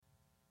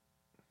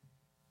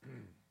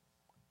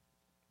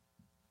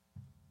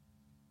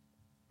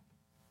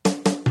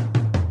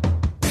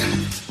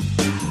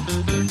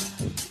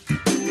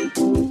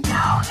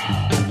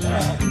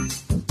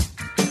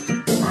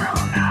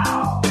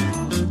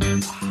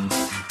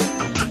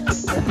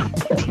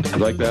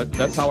Like that?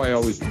 That's how I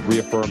always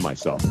reaffirm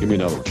myself. Give me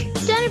another one.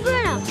 Tony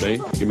Bruno. See?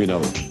 Give me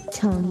another one.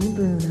 Tony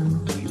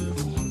Bruno.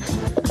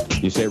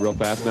 You say it real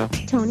fast now?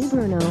 Tony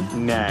Bruno.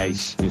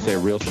 Nice. You say it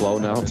real slow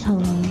now?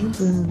 Tony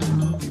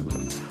Bruno.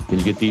 Can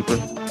you get deeper?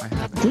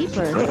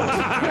 Deeper.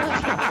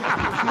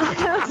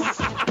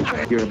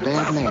 You're a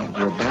bad man.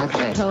 You're a bad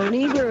man.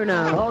 Tony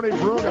Bruno. Tony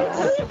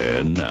Bruno.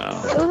 And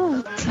now.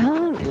 Oh,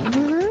 Tony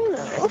Bruno.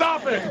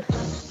 Stop it!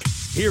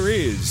 Here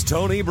is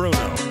Tony Bruno.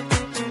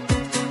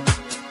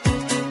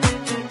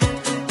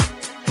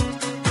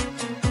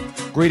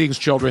 Greetings,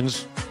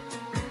 childrens.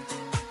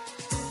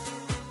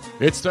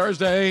 It's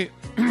Thursday.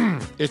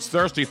 It's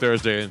Thirsty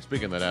Thursday, and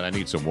speaking of that, I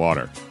need some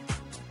water.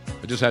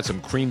 I just had some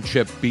cream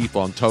chip beef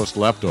on toast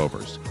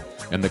leftovers,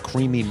 and the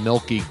creamy,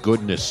 milky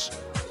goodness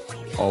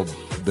of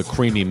the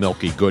creamy,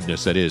 milky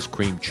goodness that is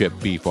cream chip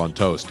beef on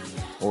toast,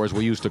 or as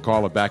we used to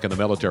call it back in the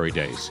military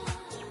days,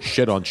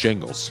 shit on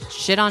shingles.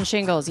 Shit on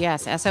shingles,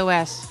 yes.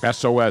 SOS.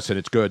 SOS, and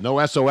it's good.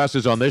 No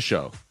SOSs on this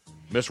show.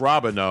 Miss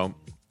Robin, though.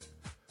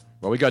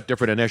 Well, we got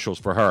different initials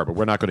for her, but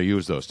we're not going to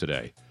use those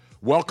today.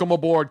 Welcome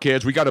aboard,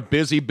 kids. We got a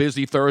busy,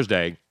 busy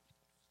Thursday.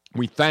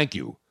 We thank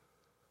you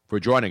for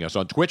joining us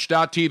on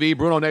twitch.tv,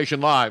 Bruno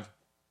Nation Live.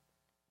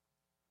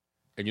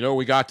 And you know what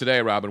we got today,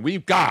 Robin?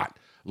 We've got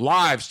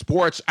live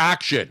sports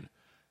action.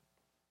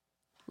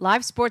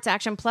 Live sports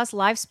action plus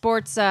live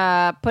sports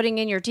putting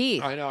in your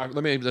teeth. I know.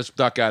 Let me just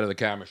duck out of the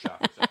camera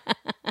shot.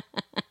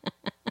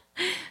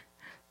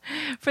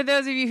 For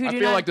those of you who I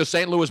feel like the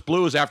St. Louis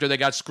Blues after they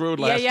got screwed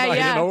last night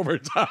in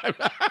overtime.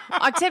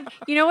 Except,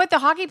 you know what? The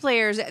hockey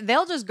players,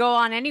 they'll just go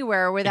on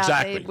anywhere without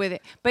Exactly. with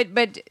it.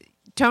 But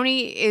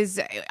Tony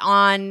is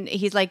on.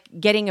 He's like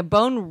getting a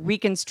bone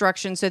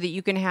reconstruction so that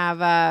you can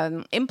have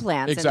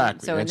implants.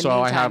 Exactly. And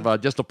so I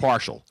have just a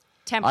partial.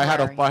 Temporary.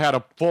 I had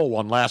a full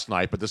one last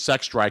night, but the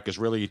sex strike has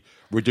really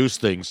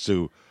reduced things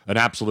to an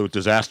absolute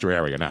disaster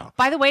area now.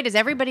 By the way, does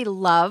everybody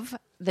love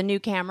the new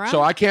camera?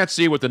 So I can't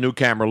see what the new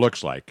camera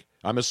looks like.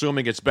 I'm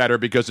assuming it's better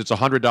because it's a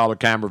 $100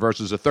 camera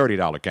versus a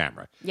 $30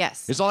 camera.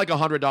 Yes. It's not like a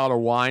 $100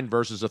 wine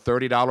versus a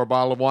 $30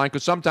 bottle of wine,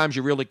 because sometimes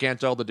you really can't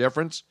tell the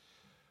difference.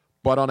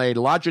 But on a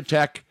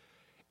Logitech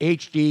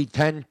HD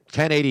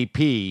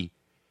 1080p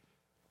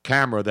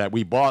camera that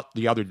we bought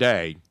the other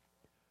day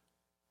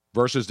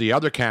versus the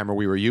other camera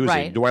we were using,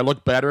 Right. do I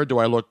look better? Do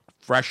I look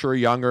fresher,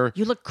 younger,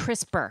 You look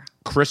crisper.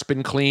 crisp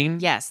and clean?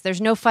 Yes,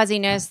 there's no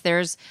fuzziness.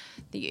 There's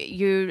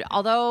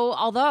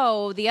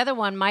although the other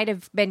one might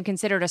have been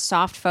considered a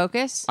soft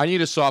focus. I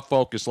need a soft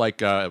focus like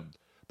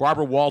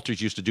Barbara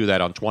Walters used to do that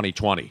on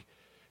 2020.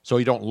 So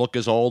you don't look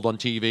as old on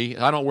TV.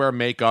 I don't wear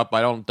makeup.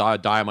 I don't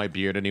dye my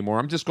beard anymore.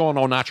 I'm just going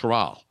au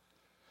natural.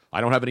 I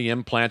don't have any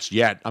implants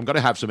yet. I'm going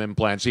to have some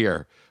implants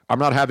here. I'm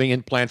not having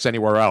implants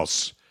anywhere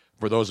else,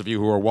 for those of you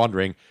who are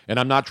wondering. And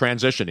I'm not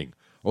transitioning.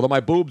 Although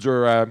my boobs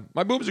are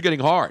getting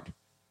hard.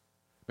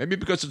 Maybe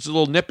because it's a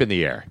little nip in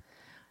the air.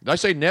 Did I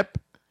say nip?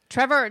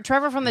 Trevor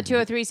from the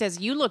 203 says,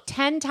 you look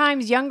 10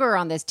 times younger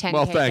on this 10K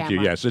Well, thank camera.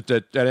 you. Yes.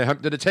 Did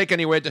it take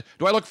any way? Do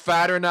I look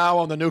fatter now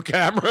on the new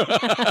camera?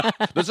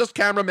 Does this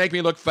camera make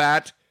me look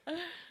fat?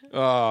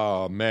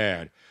 Oh,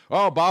 man.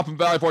 Oh, Bob from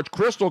Valley Forge,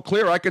 crystal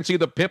clear. I can see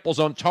the pimples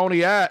on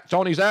Tony's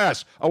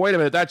ass. Oh, wait a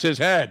minute. That's his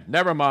head.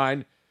 Never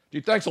mind.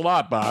 Gee, thanks a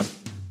lot, Bob.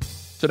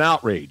 It's an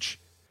outrage.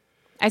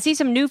 I see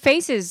some new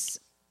faces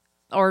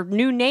or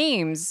new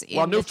names.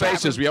 Well, in new the chat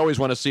faces, room. we always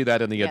want to see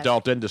that in the Yes.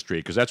 adult industry,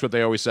 because that's what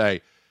they always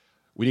say.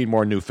 We need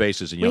more new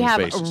faces and We young have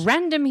faces.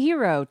 Random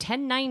Hero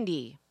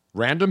 1090.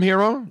 Random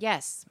hero?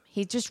 Yes,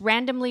 he's just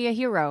randomly a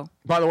hero.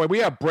 By the way, we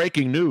have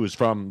breaking news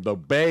from the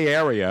Bay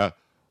Area,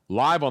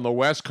 live on the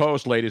West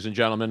Coast, ladies and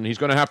gentlemen. He's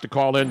going to have to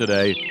call in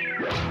today.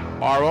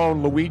 Our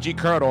own Luigi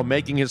Curto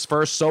making his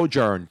first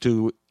sojourn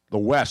to the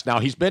West. Now,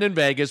 he's been in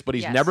Vegas, but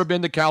he's Yes. never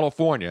been to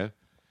California.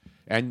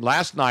 And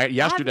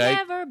yesterday...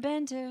 I've never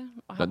been to...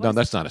 No,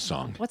 that's not a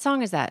song. What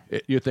song is that?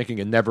 You're thinking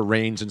It Never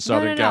Rains in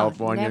Southern No.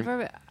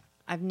 California.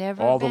 I've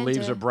never All the been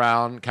leaves to... are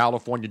brown,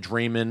 California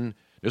dreaming.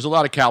 There's a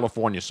lot of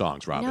California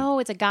songs, Robin. No,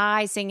 it's a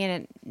guy singing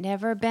it.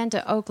 Never been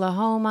to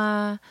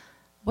Oklahoma.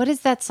 What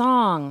is that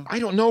song? I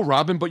don't know,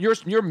 Robin, but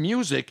your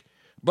music,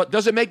 but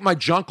does it make my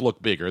junk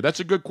look bigger? That's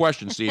a good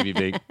question, Stevie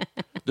V.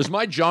 Does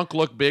my junk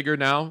look bigger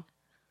now?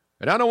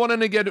 And I don't want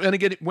to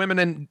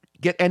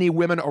get any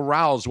women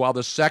aroused while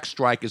the sex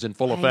strike is in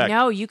full effect. I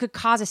know, you could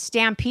cause a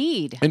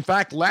stampede. In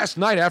fact, last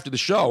night after the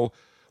show,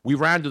 we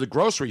ran to the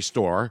grocery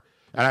store,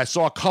 and I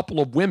saw a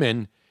couple of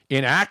women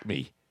in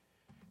Acme.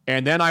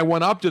 And then I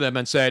went up to them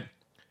and said,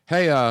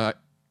 hey,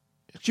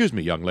 excuse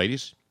me, young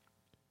ladies.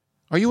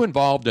 Are you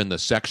involved in the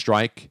sex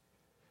strike?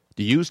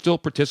 Do you still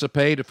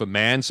participate if a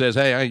man says,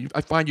 hey,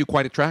 I find you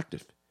quite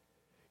attractive?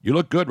 You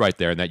look good right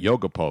there in that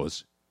yoga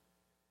pose.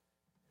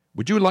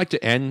 Would you like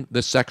to end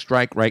the sex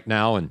strike right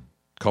now and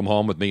come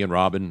home with me and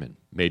Robin and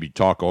maybe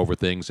talk over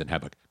things and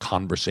have a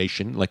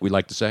conversation, like we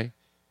like to say?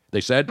 They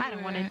said. I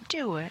don't want to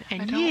do it,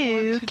 and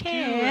you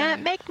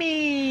can't make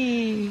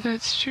me.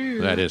 That's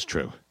true. That is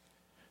true.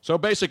 So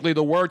basically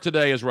the word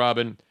today is,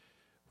 Robin,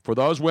 for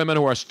those women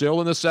who are still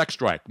in the sex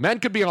strike.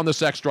 Men could be on the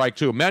sex strike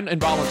too. Men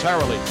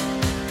involuntarily.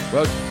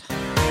 Well,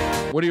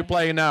 What are you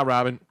playing now,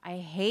 Robin? I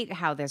hate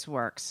how this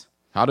works.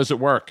 How does it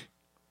work?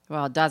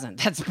 Well, it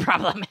doesn't. That's the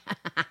problem.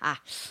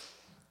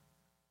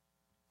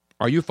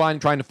 Are you trying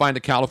to find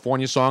a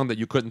California song that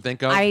you couldn't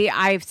think of?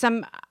 I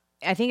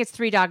think it's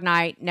Three Dog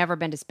Night. Never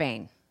been to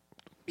Spain.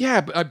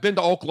 Yeah, but I've been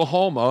to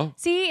Oklahoma.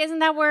 See, isn't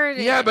that where?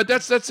 Yeah, but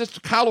that's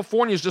just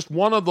California is just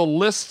one of the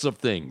lists of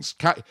things.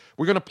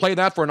 We're gonna play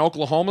that for an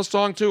Oklahoma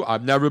song too.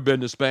 I've never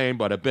been to Spain,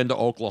 but I've been to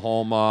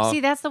Oklahoma. See,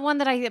 that's the one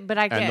that I get.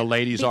 And the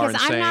ladies are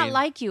because I'm not insane.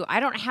 like you. I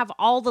don't have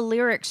all the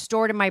lyrics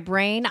stored in my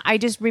brain. I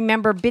just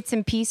remember bits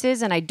and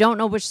pieces, and I don't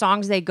know which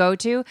songs they go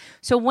to.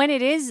 So when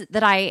it is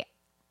that I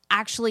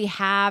actually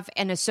have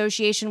an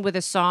association with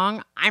a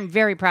song, I'm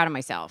very proud of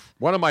myself.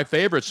 One of my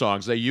favorite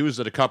songs, they used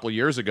it a couple of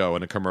years ago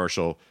in a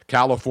commercial,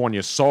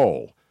 California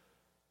Soul,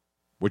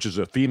 which is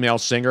a female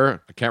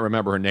singer. I can't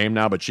remember her name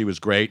now, but she was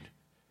great.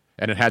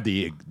 And it had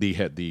the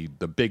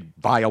big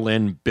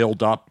violin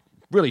build up,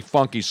 really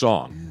funky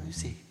song.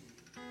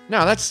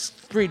 Now that's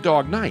Three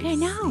Dog Night. I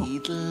know.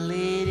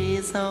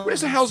 What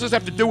the hell does this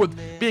have to do with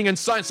being in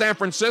San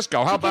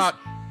Francisco? How about...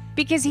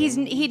 Because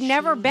he'd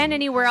never been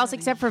anywhere else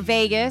except for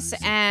Vegas,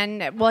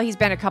 and well, he's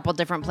been a couple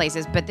different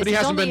places, but he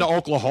hasn't been to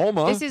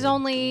Oklahoma.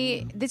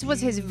 This was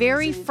his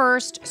very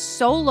first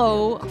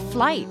solo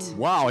flight.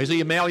 Wow, is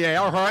he Amelia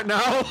Earhart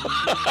now?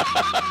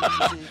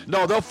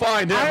 No, they'll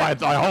find him,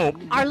 I hope.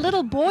 Our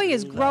little boy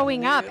is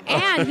growing up,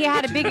 and he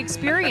had a big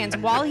experience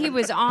while he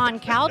was on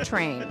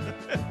Caltrain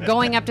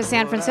going up to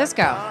San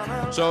Francisco.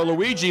 So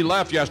Luigi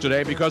left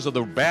yesterday because of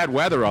the bad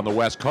weather on the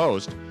West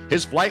Coast.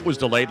 His flight was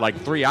delayed like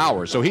 3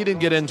 hours, so he didn't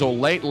get in until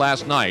late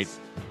last night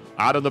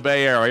out of the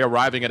Bay Area,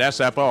 arriving at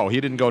SFO. He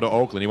didn't go to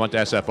Oakland. He went to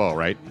SFO,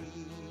 right?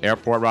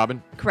 Airport,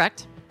 Robin?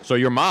 Correct. So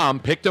your mom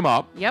picked him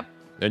up. Yep.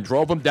 And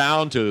drove him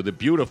down to the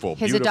beautiful,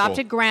 His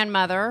adopted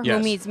grandmother, Yes.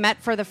 whom he's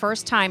met for the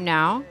first time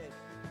now.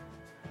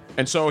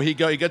 And so he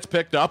gets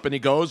picked up, and he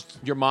goes to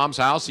your mom's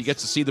house. He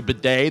gets to see the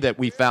bidet that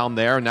we found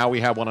there, and now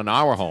we have one in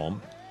our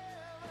home.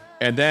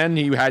 And then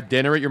he had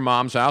dinner at your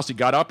mom's house. He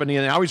got up, and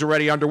now he's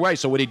already underway.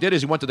 So what he did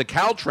is he went to the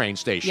Caltrain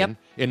station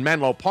in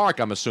Menlo Park,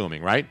 I'm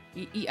assuming, right?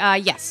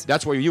 Yes.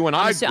 That's where you and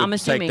I I'm would take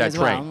assuming that as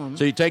train. well.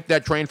 So you take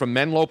that train from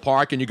Menlo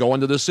Park, and you go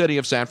into the city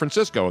of San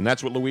Francisco. And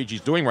that's what Luigi's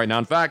doing right now.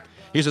 In fact,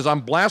 he says,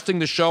 I'm blasting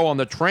the show on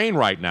the train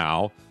right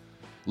now,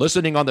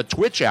 listening on the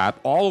Twitch app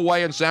all the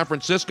way in San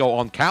Francisco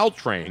on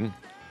Caltrain.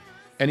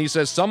 And he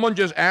says, someone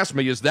just asked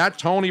me, is that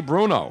Tony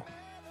Bruno?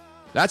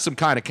 That's some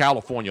kind of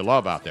California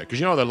love out there.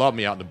 Because you know they love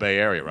me out in the Bay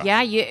Area, right?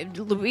 Yeah,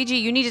 Luigi,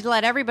 you need to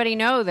let everybody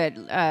know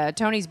that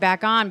Tony's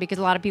back on, because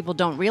a lot of people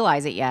don't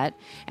realize it yet.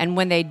 And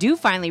when they do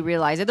finally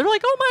realize it, they're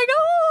like, oh my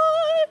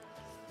God!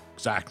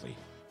 Exactly.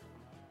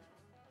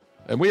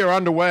 And we are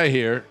underway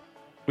here.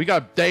 We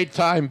got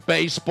daytime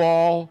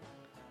baseball.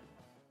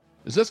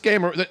 Is this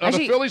game... Are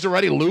the Phillies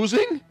already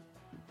losing?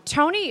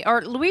 Tony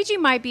or Luigi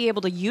might be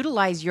able to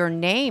utilize your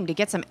name to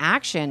get some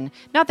action.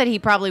 Not that he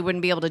probably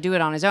wouldn't be able to do it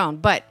on his own,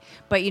 but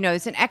you know,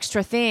 it's an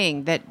extra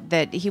thing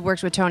that he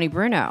works with Tony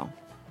Bruno.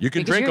 You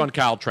can Because drink on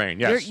Caltrain,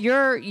 yes.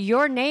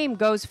 Your name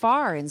goes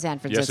far in San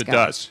Francisco. Yes, it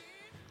does.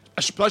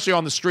 Especially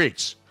on the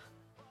streets.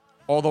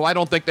 Although I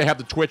don't think they have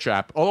the Twitch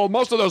app. Although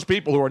most of those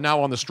people who are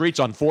now on the streets,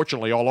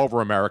 unfortunately, all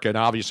over America, and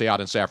obviously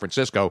out in San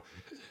Francisco...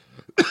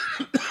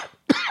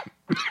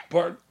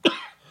 Pardon?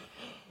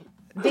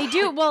 They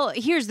do. Well,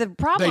 here's the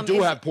problem. They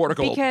do have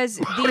portico. Because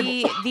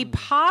the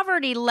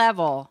poverty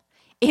level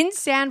in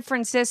San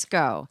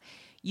Francisco,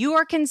 you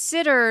are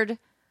considered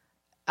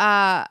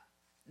under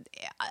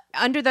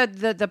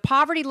the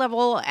poverty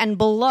level and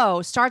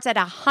below starts at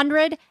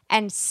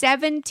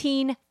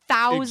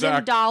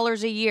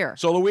 $117,000 a year.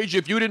 So Luigi,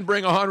 if you didn't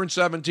bring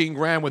 117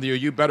 grand with you,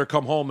 you better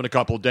come home in a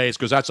couple of days,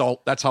 because that's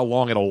how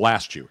long it'll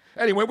last you.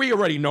 Anyway, we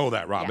already know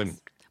that, Robin.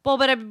 Yes. Well,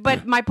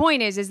 but my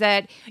point is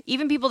that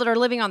even people that are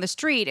living on the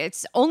street,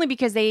 it's only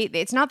because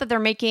it's not that they're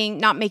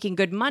not making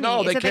good money.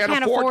 No, it's they that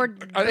can't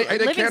afford. They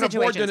living can't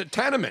afford situations. the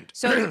tenement.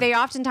 So they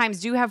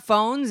oftentimes do have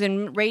phones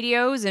and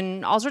radios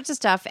and all sorts of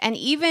stuff. And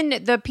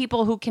even the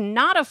people who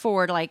cannot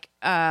afford like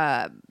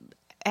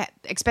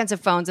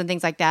expensive phones and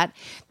things like that,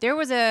 there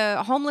was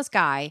a homeless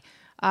guy.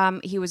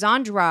 He was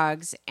on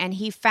drugs, and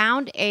he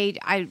found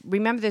I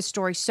remember this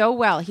story so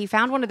well. He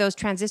found one of those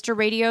transistor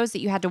radios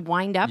that you had to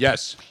wind up.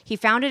 Yes. He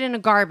found it in a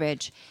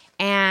garbage,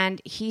 and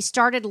he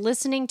started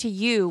listening to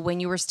you when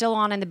you were still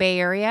on in the Bay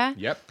Area.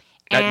 Yep.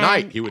 At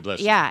night, he would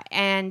listen. Yeah,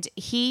 and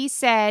he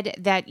said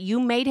that you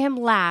made him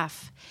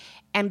laugh,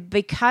 and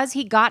because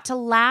he got to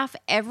laugh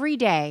every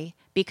day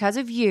because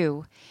of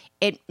you,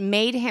 it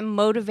made him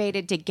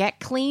motivated to get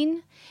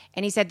clean.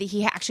 And he said that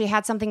he actually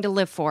had something to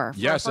live for.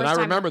 Yes, and I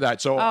remember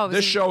that. So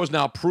this show is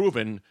now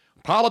proven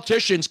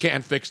politicians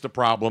can't fix the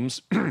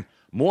problems.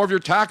 More of your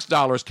tax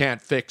dollars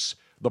can't fix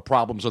the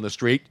problems on the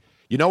street.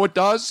 You know what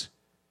does?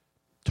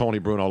 Tony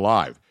Bruno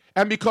Live.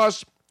 And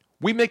because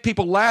we make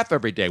people laugh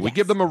every day. We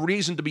give them a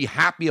reason to be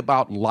happy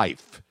about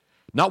life.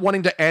 Not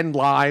wanting to end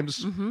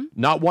lives.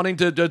 Not wanting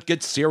to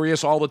get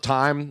serious all the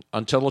time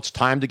until it's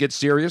time to get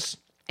serious.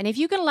 And if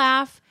you can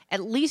laugh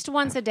at least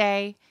once a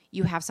day,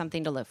 you have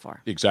something to live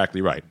for.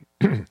 Exactly right.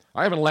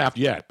 I haven't laughed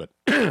yet, but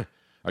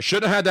I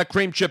should have had that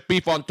cream chip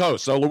beef on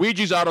toast. So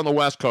Luigi's out on the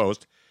West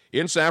Coast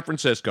in San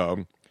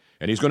Francisco,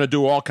 and he's going to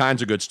do all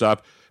kinds of good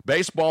stuff.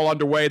 Baseball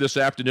underway this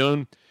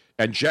afternoon.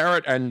 And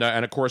Jarrett and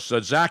of course,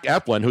 Zach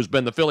Eflin, who's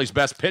been the Phillies'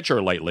 best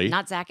pitcher lately.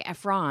 Not Zach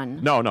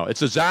Efron. No.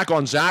 It's a Zach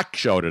on Zach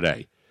show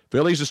today.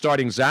 Phillies are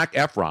starting Zach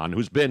Efron,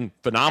 who's been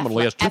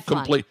phenomenally as two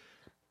complete.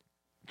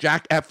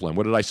 Jack Eflin.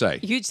 What did I say?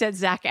 You said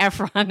Zach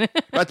Efron.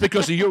 That's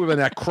because of you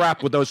and that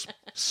crap with those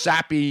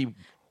sappy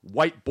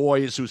white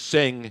boys who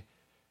sing.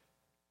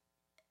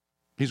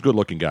 He's a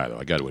good-looking guy, though.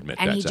 I got to admit.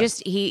 And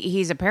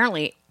he's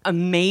apparently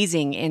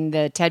amazing in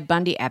the Ted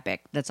Bundy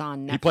epic that's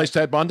on Netflix. He plays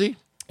Ted Bundy?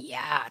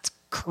 Yeah, it's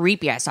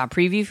creepy. I saw a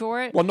preview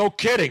for it. Well, no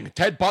kidding.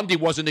 Ted Bundy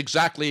wasn't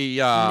exactly.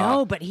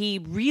 No, but he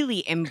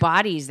really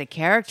embodies the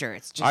character.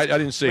 It's just I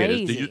didn't see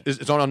crazy. it.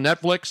 It's on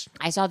Netflix?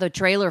 I saw the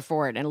trailer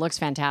for it, and it looks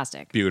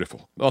fantastic.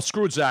 Beautiful. Well,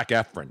 screw Zach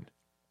Efron.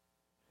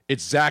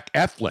 It's Zach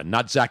Eflin,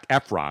 not Zach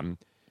Efron.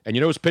 And you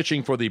know who's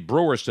pitching for the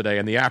Brewers today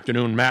in the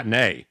afternoon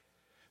matinee?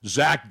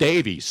 Zach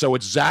Davies. So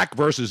it's Zach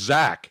versus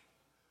Zach.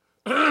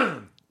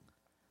 And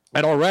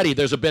already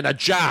there's been a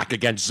jack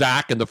against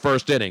Zach in the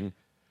first inning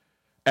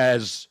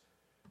as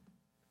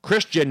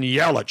Christian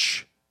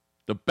Yelich,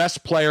 the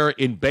best player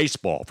in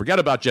baseball. Forget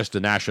about just the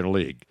National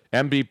League.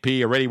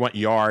 MVP already went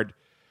yard.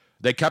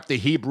 They kept the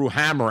Hebrew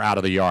Hammer out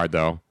of the yard,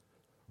 though.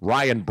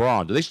 Ryan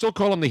Braun. Do they still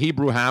call him the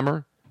Hebrew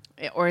Hammer?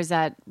 Or is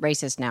that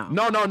racist now?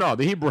 No.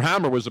 The Hebrew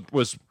Hammer was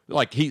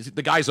like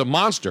the guy's a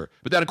monster.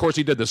 But then, of course,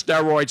 he did the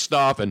steroid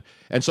stuff. And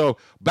so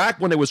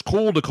back when it was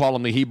cool to call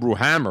him the Hebrew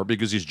Hammer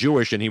because he's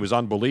Jewish and he was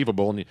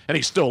unbelievable. And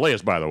he still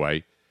is, by the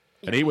way.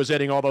 And he was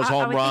hitting all those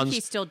home I would runs. think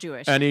he's still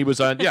Jewish. And he was,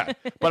 yeah.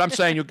 But I'm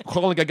saying you're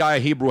calling a guy a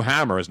Hebrew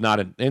Hammer is not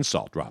an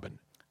insult, Robin.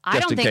 I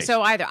don't think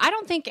so either. I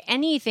don't think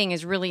anything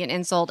is really an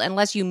insult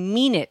unless you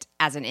mean it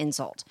as an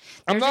insult.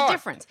 There's a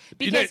difference.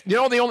 Because you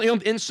know the only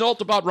insult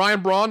about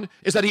Ryan Braun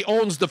is that he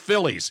owns the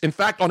Phillies. In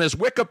fact, on his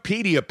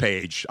Wikipedia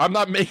page, I'm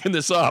not making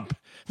this up,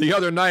 the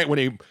other night when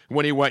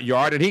he went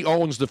yard, and he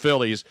owns the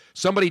Phillies,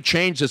 somebody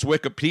changed his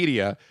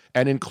Wikipedia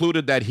and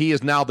included that he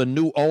is now the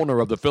new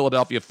owner of the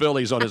Philadelphia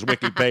Phillies on his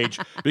wiki page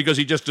because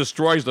he just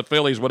destroys the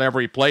Phillies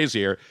whenever he plays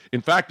here. In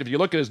fact, if you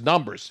look at his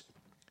numbers,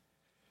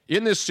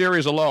 in this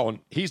series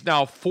alone, he's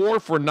now 4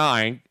 for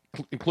 9,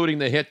 including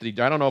the hit.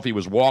 I don't know if he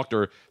was walked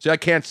or... See, I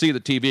can't see the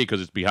TV because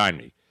it's behind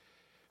me.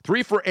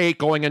 3 for 8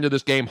 going into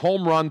this game.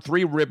 Home run,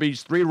 3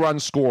 ribbies, 3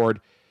 runs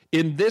scored.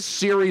 In this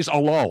series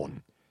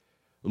alone,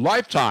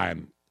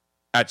 lifetime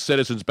at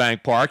Citizens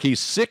Bank Park,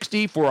 he's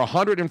 60 for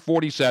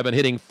 147,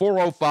 hitting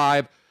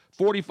 .405,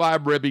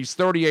 45 ribbies,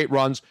 38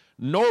 runs.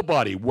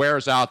 Nobody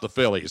wears out the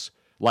Phillies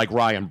like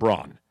Ryan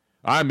Braun.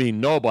 I mean,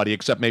 nobody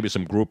except maybe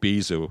some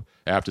groupies who,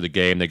 after the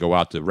game, they go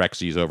out to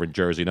Rexy's over in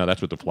Jersey. No, that's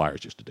what the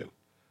Flyers used to do.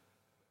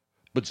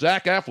 But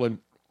Zach Eflin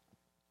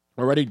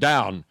already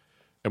down,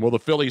 and will the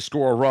Phillies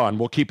score a run?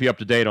 We'll keep you up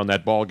to date on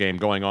that ball game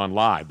going on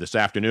live this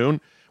afternoon.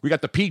 We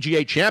got the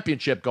PGA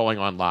Championship going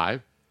on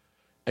live,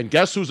 and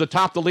guess who's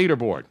atop the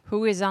leaderboard?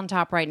 who is on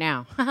top right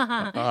now?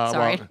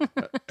 Sorry.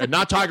 And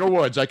not Tiger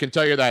Woods, I can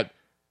tell you that.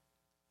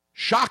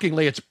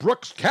 Shockingly, it's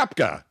Brooks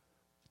Koepka,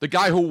 the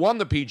guy who won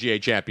the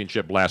PGA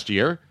Championship last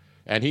year.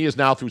 And he is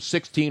now through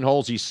 16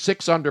 holes. He's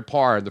 6 under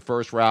par in the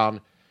first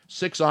round,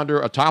 6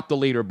 under atop the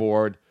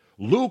leaderboard.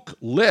 Luke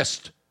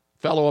List,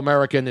 fellow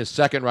American, is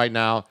second right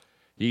now.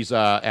 He's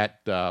at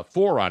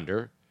 4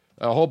 under.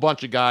 A whole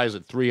bunch of guys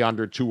at 3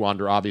 under, 2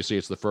 under. Obviously,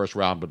 it's the first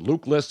round. But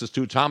Luke List is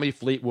 2. Tommy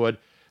Fleetwood.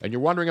 And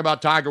you're wondering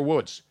about Tiger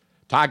Woods.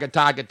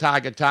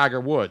 Tiger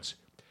Woods.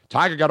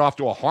 Tiger got off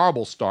to a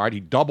horrible start. He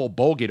double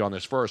bogeyed on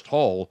his first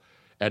hole.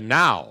 And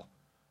now,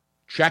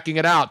 checking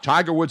it out,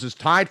 Tiger Woods is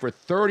tied for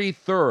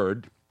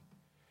 33rd.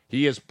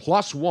 He is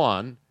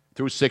 +1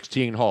 through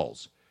 16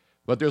 holes.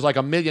 But there's like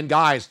a million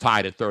guys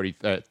tied at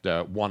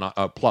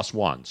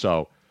 +1.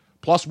 So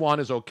 +1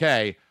 is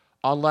okay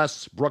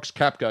unless Brooks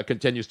Koepka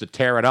continues to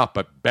tear it up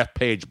at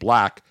Bethpage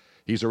Black.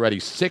 He's already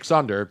 6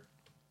 under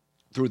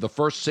through the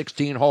first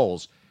 16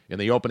 holes in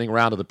the opening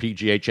round of the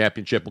PGA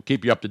Championship. We'll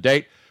keep you up to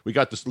date. We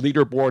got this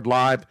leaderboard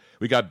live.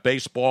 We got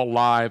baseball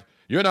live.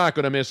 You're not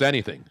going to miss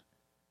anything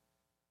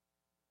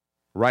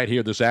right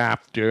here this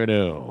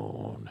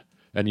afternoon.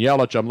 And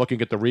Yelich, I'm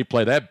looking at the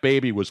replay. That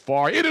baby was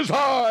far. It is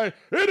high.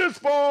 It is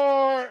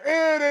far.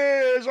 It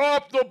is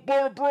off the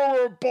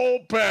Brewer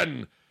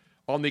bullpen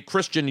on the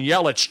Christian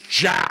Yelich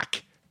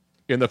jack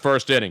in the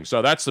first inning.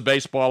 So that's the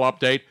baseball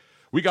update.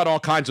 We got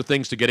all kinds of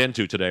things to get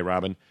into today,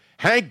 Robin.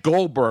 Hank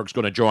Goldberg's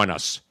going to join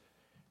us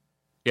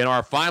in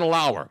our final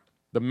hour.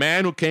 The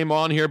man who came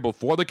on here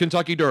before the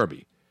Kentucky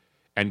Derby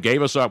and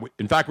gave us up.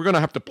 In fact, we're going to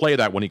have to play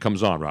that when he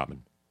comes on,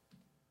 Robin.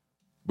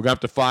 We're going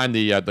to have to find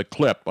the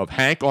clip of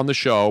Hank on the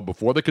show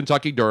before the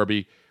Kentucky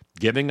Derby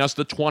giving us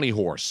the 20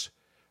 horse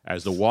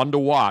as the one to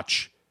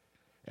watch.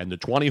 And the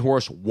 20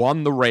 horse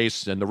won the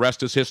race, and the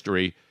rest is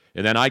history.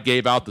 And then I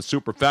gave out the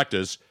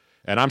superfectas,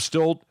 and I'm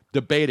still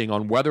debating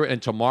on whether in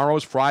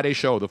tomorrow's Friday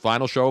show, the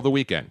final show of the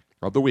week,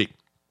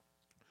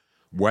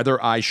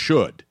 whether I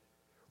should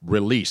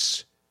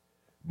release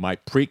my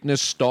Preakness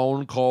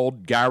Stone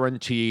Cold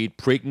guaranteed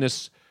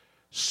Preakness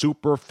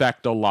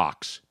Superfecta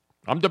locks.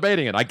 I'm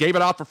debating it. I gave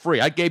it out for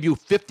free. I gave you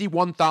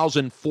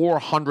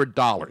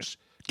 $51,400.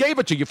 Gave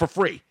it to you for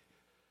free.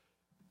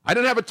 I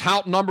didn't have a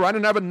tout number. I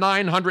didn't have a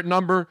 900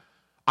 number.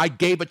 I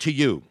gave it to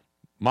you,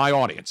 my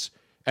audience.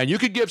 And you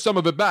could give some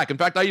of it back. In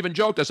fact, I even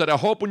joked. I said, I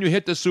hope when you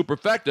hit this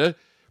superfecta,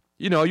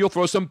 you'll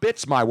throw some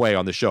bits my way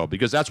on the show,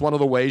 because that's one of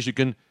the ways you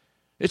can.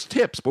 It's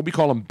tips, but we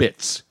call them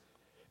bits.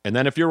 And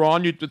then if you're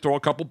on, you throw a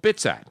couple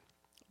bits at.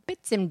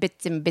 Bits and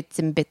bits and bits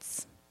and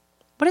bits.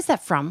 What is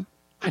that from?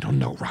 I don't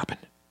know, Robin.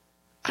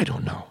 I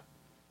don't know.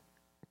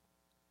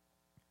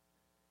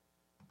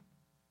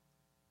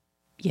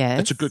 Yes.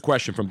 That's a good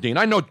question from Dean.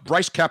 I know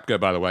Bryce Koepka,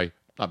 by the way.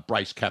 Not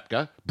Bryce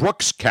Koepka.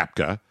 Brooks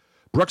Koepka.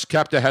 Brooks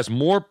Koepka has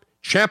more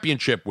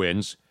championship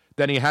wins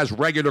than he has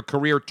regular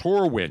career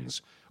tour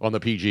wins on the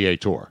PGA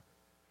Tour.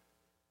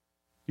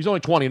 He's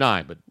only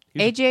 29, but...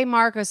 AJ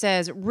Marco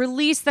says,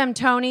 release them,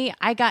 Tony.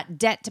 I got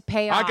debt to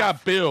pay off. I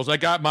got bills. I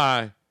got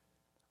my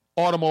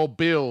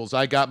automobiles.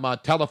 I got my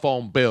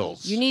telephone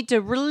bills. You need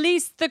to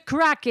release the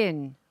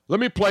Kraken.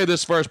 Let me play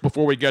this first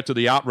before we get to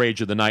the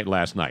outrage of the night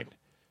last night.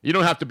 You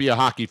don't have to be a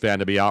hockey fan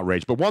to be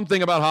outraged. But one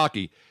thing about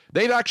hockey,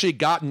 they've actually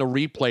gotten the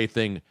replay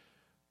thing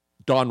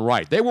done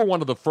right. They were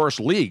one of the first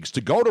leagues to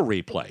go to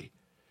replay.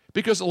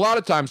 Because a lot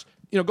of times,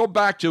 go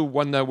back to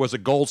when there was a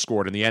goal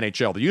scored in the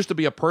NHL. There used to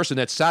be a person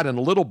that sat in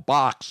a little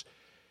box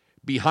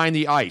behind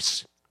the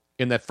ice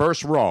in that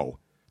first row.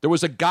 There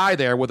was a guy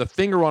there with a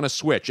finger on a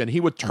switch, and he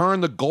would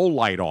turn the goal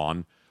light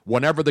on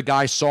whenever the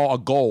guy saw a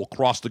goal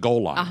cross the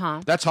goal line.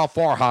 Uh-huh. That's how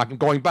far hockey,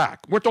 going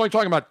back. We're only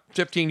talking about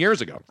 15 years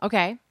ago.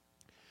 Okay.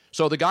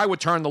 So the guy would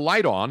turn the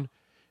light on,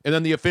 and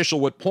then the official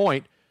would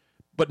point.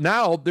 But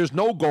now there's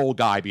no goal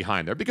guy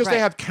behind there because they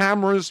have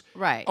cameras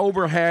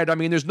overhead. I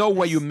mean, there's no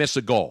way you miss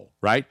a goal,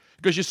 right?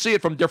 Because you see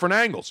it from different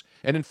angles.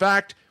 And in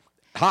fact,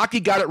 hockey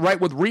got it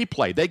right with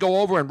replay. They go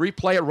over and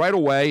replay it right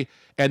away,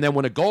 and then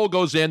when a goal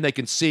goes in, they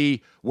can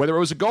see whether it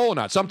was a goal or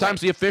not.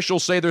 Sometimes the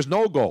officials say there's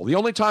no goal. The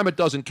only time it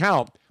doesn't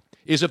count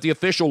is if the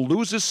official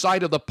loses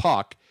sight of the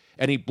puck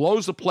and he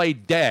blows the play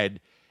dead,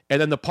 and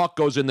then the puck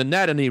goes in the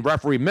net and the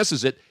referee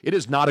misses it. It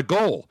is not a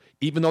goal,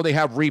 even though they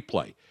have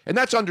replay. And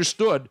that's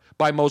understood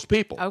by most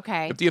people.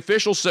 Okay. If the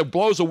official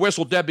blows a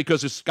whistle dead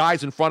because this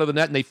guy's in front of the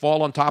net and they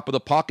fall on top of the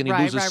puck and he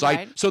loses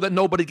sight so that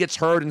nobody gets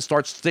hurt and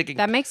starts sticking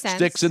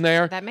sticks in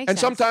there. That makes and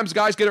sense. sometimes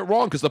guys get it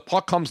wrong because the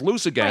puck comes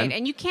loose again. Right,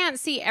 and you can't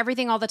see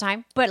everything all the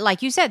time. But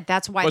like you said,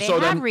 that's why they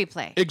have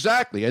replay.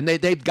 Exactly. And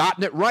they've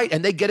gotten it right,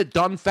 and they get it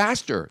done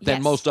faster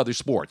than most other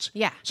sports.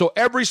 Yeah. So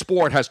every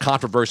sport has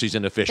controversies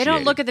in officiating. They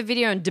don't look at the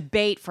video and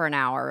debate for an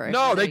hour.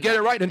 No, they get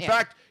it right. In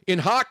fact, in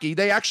hockey,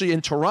 they actually,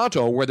 in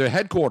Toronto, where their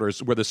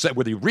headquarters, where the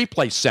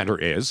replay center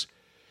is,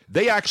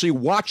 they actually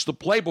watch the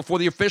play before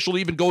the official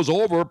even goes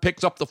over,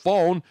 picks up the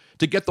phone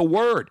to get the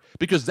word,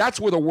 because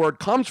that's where the word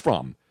comes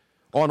from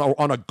on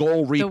a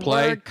goal replay. The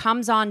word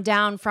comes on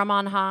down from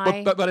on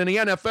high. But in the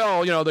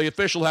NFL, the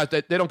official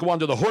they don't go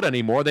under the hood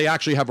anymore. They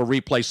actually have a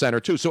replay center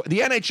too. So the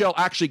NHL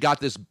actually got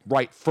this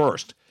right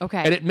first.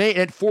 Okay. And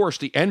it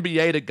forced the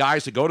NBA to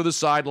guys to go to the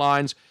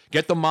sidelines,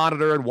 get the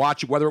monitor and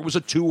watch whether it was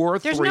a 2 or a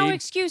 3. There's no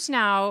excuse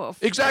now.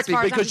 Exactly,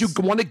 because you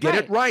want to get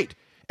it right.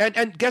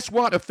 And guess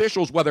what?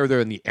 Officials, whether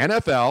they're in the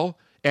NFL,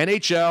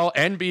 NHL,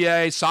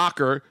 NBA,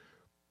 soccer,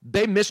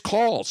 they miss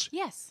calls.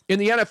 Yes. In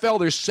the NFL,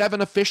 there's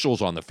 7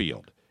 officials on the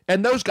field.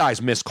 And those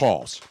guys miss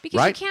calls,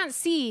 because you can't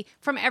see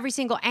from every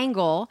single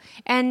angle,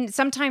 and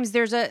sometimes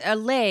there's a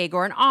leg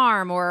or an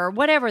arm or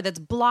whatever that's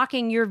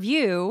blocking your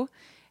view,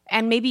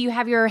 and maybe you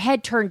have your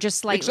head turned just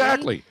slightly.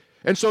 Exactly.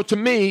 And so to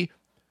me,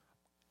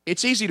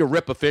 it's easy to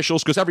rip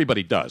officials because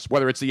everybody does,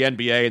 whether it's the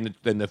NBA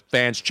and the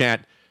fans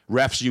chant,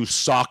 refs, you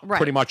suck,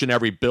 pretty much in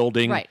every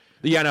building. Right.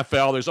 The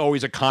NFL, there's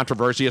always a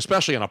controversy,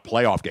 especially in a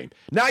playoff game.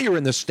 Now you're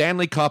in the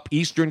Stanley Cup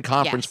Eastern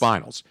Conference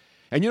Finals.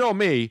 And you know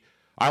me,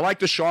 I like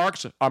the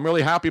Sharks. I'm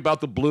really happy about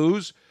the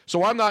Blues.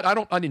 So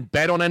I didn't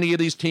bet on any of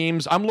these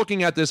teams. I'm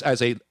looking at this as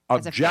a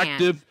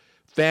objective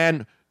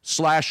fan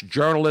 /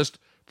 journalist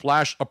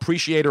 /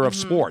 appreciator of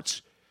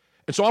sports.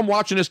 And so I'm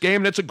watching this game,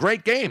 and it's a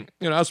great game.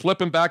 I was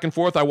flipping back and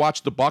forth. I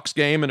watched the Bucks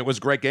game, and it was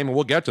a great game, and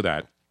we'll get to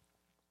that.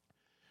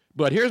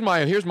 But here's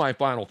my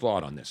final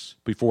thought on this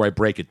before I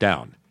break it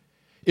down.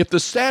 If the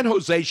San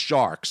Jose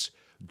Sharks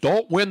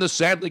don't win the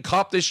Stanley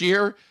Cup this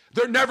year,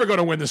 they're never going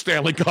to win the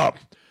Stanley Cup.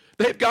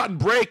 They've gotten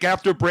break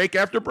after break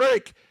after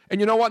break, and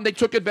you know what? And they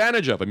took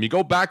advantage of them. You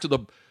go back to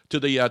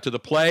the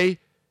play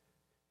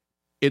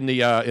in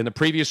the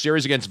previous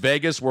series against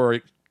Vegas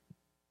where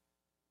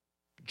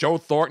Joe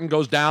Thornton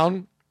goes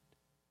down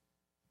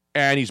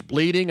and he's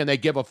bleeding, and they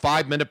give a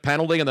 5-minute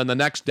penalty, and then the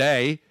next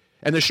day,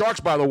 and the Sharks,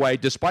 by the way,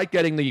 despite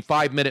getting the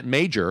 5-minute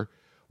major,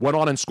 went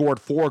on and scored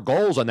 4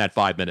 goals on that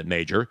 5-minute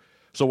major.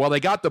 So while they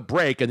got the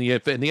break, and the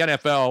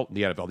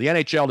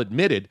NHL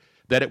admitted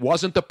that it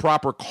wasn't the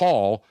proper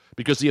call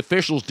because the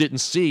officials didn't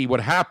see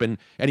what happened,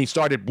 and he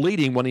started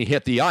bleeding when he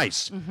hit the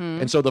ice.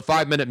 And so the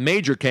 5-minute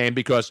major came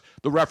because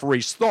the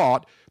referees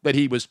thought that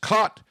he was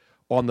cut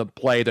on the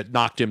play that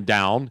knocked him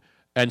down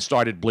and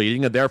started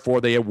bleeding, and therefore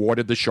they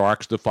awarded the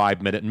Sharks the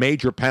 5-minute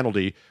major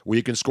penalty where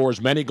you can score as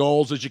many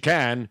goals as you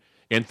can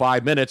in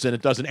 5 minutes, and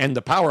it doesn't end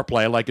the power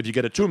play. Like if you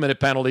get a 2-minute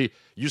penalty,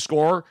 you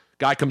score,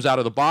 guy comes out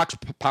of the box,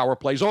 power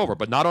play's over,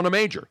 but not on a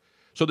major.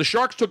 So the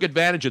Sharks took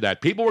advantage of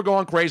that. People were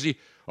going crazy.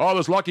 Oh,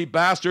 those lucky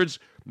bastards.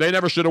 They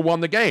never should have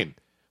won the game.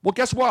 Well,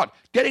 guess what?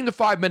 Getting the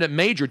 5-minute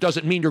major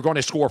doesn't mean you're going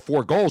to score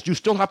 4 goals. You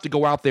still have to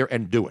go out there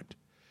and do it.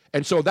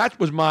 And so that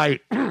was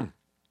my,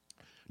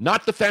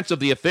 not defense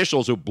of the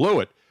officials who blew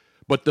it,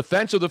 but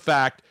defense of the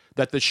fact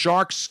that the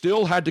Sharks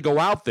still had to go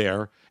out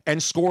there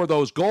and score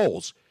those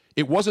goals.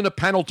 It wasn't a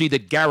penalty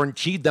that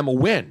guaranteed them a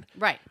win.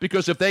 Right.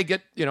 Because if they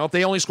get, if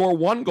they only score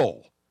 1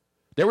 goal,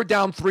 they were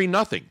down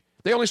 3-0.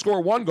 They only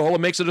score 1 goal, it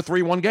makes it a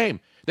 3-1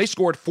 game. They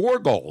scored 4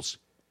 goals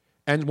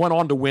and went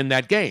on to win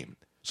that game.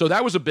 So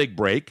that was a big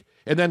break.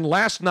 And then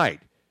last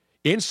night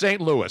in St.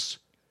 Louis,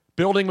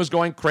 building was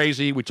going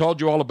crazy. We told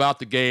you all about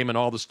the game and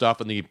all the stuff,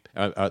 and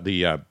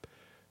the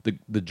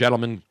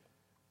gentleman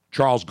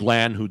Charles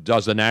Glenn, who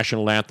does the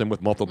national anthem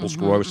with multiple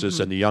sclerosis,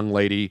 and the young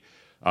lady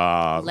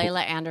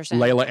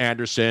Layla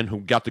Anderson, who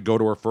got to go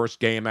to her first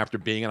game after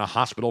being in a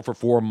hospital for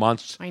 4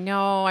 months. I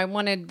know. I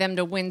wanted them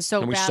to win so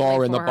badly. And we badly saw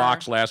her in the for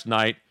box last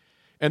night.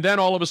 And then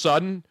all of a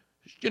sudden,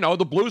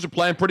 the Blues are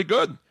playing pretty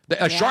good.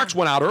 The Sharks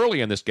went out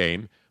early in this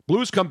game.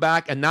 Blues come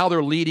back, and now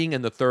they're leading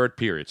in the third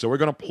period. So we're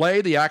going to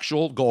play the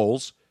actual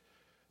goals.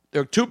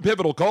 There are 2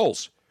 pivotal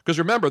goals. Because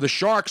remember, the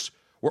Sharks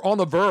were on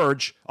the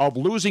verge of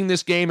losing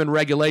this game in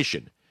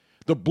regulation.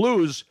 The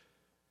Blues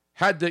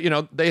had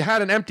they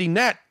had an empty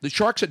net. The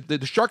Sharks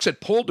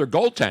had pulled their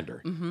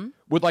goaltender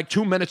with like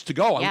 2 minutes to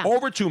go,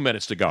 over 2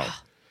 minutes to go.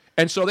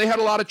 And so they had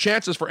a lot of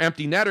chances for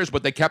empty netters,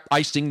 but they kept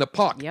icing the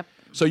puck. Yep.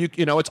 So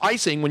it's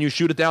icing when you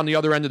shoot it down the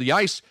other end of the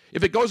ice.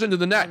 If it goes into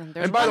the net,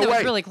 and by the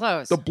way, really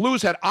close. The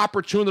Blues had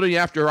opportunity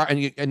after, and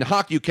in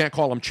hockey you can't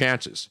call them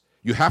chances.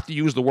 You have to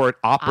use the word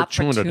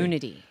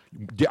opportunity.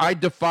 I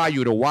defy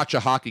you to watch a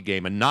hockey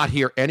game and not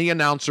hear any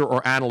announcer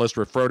or analyst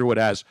refer to it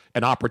as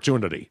an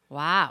opportunity.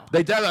 Wow.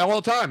 They do that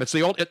all the time.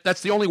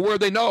 That's the only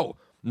word they know.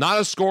 Not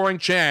a scoring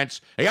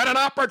chance. He had an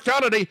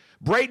opportunity.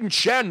 Braden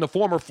Shen, the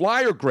former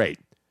Flyer great,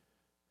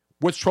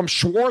 was from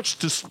Schwartz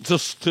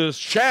to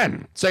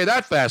Shen. Say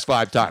that fast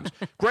 5 times.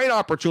 Great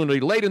opportunity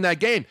late in that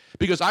game.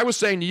 Because I was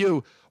saying to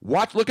you,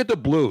 look at the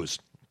Blues.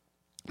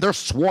 They're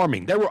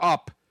swarming. They were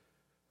up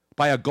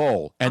by a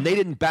goal, and they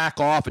didn't back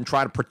off and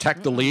try to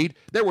protect the lead.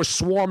 They were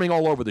swarming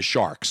all over the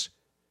Sharks.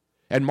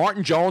 And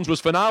Martin Jones was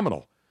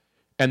phenomenal.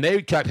 And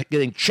they kept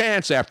getting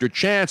chance after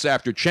chance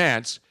after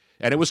chance,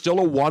 and it was still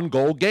a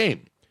 1-goal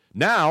game.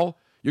 Now,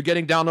 you're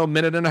getting down to a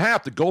minute and a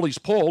half. The goalie's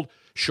pulled.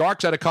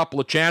 Sharks had a couple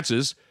of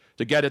chances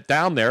to get it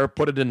down there,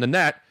 put it in the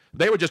net.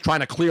 They were just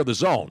trying to clear the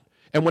zone.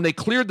 And when they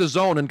cleared the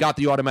zone and got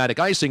the automatic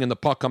icing and the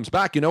puck comes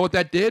back, you know what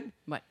that did?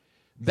 What?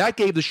 That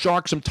gave the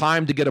Sharks some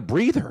time to get a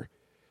breather.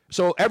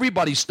 So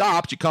everybody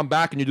stops, you come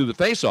back and you do the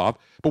face-off.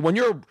 But when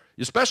you're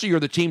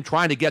the team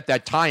trying to get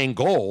that tying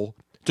goal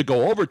to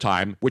go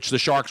overtime, which the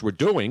Sharks were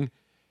doing,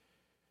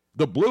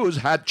 the Blues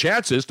had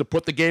chances to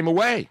put the game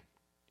away,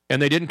 and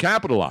they didn't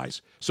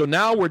capitalize. So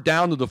now we're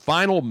down to the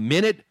final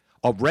minute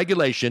of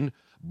regulation.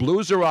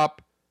 Blues are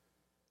up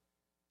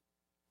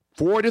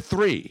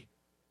 4-3.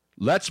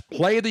 Let's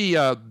play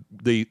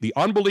the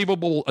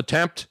unbelievable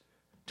attempt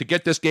to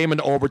get this game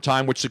into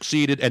overtime, which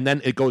succeeded, and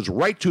then it goes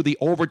right to the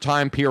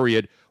overtime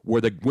period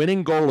where the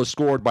winning goal is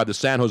scored by the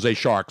San Jose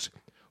Sharks.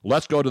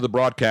 Let's go to the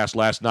broadcast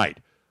last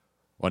night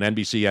on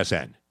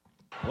NBCSN.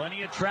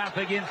 Plenty of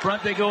traffic in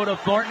front. They go to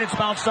Thornton. It's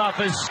bounced off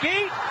his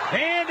skate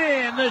and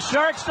in. The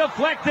Sharks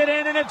deflected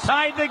in, and it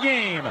tied the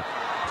game.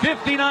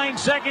 59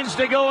 seconds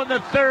to go in the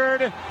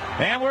third,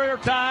 and we're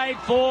tied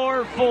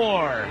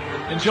 4-4.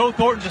 And Joe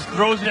Thornton just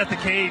throws it at the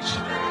cage.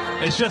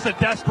 It's just a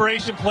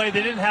desperation play.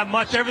 They didn't have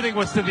much. Everything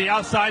was to the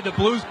outside. The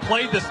Blues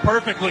played this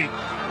perfectly.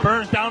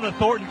 Burns down to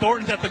Thornton.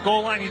 Thornton's at the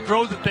goal line. He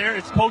throws it there.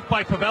 It's poked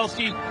by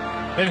Pavelski.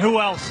 And who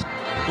else?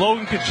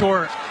 Logan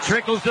Couture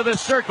trickles to the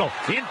circle.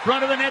 In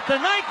front of the net, the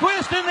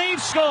Nyquist, and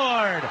they've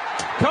scored.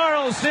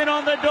 Carlson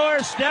on the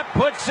doorstep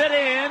puts it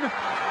in.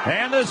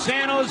 And the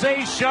San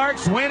Jose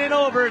Sharks win in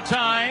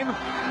overtime.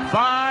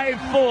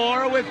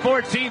 5-4 with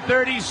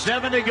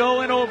 14:37 to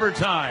go in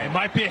overtime. It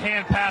might be a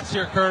hand pass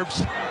here,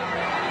 Curbs.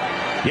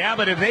 Yeah,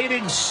 but if they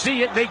didn't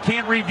see it, they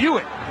can't review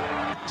it.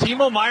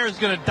 Timo Meyer's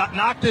going to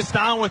knock this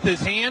down with his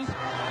hand.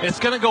 It's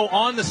going to go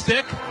on the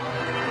stick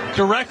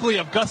directly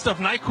of Gustav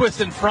Nyquist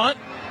in front.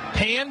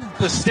 Hand,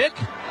 the stick.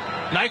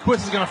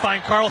 Nyquist is going to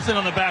find Carlson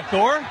on the back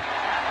door,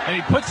 and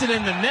he puts it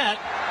in the net,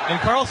 and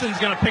Carlson's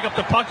going to pick up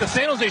the puck. The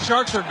San Jose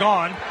Sharks are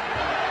gone.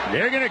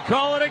 They're going to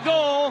call it a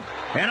goal,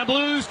 and the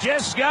Blues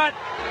just got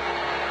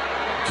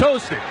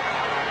toasted.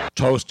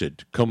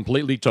 Toasted,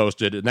 completely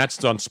toasted, and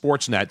that's on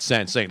Sportsnet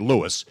St.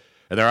 Louis.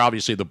 And they're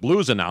obviously the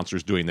Blues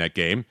announcers doing that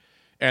game,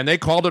 and they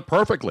called it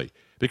perfectly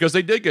because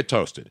they did get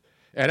toasted.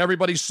 And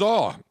everybody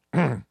saw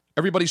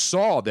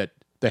that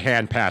the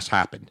hand pass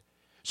happened.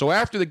 So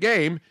after the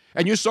game,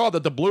 and you saw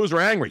that the Blues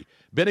were angry.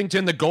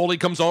 Binnington, the goalie,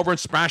 comes over and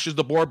smashes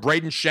the board.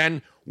 Braden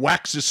Shen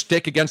whacks his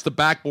stick against the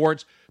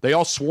backboards. They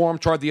all swarm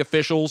toward the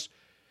officials.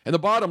 And the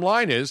bottom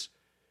line is,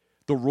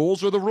 the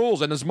rules are the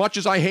rules. And as much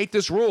as I hate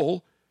this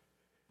rule,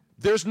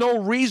 There's no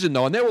reason,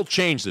 though, and they will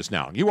change this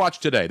now. You watch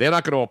today. They're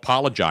not going to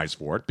apologize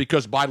for it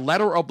because by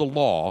letter of the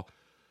law,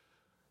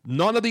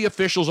 none of the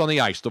officials on the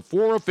ice, the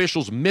 4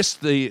 officials,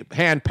 missed the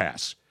hand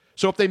pass.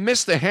 So if they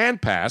miss the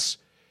hand pass,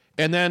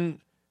 and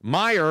then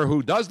Meyer,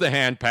 who does the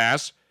hand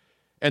pass,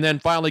 and then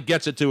finally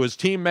gets it to his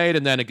teammate,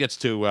 and then it gets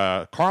to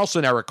Erik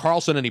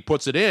Karlsson, and he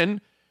puts it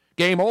in,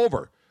 game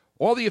over.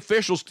 All the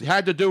officials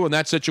had to do in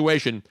that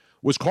situation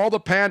was call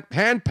the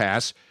hand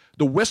pass.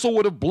 The whistle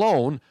would have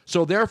blown,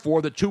 so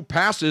therefore the 2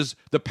 passes,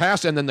 the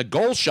pass and then the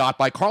goal shot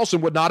by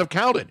Karlsson would not have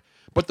counted.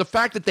 But the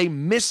fact that they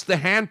missed the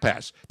hand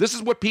pass, this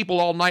is what people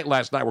all night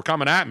last night were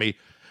coming at me.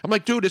 I'm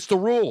like, dude, it's the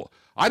rule.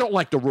 I don't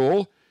like the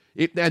rule.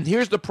 And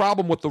here's the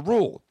problem with the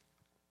rule.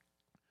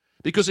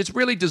 Because it's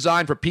really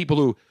designed for people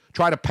who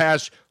try to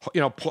pass,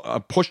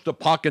 push the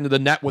puck into the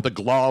net with a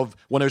glove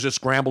when there's a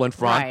scramble in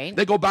front. Right.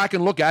 They go back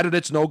and look at it,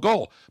 it's no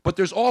goal. But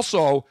there's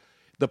also,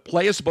 the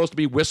play is supposed to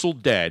be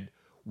whistled dead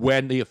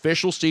when the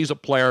official sees a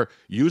player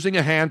using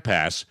a hand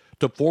pass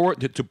to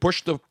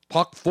push the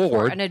puck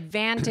forward. For an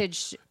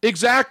advantage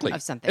exactly.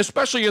 of something.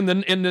 Especially in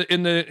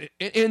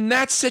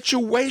that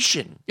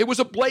situation. It was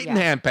a blatant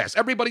hand pass.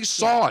 Everybody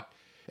saw it.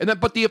 And then,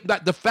 but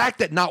the fact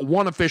that not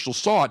one official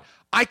saw it,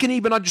 I can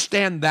even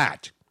understand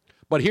that.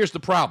 But here's the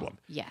problem.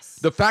 Yes.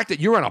 The fact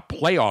that you're in a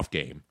playoff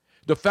game,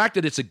 the fact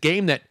that it's a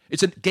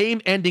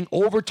game-ending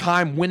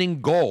overtime winning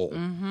goal.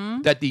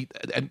 Mm-hmm.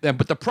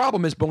 But the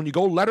problem is, when you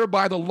go letter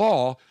by the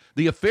law,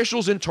 the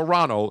officials in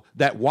Toronto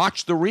that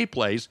watched the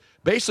replays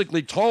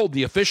basically told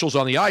the officials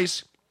on the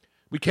ice,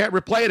 we can't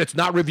replay it. It's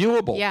not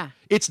reviewable. Yeah.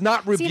 It's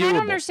not reviewable. See, I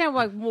don't understand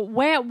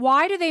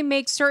why do they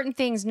make certain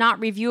things not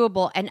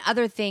reviewable and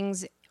other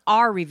things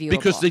are reviewable?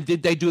 Because they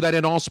do that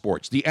in all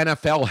sports. The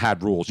NFL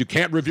had rules. You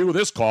can't review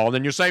this call, and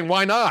then you're saying,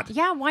 why not?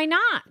 Yeah, why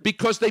not?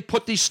 Because they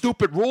put these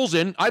stupid rules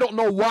in. I don't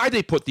know why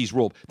they put these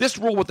rules. This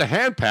rule with the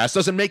hand pass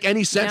doesn't make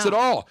any sense at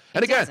all.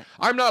 And again, doesn't.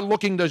 I'm not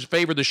looking to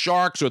favor the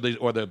Sharks or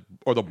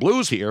the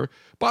Blues here.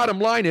 Bottom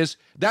line is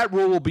that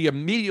rule will be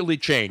immediately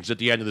changed at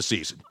the end of the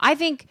season. I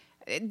think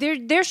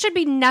there should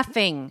be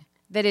nothing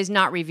that is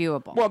not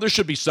reviewable. Well, there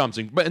should be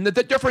something. But and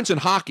the difference in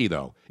hockey,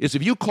 though, is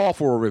if you call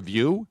for a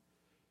review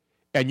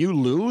and you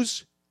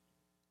lose,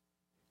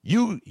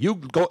 you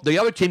go. The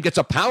other team gets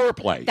a power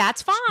play.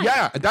 That's fine.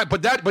 Yeah,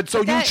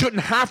 you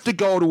shouldn't have to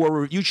go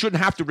to you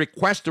shouldn't have to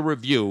request a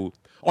review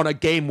on a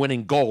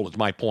game-winning goal. Is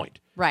my point.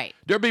 Right.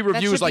 There'd be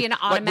reviews be an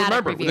automatic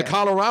remember review. the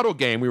Colorado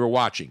game we were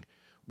watching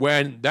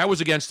when that was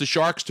against the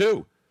Sharks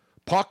too.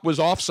 Puck was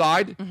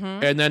offside,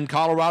 and then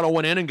Colorado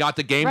went in and got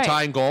the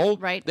game-tying goal.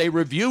 Right. They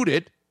reviewed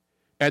it.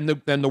 And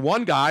the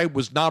one guy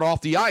was not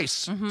off the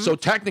ice. So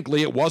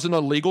technically it wasn't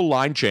a legal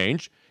line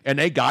change, and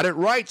they got it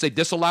right. So they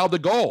disallowed the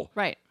goal.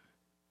 Right.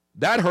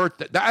 That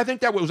hurt. I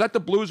think that was that the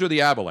Blues or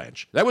the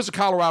Avalanche? That was the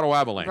Colorado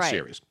Avalanche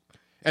series.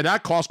 And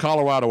that cost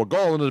Colorado a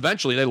goal, and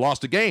eventually they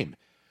lost the game.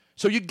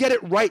 So you get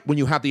it right when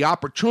you have the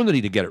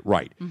opportunity to get it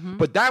right.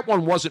 But that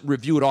one wasn't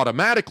reviewed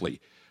automatically.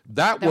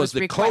 That was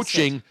the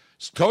requested.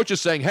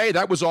 coaches saying, hey,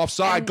 that was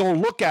offside. Go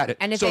look at it.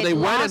 And if so they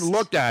went and lost-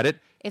 looked at it.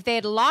 If they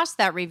had lost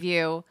that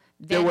review,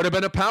 There would have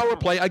been a power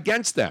play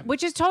against them.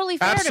 which is totally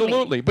fair to me.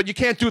 Absolutely. But you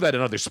can't do that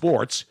in other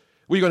sports.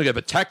 Were you going to give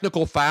a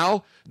technical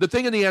foul? The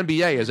thing in the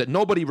NBA is that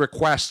nobody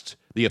requests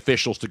the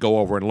officials to go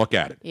over and look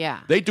at it.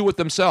 Yeah. They do it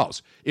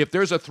themselves. If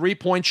there's a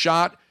 3-point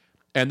shot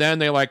and then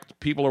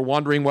people are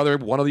wondering whether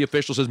one of the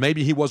officials says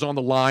maybe he was on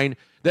the line,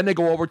 then they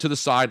go over to the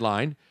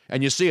sideline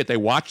and you see it. They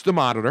watch the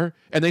monitor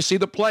and they see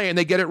the play and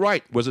they get it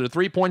right. Was it a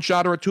 3-point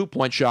shot or a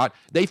 2-point shot?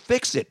 They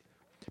fix it.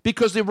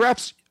 Because the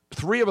refs,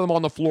 3 of them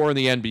on the floor in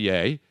the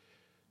NBA,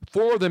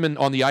 4 of them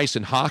on the ice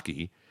in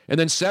hockey, and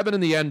then 7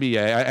 in the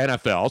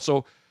NFL.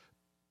 So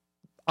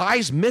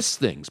eyes miss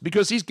things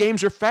because these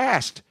games are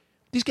fast.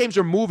 These games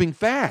are moving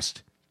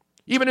fast.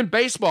 Even in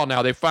baseball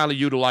now, they're finally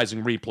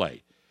utilizing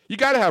replay. You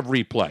got to have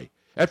replay.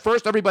 At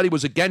first, everybody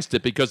was against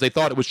it because they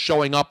thought it was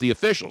showing up the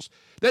officials.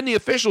 Then the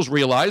officials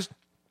realized,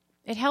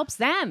 It helps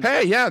them.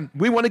 hey, yeah,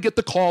 we want to get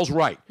the calls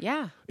right.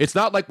 Yeah. It's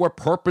not like we're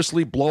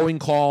purposely blowing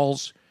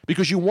calls.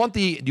 Because you want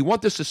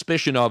the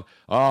suspicion of,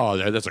 oh,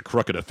 that's a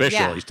crooked official.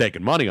 Yeah. He's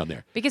taking money on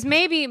there. Because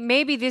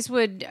maybe this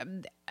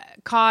would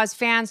cause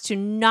fans to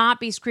not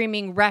be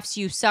screaming, refs,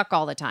 you suck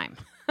all the time.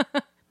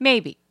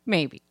 Maybe.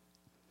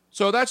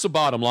 So that's the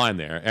bottom line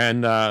there.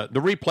 And the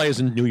replay is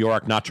in New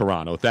York, not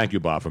Toronto. Thank you,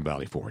 Bob from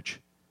Valley Forge.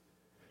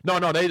 No,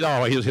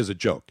 here's a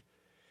joke.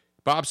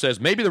 Bob says,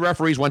 maybe the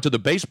referees went to the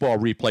baseball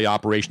replay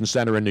operations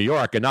center in New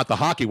York and not the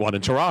hockey one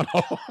in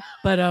Toronto.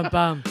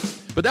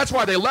 But that's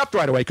why they left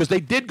right away, because they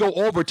did go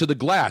over to the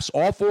glass,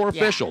 all 4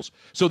 officials.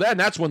 So then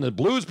that's when the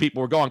Blues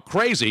people were going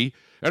crazy.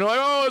 And they're like,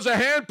 oh, it's a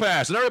hand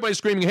pass. And everybody's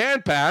screaming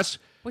hand pass.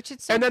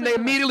 And then they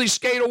immediately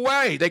skate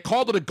away. They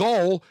called it a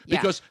goal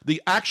because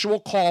the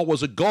actual call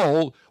was a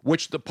goal,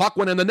 which the puck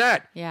went in the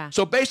net. Yeah.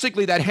 So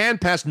basically that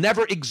hand pass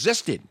never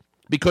existed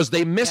because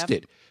they missed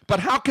it.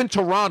 But how can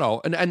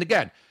Toronto, and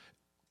again,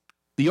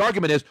 the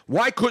argument is,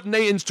 why couldn't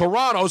they in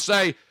Toronto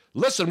say,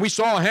 listen, we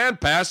saw a hand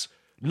pass,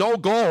 no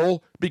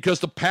goal because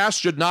the pass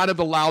should not have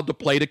allowed the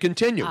play to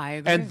continue. I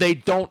agree. And they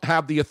don't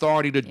have the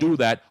authority to do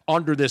that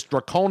under this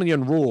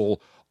draconian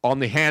rule on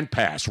the hand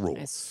pass rule,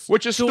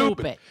 which is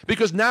stupid.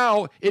 Because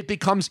now it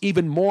becomes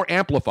even more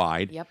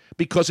amplified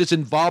because it's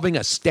involving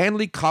a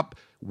Stanley Cup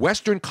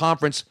Western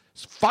Conference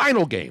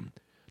final game.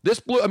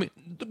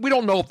 We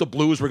don't know if the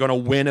Blues were going to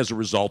win as a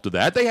result of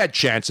that. They had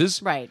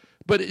chances. Right.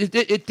 But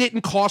it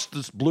didn't cost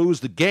the Blues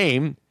the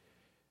game.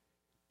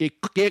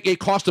 It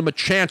cost them a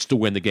chance to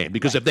win the game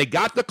because if they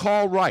got the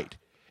call right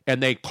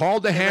and they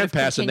called the hand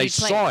pass and they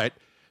saw it,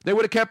 they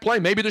would have kept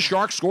playing. Maybe the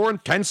Sharks score in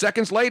 10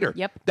 seconds later.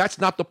 Yep. That's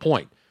not the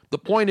point. The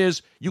point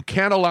is you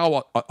can't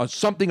allow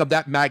something of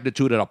that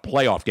magnitude in a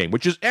playoff game,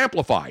 which is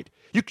amplified.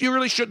 You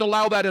really shouldn't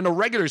allow that in a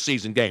regular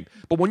season game.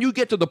 But when you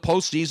get to the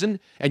postseason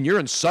and you're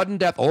in sudden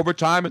death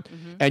overtime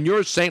and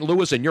you're St.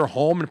 Louis and you're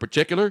home in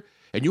particular,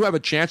 and you have a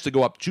chance to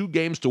go up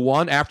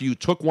 2-1 after you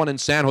took one in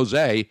San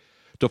Jose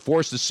to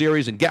force the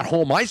series and get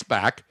home ice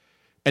back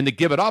and to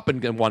give it up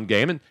in one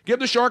game, and give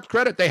the Sharks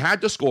credit. They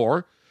had to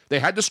score. They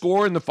had to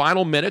score in the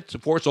final minute to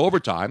force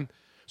overtime.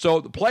 So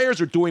the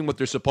players are doing what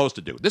they're supposed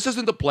to do. This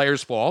isn't the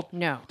players' fault.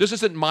 No. This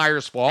isn't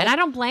Meyer's fault. And I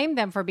don't blame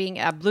them for being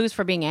Blues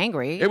for being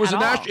angry. It was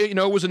it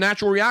was a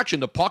natural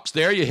reaction. The puck's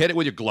there, you hit it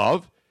with your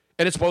glove,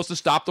 and it's supposed to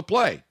stop the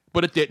play.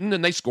 But it didn't,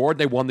 and they scored,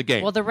 they won the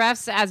game. Well, the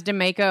refs, as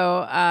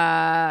Debacle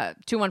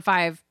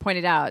 215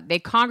 pointed out, they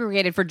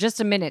congregated for just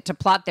a minute to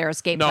plot their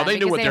escape plan. No, they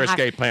knew what their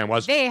escape plan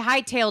was. They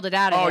hightailed it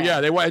out of there. Oh, yeah,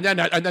 they were. And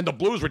then the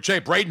Blues were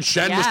chasing. Braden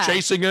Shen was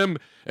chasing him,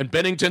 and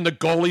Bennington, the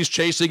goalie's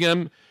chasing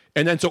him.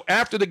 And then so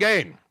after the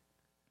game,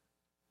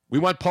 we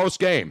went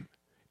post-game.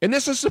 And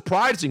this is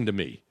surprising to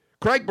me.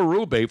 Craig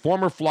Berube,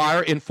 former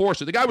Flyer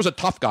enforcer. The guy was a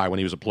tough guy when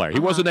he was a player.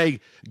 He wasn't a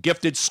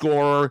gifted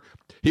scorer.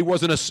 He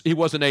wasn't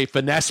a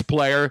finesse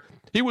player.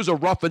 He was a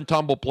rough and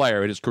tumble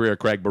player in his career,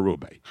 Craig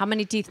Berube. How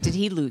many teeth did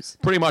he lose?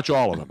 Pretty much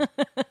all of them.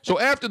 So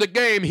after the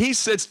game, he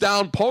sits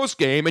down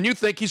post-game, and you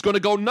think he's going to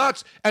go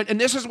nuts. And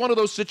this is one of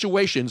those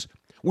situations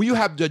where you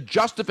have the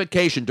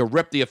justification to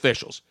rip the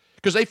officials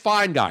because they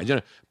fine guys. You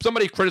know,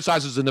 somebody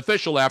criticizes an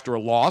official after a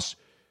loss,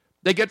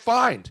 they get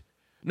fined.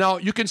 Now,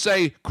 you can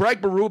say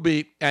Craig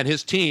Berube and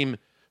his team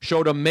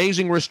showed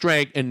amazing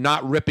restraint in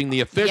not ripping the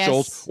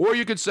officials, or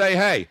you could say,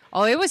 hey.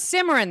 Oh, it was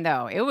simmering,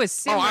 though. It was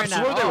simmering. Oh,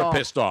 absolutely, they were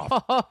pissed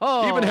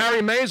off. Even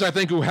Harry Mays, I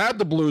think, who had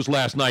the Blues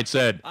last night,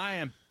 said, I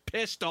am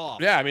pissed off.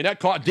 Yeah, I mean,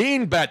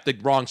 Dean bet the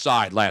wrong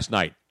side last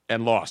night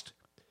and lost.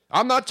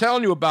 I'm not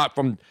telling you about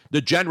from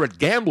the degenerate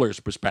gambler's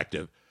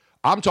perspective.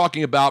 I'm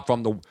talking about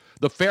from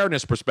the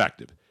fairness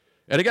perspective.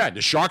 And again,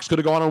 the Sharks could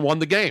have gone and won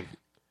the game.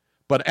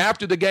 But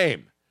after the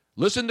game,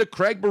 listen to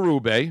Craig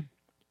Berube,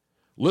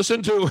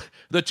 listen to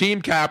the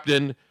team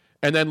captain,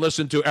 and then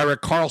listen to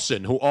Erik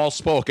Karlsson, who all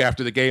spoke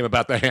after the game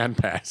about the hand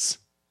pass.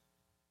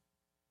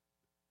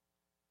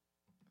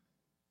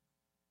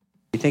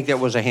 You think that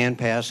was a hand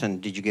pass, and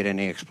did you get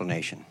any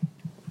explanation?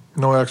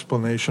 No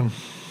explanation.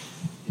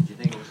 Did you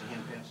think it was a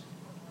hand pass?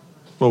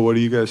 Well, what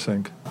do you guys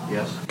think?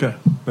 Yes. Okay,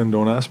 then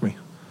don't ask me.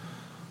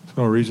 There's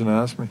no reason to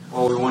ask me.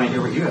 Well, we want to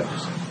hear what you have to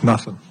say.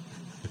 Nothing.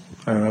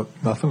 I have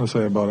nothing to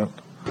say about it.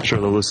 I'm sure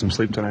they'll lose some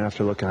sleep tonight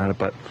after looking at it,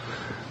 but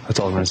that's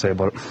all I'm going to say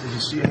about it. Did you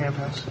see a hand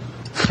pass?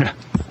 Yeah.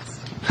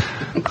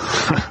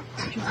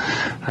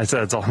 I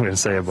said that's all I'm going to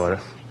say about it.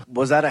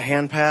 Was that a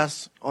hand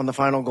pass on the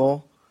final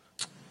goal?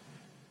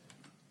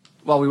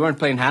 Well, we weren't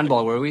playing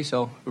handball, were we?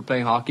 So we're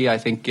playing hockey. I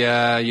think,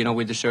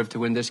 we deserve to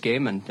win this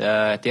game. And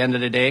at the end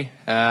of the day,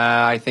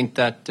 I think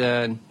that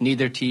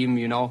neither team,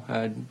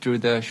 drew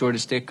the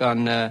shortest stick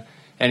on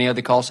any of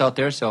the calls out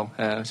there. So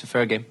it's a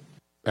fair game.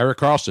 Erik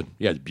Karlsson,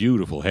 he has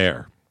beautiful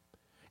hair.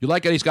 You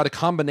like it? He's got a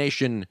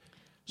combination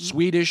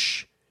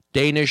Swedish,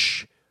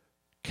 Danish,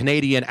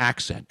 Canadian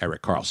accent,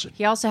 Erik Karlsson.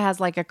 He also has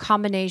like a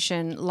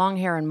combination long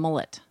hair and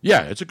mullet.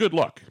 Yeah, it's a good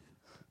look,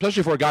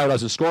 especially for a guy who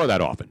doesn't score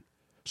that often.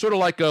 Sort of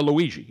like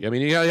Luigi. I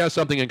mean, he has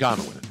something in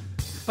common with it.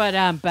 But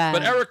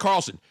Erik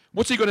Karlsson,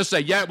 what's he going to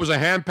say? Yeah, it was a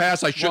hand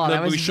pass. We shouldn't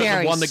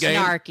have won the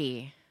game.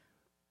 Snarky.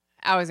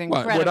 I was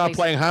incredibly. We're not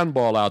playing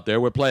handball out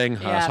there. We're playing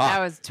yeah, that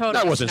was totally.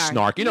 That wasn't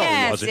snarky. No,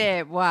 yes, it wasn't. Yes,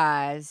 it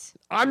was.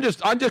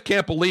 I just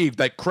can't believe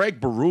that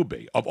Craig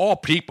Berube, of all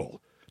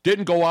people,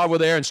 didn't go over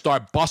there and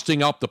start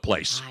busting up the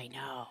place. I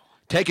know.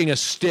 Taking a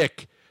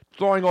stick,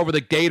 throwing over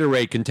the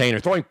Gatorade container,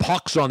 throwing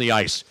pucks on the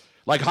ice,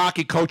 like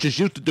hockey coaches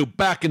used to do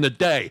back in the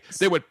day.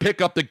 They would pick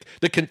up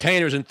the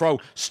containers and throw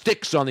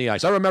sticks on the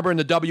ice. I remember in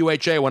the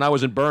WHA when I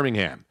was in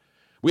Birmingham,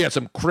 we had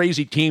some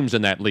crazy teams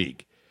in that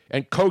league.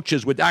 And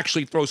coaches would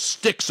actually throw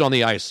sticks on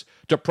the ice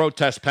to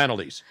protest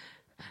penalties.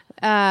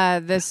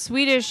 The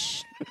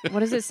Swedish,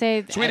 what does it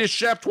say? Swedish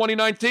Chef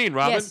 2019,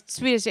 Robin. Yes,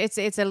 Swedish. It's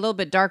a little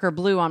bit darker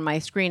blue on my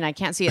screen. I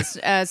can't see it.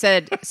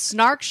 Said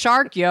snark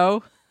shark,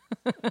 yo.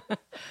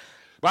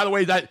 By the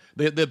way, that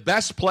the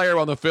best player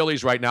on the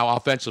Phillies right now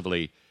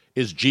offensively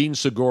is Gene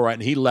Segura,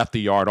 and he left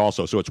the yard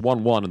also. So it's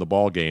 1-1 in the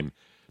ball game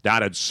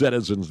down at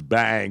Citizens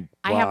Bank.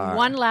 I have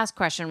one last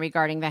question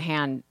regarding the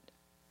hand.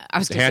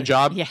 The hand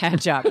job? Yeah,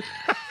 hand job.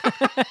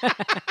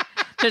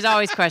 There's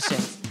always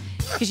questions.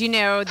 Because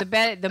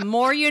the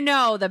more you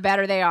know, the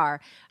better they are.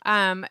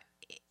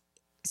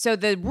 So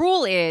the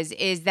rule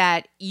is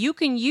that you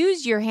can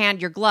use your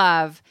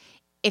glove,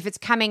 if it's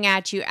coming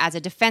at you as a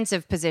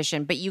defensive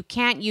position, but you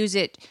can't use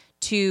it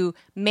to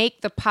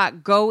make the puck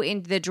go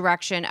in the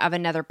direction of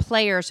another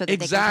player so that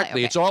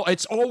exactly. they can play. Okay.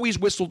 It's always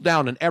whistled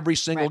down in every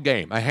single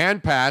game. A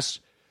hand pass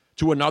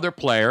to another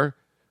player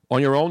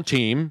on your own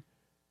team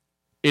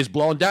is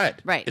blown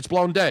dead. Right. It's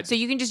blown dead. So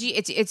you can just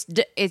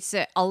it's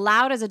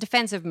allowed as a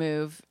defensive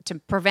move to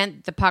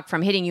prevent the puck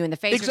from hitting you in the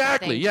face.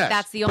 Exactly. Or something. Yes.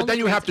 That's the only. But then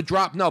you have to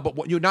drop. No, but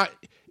what you're not.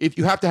 If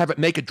you have to have it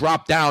make it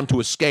drop down to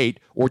a skate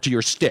or to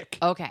your stick.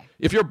 Okay.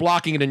 If you're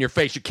blocking it in your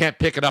face, you can't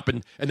pick it up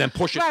and then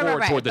push it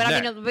forward toward the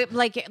net. I mean,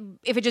 like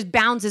if it just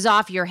bounces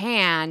off your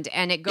hand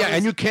and it goes. Yeah,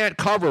 and you can't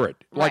cover it.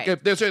 Like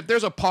if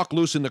there's a puck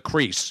loose in the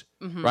crease,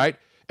 right?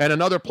 And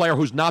another player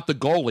who's not the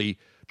goalie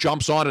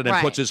jumps on it and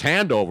puts his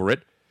hand over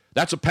it,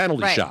 that's a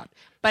penalty shot.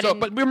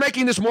 But we're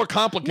making this more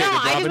complicated. No, I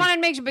Robin. just wanted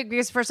to make sure,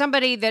 because for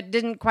somebody that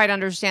didn't quite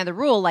understand the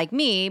rule, like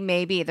me,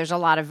 maybe there's a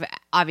lot of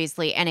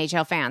obviously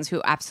NHL fans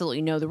who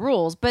absolutely know the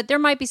rules, but there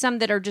might be some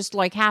that are just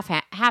like half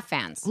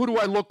fans. Who do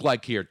I look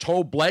like here?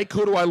 Toe Blake?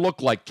 Who do I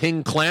look like?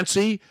 King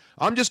Clancy?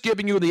 I'm just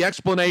giving you the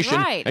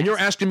explanation, and you're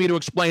asking me to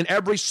explain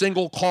every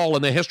single call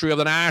in the history of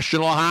the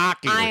National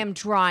Hockey League. I am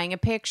drawing a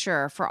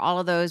picture for all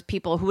of those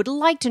people who would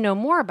like to know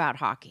more about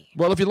hockey.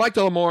 Well, if you'd like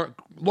to know more,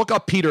 look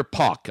up Peter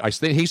Puck.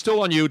 He's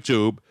still on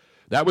YouTube.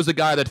 That was the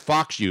guy that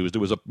Fox used. It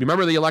was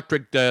remember the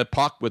electric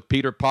puck with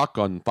Peter Puck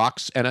on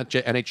Fox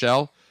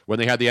NHL when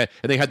they had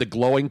the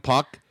glowing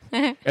puck,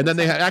 and then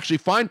they had actually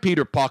find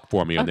Peter Puck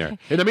for me in there.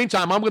 In the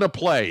meantime, I'm going to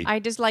play. I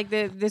just like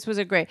this was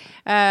a great.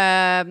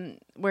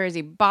 Where is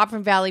he? Bob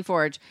from Valley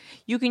Forge.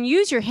 You can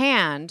use your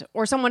hand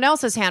or someone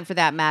else's hand for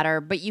that matter,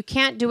 but you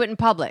can't do it in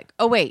public.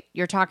 Oh wait,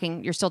 you're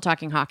still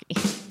talking hockey.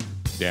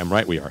 Damn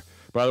right we are.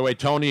 By the way,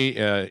 Tony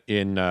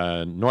in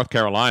North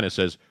Carolina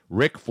says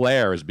Ric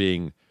Flair is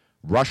being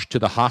rushed to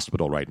the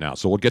hospital right now.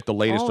 So we'll get the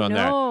latest on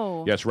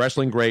that. Yes,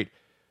 wrestling great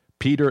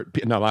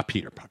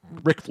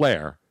Ric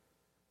Flair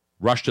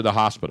rushed to the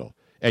hospital.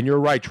 And you're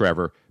right,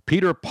 Trevor.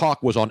 Peter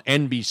Puck was on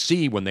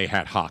NBC when they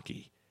had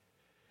hockey.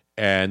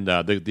 And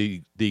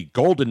the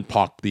golden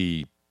puck,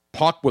 the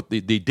puck with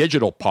the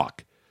digital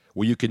puck,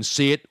 where you can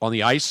see it on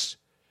the ice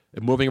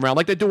and moving around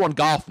like they do on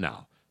golf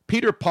now.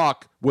 Peter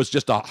Puck was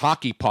just a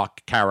hockey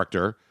puck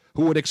character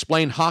who would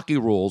explain hockey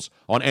rules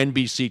on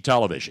NBC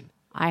television.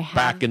 I have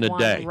back in the one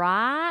day,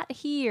 right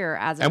here.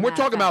 And we're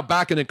talking about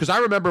back in it because I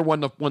remember when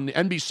the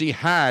NBC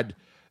had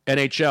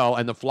NHL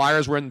and the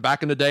Flyers were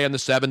back in the day in the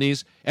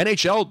 70s.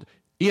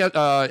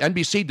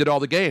 NBC did all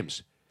the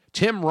games.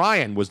 Tim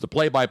Ryan was the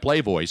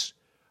play-by-play voice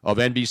of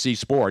NBC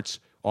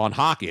Sports on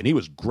hockey, and he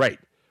was great.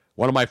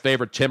 One of my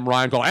favorite Tim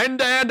Ryan called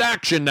end-to-end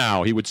action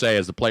now, he would say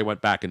as the play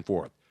went back and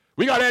forth.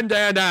 We got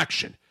end-to-end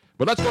action.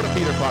 But let's go to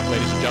Peter Puck,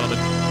 ladies and gentlemen,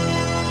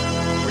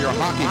 for your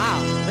hockey.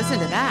 Wow, listen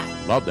to that.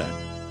 Love that.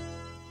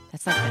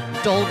 That's like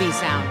a Dolby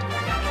sound.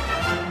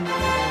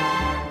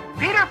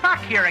 Peter Puck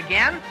here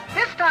again.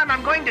 This time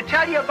I'm going to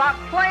tell you about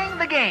playing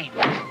the game.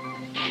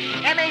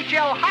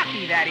 NHL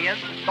hockey, that is,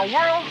 the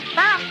world's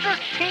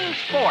fastest team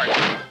sport.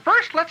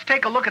 First, let's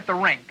take a look at the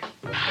rink.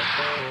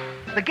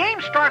 The game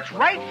starts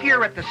right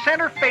here at the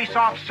center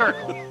face-off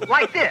circle,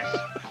 like this.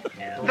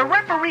 The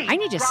referee I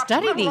need to drops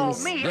study little old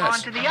these. me Yes.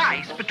 onto the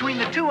ice between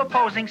the two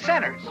opposing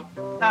centers.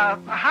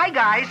 Hi,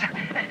 guys.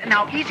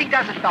 Now, easy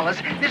does it, fellas.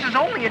 This is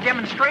only a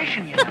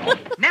demonstration, you know.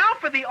 Now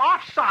for the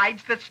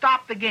offsides that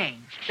stop the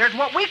game. There's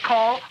what we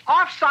call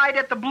offside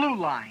at the blue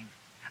line.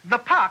 The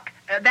puck,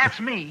 that's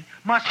me,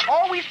 must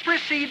always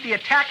precede the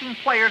attacking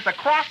players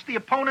across the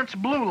opponent's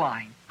blue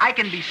line. I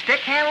can be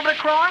stick-handled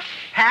across,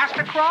 passed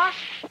across,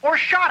 or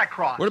shot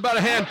across. What about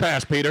a hand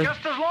pass, Peter?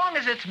 Just as long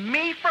as it's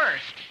me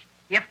first.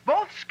 If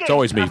both skates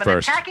always me of an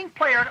first. attacking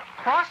player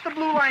cross the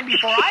blue line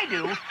before I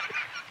do,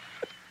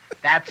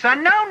 that's a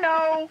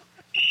no-no.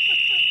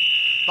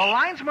 The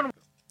linesman...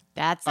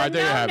 That's All right,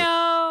 there you have it.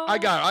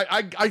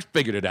 I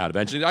figured it out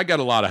eventually. I got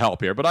a lot of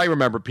help here, but I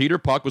remember Peter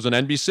Puck was on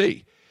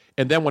NBC.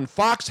 And then when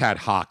Fox had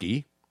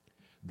hockey,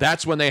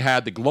 that's when they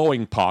had the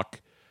glowing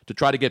puck to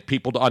try to get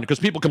people to because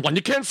people complain,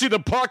 you can't see the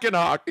puck in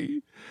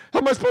hockey. How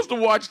am I supposed to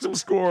watch them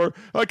score?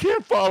 I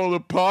can't follow the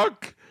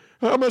puck.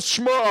 I'm a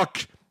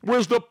schmuck.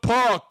 Where's the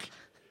puck?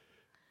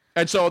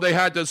 And so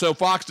so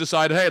Fox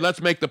decided, hey,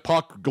 let's make the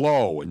puck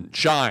glow and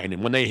shine.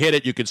 And when they hit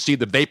it, you could see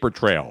the vapor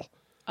trail.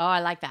 Oh, I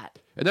like that.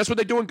 And that's what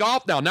they do in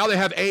golf now. Now they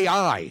have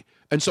AI.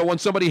 And so when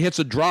somebody hits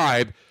a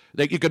drive,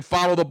 you can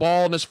follow the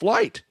ball in its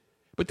flight.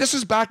 But this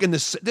is back in the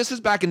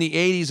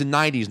 80s and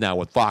 90s now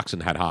with Fox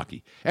and had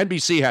hockey.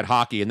 NBC had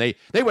hockey, and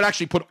they would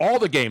actually put all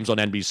the games on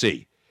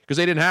NBC because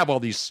they didn't have all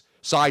these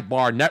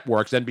sidebar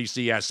networks,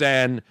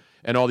 NBCSN,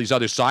 and all these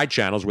other side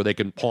channels where they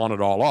can pawn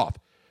it all off.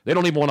 They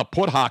don't even want to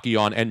put hockey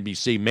on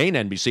NBC, main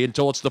NBC,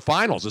 until it's the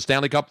finals, the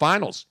Stanley Cup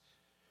finals.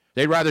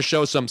 They'd rather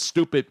show some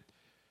stupid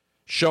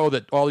show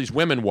that all these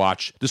women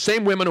watch. The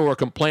same women who are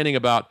complaining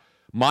about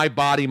my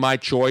body, my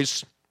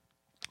choice,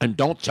 and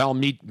don't tell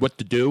me what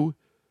to do,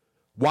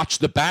 watch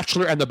The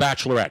Bachelor and The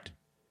Bachelorette.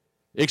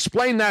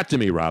 Explain that to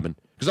me, Robin,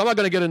 Because I'm not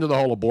going to get into the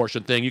whole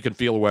abortion thing. You can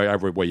feel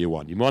every way you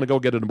want. You want to go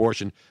get an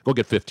abortion, go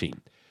get 15.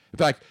 In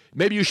fact,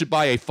 maybe you should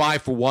buy a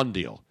 5-for-1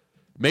 deal.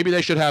 Maybe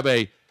they should have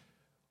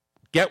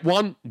have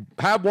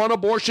one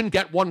abortion,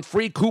 get one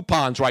free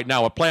coupons right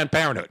now at Planned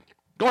Parenthood.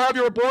 Go have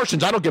your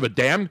abortions. I don't give a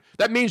damn.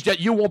 That means that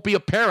you won't be a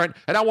parent,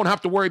 and I won't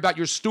have to worry about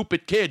your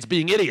stupid kids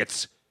being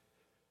idiots.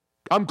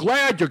 I'm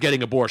glad you're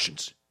getting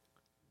abortions.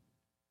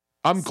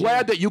 I'm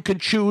glad that you can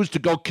choose to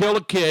go kill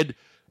a kid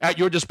at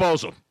your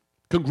disposal.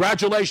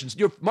 Congratulations.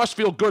 You must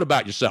feel good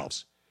about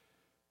yourselves.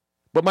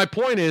 But my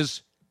point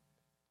is,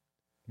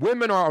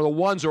 women are the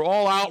ones who are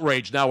all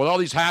outraged now with all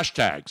these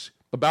hashtags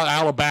about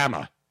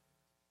Alabama.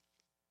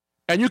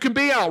 And you can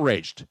be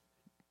outraged.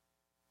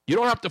 You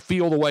don't have to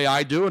feel the way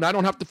I do, and I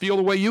don't have to feel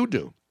the way you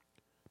do.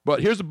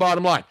 But here's the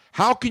bottom line.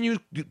 How can you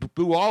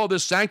do all of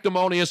this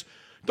sanctimonious,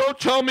 don't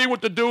tell me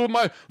what to do,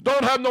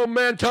 don't have no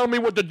man tell me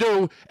what to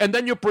do, and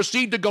then you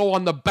proceed to go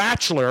on The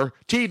Bachelor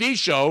TV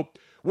show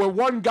where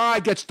one guy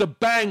gets to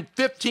bang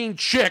 15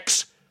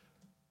 chicks,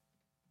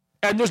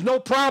 and there's no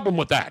problem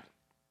with that.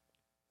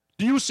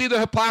 Do you see the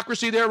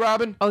hypocrisy there,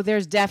 Robin? Oh,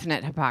 there's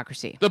definite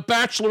hypocrisy. The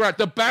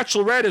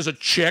Bachelorette is a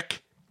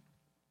chick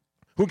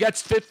who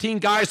gets 15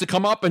 guys to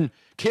come up and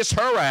kiss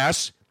her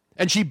ass,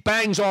 and she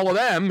bangs all of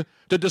them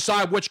to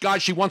decide which guy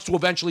she wants to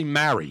eventually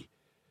marry.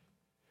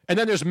 And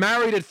then there's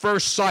Married at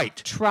First Sight.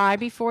 Try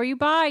before you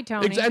buy,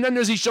 Tony. And then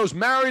there's these shows,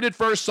 Married at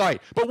First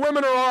Sight. But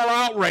women are all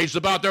outraged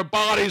about their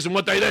bodies and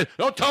what they did.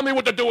 Don't tell me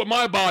what to do with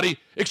my body,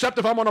 except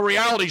if I'm on a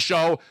reality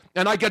show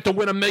and I get to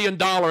win $1 million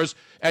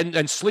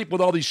and sleep with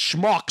all these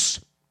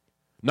schmucks.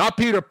 Not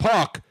Peter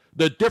Puck,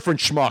 the different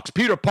schmucks.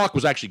 Peter Puck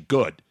was actually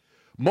good.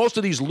 Most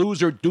of these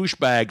loser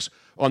douchebags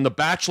on The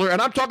Bachelor,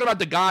 and I'm talking about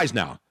the guys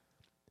now.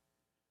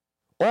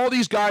 All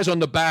these guys on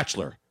The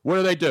Bachelor,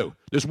 what do?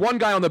 There's one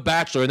guy on The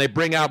Bachelor, and they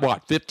bring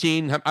out,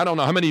 15? I don't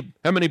know. How many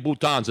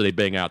boutons do they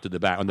bring out on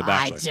The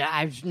Bachelor?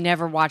 I've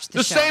never watched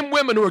the show. Same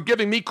women who are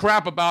giving me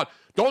crap about,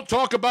 don't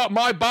talk about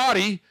my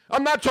body.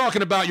 I'm not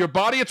talking about your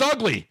body. It's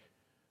ugly.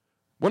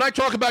 When I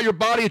talk about your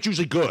body, it's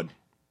usually good.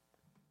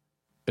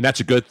 And that's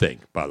a good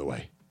thing, by the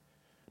way.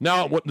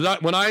 Now,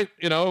 when I,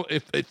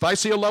 if I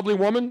see a lovely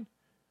woman,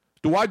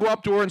 do I go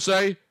up to her and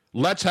say,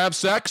 let's have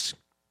sex?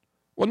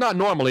 Well, not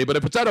normally, but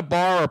if it's at a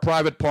bar or a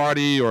private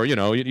party or,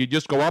 you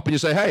just go up and you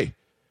say, hey,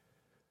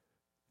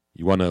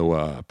 you want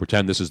to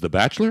pretend this is The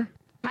Bachelor?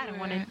 I don't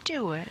want to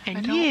do it,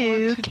 and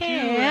you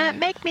can't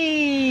make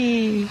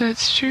me.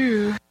 That's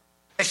true.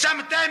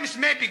 Sometimes it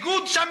may be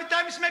good,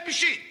 sometimes it may be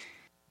shit.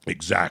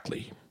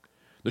 Exactly.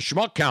 The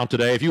schmuck count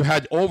today, if you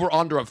had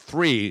over/under of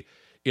 3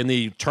 in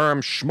the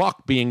term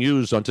schmuck being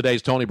used on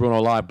today's Tony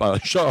Bruno Live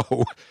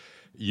show,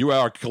 you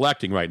are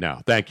collecting right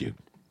now. Thank you.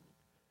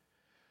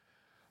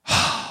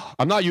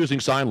 I'm not using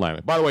sign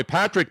language. By the way,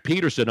 Patrick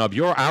Peterson of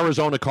your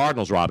Arizona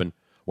Cardinals, Robin,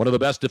 one of the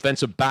best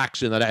defensive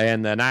backs in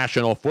the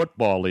National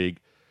Football League,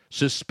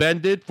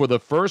 suspended for the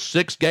first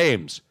 6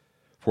 games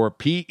for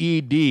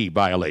PED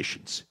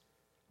violations.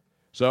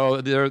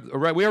 So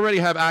we already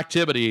have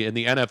activity in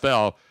the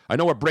NFL. I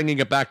know we're bringing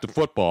it back to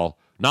football,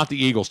 not the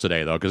Eagles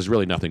today, though, because there's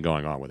really nothing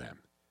going on with them.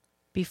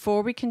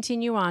 Before we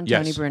continue on,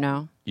 Tony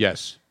Bruno.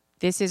 Yes.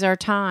 This is our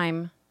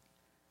time.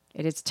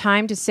 It is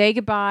time to say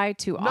goodbye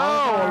to all of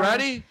our...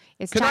 already?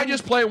 Can I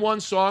just play one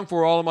song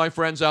for all of my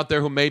friends out there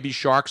who may be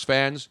Sharks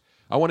fans?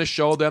 I want to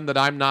show them that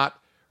I'm not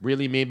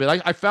really mean,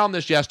 but I found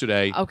this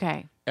yesterday.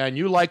 Okay. And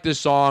you like this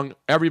song.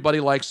 Everybody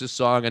likes this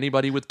song.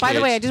 Anybody with kids. By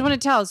the way, I just want to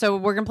tell, so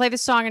we're going to play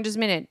this song in just a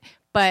minute,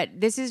 but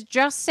this is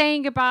just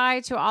saying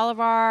goodbye to all of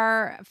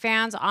our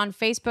fans on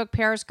Facebook,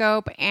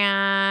 Periscope,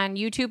 and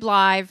YouTube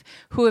Live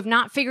who have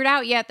not figured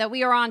out yet that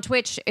we are on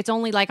Twitch. It's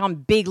only like on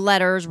big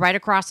letters right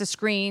across the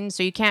screen,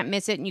 so you can't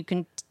miss it, and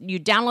you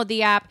download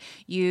the app,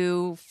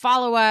 you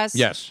follow us,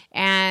 yes,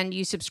 and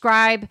you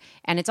subscribe,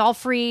 and it's all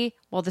free.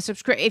 Well,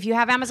 if you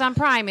have Amazon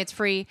Prime, it's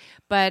free,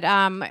 but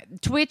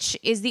Twitch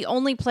is the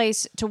only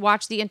place to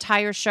watch the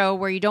entire show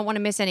where you don't want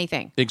to miss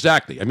anything.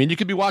 Exactly. I mean, you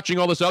could be watching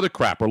all this other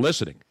crap or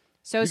listening.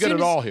 So you get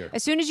it all here.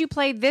 As soon as you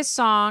play this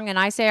song and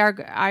I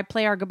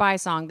play our goodbye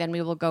song, then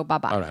we will go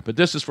bye-bye. All right, but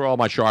this is for all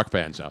my Shark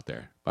fans out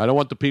there. I don't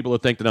want the people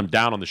to think that I'm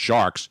down on the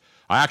Sharks.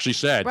 I actually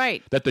said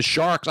that the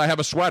Sharks, I have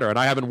a sweater and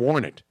I haven't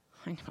worn it.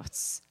 I know.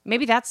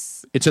 Maybe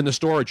that's... It's in the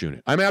storage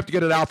unit. I may have to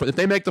get it out. If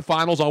they make the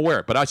finals, I'll wear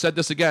it. But I said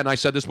this again. I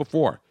said this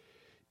before.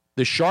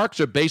 The Sharks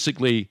are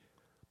basically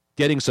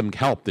getting some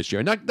help this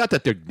year. Not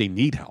that they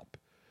need help.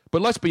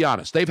 But let's be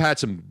honest. They've had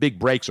some big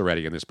breaks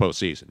already in this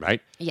postseason,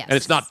 right? Yes. And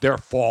it's not their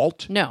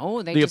fault.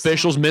 No. The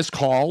officials missed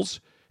calls,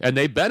 and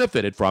they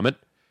benefited from it.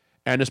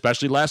 And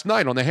especially last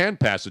night on the hand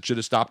pass, it should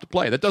have stopped the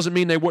play. That doesn't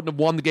mean they wouldn't have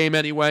won the game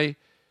anyway.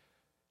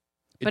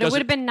 But it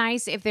would have been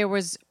nice if there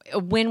was a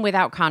win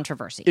without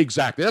controversy.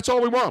 Exactly. That's all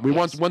we want. We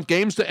want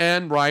games to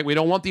end, right? We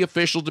don't want the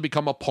officials to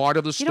become a part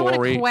of the story. You don't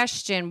want to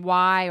question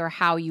why or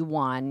how you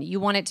won.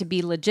 You want it to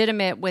be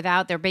legitimate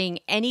without there being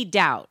any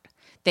doubt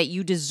that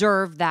you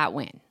deserve that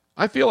win.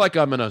 I feel like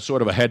I'm in a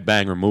sort of a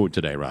headbanger mood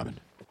today, Robin.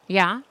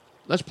 Yeah?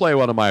 Let's play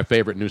one of my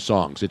favorite new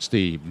songs. It's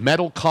the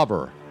metal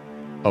cover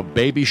of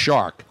Baby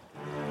Shark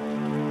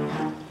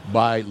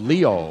by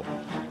Leo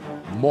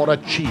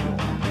Moracillo.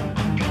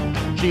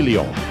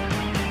 Chilio.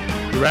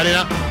 You ready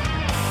now?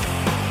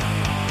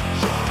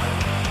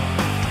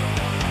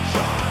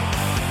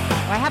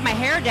 Well, I have my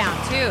hair down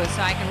too,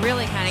 so I can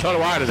really kind of. So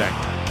do I today.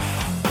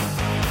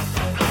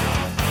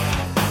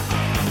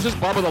 Is this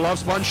Bubba the Love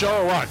Sponge show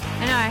or what?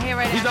 I know, I hear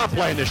right now. He's not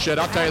playing this shit,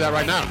 I'll tell you that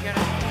right now.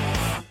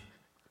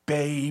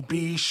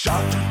 Baby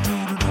shark,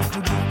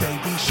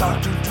 baby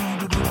shark,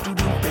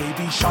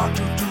 baby shark,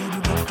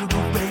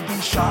 baby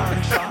shark,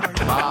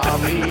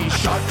 mommy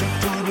shark,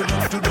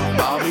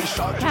 mommy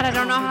shark. God, I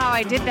don't know how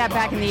I did that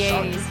back in the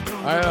 80s.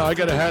 I know, I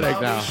get a headache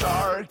now.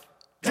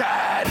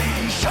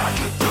 Daddy shark,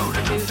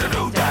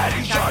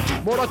 daddy shark,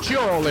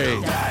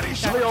 Moraccioli.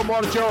 Leo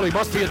Moraccioli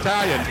must be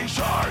Italian.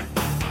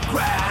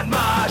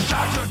 grandma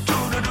shark.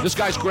 This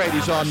guy's great.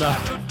 He's on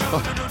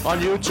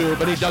YouTube,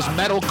 and he does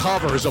metal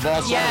covers of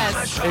all songs,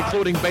 Yes.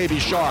 including Baby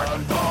Shark.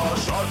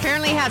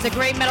 Apparently has a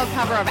great metal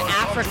cover of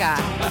Africa.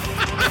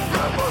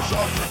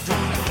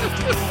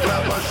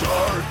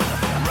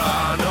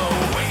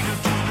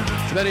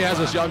 And then he has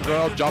this young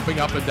girl jumping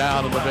up and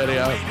down in the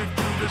video.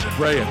 It's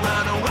brilliant.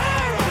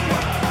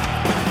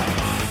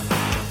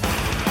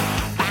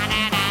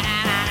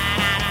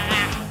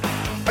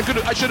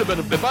 I should have been,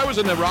 if I was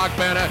in the rock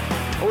band,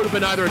 I would have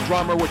been either a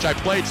drummer, which I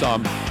played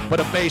some, but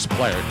a bass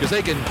player, because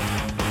they can.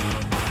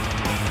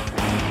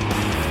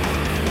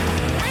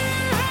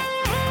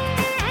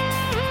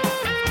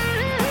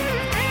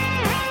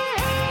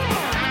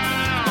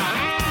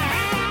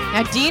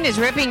 Now, Dean is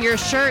ripping your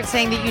shirt,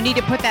 saying that you need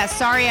to put that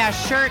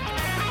sorry-ass shirt.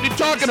 What are you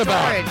talking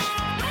about?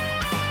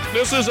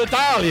 This is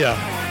Italia.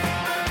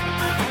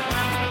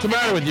 What's the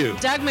matter with you?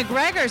 Doug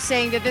McGregor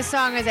saying that this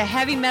song is a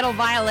heavy metal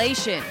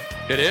violation.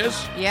 It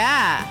is?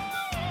 Yeah.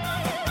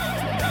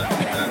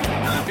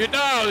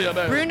 Italia,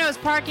 baby. Bruno's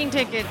parking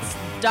tickets.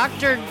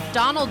 Dr.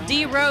 Donald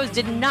D. Rose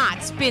did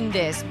not spin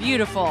this.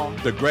 Beautiful.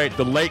 The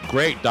late,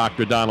 great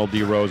Dr. Donald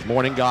D. Rose,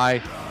 morning guy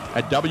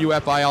at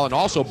WFIL and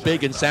also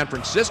big in San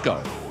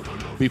Francisco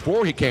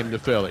before he came to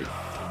Philly.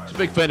 It's a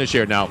big finish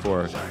here now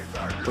for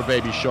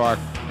Baby Shark.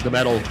 The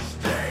metal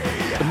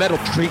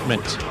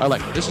treatment. I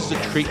like it. This is the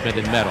treatment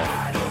in metal.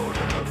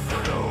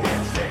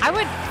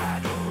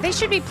 They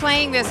should be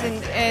playing this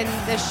in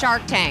the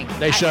Shark Tank.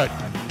 They should.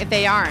 If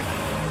they aren't.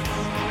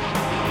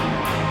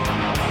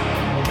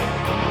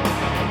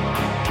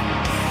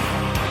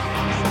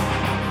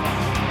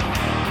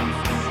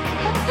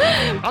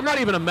 I'm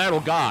not even a metal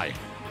guy.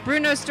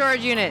 Bruno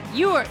Storage Unit,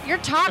 you're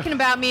talking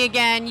about me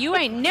again. You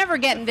ain't never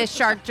getting this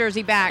Shark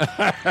jersey back.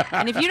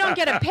 And if you don't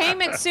get a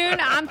payment soon,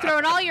 I'm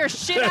throwing all your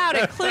shit out,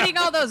 including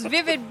all those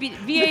vivid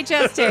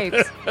VHS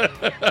tapes.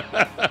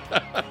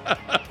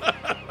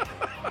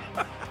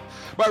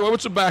 By the way,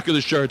 what's the back of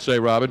the shirt say,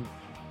 Robin?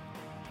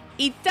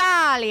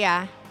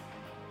 Italia.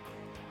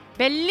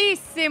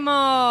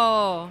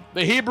 Bellissimo.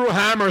 The Hebrew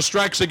Hammer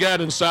strikes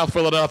again in South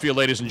Philadelphia,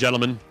 ladies and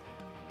gentlemen.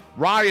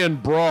 Ryan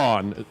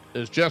Braun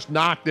is just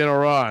knocked in a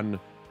run,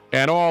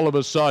 and all of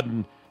a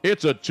sudden,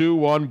 it's a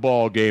 2-1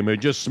 ball game. He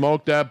just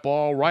smoked that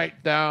ball right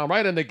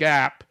in the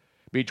gap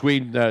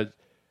between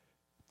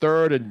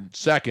third and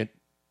second,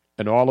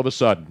 and all of a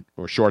sudden,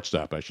 or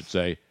shortstop, I should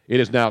say, it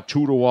is now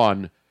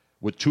 2-1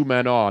 with two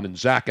men on, and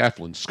Zach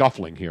Eflin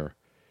scuffling here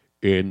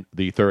in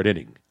the third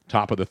inning,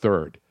 top of the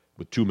third,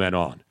 with two men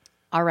on.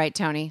 All right,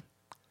 Tony.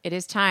 It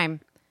is time.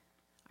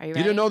 Are you ready?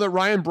 You didn't know that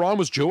Ryan Braun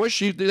was Jewish?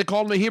 They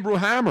called him the Hebrew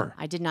Hammer.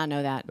 I did not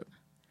know that.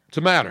 What's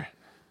the matter?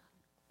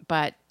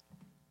 But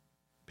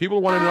people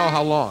want to know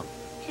how long.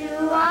 We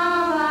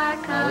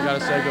got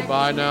to say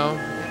goodbye now.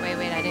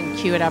 Wait, I didn't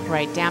cue it up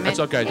right. Damn it. That's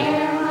okay.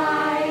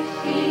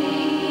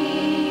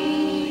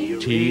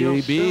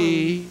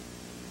 TB.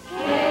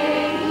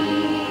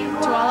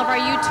 To all of our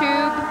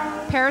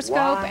YouTube,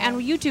 Periscope, and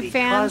YouTube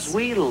fans. Because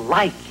we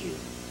like you.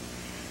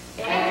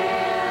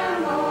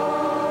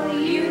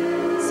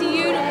 See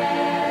you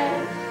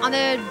on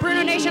the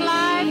Bruno Nation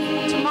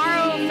Live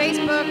tomorrow,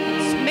 Facebook.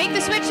 Make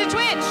the switch to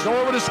Twitch.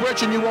 Go over to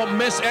Switch and you won't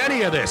miss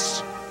any of this.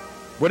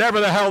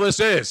 Whatever the hell this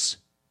is.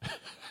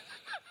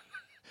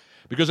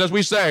 Because as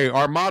we say,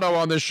 our motto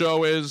on this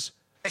show is...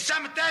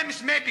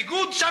 Sometimes it may be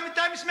good,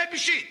 sometimes it may be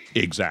shit.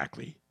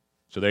 Exactly.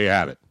 So there you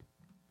have it.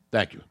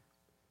 Thank you.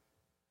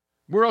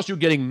 Where else are you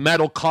getting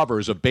metal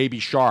covers of Baby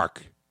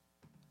Shark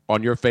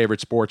on your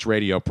favorite sports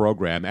radio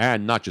program,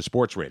 and not just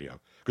sports radio?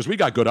 Because we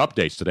got good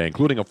updates today,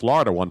 including a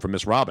Florida one from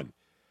Miss Robin.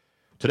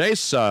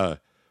 Today's Florida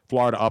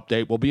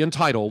update will be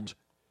entitled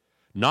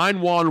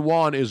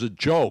 911 is a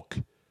joke,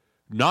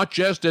 not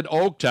just in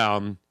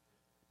Oaktown,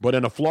 but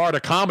in a Florida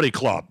comedy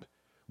club.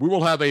 We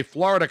will have a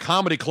Florida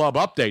comedy club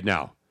update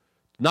now.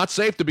 Not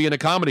safe to be in a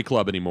comedy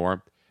club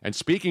anymore. And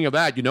speaking of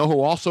that, you know who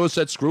also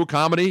said screw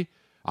comedy?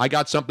 I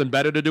got something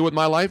better to do with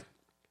my life?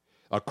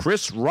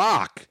 Chris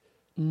Rock.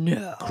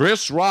 No.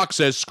 Chris Rock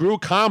says screw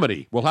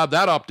comedy. We'll have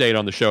that update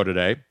on the show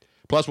today.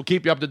 Plus, we'll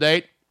keep you up to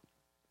date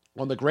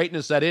on the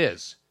greatness that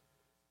is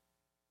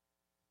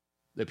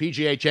the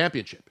PGA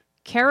Championship.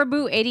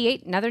 Caribou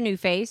 88, another new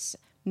face.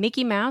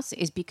 Mickey Mouse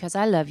is because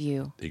I love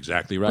you.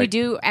 Exactly right. We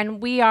do,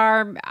 and we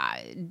are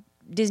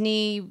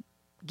Disney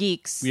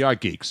geeks. We are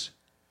geeks.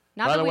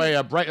 Not By that the we-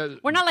 way,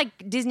 We're not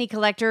like Disney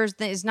collectors.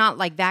 It's not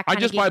like that I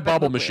kind just of buy geek, but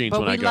bubble we- machines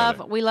but when I go love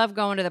there. we love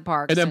going to the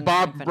parks. And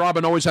then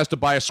Robin always has to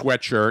buy a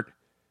sweatshirt,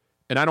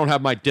 and I don't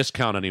have my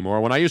discount anymore.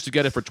 When I used to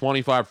get it for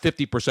 25,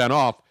 50%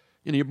 off,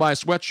 you buy a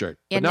sweatshirt.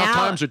 Yeah, But now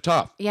times are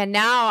tough. Yeah,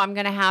 now I'm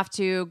going to have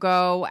to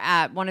go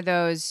at one of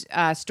those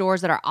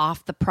stores that are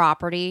off the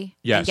property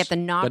Yes. and get the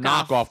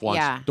knockoff. ones.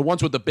 Yeah. The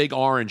ones with the big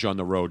orange on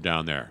the road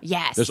down there.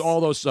 Yes. There's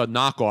all those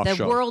knockoff The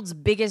shows. world's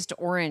biggest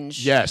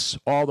orange. Yes,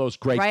 all those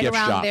great right gift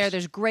around shops. there,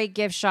 there's great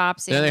gift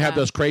shops. And then they in, have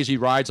those crazy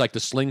rides like the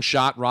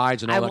slingshot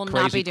rides and all I that will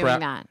crazy not be doing crap.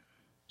 that.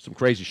 Some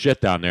crazy shit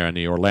down there in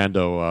the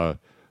Orlando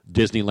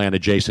Disneyland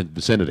adjacent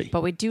vicinity.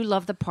 But we do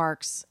love the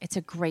parks. It's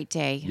a great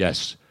day.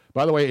 Yes.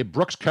 By the way,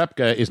 Brooks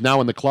Koepka is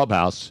now in the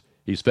clubhouse.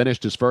 He's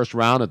finished his first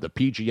round at the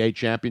PGA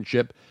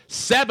Championship.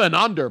 7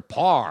 under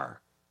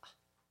par.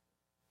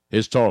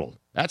 His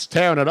total. That's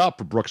tearing it up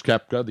for Brooks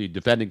Koepka, the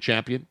defending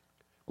champion.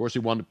 Of course, he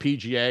won the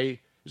PGA. He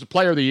was a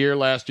Player of the Year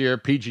last year,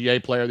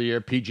 PGA Player of the Year,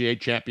 PGA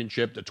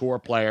Championship, the Tour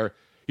Player.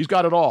 He's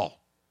got it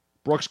all.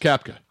 Brooks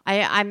Koepka.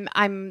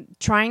 I'm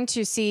trying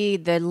to see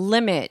the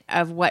limit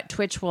of what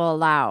Twitch will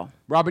allow.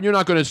 Robin, you're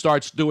not going to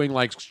start doing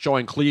like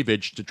showing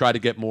cleavage to try to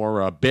get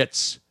more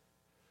bits.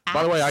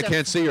 By the way, I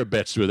can't see your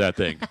bits through that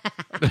thing.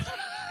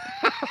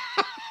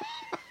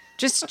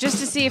 Just to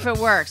see if it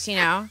works,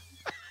 I'm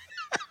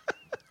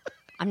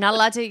not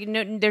allowed to.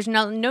 No, there's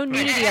no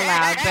nudity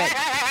allowed, but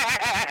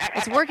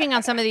it's working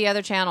on some of the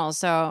other channels.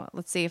 So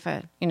let's see if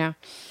it,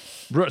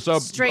 So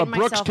straighten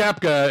Brooks myself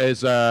up. Koepka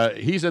is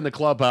he's in the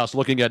clubhouse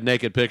looking at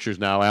naked pictures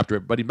now after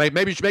it. But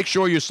maybe make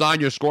sure you sign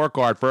your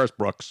scorecard first,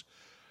 Brooks.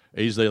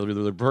 He's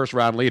the first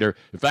round leader.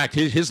 In fact,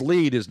 his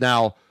lead is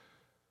now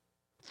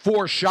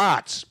 4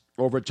 shots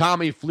over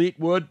Tommy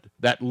Fleetwood,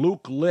 that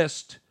Luke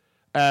List,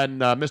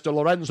 and Mr.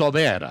 Lorenzo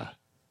Vera.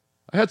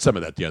 I had some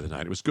of that the other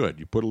night. It was good.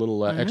 You put a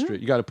little extra.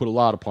 You got to put a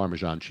lot of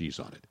Parmesan cheese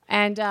on it.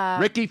 And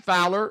Ricky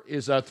Fowler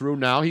is through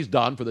now. He's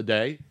done for the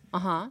day.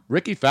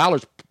 Ricky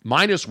Fowler's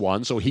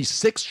 -1, so he's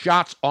 6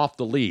 shots off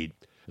the lead.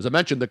 As I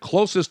mentioned, the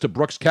closest to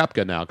Brooks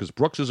Koepka now, because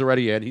Brooks is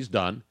already in. He's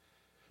done.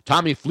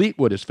 Tommy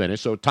Fleetwood is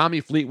finished. So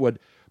Tommy Fleetwood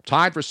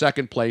tied for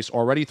second place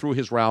already through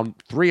his round,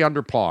 3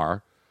 under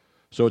par.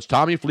 So it's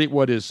Tommy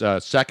Fleetwood is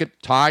second,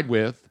 tied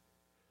with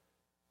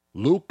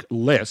Luke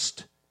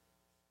List.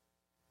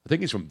 I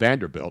think he's from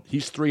Vanderbilt.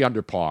 He's 3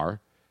 under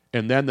par.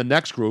 And then the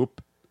next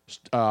group,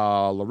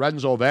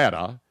 Lorenzo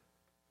Vera,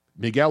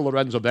 Miguel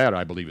Lorenzo Vera,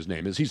 I believe his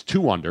name is. He's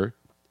 2 under.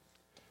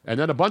 And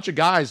then a bunch of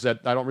guys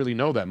that I don't really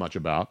know that much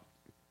about.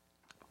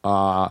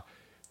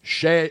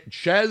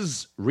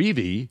 Ches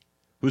Reavie,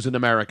 who's an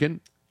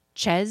American.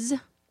 Ches?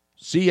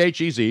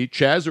 C-H-E-Z.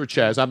 Ches or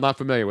Ches. I'm not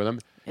familiar with him.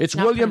 It's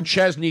William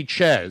Chesney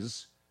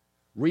Ches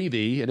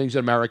Reavie, and he's an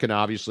American,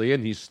 obviously,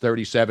 and he's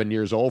 37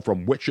 years old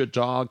from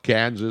Wichita,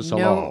 Kansas.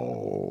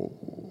 Hello.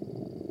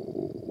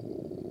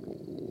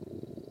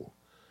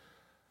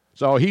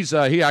 So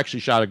he actually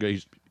shot a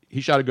good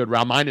he shot a good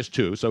round,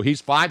 -2, so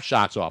he's 5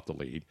 shots off the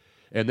lead.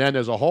 And then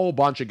there's a whole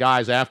bunch of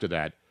guys after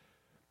that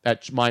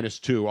at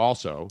 -2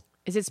 also.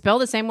 Is it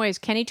spelled the same way as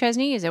Kenny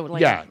Chesney? Is it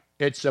like Yeah,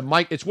 it's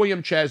It's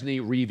William Chesney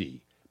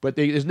Reavie, but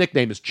his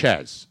nickname is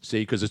Ches.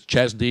 See, because it's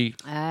Chesney,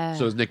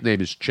 so his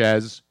nickname is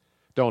Ches.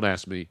 Don't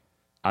ask me.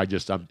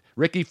 I'm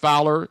Ricky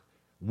Fowler,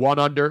 1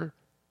 under.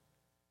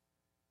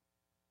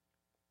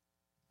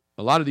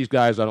 A lot of these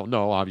guys I don't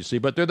know, obviously,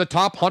 but they're the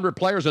top 100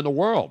 players in the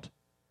world.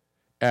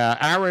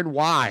 Aaron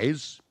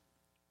Wise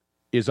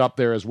is up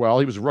there as well.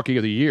 He was Rookie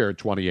of the Year in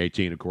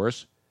 2018, of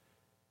course,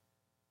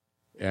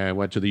 and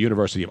went to the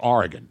University of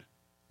Oregon,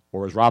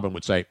 or as Robin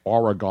would say,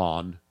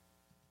 Oregon.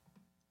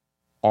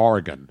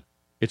 Oregon.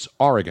 It's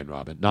Oregon,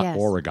 Robin, not Yes.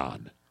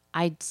 Oregon.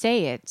 I'd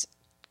say it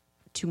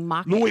to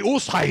mock Louis it.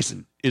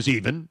 Oosthuizen is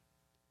even.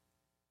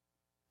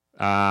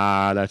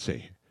 Let's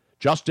see.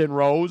 Justin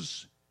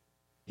Rose,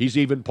 he's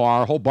even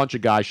par. A whole bunch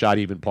of guys shot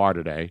even par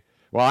today.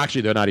 Well,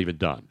 actually, they're not even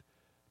done.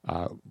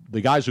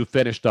 The guys who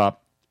finished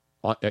up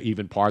on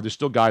even par, there's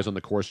still guys on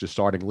the course just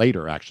starting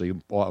later, actually,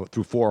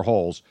 through 4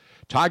 holes.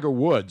 Tiger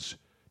Woods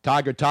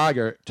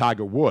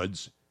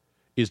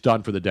is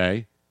done for the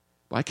day.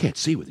 Well, I can't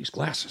see with these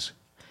glasses.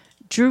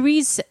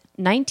 Drewy's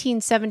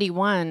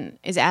 1971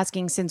 is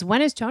asking, since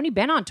when has Tony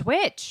been on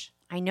Twitch?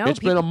 I know It's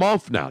been a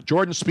month now.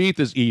 Jordan Spieth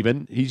is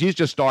even. He's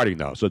just starting,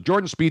 though. So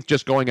Jordan Spieth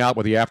just going out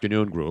with the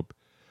afternoon group.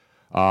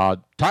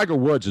 Tiger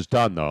Woods is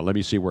done, though. Let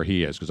me see where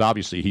he is, because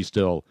obviously he's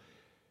still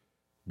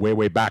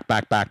way back.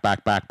 Tiger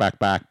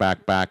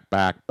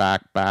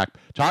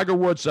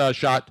Woods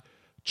shot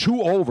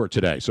 2 over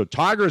today. So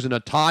Tiger's in a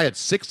tie at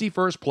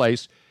 61st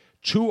place,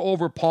 2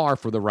 over par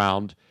for the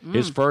round,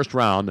 his first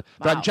round.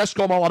 Wow.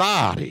 Francesco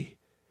Molinari,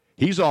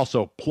 he's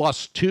also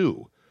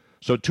 +2.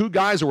 So 2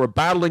 guys who were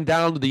battling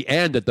down to the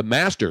end at the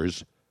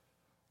Masters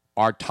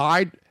are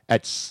tied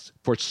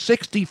for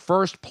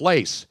 61st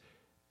place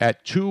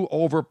at 2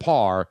 over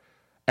par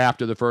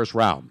after the first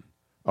round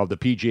of the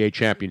PGA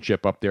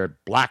Championship up there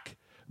at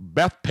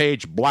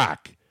Bethpage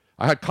Black.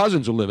 I had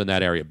cousins who live in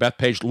that area,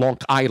 Bethpage, Long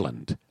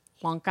Island.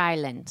 Long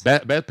Island.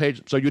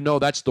 Bethpage. So you know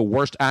that's the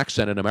worst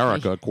accent in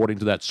America, according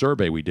to that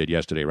survey we did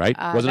yesterday, right?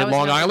 Wasn't it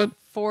Long Island?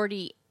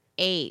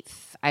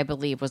 48th, I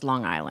believe, was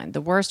Long Island.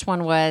 The worst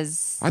one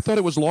was... I thought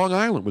it was Long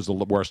Island was the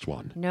worst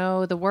one.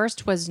 No, the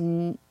worst was...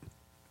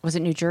 Was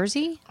it New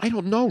Jersey? I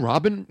don't know,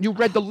 Robin. You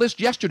read the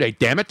list yesterday,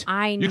 damn it.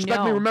 I know. You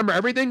expect me to remember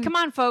everything? Come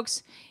on,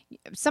 folks.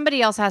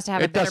 Somebody else has to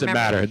have a better memory. It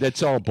doesn't matter.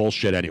 That's all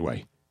bullshit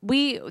anyway.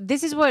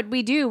 This is what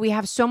we do. We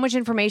have so much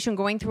information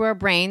going through our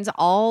brains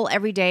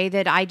every day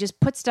that I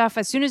just put stuff,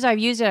 as soon as I've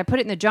used it, I put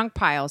it in the junk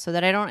pile so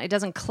that it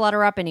doesn't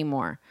clutter up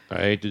anymore. I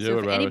hate to do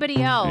it, Robin.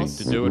 Anybody else? I hate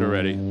to do it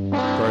already.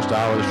 First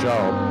hour of the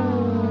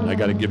show. I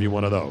got to give you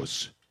one of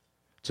those.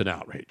 It's an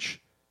outrage.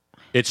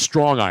 It's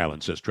Strong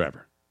Island, says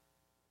Trevor.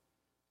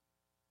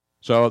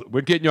 So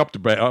we're getting you up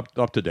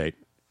to date.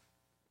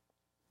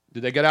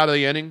 Did they get out of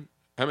the inning?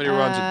 How many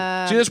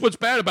runs? See, this is what's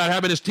bad about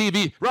having this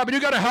TV. Robin,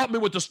 you got to help me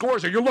with the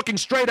scores here. You're looking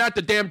straight at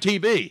the damn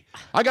TV.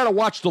 I got to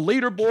watch the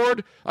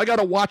leaderboard. I got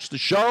to watch the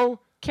show.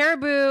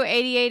 Caribou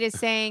 88 is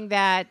saying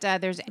that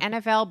there's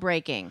NFL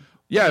breaking.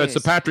 Yeah, news. that's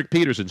the Patrick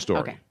Peterson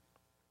story. Okay.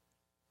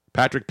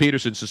 Patrick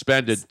Peterson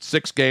suspended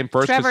first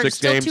Trevor, to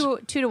 6 games.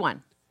 Trevor, still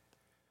 2-1.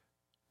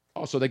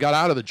 Oh, so they got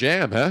out of the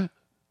jam, huh?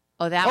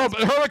 But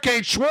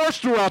Hurricane Schwartz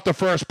threw out the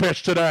first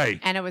pitch today.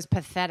 And it was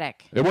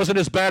pathetic. It wasn't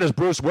as bad as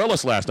Bruce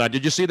Willis last night.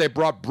 Did you see they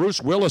brought Bruce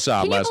Willis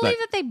out last night? Can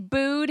you believe that they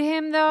booed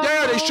him, though?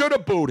 Yeah, they should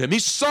have booed him. He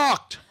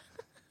sucked.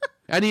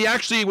 And he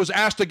actually was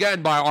asked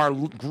again by our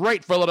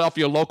great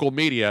Philadelphia local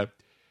media.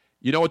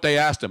 You know what they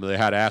asked him? They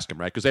had to ask him,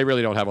 right? Because they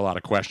really don't have a lot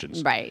of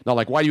questions. Right. Now,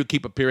 like, why do you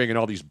keep appearing in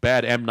all these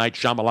bad M. Night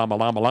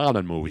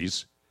Shyamalan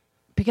movies?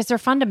 Because they're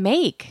fun to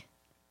make.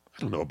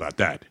 I don't know about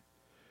that.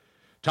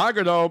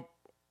 Tiger, though,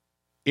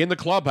 in the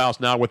clubhouse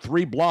now with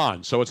 3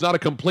 blondes, so it's not a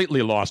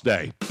completely lost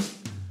day.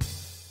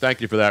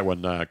 Thank you for that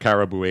one,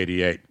 Caribou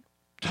 88.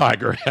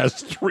 Tiger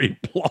has 3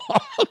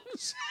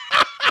 blondes.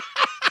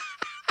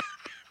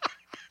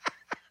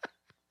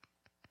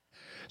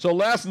 So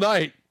last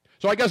night,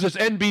 I guess it's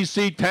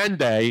NBC 10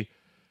 day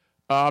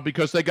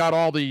because they got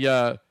all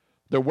the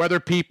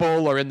weather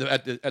people are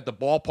at the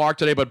ballpark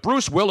today. But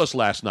Bruce Willis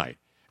last night,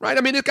 right?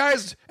 I mean, this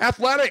guy's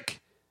athletic.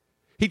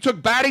 He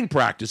took batting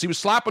practice. He was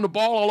slapping the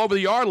ball all over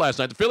the yard last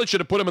night. The Phillies should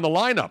have put him in the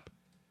lineup.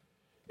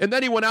 And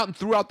then he went out and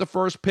threw out the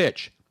first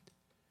pitch.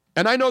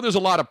 And I know there's a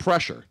lot of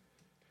pressure.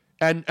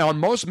 And on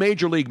most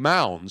major league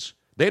mounds,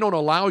 they don't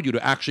allow you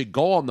to actually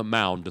go on the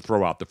mound to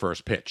throw out the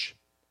first pitch.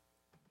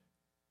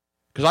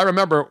 Because I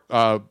remember,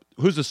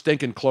 who's the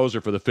stinking closer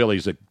for the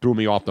Phillies that threw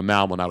me off the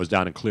mound when I was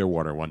down in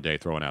Clearwater one day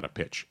throwing out a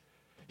pitch?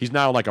 He's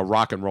now like a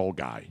rock and roll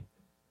guy.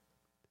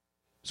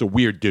 He's a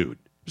weird dude.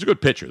 He's a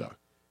good pitcher, though.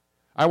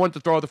 I wanted to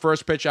throw the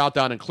first pitch out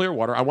down in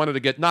Clearwater. I wanted to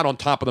get not on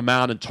top of the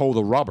mound and toe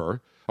the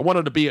rubber. I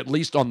wanted to be at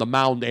least on the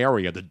mound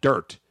area, the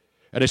dirt.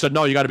 And they said,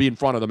 no, you got to be in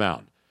front of the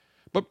mound.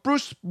 But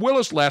Bruce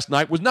Willis last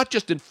night was not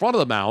just in front of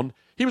the mound.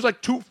 He was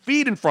like 2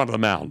 feet in front of the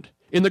mound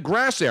in the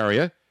grass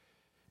area.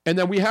 And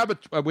then we have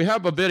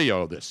a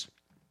video of this.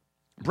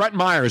 Brett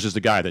Myers is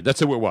the guy that's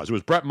who it was. It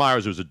was Brett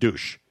Myers who was a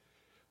douche.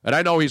 And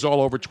I know he's all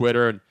over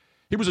Twitter, and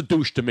he was a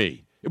douche to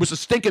me. It was a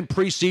stinking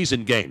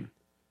preseason game,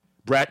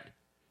 Brett.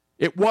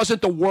 It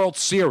wasn't the World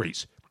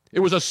Series. It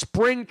was a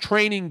spring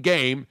training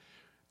game.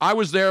 I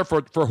was there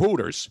for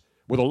Hooters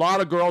with a lot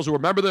of girls who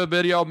remember the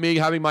video of me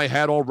having my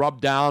head all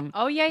rubbed down.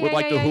 Oh, yeah, with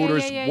like the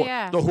Hooters,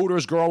 the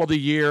Hooters Girl of the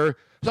Year.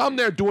 So I'm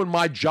there doing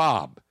my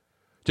job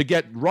to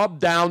get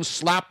rubbed down,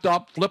 slapped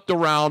up, flipped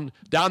around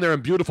down there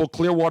in beautiful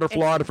Clearwater,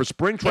 Florida for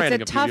spring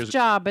training. It's a tough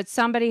job, but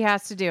somebody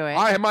has to do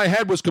it. My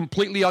head was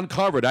completely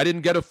uncovered. I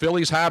didn't get a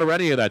Phillies hat or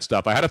any of that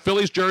stuff. I had a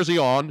Phillies jersey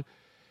on.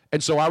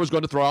 And so I was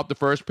going to throw out the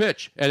first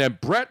pitch. And then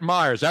Brett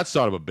Myers, that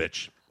son of a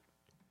bitch,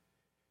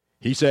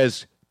 he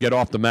says, get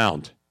off the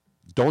mound.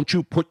 Don't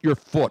you put your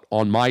foot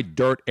on my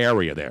dirt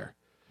area there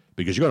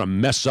because you're going to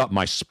mess up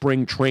my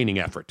spring training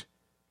effort.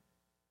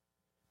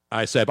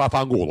 I said,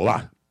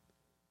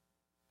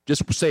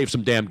 just save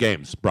some damn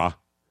games, brah.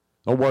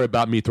 Don't worry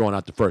about me throwing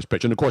out the first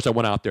pitch. And, of course, I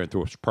went out there and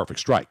threw a perfect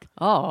strike.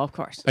 Oh, of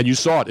course. And you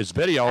saw it. It's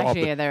video.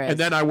 Actually, yeah, there is. And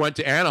then I went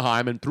to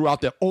Anaheim and threw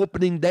out the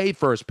opening day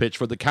first pitch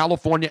for the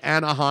California,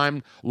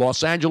 Anaheim,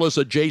 Los Angeles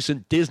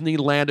adjacent,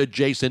 Disneyland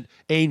adjacent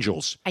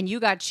Angels. And you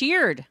got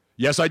cheered.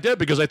 Yes, I did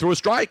because I threw a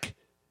strike.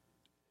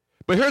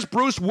 But here's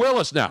Bruce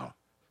Willis now.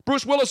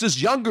 Bruce Willis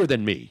is younger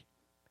than me.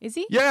 Is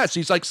he? Yes,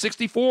 he's like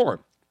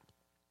 64.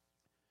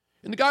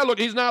 And the guy,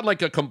 he's not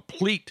like a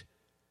complete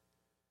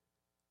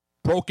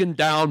broken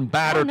down,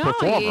 battered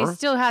performer. He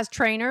still has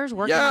trainers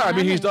working. Yeah, I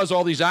mean, he does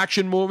all these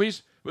action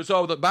movies.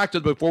 So back to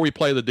before we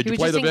play did you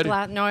play the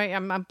video? No,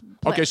 I'm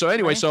okay, so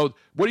anyway, so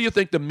what do you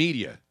think the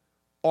media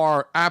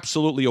are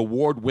absolutely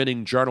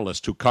award-winning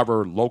journalists who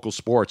cover local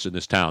sports in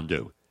this town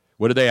do?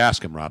 What do they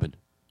ask him, Robin?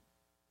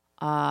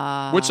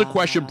 What's the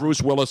question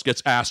Bruce Willis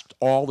gets asked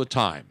all the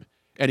time?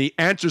 And he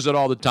answers it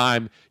all the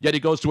time, yet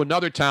he goes to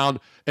another town,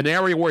 an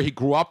area where he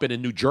grew up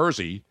in New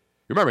Jersey.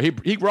 Remember,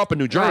 he grew up in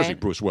New Jersey, right.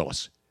 Bruce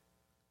Willis.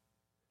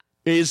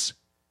 Is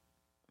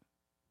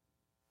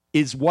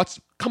what's...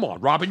 Come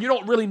on, Robin, you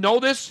don't really know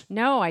this?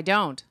 No, I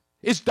don't.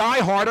 Is Die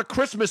Hard a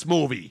Christmas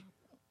movie?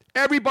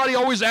 Everybody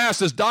always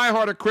asks, is Die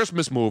Hard a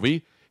Christmas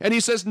movie? And he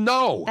says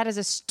no. That is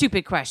a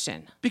stupid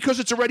question. Because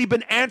it's already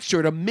been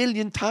answered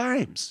 1,000,000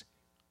 times.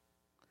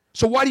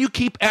 So why do you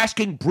keep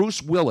asking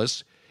Bruce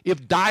Willis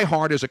if Die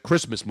Hard is a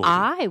Christmas movie?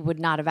 I would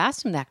not have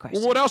asked him that question.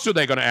 Well, what else are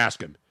they going to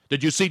ask him?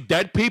 Did you see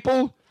Dead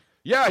People?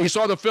 Yeah, he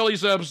saw the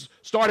Phillies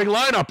starting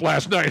lineup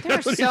last night. There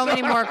are so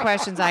many more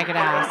questions I could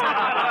ask.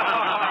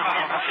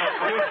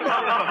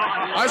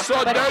 I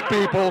saw Dead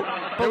People.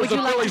 But would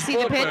you like to see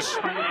the pitch?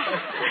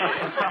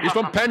 He's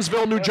from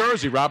Pennsville, New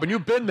Jersey, Robin.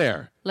 You've been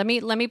there. Let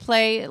me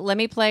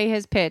play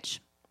his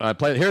pitch.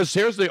 Here's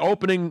the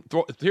opening.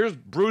 Here's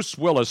Bruce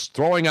Willis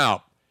throwing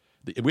out.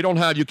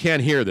 You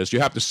can't hear this. You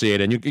have to see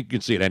it, and you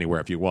can see it anywhere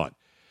if you want.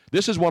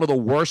 This is one of the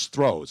worst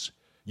throws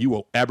you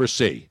will ever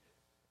see.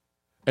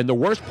 And the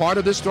worst part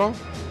of this throw?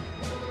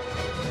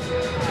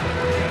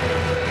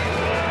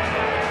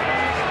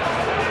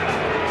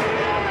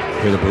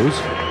 Hear the boos?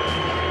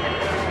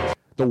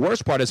 The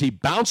worst part is he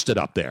bounced it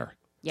up there.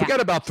 Yeah.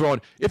 Forget about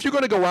throwing. If you're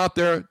going to go out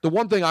there, the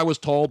one thing I was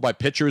told by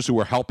pitchers who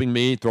were helping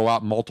me throw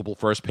out multiple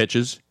first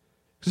pitches,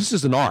 this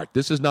is an art.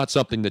 This is not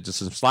something that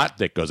just a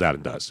slapdick goes out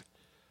and does.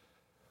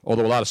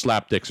 Although a lot of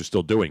slapdicks are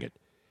still doing it.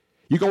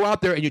 You go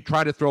out there and you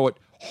try to throw it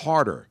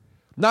harder.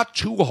 Not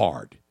too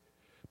hard.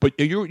 But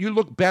you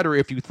look better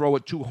if you throw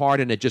it too hard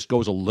and it just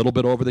goes a little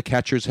bit over the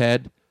catcher's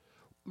head.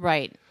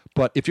 Right.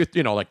 But if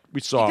like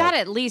we saw. You got to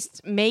at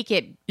least make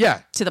it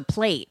to the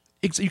plate.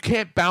 You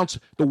can't bounce.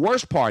 The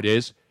worst part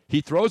is he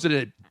throws it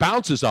and it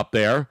bounces up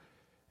there,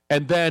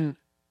 and then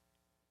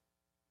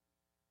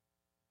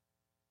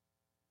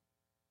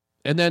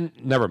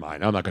never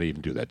mind. I'm not going to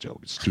even do that joke.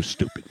 It's too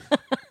stupid.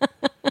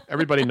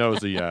 Everybody knows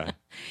the.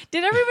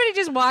 Did everybody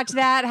just watch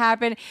that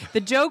happen?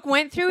 The joke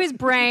went through his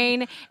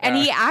brain, and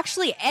he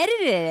actually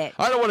edited it.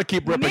 I don't want to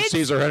keep ripping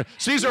Cesar.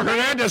 Cesar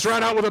Hernandez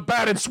ran out with a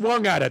bat and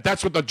swung at it.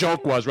 That's what the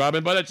joke was,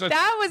 Robin. But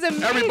that was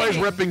amazing. Everybody's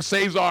ripping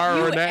Cesar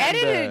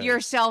Hernandez. You edited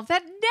yourself.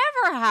 That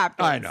never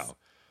happened. I know.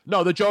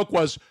 No, the joke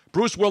was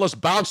Bruce Willis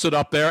bounced it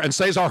up there, and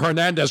Cesar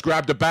Hernandez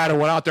grabbed a bat and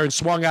went out there and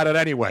swung at it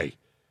anyway.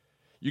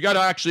 You got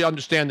to actually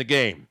understand the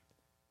game.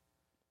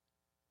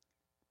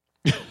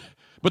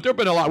 But there have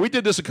been a lot. We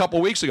did this a couple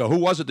weeks ago. Who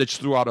was it that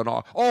threw out an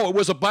off? Oh, it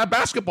was a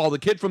basketball. The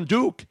kid from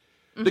Duke.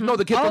 Mm-hmm. No,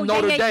 the kid from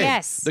Notre Dame.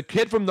 Yes. The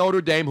kid from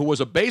Notre Dame who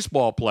was a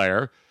baseball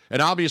player and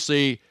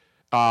obviously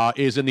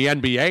is in the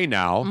NBA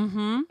now. Mm-hmm.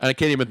 And I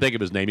can't even think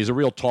of his name. He's a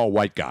real tall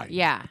white guy.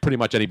 Yeah. Pretty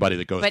much anybody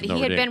that goes to Notre Dame.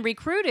 But he had been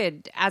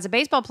recruited as a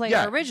baseball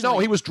player originally. No,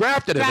 he was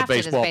drafted as a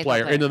baseball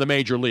player into the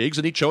major leagues,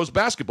 and he chose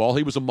basketball.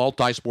 He was a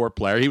multi-sport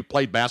player. He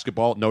played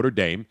basketball at Notre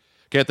Dame.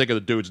 Can't think of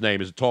the dude's name.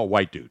 He's a tall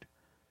white dude.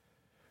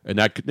 And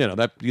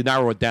that you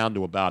narrow it down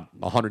to about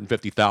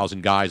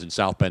 150,000 guys in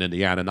South Bend,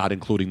 Indiana, not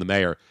including the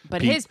mayor.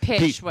 But his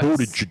pitch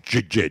was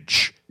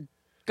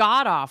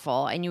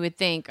god-awful, and you would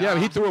think... Yeah,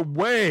 he threw it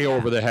way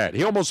over the head.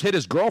 He almost hit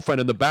his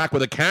girlfriend in the back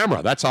with a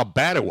camera. That's how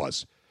bad it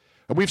was.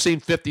 And we've seen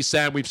 50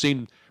 Cent. We've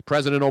seen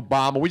President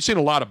Obama. We've seen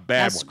a lot of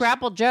bad ones.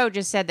 Scrapple Joe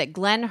just said that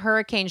Glenn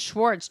Hurricane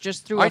Schwartz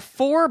just threw a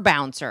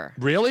 4-bouncer.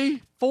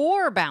 Really?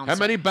 4-bouncer. How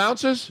many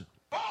bounces?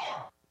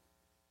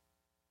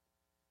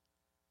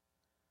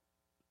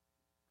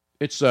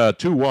 It's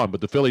 2-1, but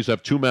the Phillies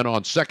have 2 men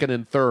on second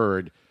and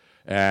third,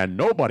 and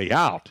nobody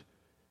out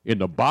in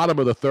the bottom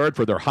of the third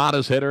for their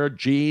hottest hitter,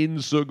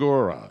 Gene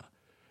Segura.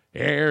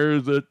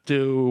 Here's the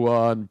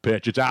 2-1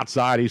 pitch. It's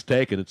outside. He's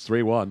taken. It's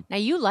 3-1. Now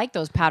you like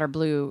those powder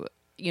blue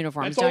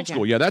uniforms, don't you? That's old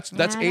school. Yeah, that's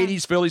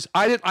 80s Phillies.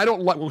 I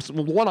don't like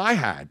the one I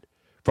had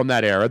from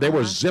that era. They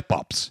were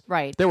zip-ups.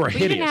 Right. They were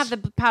hideous. You didn't have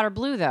the powder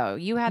blue, though.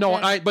 You had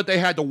but they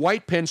had the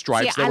white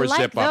pinstripes. See, they were I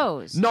like zip-up.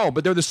 those. No,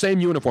 but they're the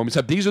same uniform,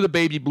 except these are the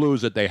baby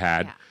blues that they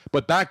had. Yeah.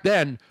 But back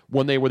then,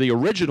 when they were the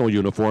original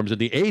uniforms in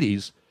the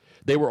 80s,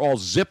 they were all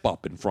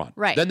zip-up in front.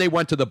 Right. Then they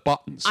went to the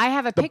buttons. I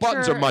have a the picture.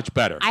 buttons are much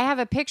better. I have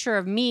a picture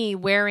of me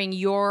wearing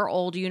your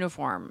old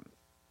uniform.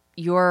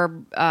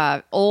 Your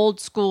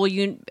old school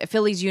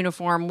Phillies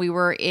uniform. We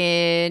were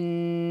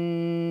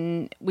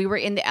in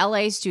the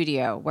LA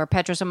studio where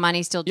Petros and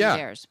Money still do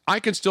theirs. I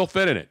can still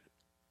fit in it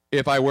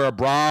if I wear a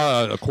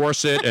bra, a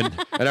corset, and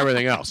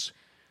everything else.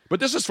 But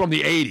this is from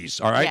the 80s,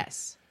 all right?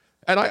 Yes.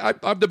 And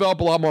I've developed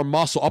a lot more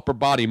upper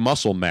body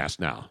muscle mass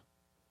now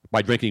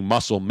by drinking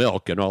muscle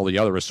milk and all the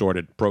other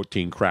assorted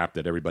protein crap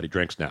that everybody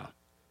drinks now.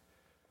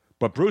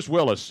 But Bruce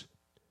Willis,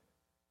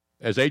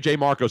 as A.J.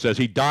 Marco says,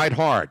 he died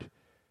hard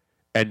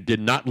and did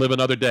not live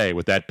another day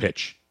with that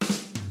pitch.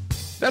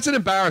 That's an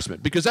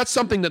embarrassment because that's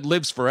something that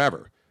lives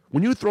forever.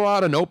 When you throw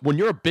out when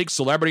you're a big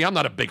celebrity, I'm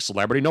not a big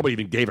celebrity. Nobody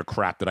even gave a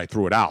crap that I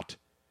threw it out.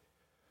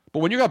 But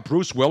when you got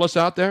Bruce Willis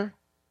out there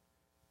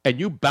and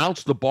you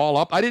bounce the ball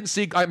up, I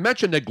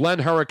mentioned that Glenn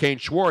Hurricane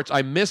Schwartz,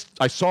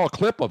 I saw a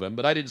clip of him,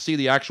 but I didn't see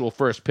the actual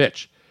first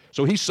pitch.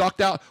 So he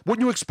sucked out.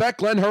 Wouldn't you expect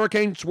Glenn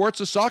Hurricane Schwartz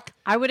to suck?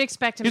 I would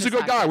expect him to suck. He's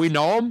a good guy. We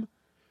know him.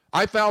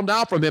 I found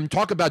out from him,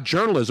 talk about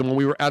journalism, when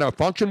we were at a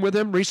function with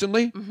him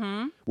recently.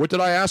 Mm-hmm. What did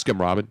I ask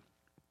him, Robin?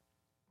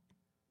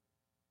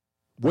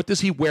 what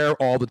does he wear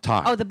all the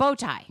time? Oh, the bow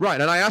tie. Right,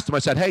 and I asked him, I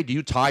said, hey, do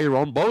you tie your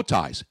own bow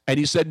ties? And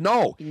he said,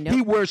 no. Nope.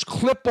 He wears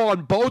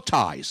clip-on bow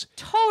ties.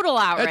 Total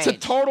outrage. It's a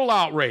total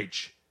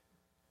outrage.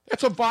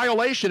 It's a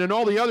violation and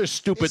all the other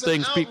stupid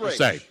things people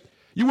say.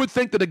 You would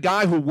think that a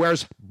guy who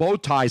wears bow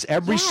ties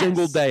every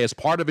single day as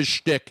part of his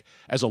shtick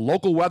as a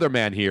local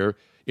weatherman here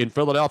in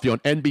Philadelphia on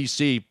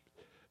NBC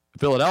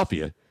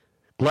Philadelphia,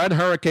 Glenn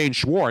Hurricane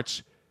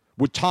Schwartz,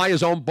 would tie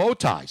his own bow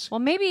ties. Well,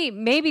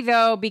 maybe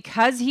though,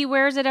 because he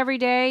wears it every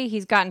day,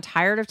 he's gotten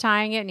tired of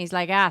tying it, and he's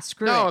like,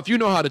 screw it. No, if you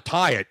know how to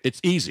tie it, it's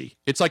easy.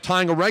 It's like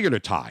tying a regular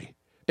tie.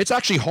 It's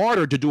actually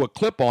harder to do a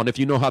clip-on if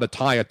you know how to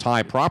tie a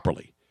tie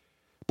properly.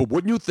 But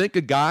wouldn't you think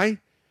a guy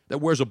that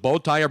wears a bow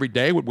tie every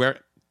day would wear...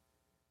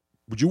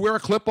 Would you wear a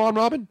clip-on,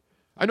 Robin?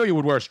 I know you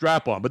would wear a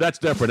strap-on, but that's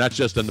different. That's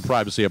just in the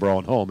privacy of our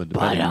own home. And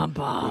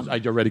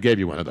I already gave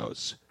you one of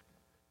those.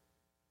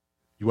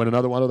 You want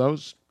another one of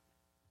those?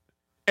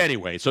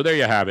 Anyway, so there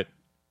you have it.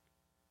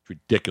 It's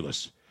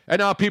ridiculous. And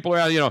now people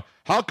are,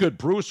 how could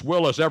Bruce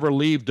Willis ever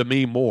leave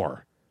Demi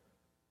Moore?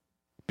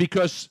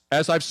 Because,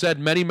 as I've said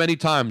many, many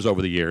times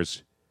over the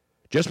years,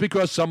 just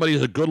because somebody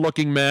is a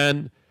good-looking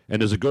man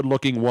and is a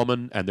good-looking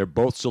woman and they're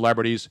both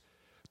celebrities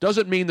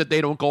doesn't mean that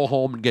they don't go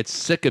home and get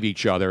sick of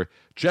each other,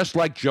 just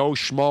like Joe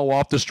Schmo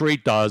off the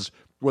street does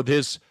with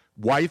his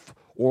wife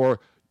or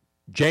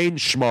Jane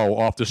Schmo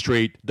off the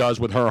street does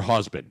with her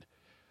husband.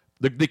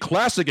 The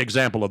classic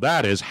example of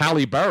that is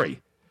Halle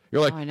Berry.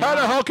 You're like, how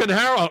the hell can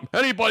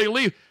anybody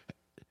leave?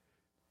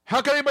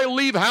 How can anybody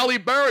leave Halle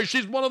Berry?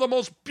 She's one of the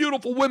most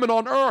beautiful women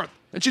on earth.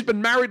 And she's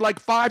been married like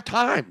 5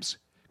 times.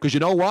 Because you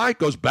know why? It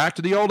goes back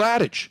to the old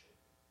adage.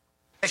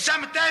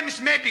 Sometimes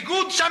it may be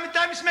good,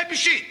 sometimes it may be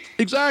shit.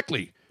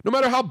 Exactly. No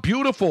matter how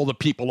beautiful the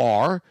people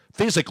are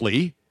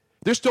physically,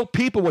 they're still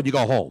people when you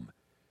go home.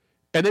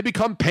 And they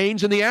become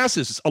pains in the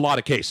asses a lot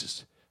of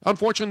cases.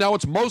 Unfortunately, now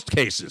it's most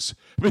cases.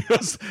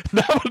 Because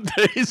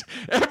nowadays,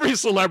 every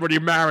celebrity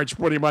marriage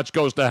pretty much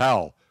goes to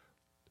hell.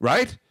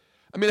 Right?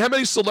 I mean, how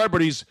many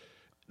celebrities,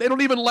 they don't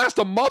even last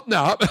a month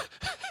now.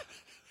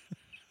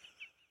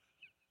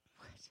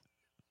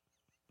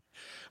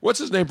 What's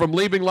his name from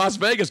Leaving Las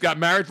Vegas? Got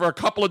married for a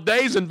couple of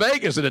days in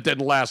Vegas, and it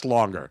didn't last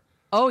longer.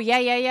 Oh,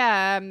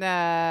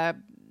 yeah.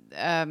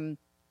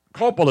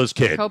 Coppola's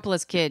kid.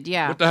 Coppola's kid,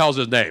 yeah. What the hell's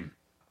his name?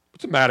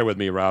 What's the matter with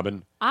me,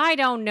 Robin? I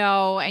don't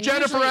know. And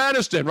Jennifer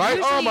Aniston,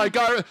 right? Oh, my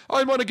God.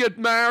 I want to get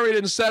married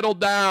and settle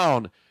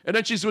down. And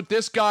then she's with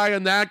this guy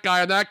and that guy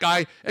and that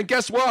guy. And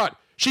guess what?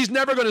 She's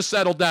never going to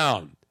settle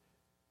down.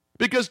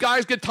 Because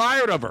guys get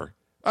tired of her.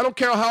 I don't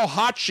care how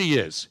hot she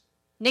is.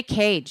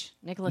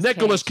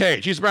 Nicolas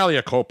Cage. He's probably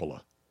a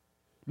Coppola.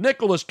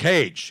 Nicolas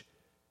Cage.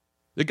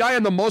 The guy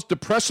in the most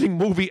depressing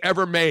movie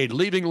ever made,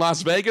 Leaving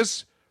Las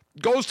Vegas,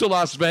 goes to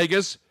Las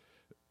Vegas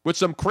with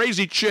some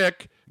crazy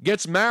chick,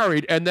 gets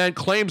married, and then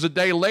claims a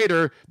day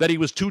later that he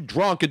was too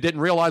drunk and didn't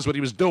realize what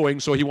he was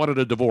doing, so he wanted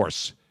a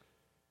divorce.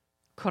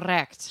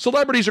 Correct.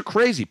 Celebrities are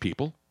crazy,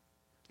 people.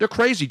 They're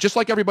crazy, just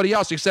like everybody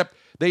else, except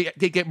they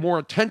get more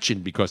attention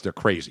because they're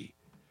crazy.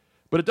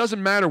 But it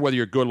doesn't matter whether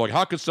you're good. Like,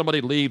 how could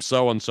somebody leave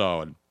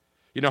so-and-so? And,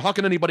 how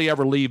can anybody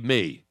ever leave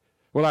me?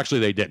 Well,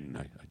 actually, they didn't.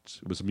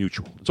 It was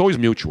mutual. It's always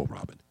mutual,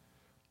 Robin.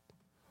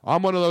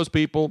 I'm one of those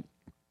people.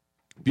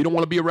 If you don't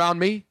want to be around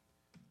me,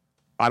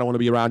 I don't want to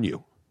be around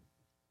you.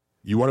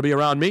 You want to be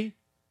around me?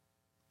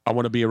 I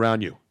want to be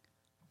around you.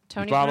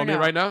 Tony, you follow me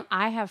right now?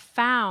 I have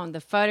found the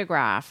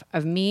photograph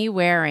of me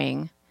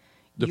wearing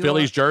the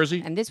Phillies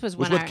jersey. And this was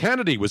with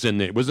Kennedy. Was in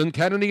there. Wasn't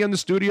Kennedy in the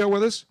studio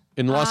with us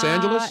in Los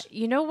Angeles?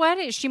 You know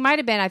what? She might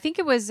have been. I think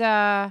it was.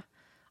 I'm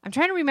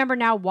trying to remember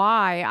now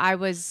why I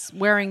was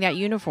wearing that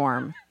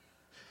uniform.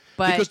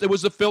 But because it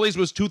was the Phillies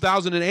was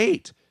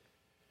 2008,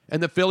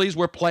 and the Phillies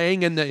were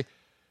playing in the.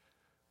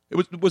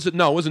 It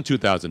wasn't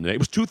 2008. It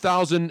was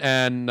 2000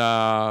 and.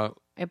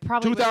 It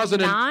probably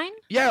 2009?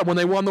 Yeah, when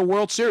they won the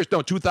World Series.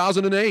 No,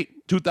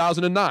 2008,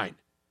 2009.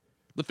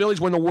 The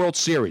Phillies won the World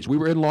Series. We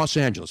were in Los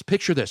Angeles.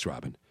 Picture this,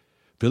 Robin.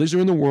 Phillies are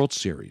in the World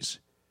Series.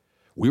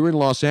 We were in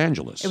Los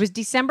Angeles. It was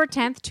December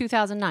 10th,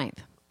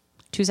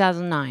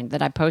 2009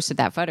 that I posted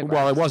that photograph.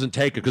 Well, it wasn't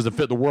taken because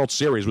the World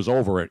Series was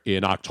over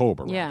in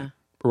October. Yeah. Robin.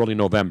 Early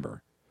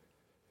November.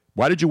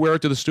 Why did you wear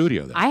it to the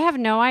studio then? I have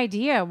no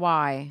idea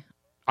why.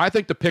 I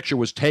think the picture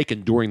was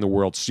taken during the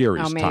World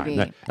Series time.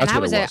 That's what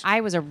it was.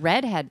 I was a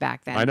redhead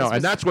back then. I know,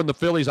 and that's when the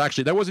Phillies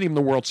actually, that wasn't even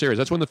the World Series.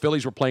 That's when the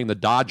Phillies were playing the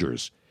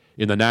Dodgers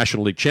in the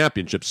National League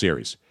Championship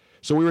Series.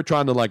 So we were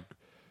trying to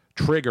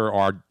trigger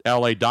our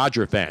L.A.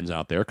 Dodger fans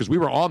out there because we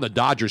were on the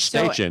Dodgers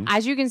station.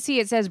 As you can see,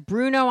 it says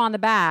Bruno on the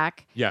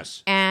back.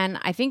 Yes. And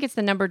I think it's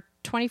the number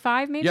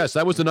 25 maybe? Yes,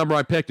 that was the number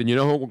I picked. And you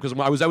know, because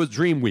that was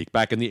Dream Week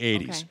back in the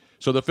 80s. Okay.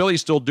 So the Phillies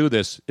still do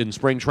this in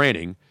spring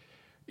training.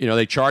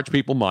 They charge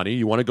people money.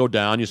 You want to go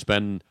down, you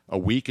spend a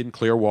week in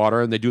Clearwater,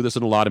 and they do this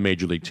in a lot of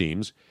major league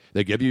teams.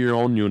 They give you your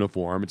own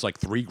uniform. It's like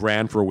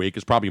 $3,000 for a week.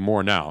 It's probably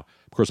more now.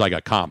 Of course, I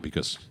got comp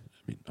because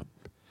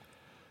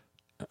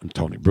I'm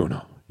Tony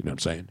Bruno. You know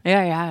what I'm saying?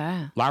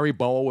 Yeah. Larry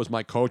Bowa was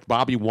my coach.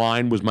 Bobby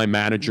Wine was my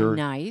manager.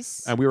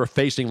 Nice. And we were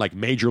facing like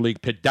major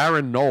league pit.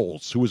 Darren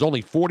Knowles, who was only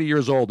 40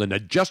 years old and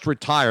had just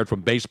retired from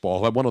baseball,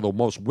 who had one of the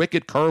most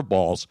wicked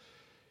curveballs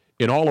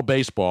in all of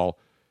baseball.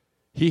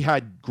 He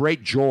had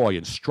great joy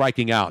in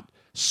striking out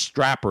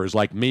strappers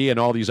like me and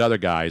all these other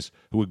guys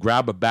who would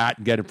grab a bat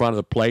and get in front of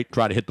the plate,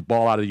 try to hit the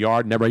ball out of the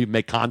yard, never even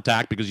make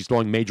contact because he's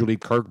throwing major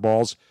league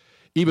curveballs.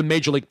 Even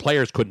major league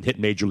players couldn't hit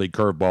major league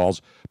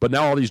curveballs. But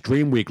now all these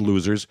Dream Week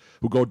losers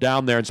who go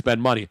down there and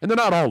spend money, and they're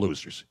not all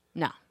losers.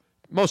 No.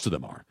 Most of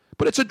them are.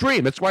 But it's a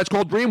dream. That's why it's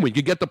called Dream Week.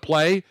 You get to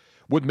play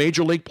with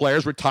major league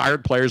players,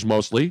 retired players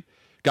mostly,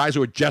 guys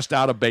who are just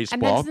out of And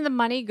baseball. doesn't the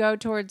money go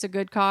towards a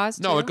good cause?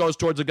 No, too? it goes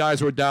towards the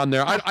guys who are down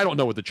there. I don't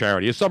know what the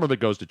charity is. Some of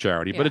it goes to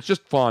charity, but Yeah. it's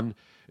just fun.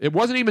 It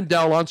wasn't even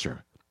Dell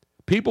Unser.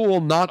 People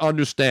will not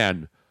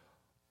understand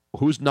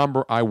whose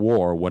number I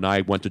wore when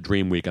I went to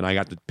Dream Week and I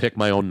got to pick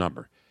my own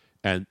number.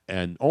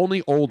 And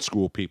only old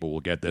school people will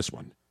get this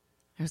one.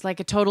 It was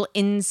like a total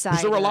insider.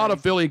 Because there were a lot of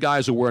Philly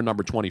guys who were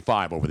number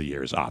 25 over the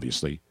years,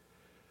 obviously.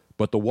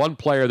 But the one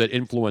player that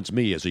influenced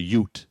me as a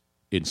Ute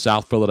in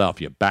South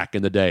Philadelphia back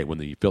in the day when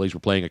the Phillies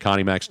were playing at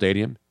Connie Mack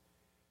Stadium,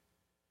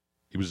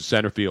 he was a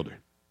center fielder.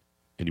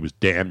 And he was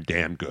damn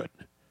good.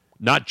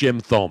 Not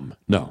Jim Thome.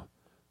 No.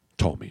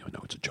 Thome. I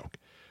know it's a joke.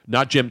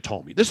 Not Jim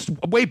Thome. This is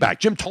way back.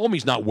 Jim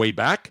Thome's not way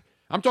back.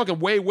 I'm talking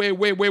way back.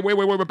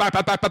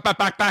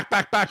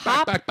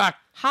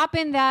 Hop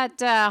in that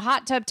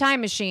hot tub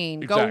time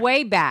machine. Exactly. Go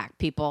way back,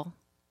 people.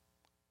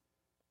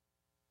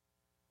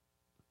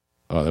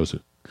 Oh, that was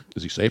it.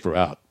 Is he safe or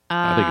out?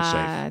 I think he's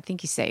safe. I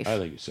think he's safe. I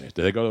think he's safe.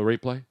 Did they go to the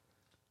replay?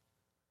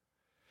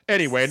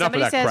 Anyway, enough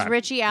Somebody of that says crap.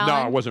 Richie Allen.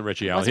 No, it wasn't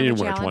Richie Allen. Wasn't He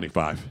didn't Richie win at Allen?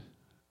 25.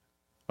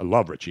 I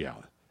love Richie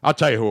Allen. I'll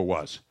tell you who it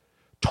was.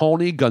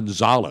 Tony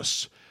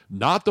Gonzalez.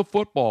 Not the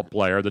football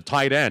player, the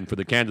tight end for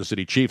the Kansas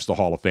City Chiefs, the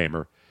Hall of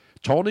Famer.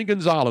 Tony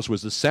Gonzalez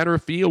was the center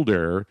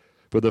fielder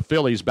for the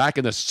Phillies back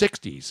in the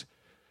 60s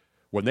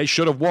when they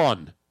should have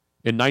won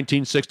in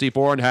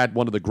 1964 and had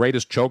one of the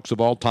greatest chokes of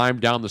all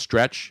time down the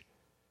stretch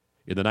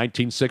in the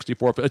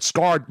 1964. It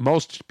scarred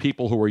most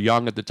people who were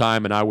young at the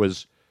time, and I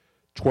was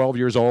 12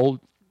 years old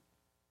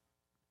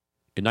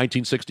in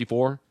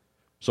 1964.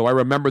 So I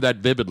remember that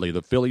vividly,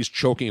 the Phillies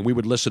choking, and we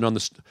would listen on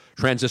the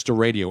transistor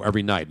radio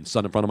every night and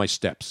sit in front of my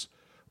steps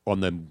on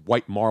the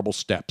white marble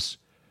steps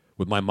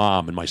with my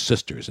mom and my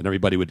sisters, and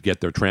everybody would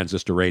get their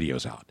transistor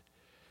radios out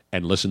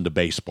and listen to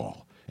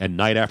baseball. And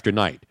night after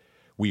night,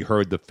 we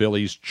heard the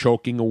Phillies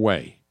choking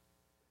away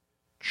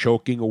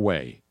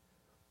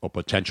a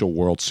potential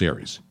World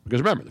Series. Because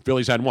remember, the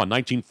Phillies hadn't won.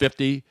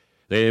 1950,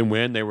 they didn't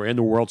win. They were in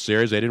the World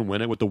Series. They didn't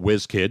win it with the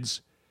Whiz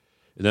Kids.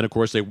 And then, of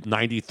course,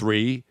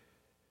 93,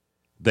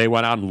 they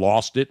went out and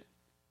lost it.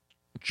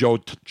 Joe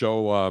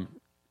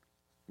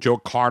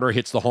Carter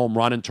hits the home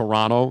run in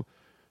Toronto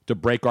to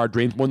break our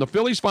dreams. When the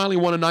Phillies finally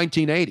won in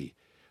 1980,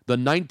 the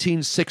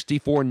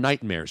 1964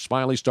 nightmares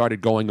finally started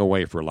going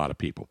away for a lot of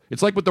people.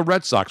 It's like with the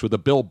Red Sox with the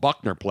Bill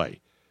Buckner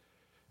play.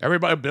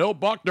 Everybody, Bill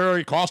Buckner,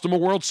 he cost them a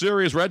World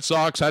Series. Red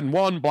Sox hadn't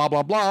won, blah,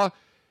 blah, blah.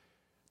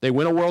 They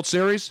win a World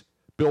Series.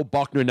 Bill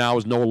Buckner now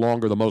is no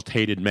longer the most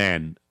hated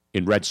man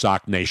in Red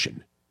Sox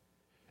Nation.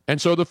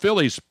 And so the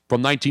Phillies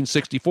from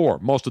 1964,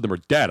 most of them are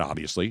dead,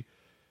 obviously,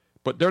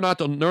 but they're not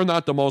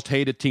the most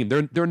hated team.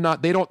 They're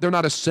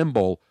not a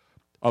symbol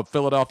of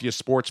Philadelphia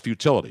sports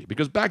futility,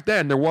 because back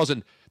then there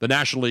wasn't the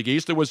National League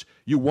East. There was,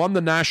 you won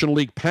the National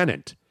League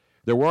pennant.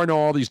 There weren't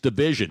all these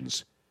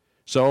divisions.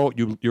 So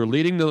you're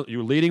leading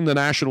the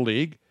National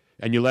League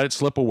and you let it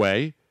slip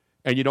away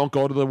and you don't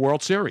go to the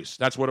World Series.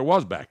 That's what it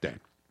was back then.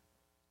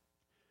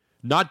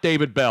 Not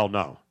David Bell,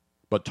 no,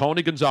 but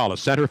Tony Gonzalez,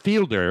 center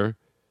fielder,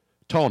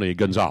 Tony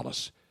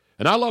Gonzalez.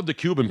 And I love the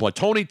Cuban play.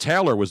 Tony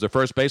Taylor was the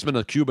first baseman,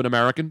 a Cuban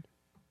American.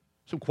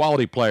 Some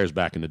quality players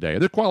back in the day.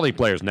 They're quality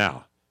players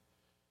now.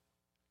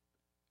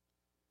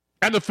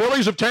 And the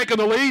Phillies have taken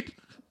the lead?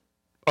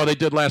 Oh, they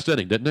did last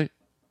inning, didn't they?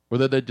 Or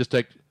did they just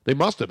take... They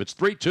must have. It's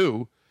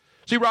 3-2.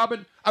 See,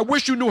 Robin, I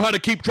wish you knew how to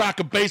keep track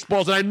of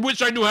baseballs, and I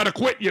wish I knew how to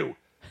quit you.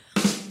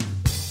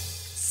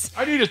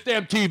 I need this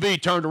damn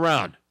TV turned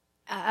around.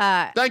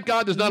 Thank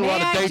God there's not a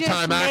lot of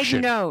daytime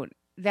action. Make note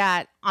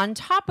that on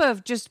top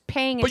of just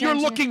paying But attention...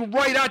 you're looking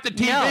right at the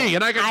TV,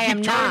 and I got to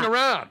keep turning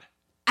around.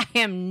 I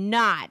am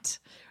not.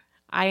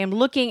 I am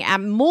looking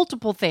at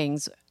multiple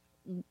things,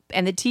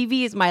 and the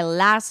TV is my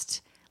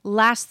last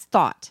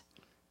thought.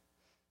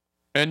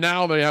 And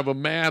now they have a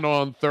man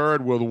on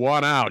third with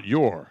one out.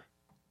 Your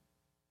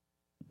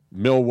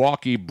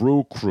Milwaukee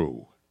Brew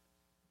Crew.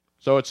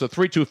 So it's a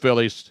 3-2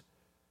 Phillies,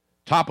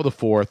 top of the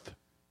fourth,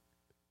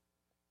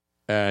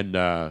 and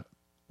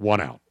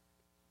one out.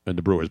 And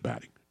the Brewers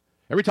batting.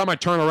 Every time I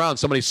turn around,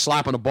 somebody's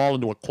slapping a ball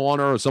into a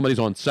corner or somebody's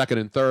on second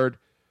and third.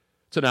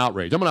 It's an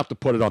outrage. I'm going to have to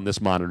put it on this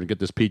monitor and get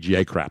this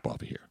PGA crap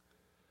off of here.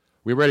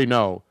 We already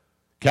know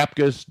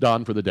Koepka's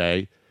done for the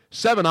day.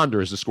 7 under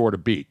is the score to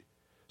beat.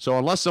 So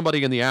unless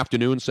somebody in the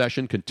afternoon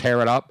session can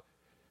tear it up,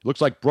 it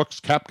looks like Brooks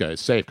Koepka is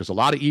safe because a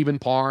lot of even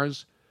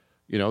pars.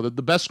 You know,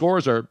 the best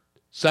scores are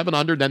 7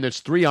 under. Then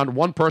there's 3 under.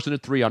 One person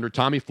at 3 under,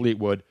 Tommy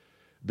Fleetwood.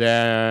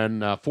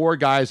 Then 4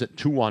 guys at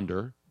 2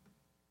 under.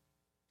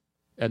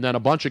 And then a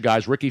bunch of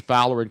guys, Ricky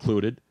Fowler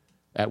included,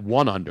 at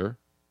 1 under.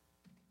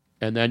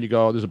 And then you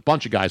go, there's a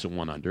bunch of guys at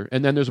 1 under.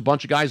 And then there's a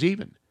bunch of guys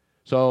even.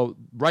 So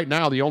right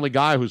now, the only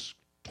guy who's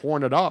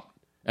torn it up,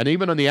 and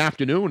even in the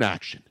afternoon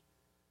action,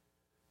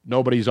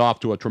 nobody's off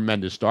to a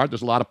tremendous start.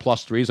 There's a lot of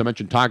 +3s. I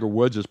mentioned Tiger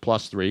Woods is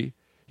 +3.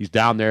 He's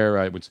down there.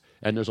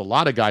 And there's a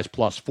lot of guys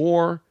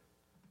 +4.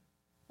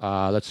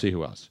 Let's see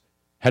who else.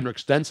 Henrik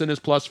Stenson is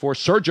 +4.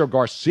 Sergio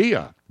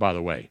Garcia, by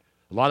the way.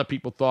 A lot of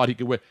people thought he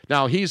could win.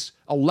 Now, he's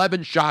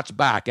 11 shots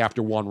back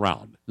after 1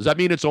 round. Does that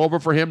mean it's over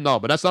for him? No,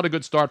 but that's not a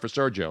good start for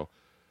Sergio.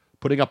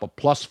 Putting up a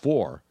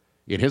 +4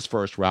 in his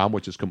first round,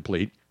 which is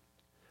complete.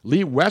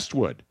 Lee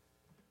Westwood,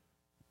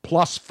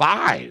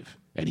 +5,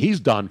 and he's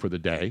done for the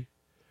day.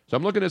 So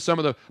I'm looking at some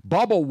of the...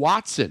 Bubba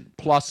Watson,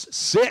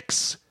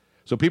 +6.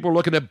 So people are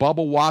looking at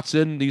Bubba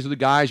Watson. These are the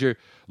guys you're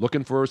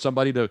looking for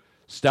somebody to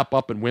step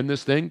up and win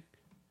this thing.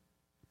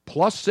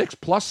 +6,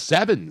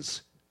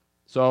 +7s.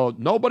 So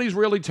nobody's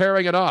really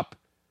tearing it up.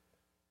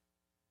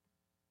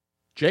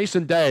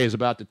 Jason Day is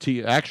about to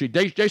tee. Actually,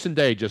 Jason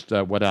Day just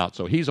went out.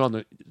 So he's on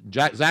the...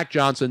 Zach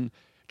Johnson,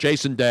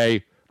 Jason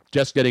Day,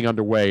 just getting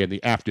underway in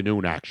the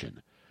afternoon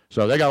action.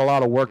 So they got a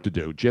lot of work to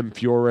do. Jim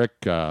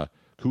Furyk,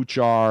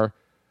 Kuchar,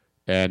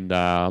 and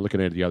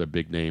looking at the other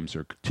big names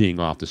are teeing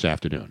off this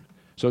afternoon.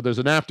 So there's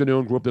an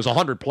afternoon group. There's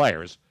 100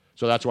 players.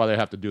 So that's why they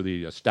have to do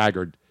the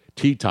staggered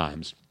tee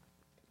times.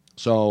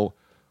 So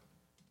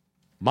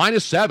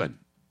 -7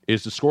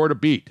 is the score to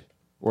beat,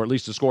 or at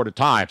least the score to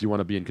tie if you want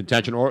to be in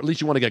contention, or at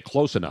least you want to get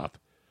close enough.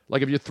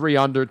 Like if you're 3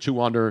 under,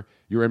 2 under,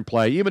 you're in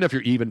play, even if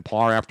you're even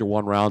par after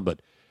 1 round.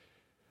 But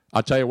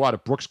I'll tell you what,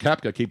 if Brooks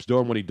Koepka keeps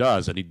doing what he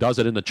does, and he does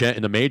it in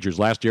the majors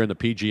last year in the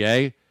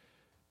PGA,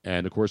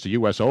 and, of course, the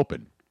U.S.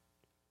 Open.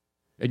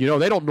 And,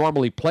 they don't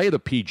normally play the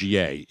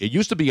PGA. It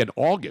used to be in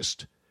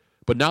August,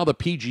 but now the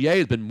PGA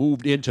has been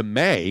moved into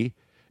May,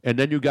 and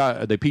then you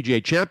got the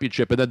PGA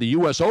Championship, and then the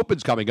U.S.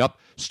 Open's coming up,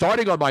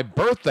 starting on my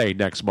birthday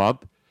next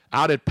month,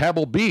 out at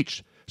Pebble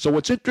Beach. So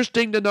what's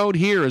interesting to note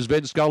here, as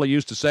Vin Scully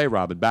used to say,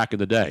 Robin, back in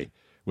the day,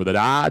 with the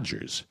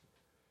Dodgers,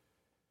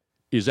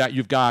 is that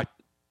you've got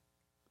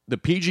the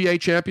PGA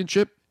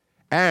Championship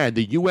and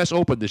the U.S.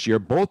 Open this year,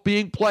 both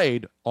being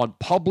played on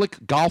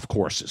public golf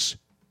courses.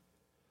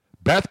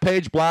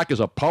 Bethpage Black is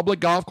a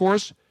public golf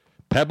course.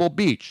 Pebble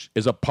Beach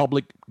is a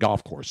public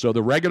golf course. So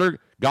the regular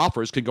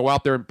golfers can go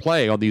out there and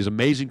play on these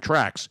amazing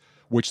tracks,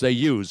 which they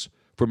use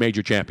for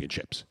major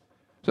championships.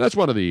 So that's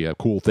one of the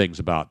cool things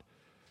about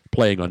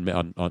playing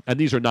on, and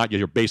these are not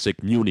your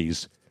basic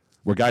munis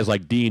where guys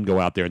like Dean go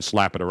out there and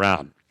slap it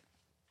around.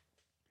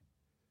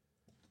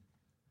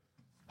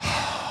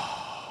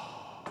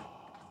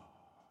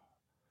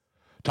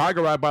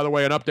 Tiger, by the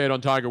way, an update on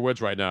Tiger Woods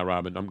right now,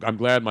 Robin. I'm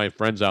glad my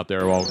friends out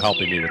there are all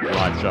helping me with the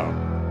live show.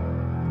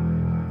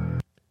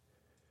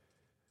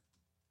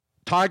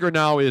 Tiger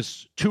now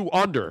is 2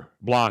 under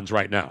blondes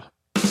right now.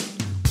 It's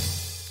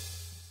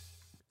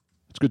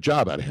a good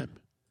job out of him.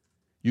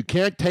 You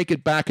can't take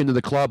it back into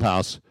the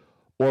clubhouse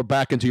or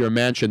back into your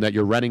mansion that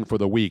you're renting for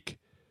the week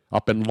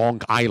up in Long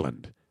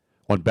Island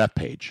on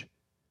Bethpage.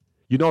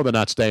 You know they're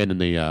not staying in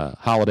the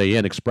Holiday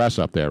Inn Express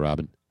up there,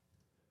 Robin.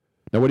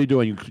 Now, what are you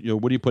doing?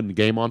 What are you putting the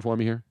game on for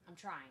me here? I'm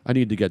trying. I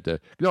need to get the...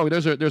 No,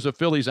 there's a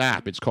Phillies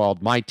app. It's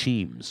called My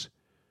Teams.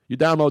 You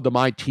download the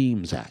My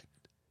Teams app.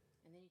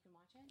 And then you can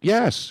watch it?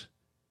 Yes.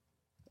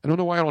 I don't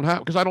know why I don't have...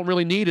 Because I don't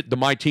really need it, the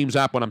My Teams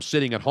app when I'm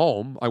sitting at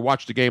home. I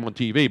watch the game on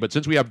TV. But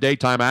since we have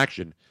daytime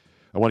action,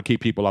 I want to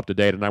keep people up to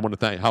date. And I want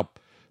to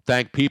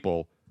thank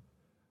people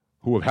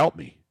who have helped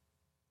me.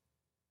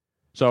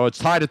 So it's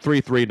tied at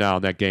 3-3 now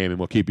in that game, and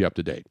we'll keep you up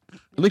to date.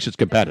 At least it's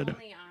competitive.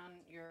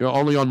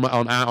 Only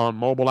on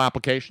mobile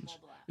applications.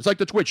 It's like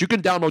the Twitch. You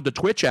can download the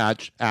Twitch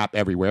app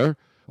everywhere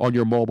on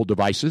your mobile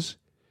devices,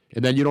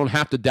 and then you don't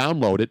have to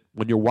download it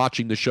when you're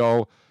watching the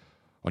show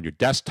on your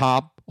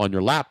desktop, on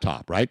your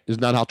laptop, right?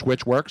 Isn't that how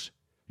Twitch works?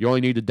 You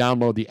only need to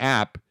download the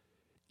app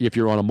if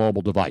you're on a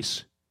mobile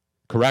device.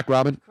 Correct,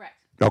 Robin? Correct.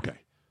 Okay.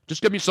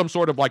 Just give me some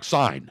sort of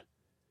sign.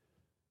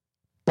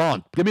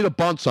 Bunt. Give me the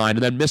bunt sign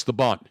and then miss the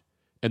bunt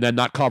and then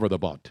not cover the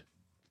bunt.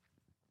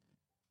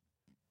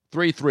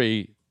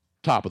 3-3.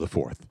 Top of the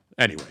 4th.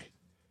 Anyway,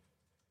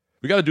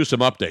 we got to do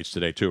some updates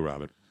today too,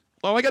 Robin.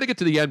 Oh, I got to get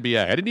to the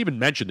NBA. I didn't even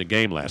mention the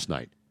game last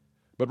night.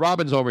 But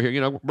Robin's over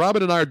here.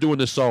 Robin and I are doing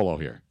this solo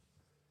here.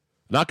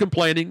 Not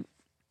complaining.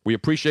 We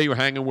appreciate you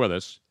hanging with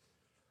us.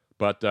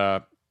 But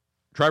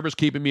Trevor's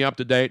keeping me up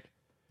to date.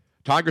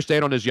 Tiger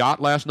stayed on his yacht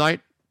last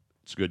night.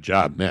 It's a good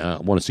job, man. I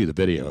want to see the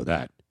video of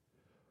that.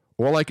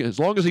 Or as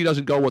long as he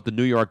doesn't go what the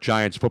New York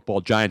Giants, football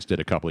Giants,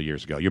 did a couple of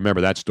years ago. You remember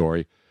that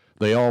story?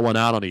 They all went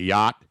out on a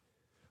yacht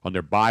on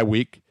their bye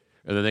week,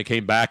 and then they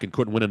came back and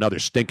couldn't win another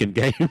stinking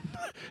game.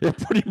 It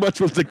pretty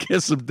much was the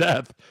kiss of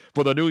death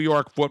for the New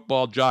York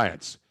football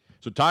Giants.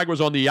 So Tiger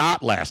was on the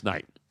yacht last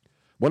night.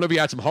 Wonder if he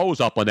had some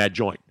hose up on that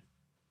joint.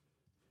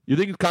 You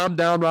think he's calmed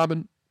down,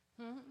 Robin?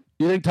 Mm-hmm.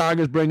 You think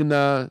Tiger's bringing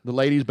the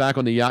ladies back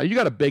on the yacht? You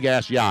got a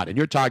big-ass yacht, and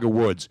you're Tiger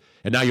Woods,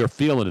 and now you're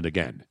feeling it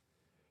again.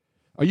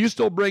 Are you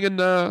still bringing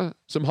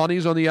some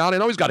honeys on the out? I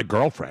know he's got a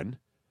girlfriend.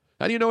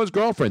 How do you know his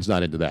girlfriend's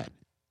not into that?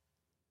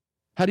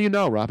 How do you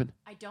know, Robin?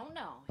 I don't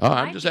know. Oh,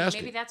 I'm just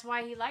asking. Maybe that's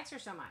why he likes her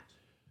so much.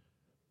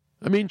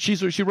 I mean, she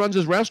runs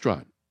his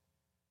restaurant.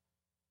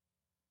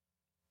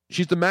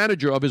 She's the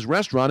manager of his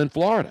restaurant in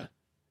Florida.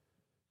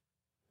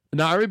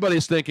 Now,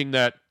 everybody's thinking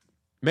that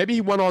maybe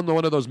he went on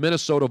one of those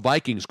Minnesota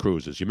Vikings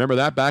cruises. You remember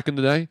that back in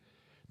the day?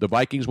 The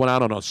Vikings went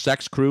out on a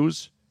sex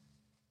cruise.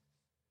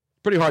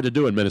 Pretty hard to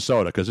do in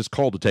Minnesota because it's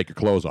cold to take your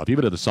clothes off,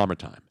 even in the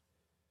summertime.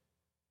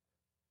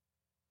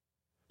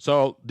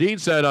 So Dean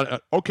said,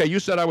 okay, you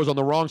said I was on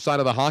the wrong side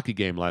of the hockey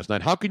game last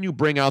night. How can you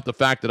bring out the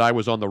fact that I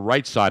was on the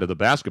right side of the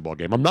basketball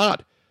game? I'm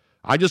not.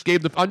 I'm just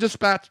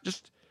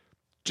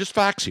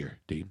facts here,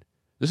 Dean.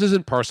 This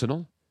isn't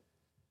personal.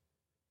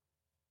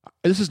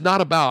 This is not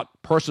about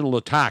personal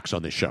attacks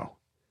on this show.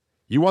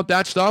 You want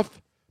that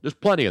stuff? There's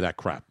plenty of that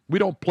crap. We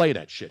don't play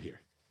that shit here.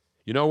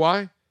 You know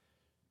why?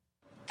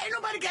 Ain't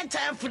nobody got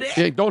time for that.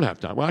 Yeah, don't have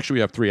time. Well, actually,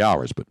 we have 3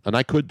 hours, and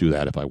I could do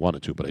that if I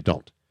wanted to, but I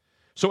don't.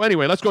 So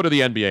anyway, let's go to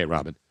the NBA,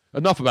 Robin.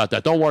 Enough about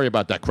that. Don't worry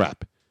about that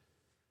crap.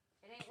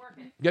 It ain't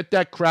working. Get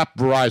that crap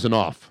Verizon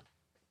off.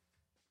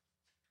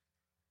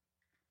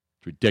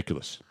 It's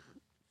ridiculous.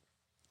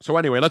 So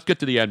anyway, let's get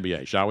to the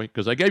NBA, shall we?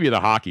 Because I gave you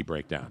the hockey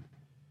breakdown.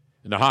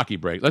 In the hockey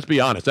break, let's be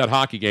honest, that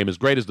hockey game, as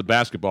great as the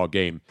basketball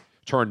game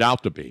turned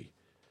out to be,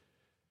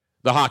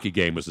 the hockey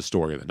game was the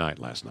story of the night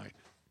last night.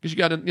 Because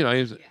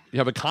you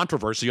have a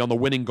controversy on the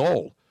winning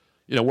goal.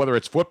 Whether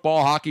it's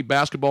football, hockey,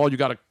 basketball, you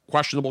got a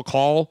questionable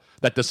call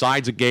that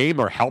decides a game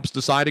or helps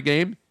decide a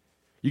game.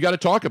 You got to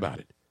talk about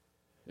it.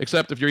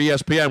 Except if you're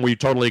ESPN, where you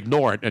totally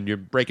ignore it and you're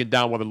breaking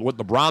down what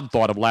LeBron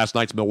thought of last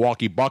night's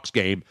Milwaukee Bucks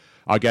game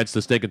against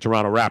the stinking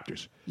Toronto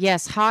Raptors.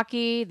 Yes,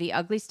 hockey, the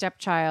ugly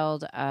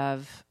stepchild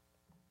of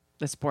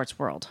the sports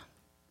world,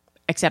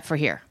 except for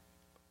here.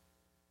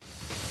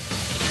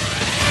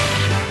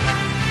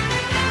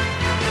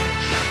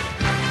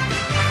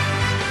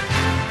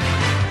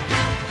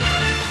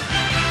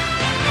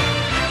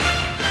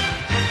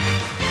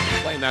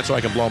 Playing that so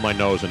I can blow my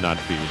nose and not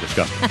be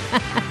disgusting.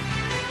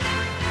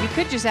 You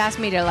could just ask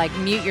me to,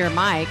 mute your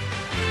mic.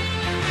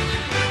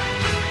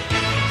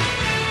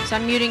 So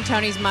I'm muting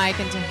Tony's mic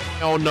until...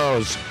 No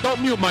nose.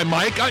 Don't mute my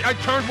mic. I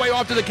turned way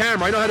off to the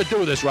camera. I know how to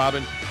do this,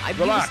 Robin. It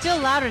was still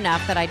loud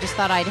enough that I just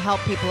thought I'd help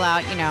people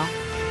out,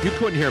 You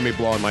couldn't hear me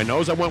blowing my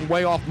nose. I went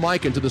way off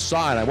mic and to the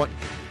side.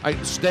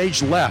 I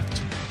stage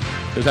left.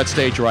 Is that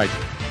stage right?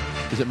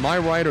 Is it my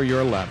right or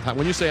your left?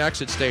 When you say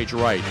exit stage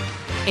right...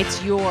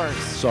 It's yours.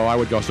 So I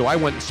would go. So I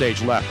went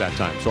stage left that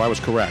time. So I was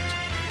correct.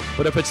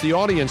 But if it's the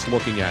audience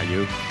looking at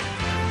you,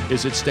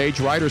 is it stage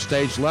right or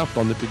stage left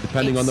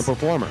depending on the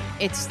performer?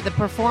 It's the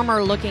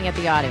performer looking at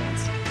the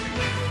audience.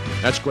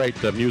 That's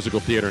great musical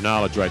theater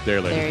knowledge right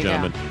there, ladies and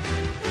gentlemen.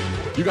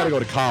 You got to go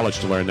to college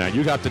to learn that.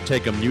 You got to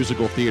take a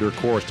musical theater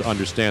course to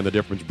understand the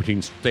difference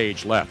between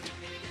stage left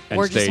and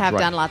or stage right. Or just have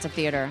done lots of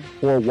theater.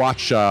 Or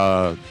watch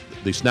the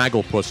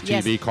Snagglepuss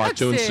TV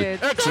cartoons.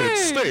 Exit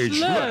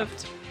stage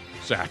left.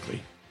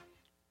 Exactly.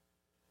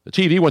 The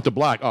TV went to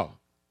black. Oh.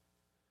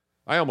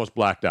 I almost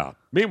blacked out.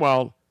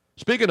 Meanwhile,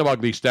 speaking of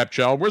ugly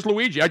stepchild, where's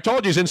Luigi? I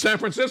told you he's in San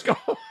Francisco.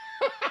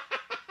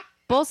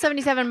 Bull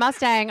 77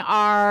 Mustang,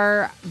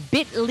 our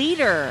bit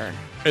leader.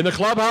 In the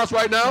clubhouse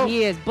right now?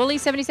 He is. Bully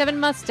 77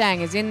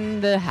 Mustang is in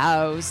the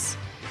house.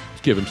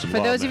 Let's give him some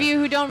love, those of you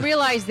who don't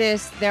realize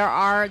this, there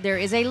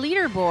is a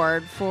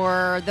leaderboard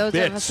for those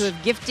of us who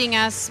have gifting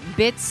us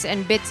bits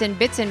and bits and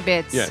bits and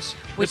bits. Yes.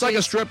 It's like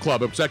a strip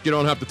club, except you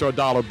don't have to throw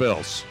dollar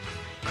bills.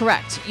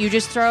 Correct. You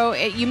just throw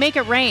it. You make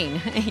it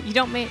rain. You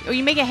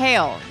make it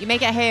hail. You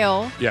make it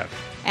hail. Yeah.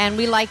 And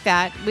we like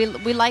that. We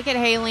like it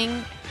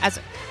hailing as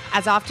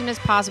often as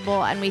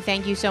possible, and we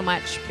thank you so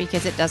much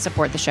because it does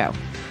support the show.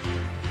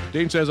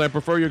 Dean says, I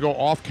prefer you go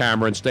off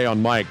camera and stay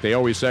on mic. They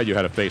always said you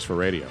had a face for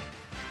radio.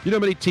 You know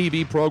how many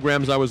TV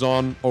programs I was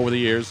on over the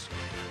years?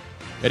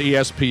 At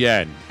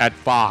ESPN, at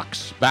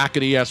Fox, back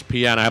at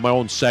ESPN. I have my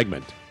own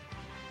segment.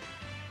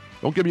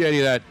 Don't give me any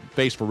of that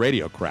face for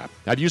radio crap.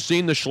 Have you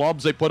seen the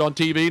schlubs they put on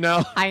TV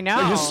now? I know.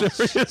 Are you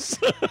serious?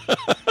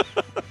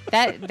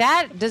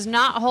 That does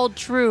not hold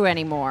true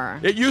anymore.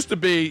 It used to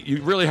be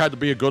you really had to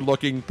be a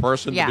good-looking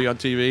person to be on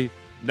TV.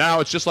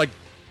 Now it's just like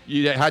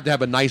you had to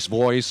have a nice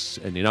voice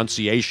and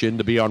enunciation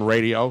to be on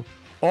radio.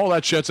 All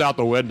that shit's out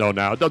the window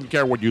now. It doesn't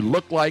care what you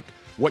look like,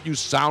 what you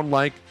sound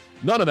like.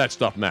 None of that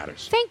stuff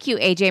matters. Thank you,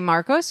 AJ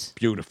Marcos.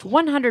 Beautiful.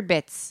 100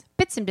 bits.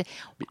 Bits and bits.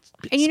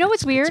 And you know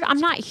what's weird? I'm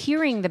not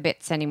hearing the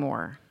bits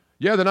anymore.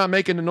 Yeah, they're not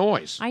making the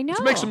noise. I know.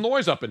 Let's make some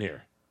noise up in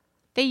here.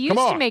 They used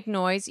to make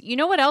noise. You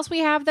know what else we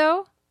have,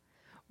 though?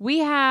 We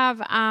have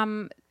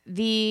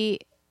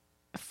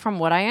from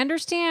what I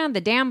understand, the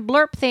damn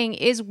blurp thing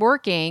is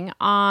working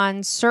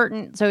on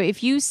certain... So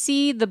if you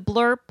see the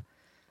blurp?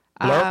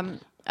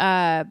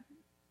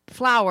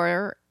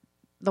 Flower,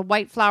 the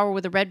white flower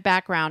with a red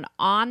background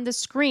on the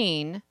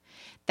screen,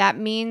 that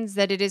means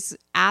that it is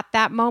at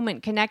that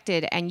moment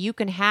connected and you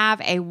can have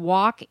a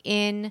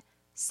walk-in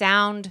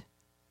sound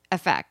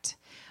effect.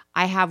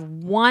 I have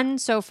one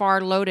so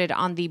far loaded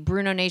on the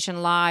Bruno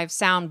Nation Live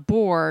sound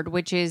board,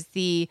 which is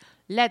the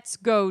Let's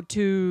Go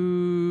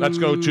To. Let's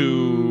go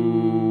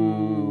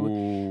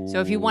to. So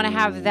if you want to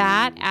have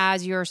that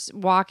as your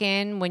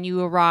walk-in when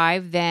you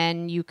arrive,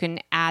 then you can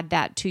add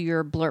that to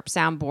your Blurp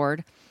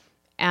soundboard.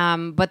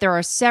 But there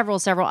are several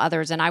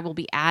others, and I will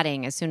be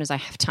adding as soon as I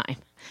have time.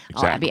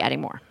 Exactly. I'll be adding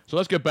more. So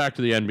let's get back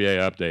to the NBA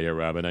update here,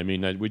 Robin. I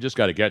mean, we just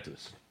got to get to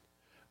this.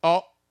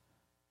 Oh.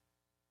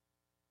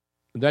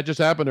 Did that just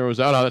happen, or was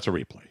that? Oh, that's a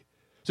replay.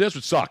 See, that's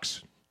what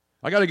sucks.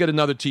 I got to get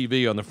another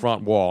TV on the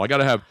front wall. I got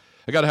to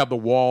have the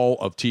wall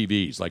of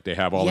TVs like they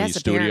have all these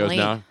studios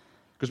now.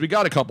 Because we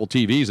got a couple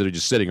TVs that are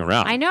just sitting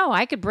around. I know.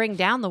 I could bring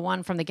down the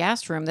one from the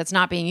guest room that's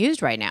not being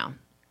used right now.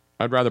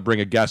 I'd rather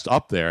bring a guest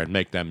up there and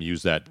make them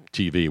use that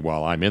TV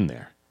while I'm in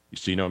there.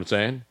 You know what I'm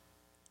saying?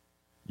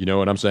 You know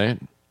what I'm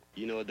saying?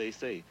 You know what they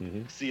say.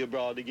 See a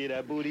broad to get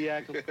that booty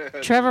act.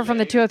 Trevor from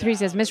the 203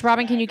 says, Miss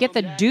Robin, can you get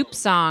the Dupe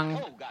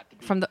song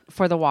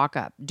for the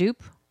walk-up?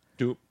 Dupe?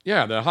 Dupe.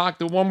 Yeah,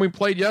 the one we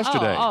played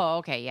yesterday. Oh,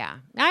 okay, yeah.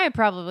 I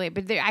probably,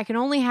 but I can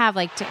only have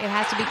it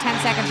has to be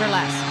 10 seconds or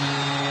less.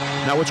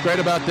 Now, what's great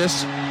about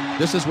this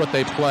is what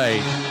they play.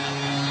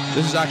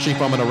 This is actually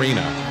from an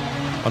arena.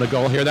 Want to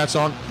go hear that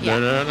song? Yeah.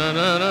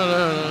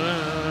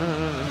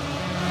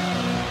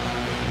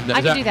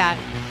 I can do that.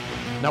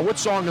 Now, what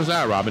song is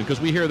that, Robin? Because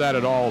we hear that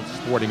at all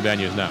sporting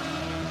venues now.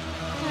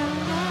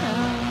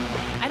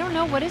 I don't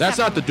know. What is that? That's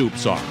not the Dupe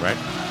song, right?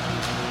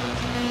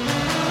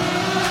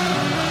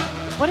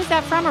 What is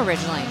that from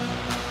originally?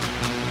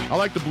 I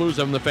like the blues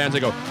of them. The fans,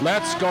 they go,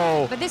 let's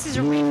go. But this is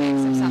a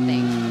remix of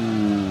something.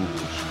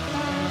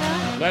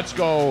 Let's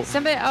go.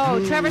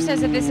 Trevor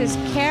says that this is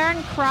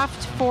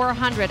Kernkraft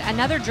 400.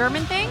 Another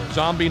German thing?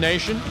 Zombie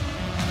Nation.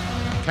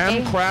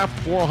 Kernkraft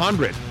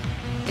 400.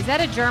 Is that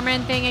a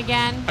German thing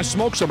again? I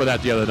smoked some of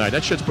that the other night.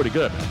 That shit's pretty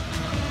good.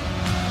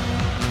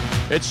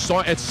 It's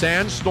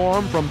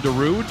Sandstorm from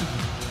Darude.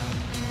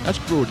 That's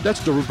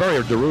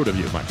very Darude of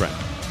you, my friend.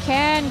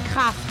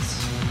 Kernkraft.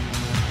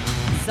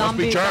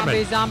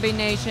 Zombie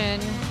Nation.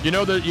 You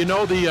know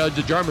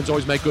the Germans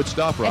always make good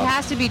stuff, Rob. It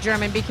has to be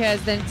German because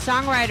the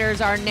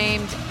songwriters are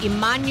named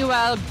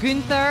Emanuel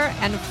Günther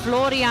and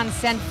Florian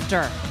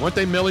Senfter. Weren't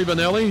they Milli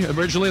Vanilli?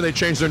 Originally, they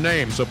changed their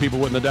names so people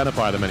wouldn't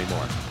identify them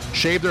anymore.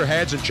 Shaved their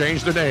heads and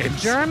changed their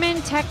names.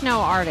 German techno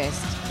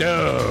artist.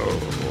 No.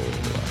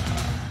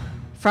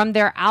 From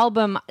their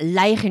album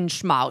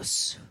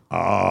Leichenschmaus.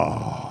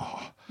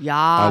 Oh. Ja,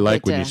 I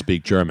like bitte. when you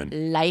speak German.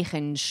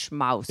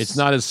 Leichenschmaus. It's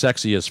not as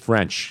sexy as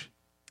French.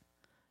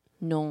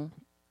 No.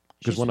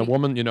 Because when a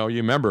woman, you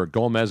remember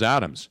Gomez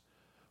Adams.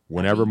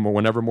 Whenever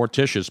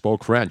Morticia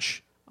spoke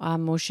French. Ah,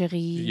 mon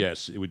chéri.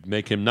 Yes, it would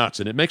make him nuts.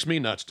 And it makes me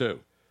nuts,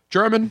 too.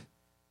 German?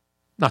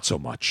 Not so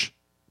much.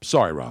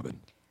 Sorry,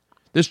 Robin.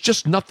 There's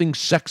just nothing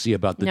sexy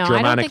about the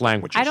Germanic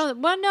languages.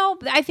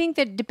 I think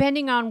that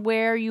depending on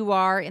where you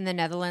are in the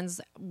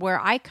Netherlands, where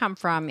I come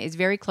from is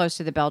very close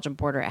to the Belgian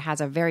border. It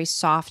has a very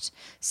soft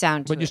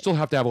sound to it. But you still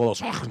have to have all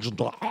those...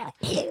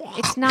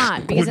 It's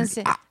not, because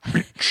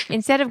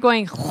instead of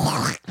going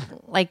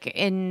like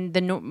in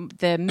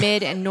the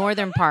mid and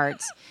northern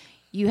parts,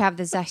 you have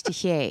the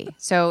zachtige.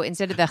 So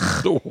instead of the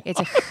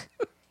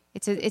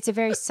it's a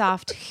very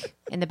soft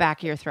in the back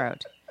of your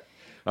throat.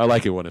 I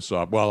like it when it's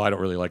soft. Well, I don't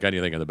really like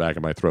anything in the back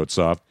of my throat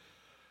soft.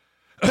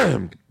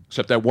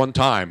 Except that one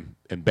time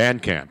in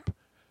band camp.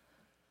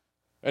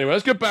 Anyway,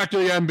 let's get back to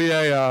the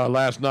NBA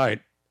last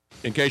night.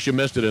 In case you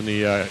missed it in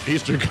the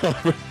Eastern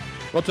Conference.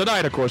 Well,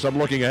 tonight, of course, I'm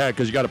looking ahead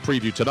because you got to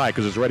preview tonight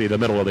because it's already the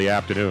middle of the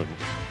afternoon.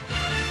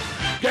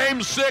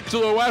 Game 6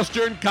 of the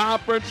Western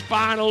Conference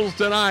Finals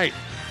tonight.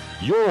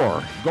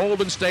 Your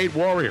Golden State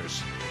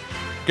Warriors.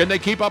 Can they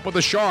keep up with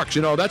the Sharks?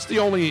 That's the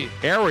only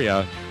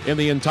area in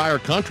the entire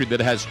country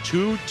that has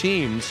two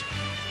teams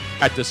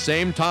at the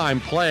same time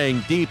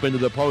playing deep into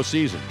the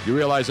postseason. You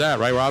realize that,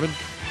 right, Robin?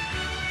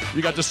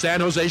 You got the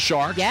San Jose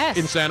Sharks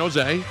in San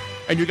Jose,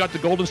 and you got the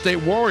Golden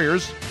State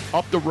Warriors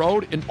up the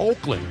road in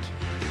Oakland.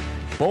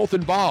 Both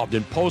involved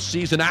in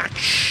postseason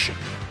action.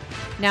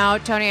 Now,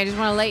 Tony, I just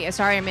want to let you,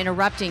 sorry I'm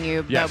interrupting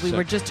you, but we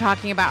were just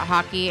talking about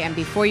hockey, and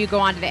before you go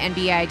on to the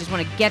NBA, I just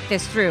want to get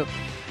this through.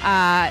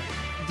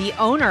 The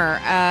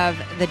owner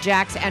of the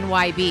Jacks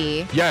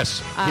NYB.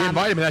 Yes, he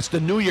invited me. That's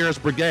the New Year's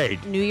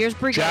Brigade. New Year's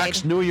Brigade.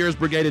 Jack's New Year's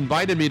Brigade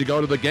invited me to go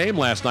to the game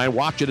last night,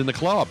 watch it in the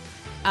club.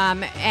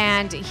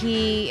 And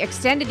he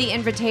extended the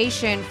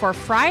invitation for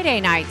Friday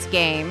night's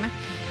game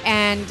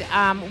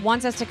and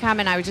wants us to come,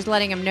 and I was just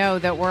letting him know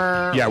that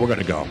we're going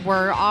to go.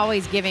 We're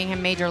always giving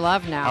him major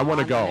love now. I want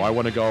to go. I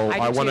want to go.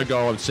 I want to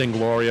go and sing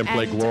Gloria and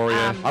play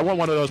Gloria. I want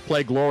one of those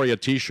Play Gloria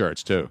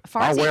T-shirts, too.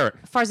 I'll wear it.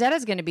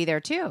 Farzetta's going to be there,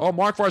 too. Oh,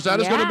 Mark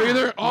Farzetta's going to be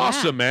there?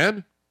 Awesome,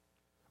 man.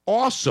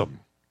 Awesome.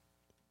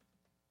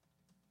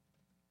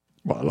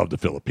 Well, I love the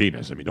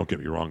Filipinas. I mean, don't get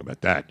me wrong about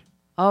that.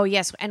 Oh,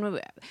 yes.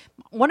 And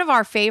one of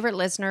our favorite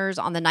listeners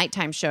on the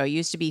nighttime show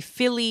used to be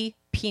Filipino.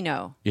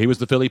 He was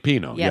the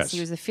Filipino, yes. He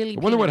was the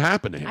Filipino. I wonder what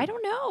happened to him. I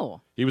don't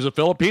know. He was a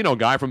Filipino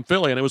guy from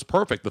Philly, and it was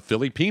perfect, the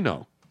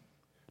Filipino.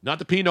 Not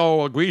the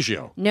Pinot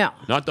Grigio. No.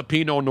 Not the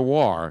Pinot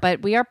Noir.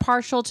 But we are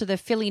partial to the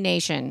Philly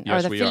Nation, Yes,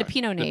 or the we are.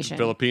 Filipino Nation.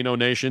 The Filipino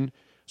Nation.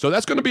 So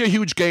that's going to be a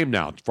huge game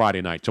now,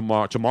 Friday night,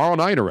 tomorrow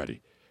night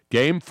already.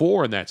 Game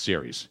 4 in that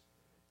series.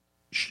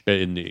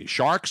 In the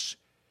Sharks,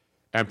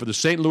 and for the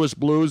St. Louis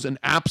Blues, an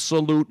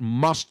absolute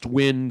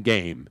must-win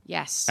game.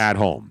 Yes. At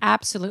home.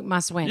 Absolute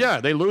must win.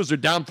 Yeah, they lose, they're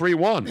down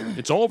 3-1.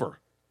 It's over.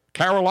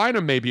 Carolina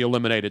may be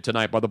eliminated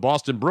tonight by the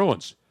Boston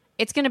Bruins.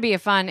 It's going to be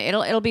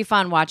it'll be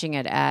fun watching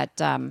it at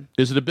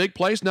Is it a big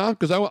place now?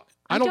 Because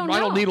I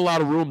don't need a lot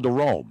of room to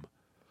roam.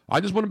 I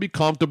just want to be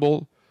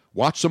comfortable,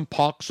 watch some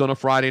pucks on a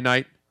Friday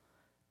night.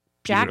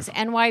 Jack's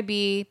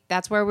NYB.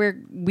 That's where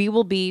we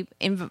will be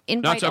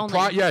invite only.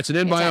 It's an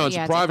invite only. It's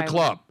a private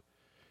club.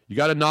 You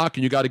got to knock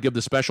and you got to give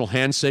the special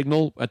hand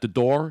signal at the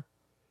door,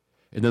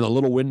 and then the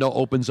little window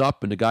opens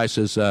up and the guy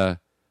says,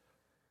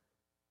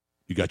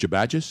 "You got your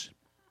badges?"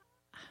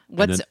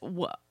 What's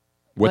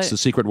the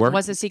secret word?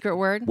 What's the secret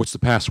word? What's the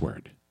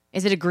password?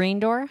 Is it a green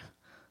door?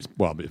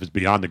 Well, if it's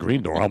beyond the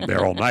green door, I'm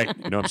there all night.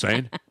 You know what I'm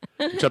saying?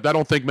 Except I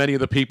don't think many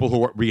of the people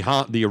who are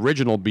behind the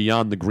original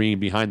behind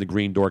the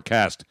green door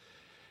cast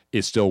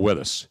is still with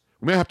us.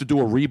 We may have to do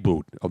a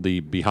reboot of the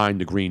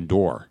Behind the Green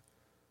Door.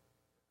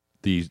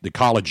 The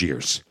college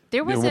years.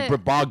 There was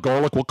Bob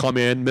Golick will come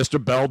in,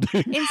 Mr.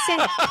 Belding.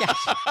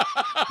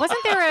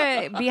 Wasn't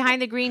there a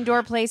Behind the Green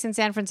Door place in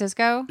San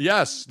Francisco?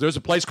 Yes, there's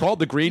a place called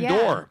the Green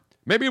Door.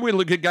 Maybe we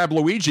look at Gab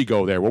Luigi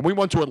go there. When we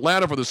went to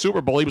Atlanta for the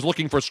Super Bowl, he was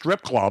looking for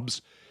strip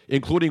clubs,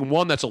 including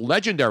one that's a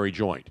legendary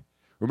joint.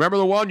 Remember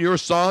the one, your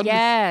son?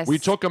 Yes. We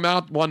took him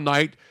out one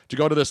night to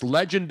go to this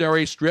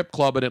legendary strip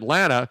club in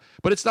Atlanta,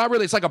 but it's not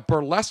really, it's like a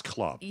burlesque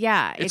club.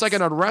 Yeah. It's like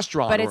in a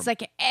restaurant. But it's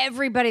like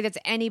everybody that's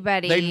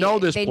anybody. They know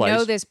this place. They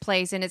know this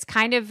place, and it's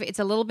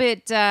a little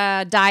bit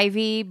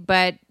divey,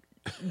 but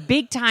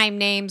big time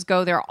names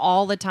go there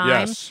all the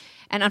time. Yes.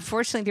 And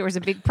unfortunately, there was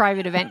a big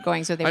private event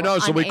going, so they were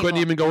so we couldn't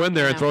even go in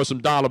there and throw some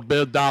dollar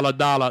bill.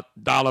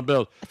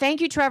 Thank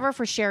you, Trevor,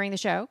 for sharing the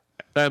show.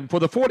 And for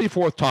the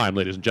 44th time,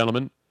 ladies and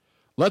gentlemen,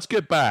 let's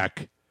get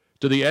back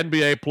to the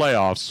NBA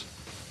playoffs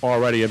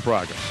already in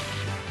progress.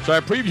 So I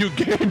previewed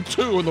Game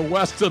 2 in the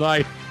West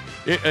tonight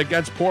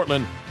against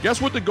Portland. Guess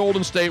what the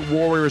Golden State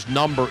Warriors'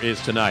 number is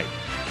tonight?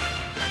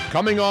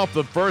 Coming off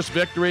the first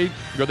victory,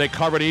 where they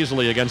covered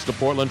easily against the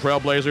Portland Trail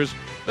Blazers,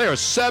 they are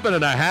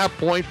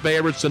 7.5-point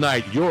favorites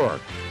tonight. Your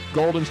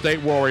Golden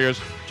State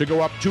Warriors to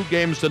go up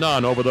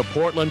 2-0 over the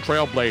Portland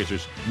Trail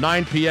Blazers.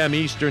 9 p.m.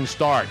 Eastern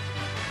start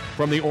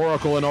from the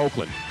Oracle in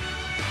Oakland.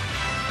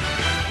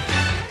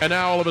 And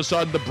now all of a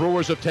sudden the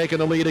Brewers have taken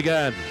the lead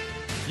again.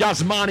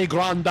 Yasmani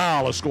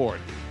Grandal has scored.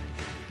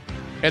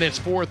 And it's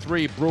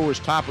 4-3 Brewers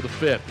top of the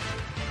fifth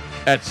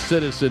at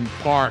Citizen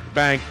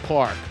Bank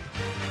Park,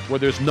 where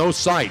there's no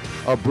sight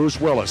of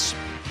Bruce Willis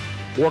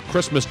or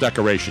Christmas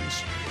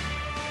decorations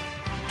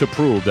to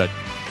prove that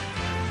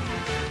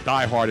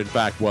Die Hard, in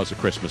fact, was a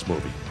Christmas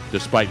movie,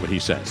 despite what he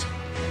says.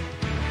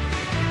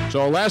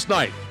 So last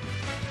night,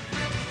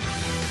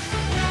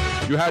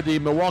 you had the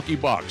Milwaukee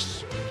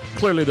Bucks,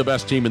 clearly the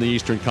best team in the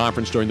Eastern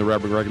Conference during the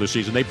regular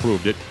season. They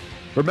proved it.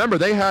 Remember,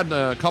 they had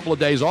a couple of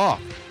days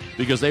off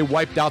because they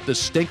wiped out the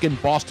stinking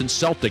Boston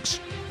Celtics,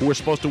 who were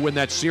supposed to win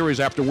that series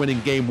after winning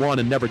Game 1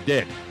 and never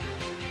did.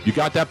 You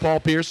got that,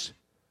 Paul Pierce?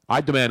 I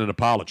demand an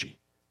apology,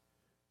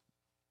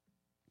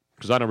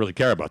 because I don't really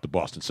care about the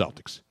Boston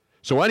Celtics.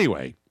 So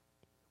anyway,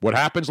 what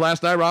happens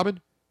last night,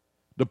 Robin?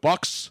 The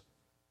Bucks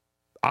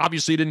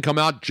obviously didn't come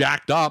out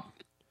jacked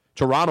up.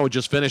 Toronto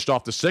just finished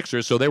off the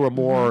Sixers, so they were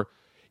more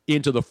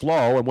into the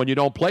flow. And when you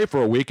don't play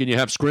for a week and you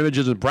have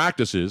scrimmages and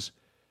practices,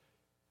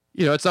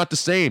 it's not the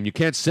same. You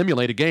can't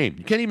simulate a game.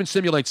 You can't even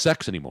simulate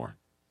sex anymore.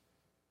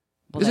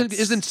 Well,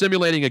 isn't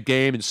simulating a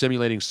game and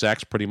simulating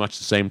sex pretty much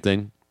the same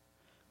thing?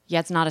 Yeah,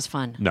 it's not as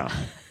fun. No.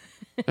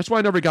 That's why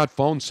I never got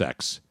phone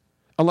sex.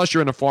 Unless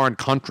you're in a foreign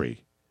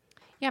country.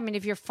 Yeah, I mean,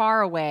 if you're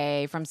far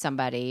away from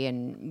somebody,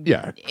 and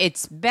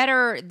it's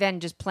better than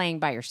just playing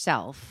by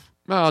yourself.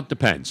 Well, it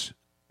depends.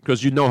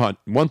 Because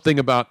one thing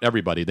about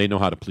everybody, they know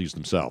how to please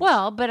themselves.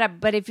 Well,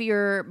 but if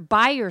you're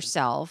by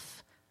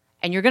yourself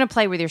and you're going to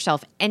play with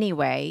yourself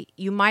anyway,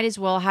 you might as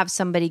well have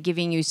somebody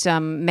giving you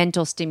some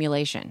mental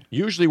stimulation.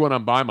 Usually when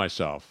I'm by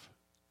myself,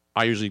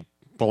 I usually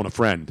phone a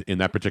friend in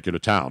that particular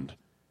town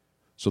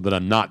so that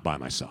I'm not by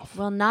myself.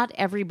 Well, not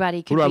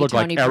everybody can Who do I be look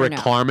Tony like, Eric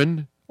Bruno.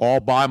 Carmen, all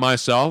by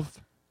myself?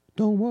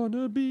 Don't want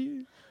to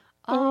be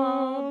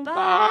all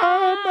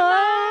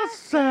by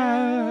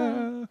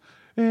myself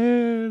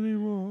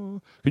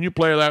anymore. Can you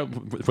play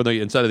that for the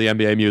instead of the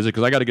NBA music?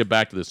 Because I got to get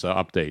back to this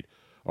update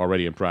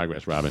already in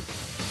progress, Robin.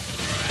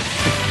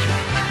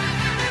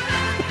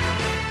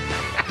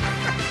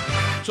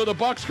 So the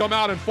Bucks come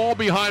out and fall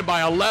behind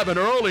by 11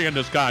 early in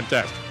this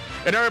contest.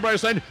 And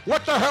everybody's saying,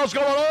 what the hell's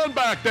going on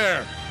back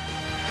there?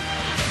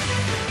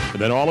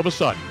 And then all of a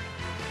sudden,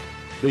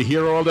 the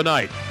hero of the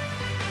night,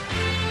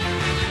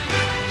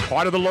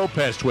 part of the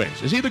Lopez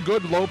twins. Is he the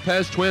good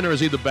Lopez twin or is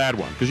he the bad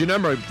one? Because you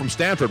remember from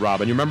Stanford,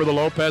 Robin, you remember the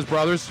Lopez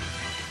brothers?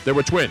 They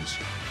were twins.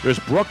 There's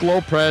Brooke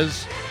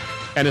Lopez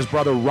and his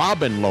brother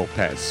Robin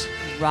Lopez.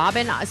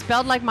 Robin,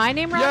 spelled like my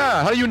name, Robin?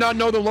 Yeah, how do you not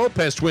know the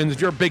Lopez twins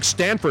if you're a big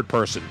Stanford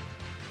person?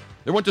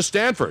 They went to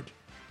Stanford.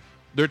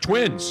 They're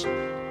twins.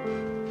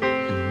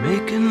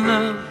 Making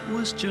love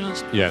was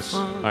just Yes,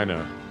 fun. I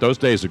know. Those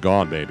days are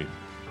gone, baby.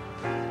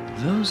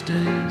 Those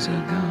days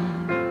are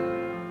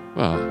gone.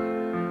 Well,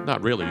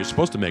 not really. You're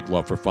supposed to make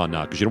love for fun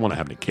now because you don't want to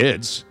have any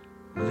kids.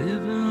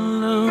 Living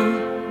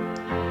alone.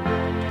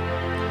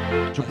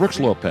 So Brooks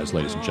Lopez,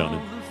 ladies and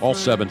gentlemen, all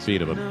 7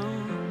 feet of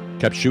him,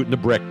 kept shooting the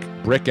brick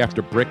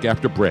after brick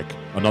after brick,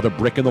 another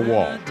brick in the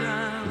wall.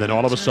 And then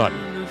all of a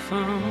sudden,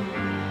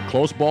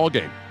 close ball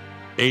game,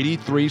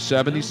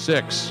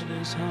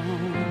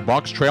 83-76.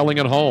 Bucks trailing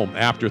at home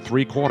after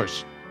 3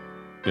 quarters.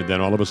 And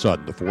then all of a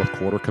sudden, the 4th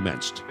quarter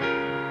commenced.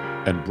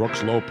 And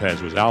Brooks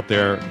Lopez was out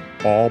there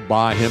all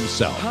by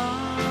himself.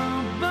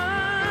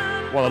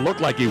 Well, it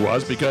looked like he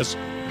was because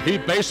he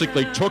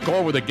basically took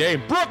over the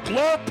game. Brooks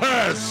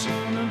Lopez!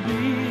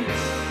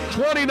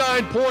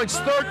 29 points,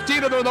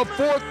 13 of them in the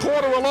 4th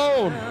quarter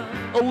alone.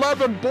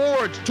 11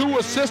 boards, 2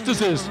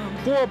 assists,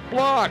 4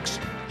 blocks.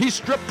 He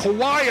stripped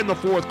Kawhi in the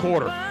 4th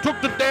quarter.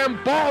 Took the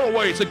damn ball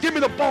away. Said, give me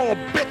the ball,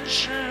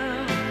 bitch.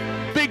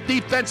 Big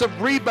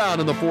defensive rebound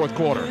in the 4th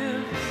quarter.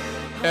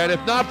 And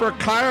if not for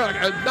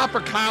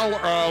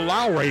Kyle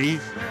Lowry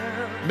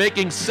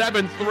making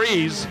 7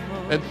 threes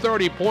and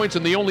 30 points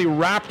and the only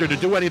Raptor to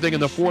do anything in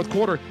the 4th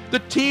quarter, the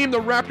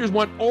Raptors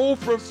went 0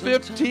 for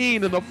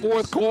 15 in the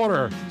 4th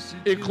quarter,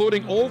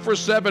 including 0 for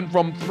 7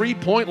 from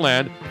three-point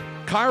land.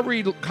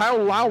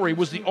 Kyle Lowry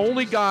was the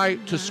only guy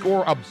to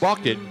score a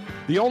bucket.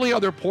 The only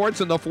other points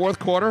in the 4th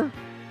quarter,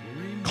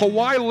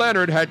 Kawhi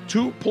Leonard had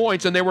 2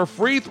 points, and they were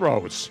free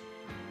throws.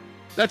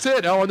 That's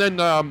it. Oh, and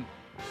then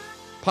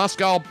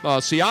Pascal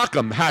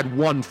Siakam had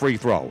 1 free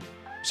throw.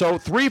 So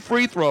 3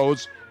 free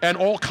throws and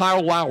all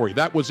Kyle Lowry.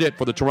 That was it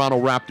for the Toronto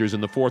Raptors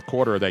in the 4th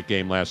quarter of that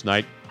game last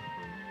night.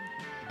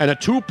 And a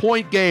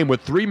 2-point game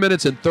with 3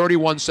 minutes and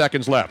 31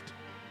 seconds left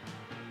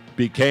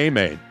became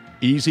an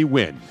easy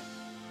win.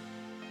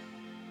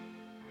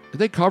 Did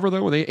they cover,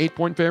 though? Were they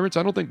 8-point favorites?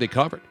 I don't think they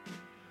covered.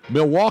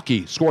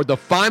 Milwaukee scored the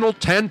final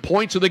 10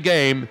 points of the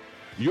game.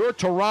 Your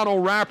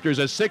Toronto Raptors,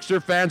 as Sixer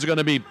fans, are going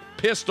to be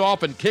pissed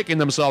off and kicking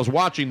themselves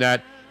watching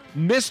that,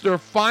 missed their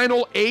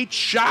final 8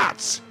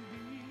 shots,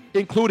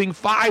 including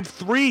 5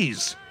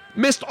 threes.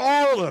 Missed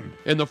all of them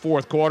in the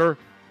 4th quarter.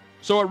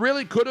 So it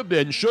really could have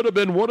been, should have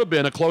been, would have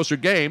been a closer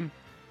game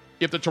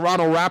if the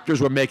Toronto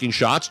Raptors were making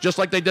shots, just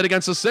like they did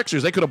against the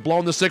Sixers. They could have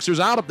blown the Sixers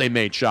out if they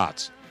made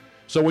shots.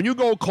 So when you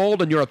go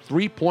cold and you're a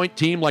 3-point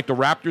team like the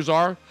Raptors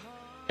are,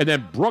 and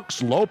then Brook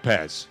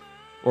Lopez,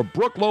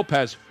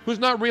 who's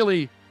not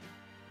really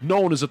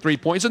known as a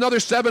 3-point, he's another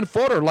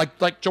 7-footer,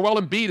 like Joel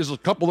Embiid is a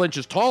couple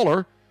inches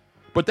taller,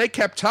 but they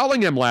kept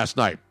telling him last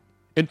night.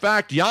 In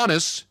fact,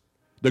 Giannis,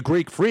 the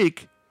Greek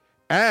Freak,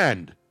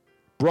 and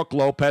Brook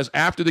Lopez,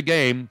 after the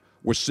game,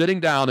 were sitting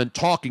down and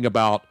talking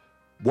about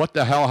what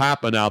the hell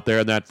happened out there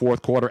in that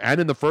 4th quarter and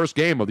in the first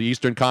game of the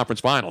Eastern Conference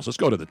Finals. Let's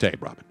go to the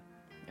tape, Robin.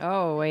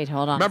 Oh, wait,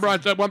 hold on. Remember, I'm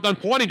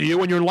pointing to you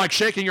when you're like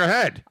shaking your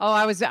head. Oh,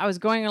 I was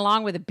going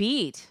along with a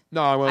beat.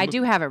 No, I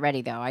do have it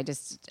ready, though. I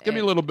just... Give me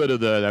a little bit of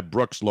that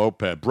Brooks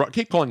Lopez.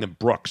 Keep calling him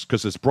Brooks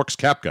because it's Brooks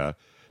Koepka.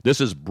 This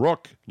is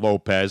Brook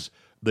Lopez,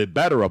 the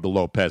better of the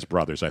Lopez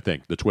brothers, I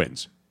think, the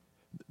twins.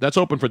 That's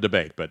open for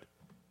debate, but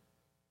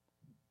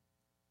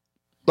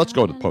let's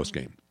go to the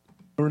postgame.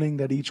 Learning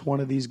that each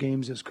one of these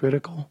games is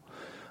critical.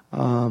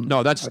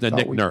 No, that's the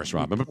Nick Nurse,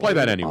 Robin, but play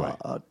that anyway.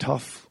 A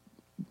tough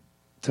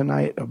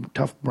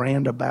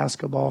brand of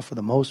basketball for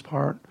the most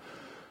part.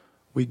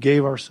 We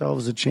gave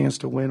ourselves a chance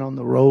to win on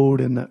the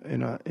road in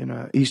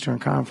a Eastern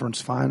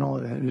Conference final,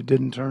 and it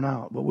didn't turn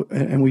out. But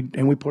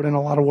we put in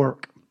a lot of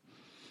work.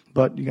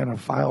 But you got to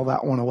file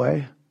that one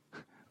away,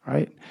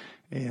 right?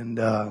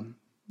 And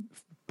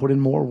put in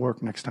more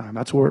work next time.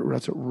 That's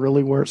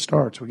really where it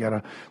starts. We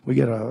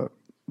gotta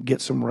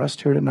get some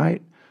rest here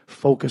tonight.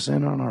 Focus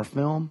in on our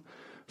film.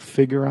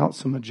 Figure out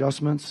some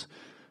adjustments.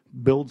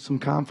 Build some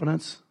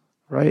confidence,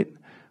 right?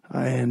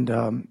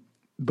 And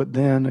but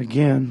then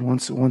again,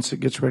 once it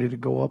gets ready to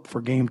go up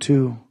for game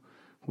 2,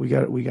 we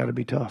got to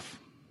be tough.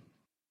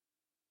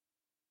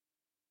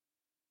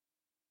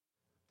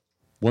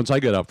 Once I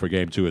get up for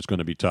game 2, it's going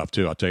to be tough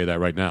too. I'll tell you that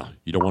right now.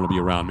 You don't want to be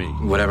around me.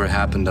 Whatever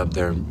happened up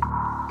there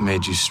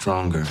made you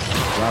stronger.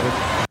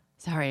 Robert?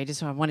 Sorry, I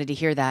just wanted to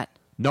hear that.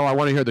 No, I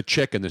want to hear the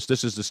chick in this.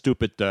 This is the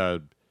stupid.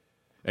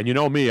 And you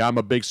know me, I'm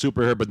a big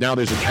superhero, but now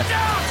there's an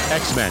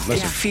X-Men. Listen.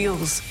 It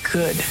feels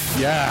good.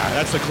 Yeah,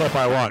 that's the clip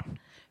I want.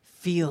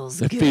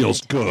 Feels It good.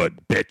 feels good,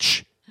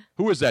 bitch.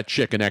 Who is that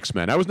chick in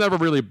X-Men? I was never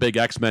really a big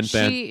X-Men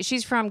fan.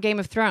 She's from Game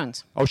of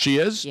Thrones. Oh, she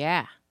is?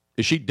 Yeah.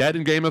 Is she dead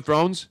in Game of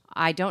Thrones?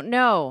 I don't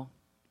know.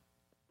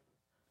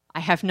 I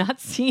have not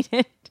seen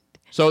it.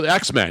 So the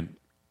X-Men.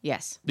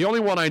 Yes. The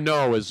only one I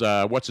know is,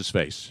 what's his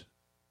face?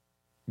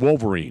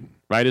 Wolverine,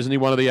 right? Isn't he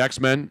one of the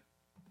X-Men?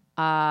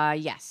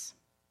 Yes.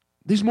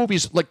 These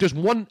movies, like there's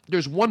one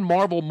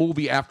Marvel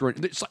movie after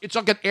it. It's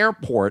like an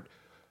airport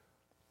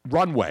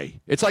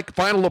runway. It's like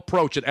Final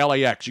Approach at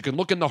LAX. You can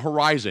look in the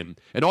horizon,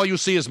 and all you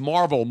see is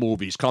Marvel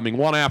movies coming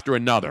one after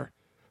another.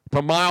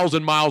 from miles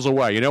and miles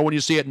away. You know when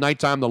you see at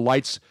nighttime the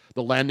lights,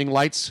 the landing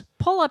lights?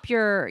 Pull up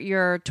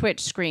your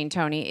Twitch screen,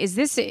 Tony. Is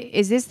this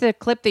the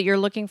clip that you're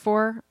looking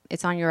for?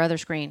 It's on your other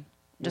screen.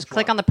 Just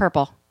click on the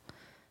purple.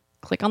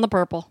 Click on the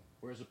purple.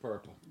 Where's the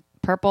purple?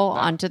 Purple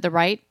onto the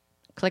right.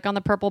 Click on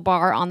the purple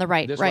bar on the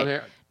right. This right. one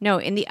here? No,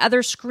 in the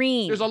other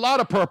screen. There's a lot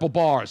of purple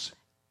bars.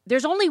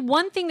 There's only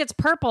one thing that's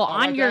purple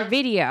on right your there?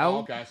 video. Oh,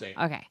 okay, I see.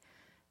 Okay.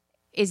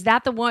 Is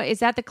that the one? Is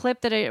that the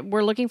clip that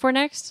we're looking for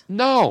next?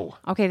 No.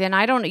 Okay, then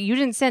I don't. You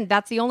didn't send.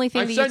 That's the only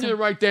thing. I that sent you the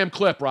right damn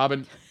clip,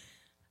 Robin.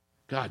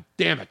 God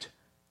damn it.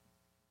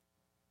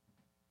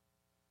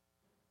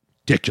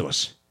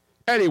 Ridiculous.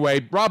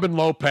 Anyway, Robin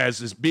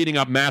Lopez is beating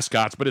up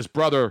mascots, but his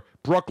brother,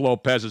 Brooke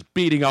Lopez, is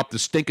beating up the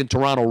stinking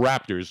Toronto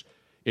Raptors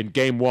in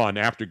Game 1,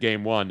 after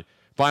Game 1.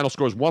 Final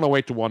score is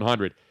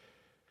 108-100.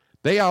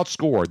 They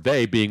outscored,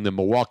 they being the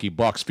Milwaukee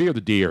Bucks, fear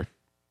the deer,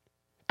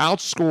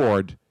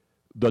 outscored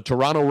the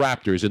Toronto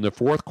Raptors in the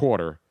fourth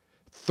quarter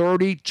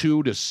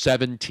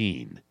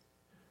 32-17.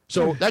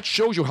 So that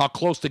shows you how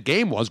close the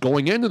game was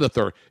going into the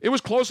third. It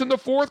was close in the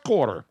fourth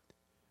quarter.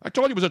 I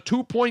told you it was a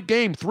 2-point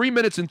game. 3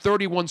 minutes and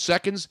 31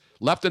 seconds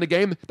left in the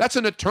game. That's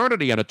an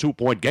eternity on a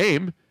 2-point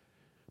game.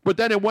 But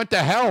then it went to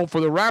hell for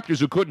the Raptors,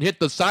 who couldn't hit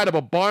the side of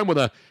a barn with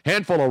a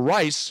handful of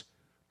rice.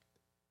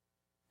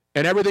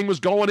 And everything was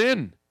going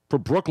in for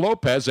Brooke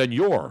Lopez and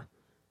your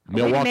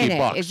Milwaukee Wait a minute.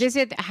 Bucks. Is this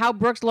it? How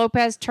Brooks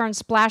Lopez turned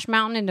Splash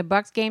Mountain into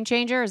Bucks Game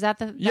Changer? Is that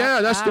the?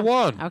 Yeah, that's the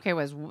one. Okay,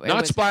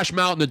 Not Splash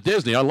Mountain at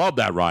Disney. I love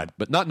that ride,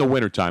 but not in the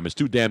wintertime. It's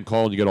too damn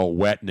cold and you get all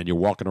wet, and then you're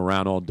walking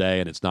around all day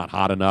and it's not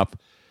hot enough,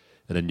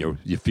 and then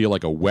you feel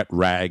like a wet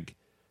rag.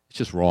 It's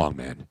just wrong,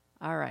 man.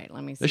 All right,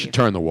 let me see. They should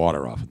turn the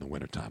water off in the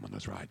wintertime on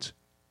those rides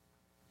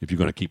if you're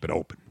going to keep it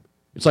open.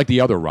 It's like the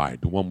other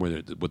ride, the one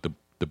with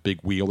the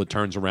big wheel that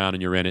turns around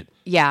and you're in it.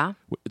 Yeah.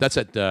 That's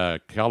at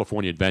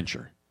California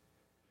Adventure.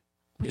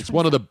 It's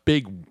one of the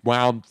big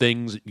round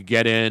things that you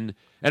get in,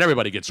 and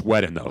everybody gets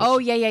wet in those. Oh,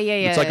 yeah.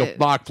 It's like a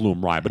rock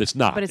flume ride, but it's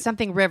not. But it's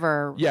something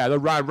river. Yeah, the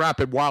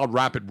wild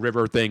rapid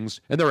river things,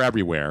 and they're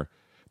everywhere.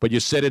 But you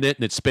sit in it,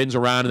 and it spins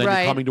around, and then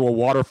Right. you're coming to a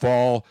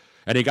waterfall,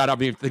 and you got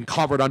everything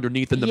covered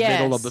underneath in the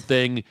middle Yes. of the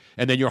thing,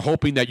 and then you're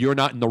hoping that you're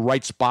not in the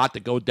right spot to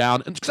go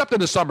down, except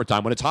in the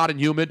summertime when it's hot and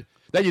humid.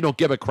 Then you don't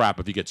give a crap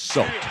if you get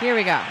soaked. Here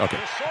we go. Okay.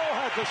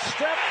 Had the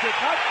step, did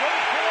not go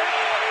for it,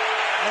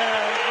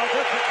 and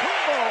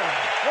Antetokounmpo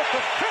with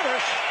the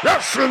finish.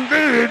 Yes,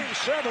 indeed. Game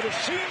 7, it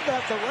seemed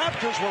that the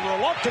Raptors were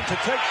reluctant to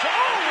take. Oh,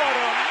 what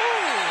a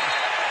move!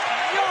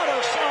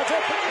 Giannis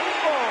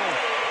Antetokounmpo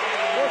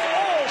with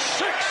all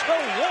 6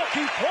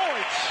 Milwaukee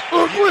points.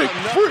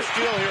 Another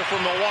steal here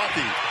from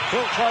Milwaukee.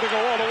 He'll try to go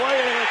all the way,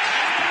 and it's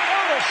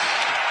Giannis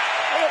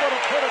able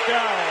to put it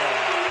down.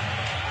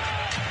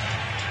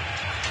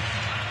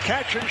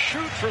 Catch and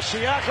shoot for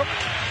Siakam.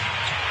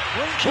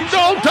 From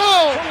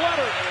downtown.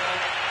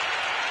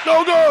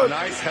 No good.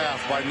 Nice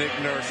half by Nick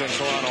Nurse in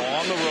Toronto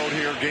on the road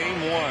here,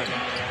 Game 1.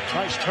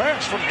 Nice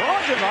pass from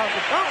Brogdon on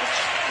the bounce.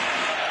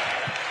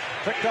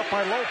 Picked up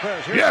by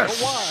Lopez. Here's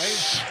Yes.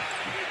 Kawhi.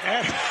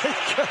 And he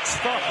gets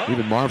the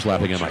Even Marv's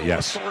laughing at my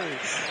yes.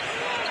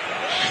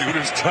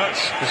 Shooters touch.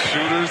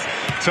 Shooters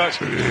touch.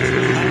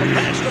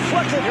 Pass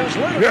deflected. Here's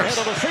Leonard Yes.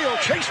 ahead of the field.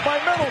 Chased by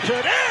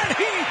Middleton. And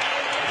he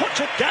puts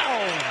it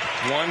down.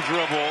 One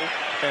dribble.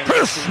 And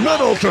Chris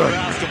Middleton.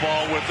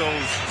 Basketball with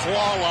those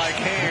claw-like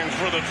hands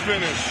for the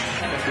finish.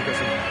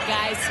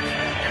 Guys.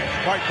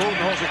 Mike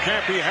Budenholzer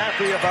can't be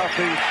happy about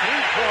the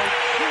three-point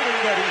shooting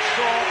that he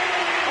saw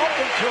up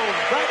until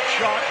that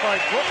shot by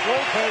Brooke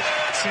Lopez.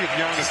 See if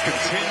Giannis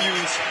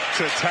continues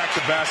to attack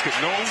the basket.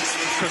 No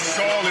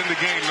Gasol in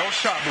the game. No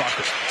shot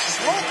blocker.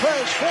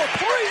 Lopez for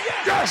 3.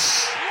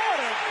 Yes.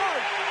 What a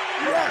night.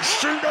 Yes,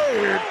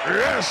 indeed.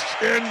 Yes,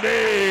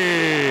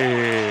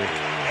 indeed.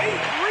 8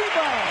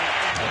 rebounds.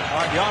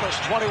 On Giannis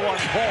 21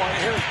 point.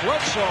 Here's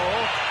Bledsoe.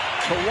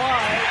 Kawhi.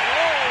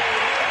 Oh.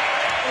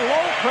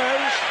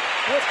 Lopez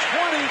with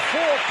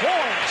 24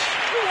 points.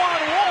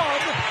 2-on-1.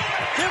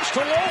 Gives to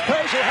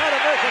Lopez, who had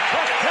to make a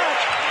tough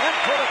catch and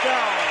put it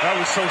down. That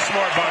was so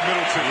smart by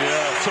Middleton.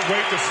 To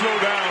wait to slow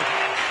down.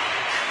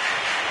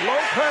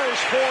 Lopez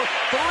for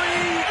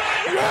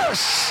 3. Yes.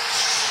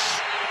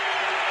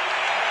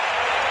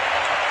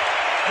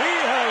 He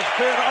has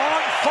been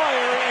on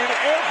fire in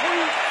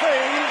every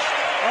phase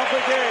of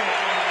the game.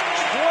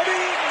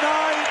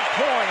 29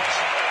 points.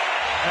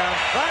 And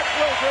that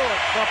will do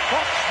it. The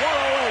Bucks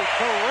 108,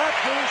 the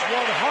Raptors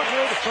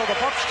 100. So the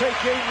Bucks take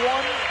Game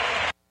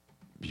 1.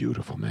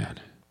 Beautiful, man.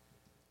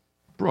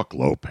 Brooke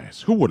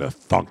Lopez. Who would have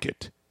thunk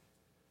it?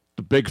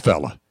 The big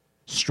fella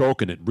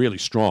stroking it really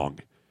strong.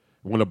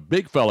 When a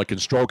big fella can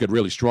stroke it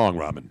really strong,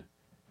 Robin,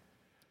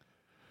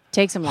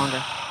 Takes him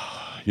longer.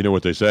 you know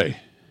what they say.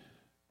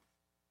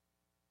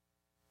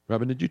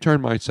 Robin, did you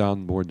turn my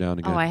soundboard down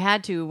again? Oh, I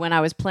had to when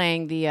I was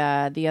playing the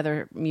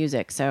other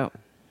music. So.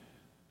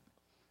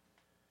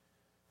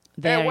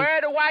 And where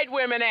are the white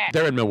women at?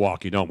 They're in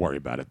Milwaukee. Don't worry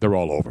about it. They're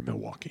all over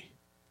Milwaukee.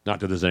 Not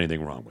that there's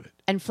anything wrong with it.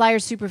 And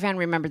Flyers superfan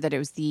remembered that it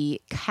was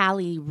the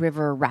Kali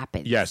River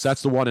Rapids. Yes,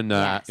 that's the one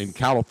in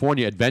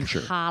California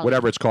Adventure, Kali.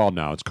 whatever it's called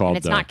now. It's called. And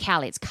it's not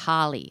Cali, it's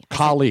Kali.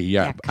 Kali,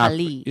 yeah. Yeah,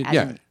 Kali.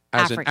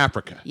 As in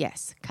Africa.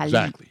 Yes, Kali.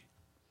 Exactly.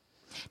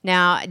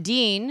 Now,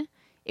 Dean,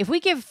 if we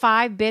give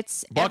 5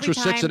 bits Bucks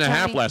every were 6.5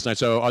 Tony, last night,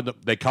 so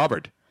they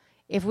covered.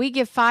 if we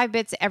give 5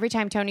 bits every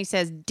time Tony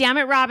says, damn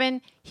it,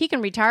 Robin, he can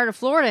retire to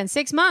Florida in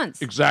 6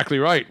 months. Exactly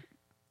right.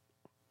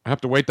 I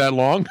have to wait that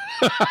long?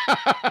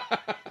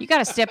 You got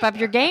to step up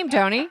your game,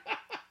 Tony.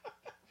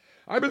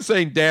 I've been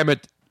saying, damn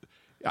it.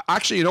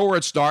 Actually, you know where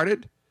it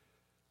started?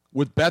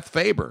 With Beth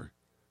Faber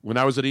when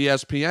I was at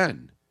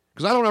ESPN.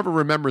 Because I don't ever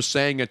remember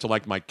saying it to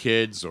like my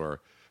kids or...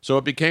 So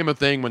it became a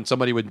thing when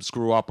somebody would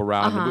screw up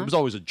around. It was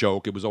always a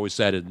joke. It was always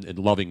said in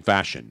loving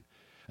fashion.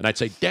 And I'd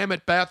say, damn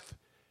it, Beth.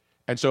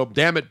 And so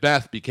damn it,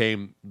 Beth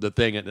became the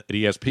thing at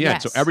ESPN.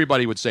 Yes. So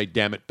everybody would say,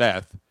 damn it,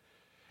 Beth.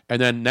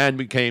 And then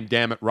became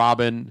damn it,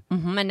 Robin.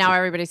 Mm-hmm. And now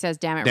everybody says,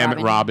 damn it, Damn Robin.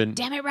 it, Robin.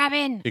 Damn it,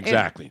 Robin.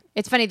 Exactly.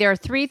 It's funny. There are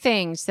 3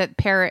 things that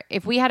parrot,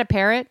 if we had a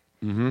parrot,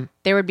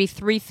 there would be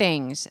 3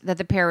 things that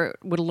the parrot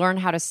would learn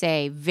how to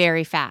say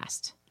very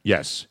fast.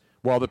 Yes.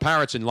 Well, the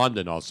Parrots in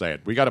London, I'll say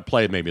it. We got to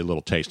play maybe a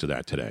little taste of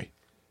that today.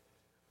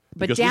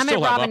 But Because we damn it,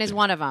 still have Robin up is there.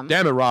 one of them.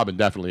 Damn it, Robin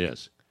definitely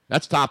is.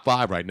 That's top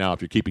 5 right now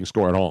if you're keeping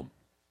score at home.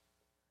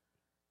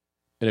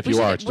 And if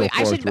you are, it's still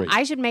 4-3.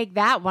 I should make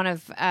that one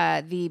of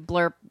the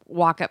blurb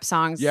walk-up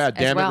songs. Yeah, as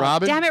damn it, well.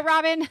 Robin. Damn it,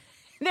 Robin.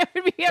 That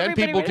would be Then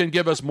everybody. people can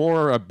give us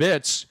more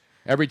bits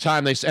every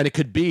time they say, and it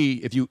could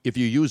be if you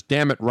use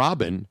damn it,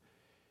 Robin,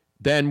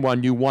 then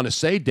when you want to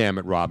say damn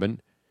it, Robin,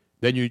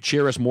 then you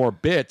cheer us more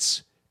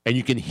bits, and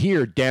you can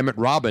hear damn it,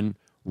 Robin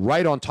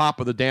right on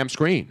top of the damn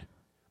screen,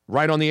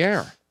 right on the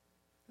air.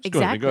 It's Exactly.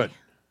 going to be good.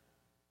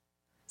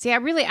 See,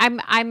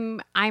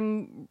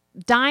 I'm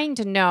dying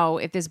to know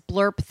if this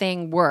blurp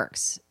thing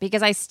works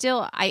because I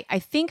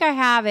think I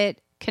have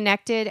it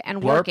connected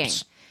and working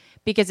Blurps?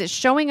 because it's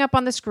showing up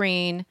on the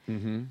screen.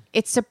 Mm-hmm.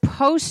 It's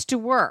supposed to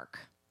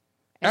work.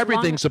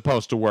 Everything's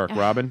supposed to work,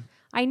 Robin.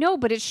 I know,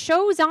 but it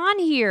shows on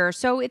here,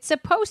 so it's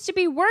supposed to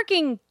be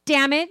working.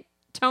 Damn it,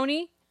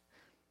 Tony.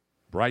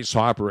 Bryce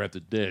Harper at the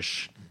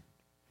dish.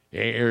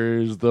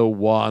 Here's the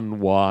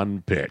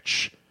 1-1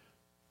 pitch.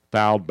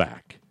 Fouled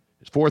back.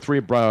 It's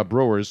 4-3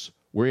 Brewers.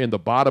 We're in the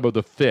bottom of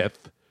the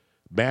 5th.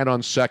 Man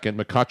on second,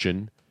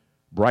 McCutcheon.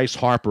 Bryce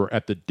Harper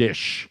at the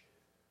dish.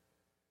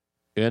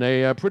 In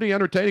a pretty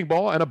entertaining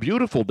ball and a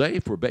beautiful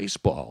day for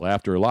baseball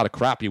after a lot of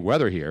crappy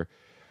weather here.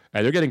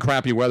 And they're getting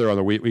crappy weather on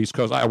the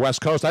West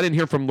Coast. I didn't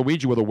hear from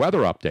Luigi with a weather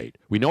update.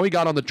 We know he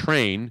got on the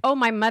train. Oh,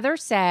 my mother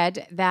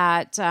said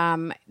that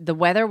the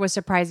weather was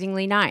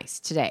surprisingly nice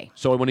today.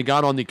 So when he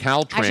got on the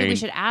Cal train... Actually, we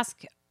should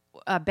ask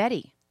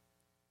Betty.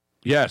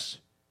 Yes.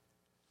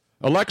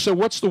 Alexa,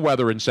 what's the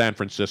weather in San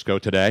Francisco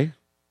today?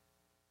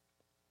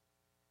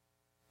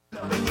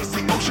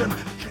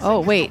 Oh,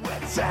 wait.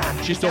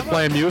 She's still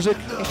playing music?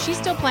 Is she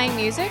still playing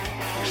music?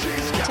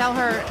 Tell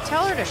her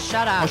to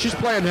shut up. Oh, she's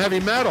playing heavy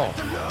metal.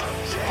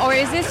 Or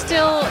is this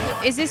still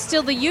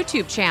the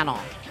YouTube channel?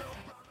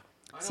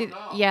 See,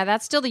 yeah,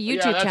 that's still the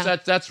YouTube channel.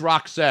 That's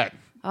Roxette.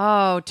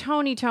 Oh,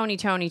 Tony.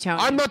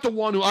 I'm not the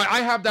one who... I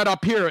have that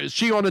up here. Is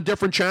she on a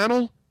different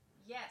channel?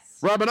 Yes.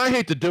 Robin, I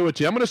hate to do it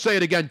to you. I'm going to say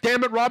it again.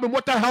 Damn it, Robin,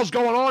 what the hell's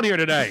going on here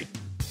today?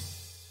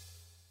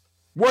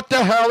 What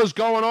the hell is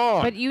going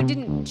on? But you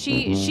didn't...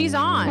 She's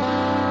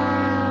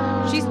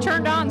on. She's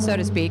turned on, so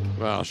to speak.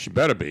 Well, she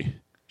better be.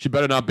 She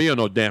better not be on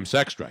no damn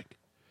sex strike.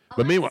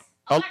 But meanwhile...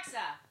 Alexa,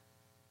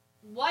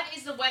 what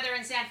is the weather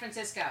in San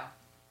Francisco?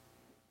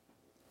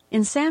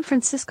 In San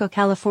Francisco,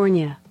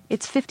 California,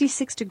 it's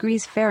 56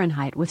 degrees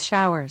Fahrenheit with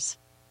showers.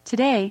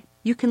 Today,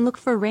 you can look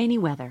for rainy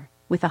weather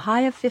with a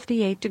high of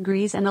 58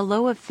 degrees and a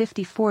low of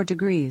 54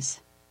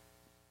 degrees.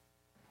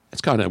 It's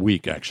kind of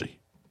weak, actually.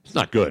 It's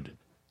not good.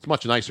 It's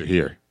much nicer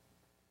here.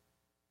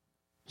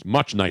 It's a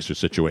much nicer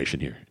situation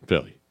here in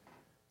Philly.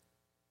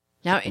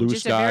 Now, in Blue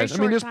just a very skies.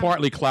 I mean, it's time.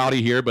 partly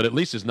cloudy here, but at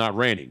least it's not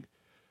raining.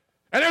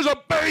 And there's a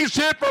base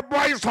hit for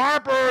Bryce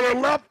Harper to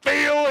left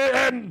field,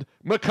 and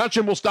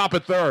McCutcheon will stop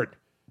at third.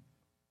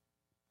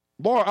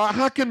 Laura,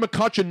 how can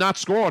McCutcheon not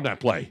score on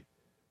that play?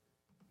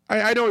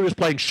 I know he was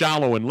playing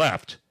shallow and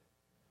left,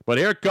 but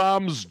here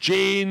comes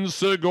Gene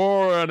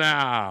Segura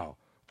now.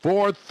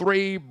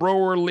 4-3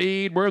 Brewer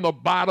lead. We're in the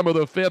bottom of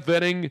the 5th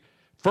inning.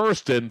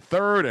 First and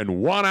third and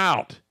one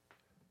out.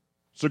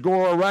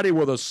 Segura ready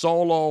with a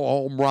solo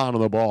home run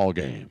of the ball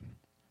game.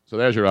 So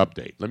there's your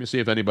update. Let me see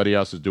if anybody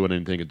else is doing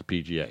anything at the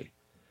PGA.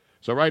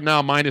 So right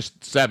now,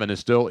 -7 is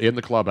still in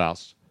the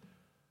clubhouse.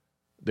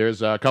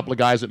 There's a couple of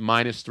guys at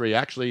 -3.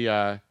 Actually,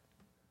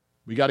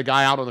 we got a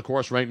guy out on the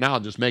course right now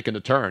just making a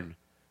turn.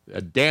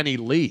 Danny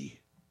Lee.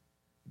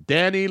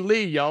 Danny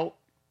Lee, yo.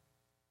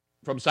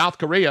 From South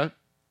Korea.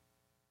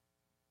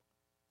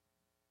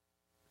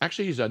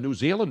 Actually, he's a New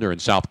Zealander in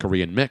South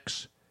Korean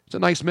mix. It's a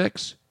nice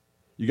mix.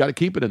 You got to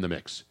keep it in the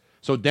mix.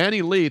 So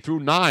Danny Lee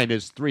through 9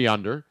 is 3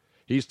 under.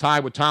 He's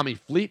tied with Tommy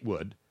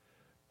Fleetwood.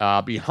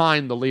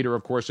 Behind the leader,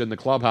 of course, in the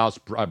clubhouse,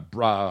 Brooks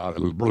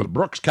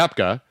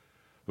Koepka,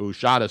 who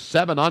shot a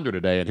 7-under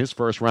today in his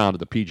first round at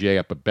the PGA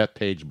up at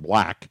Bethpage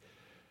Black.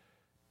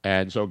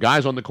 And so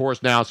guys on the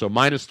course now, so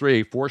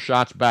 -3, 4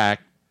 shots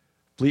back,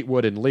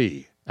 Fleetwood and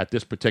Lee at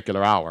this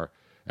particular hour.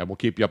 And we'll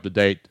keep you up to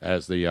date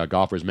as the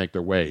golfers make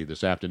their way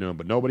this afternoon.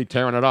 But nobody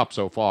tearing it up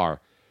so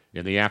far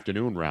in the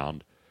afternoon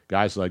round.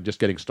 Guys just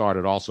getting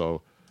started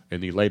also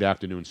in the late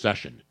afternoon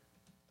session.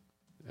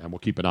 And we'll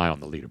keep an eye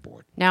on the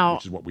leaderboard, now,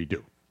 which is what we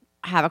do.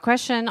 I have a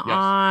question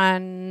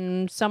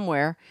on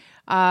somewhere.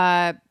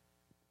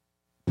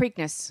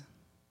 Preakness.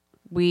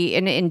 We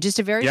in just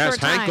a very short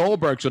time. Yes, Hank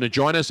Goldberg's going to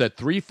join us at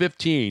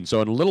 3:15.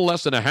 So in a little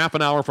less than a half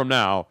an hour from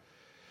now,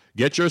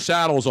 get your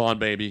saddles on,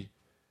 baby.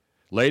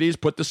 Ladies,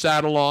 put the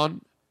saddle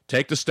on.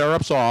 Take the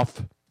stirrups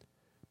off.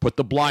 Put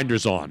the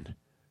blinders on.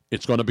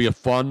 It's going to be a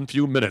fun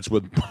few minutes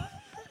with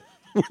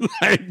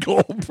Hank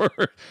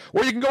Goldberg.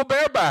 Or you can go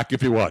bareback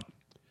if you want.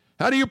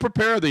 How do you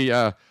prefer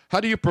the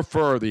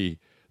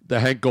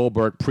Hank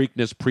Goldberg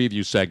Preakness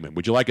preview segment?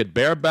 Would you like it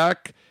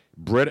bareback,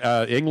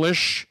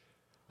 English,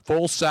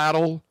 full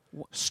saddle,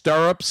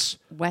 stirrups,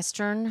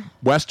 Western,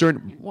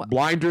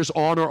 blinders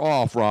on or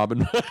off,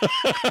 Robin?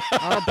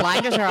 Oh,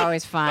 blinders are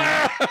always fun.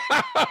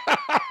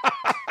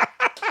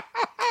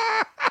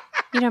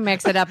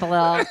 Mix it up a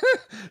little.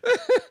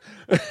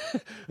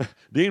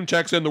 Dean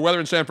checks in. The weather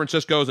in San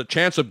Francisco is a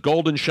chance of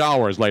golden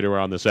showers later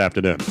on this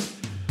afternoon.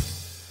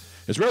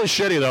 It's really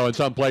shitty, though, in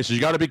some places.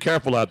 You got to be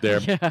careful out there.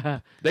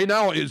 Yeah.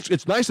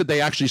 It's nice that they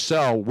actually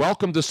sell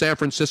Welcome to San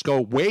Francisco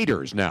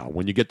waiters now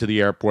when you get to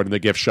the airport in the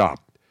gift shop.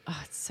 Oh,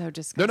 it's so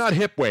disgusting. They're not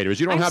hip waiters.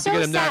 You don't have to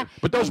get them that.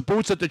 But those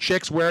boots that the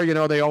chicks wear,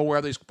 they all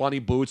wear these funny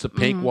boots, the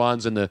pink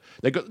ones, and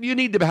you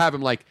need to have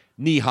them like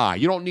knee high.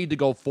 You don't need to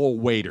go full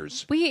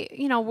waiters.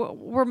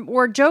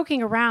 We're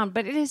joking around,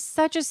 but it is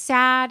such a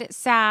sad,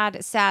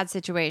 sad, sad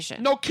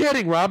situation. No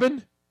kidding,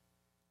 Robin.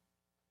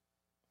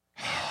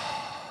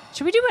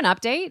 Should we do an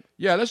update?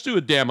 Yeah, let's do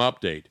a damn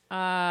update.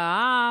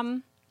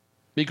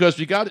 Because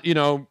you got,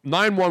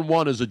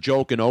 911 is a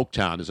joke in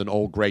Oaktown is an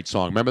old great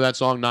song. Remember that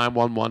song,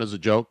 911 is a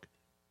joke?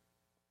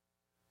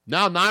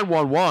 Now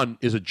 911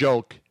 is a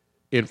joke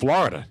in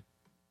Florida.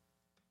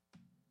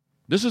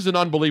 This is an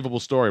unbelievable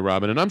story,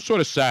 Robin, and I'm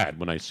sort of sad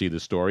when I see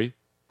this story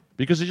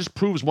because it just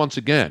proves once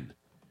again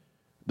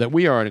that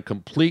we are in a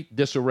complete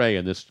disarray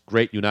in this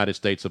great United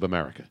States of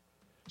America.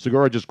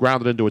 Segura just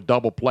grounded into a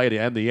double play to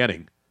end the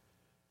inning.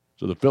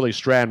 So the Philly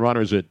Strand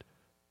runners at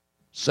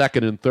first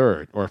and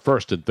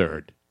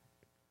third,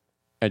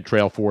 and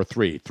trail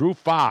 4-3. Through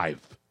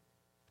 5,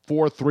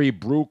 4-3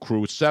 Brew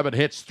Crew, 7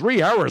 hits,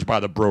 3 errors by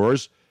the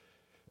Brewers,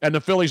 and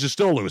the Phillies are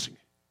still losing.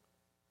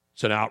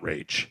 It's an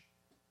outrage.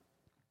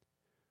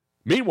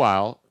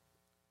 Meanwhile,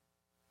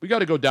 we got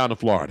to go down to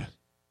Florida.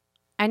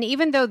 And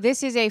even though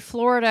this is a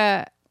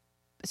Florida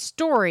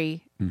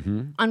story,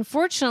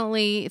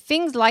 unfortunately,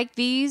 things like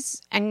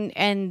these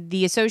and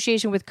the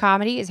association with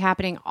comedy is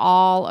happening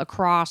all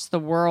across the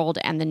world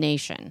and the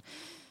nation.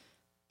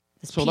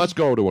 So let's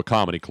go to a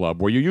comedy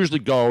club where you usually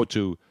go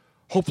to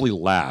hopefully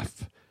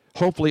laugh,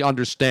 hopefully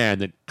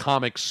understand that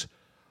comics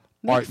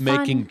are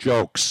making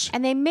jokes.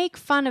 And they make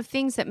fun of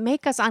things that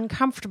make us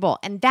uncomfortable,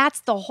 and that's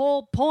the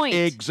whole point.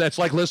 It's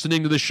like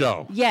listening to the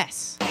show.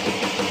 Yes.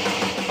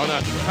 Oh, no.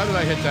 How did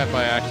I hit that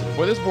by accident?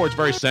 Boy, this board's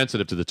very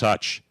sensitive to the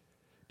touch.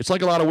 It's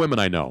like a lot of women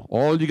I know.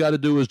 All you got to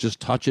do is just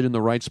touch it in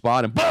the right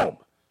spot, and boom!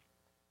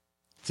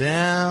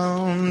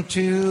 Down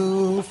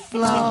to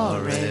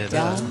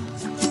Florida.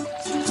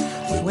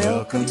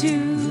 Welcome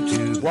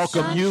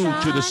you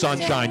to the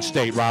Sunshine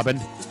State, Robin.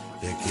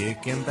 They're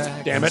kicking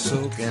back Damn it.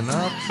 and soaking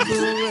up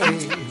the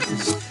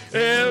rays.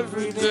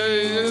 Every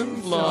day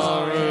in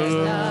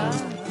Florida.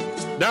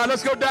 Now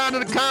let's go down to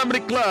the comedy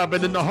club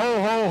and then the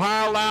Ho-Ho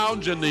High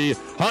Lounge and the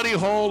Honey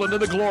Hole and then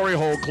the Glory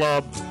Hole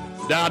Club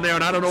down there.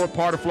 And I don't know what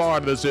part of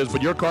Florida this is,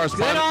 but your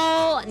correspondent. Good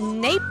old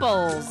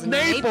Naples.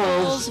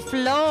 Naples,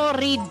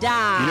 Florida. You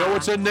know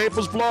what's in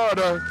Naples,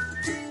 Florida?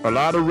 A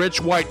lot of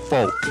rich white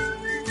folk.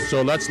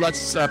 So let's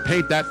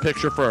paint that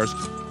picture first.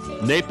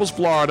 Naples,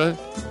 Florida,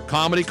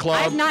 comedy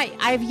club.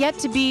 I've yet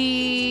to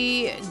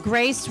be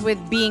graced with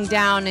being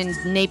down in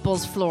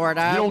Naples,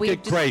 Florida. You don't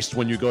get graced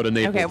when you go to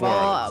Naples, Florida.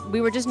 Well,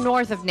 we were just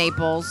north of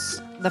Naples.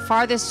 The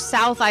farthest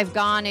south I've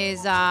gone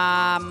is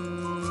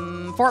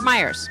Fort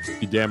Myers.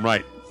 You're damn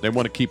right. They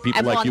want to keep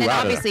people like you out of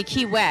there. Obviously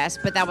Key West,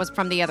 but that was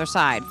from the other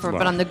side.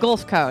 But on the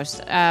Gulf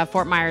Coast,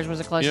 Fort Myers was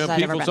the closest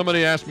I'd ever been.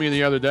 Somebody asked me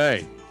the other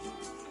day,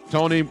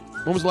 Tony,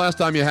 when was the last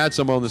time you had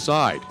some on the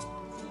side?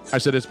 I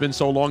said, it's been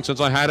so long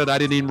since I had it, I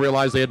didn't even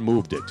realize they had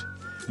moved it.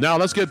 Now,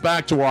 let's get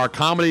back to our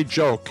comedy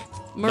joke.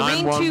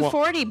 Marine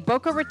 240,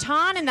 Boca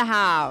Raton in the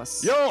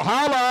house. Yo,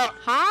 holla.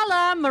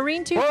 Holla,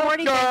 Marine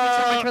 240. Boca. Thank you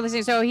so much for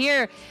listening. So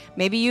here,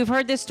 maybe you've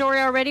heard this story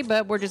already,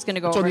 but we're just going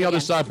to go over it on the again. other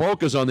side.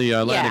 Boca's on the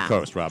Atlantic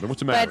coast, Robin. What's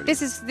the matter? But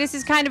this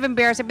is kind of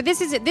embarrassing. But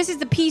this is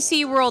the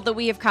PC world that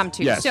we have come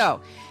to. Yes. So,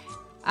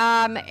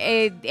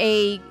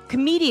 a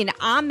comedian,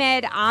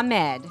 Ahmed.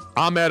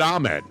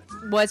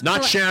 was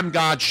Not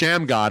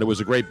Shamgod. It was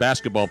a great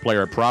basketball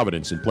player at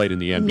Providence and played in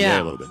the NBA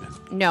a little bit.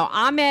 No,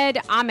 Ahmed.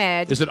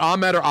 Is it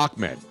Ahmed or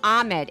Ahmed?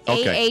 Ahmed,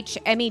 Okay.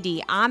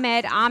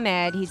 Ahmed.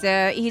 Ahmed. He's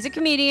a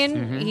comedian.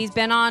 Mhm. He's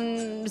been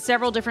on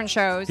several different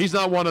shows. He's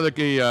not one of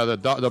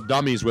the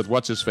dummies with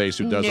what's his face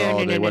who does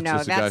all day. No.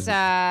 What's this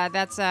guy?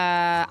 That's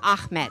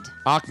Ahmed.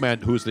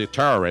 Ahmed, who's the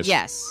terrorist.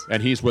 Yes.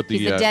 And he's with the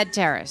He's the dead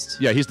terrorist.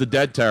 Yeah, he's the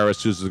dead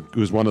terrorist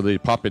who's one of the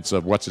puppets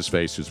of what's his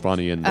face, who's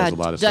funny and does a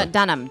lot of stuff.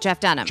 Jeff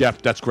Dunham.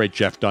 That's great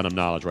Jeff Dunham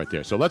knowledge right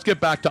there. So let's get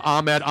back to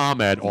Ahmed,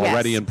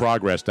 already in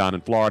progress down in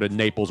Florida,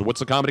 Naples.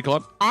 What's the comedy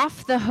club?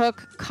 Off the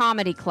Hook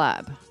Comedy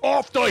Club.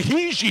 Off the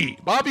Heezy.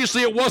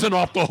 Obviously, it wasn't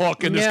off the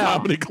hook in this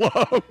comedy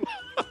club.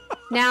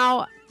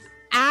 Now,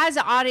 as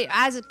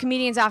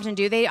comedians often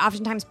do, they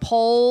oftentimes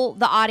poll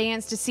the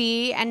audience to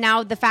see. And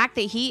now the fact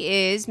that he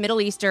is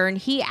Middle Eastern,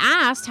 he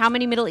asked how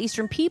many Middle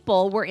Eastern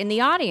people were in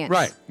the audience.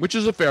 Right, which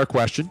is a fair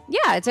question.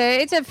 Yeah,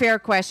 it's a fair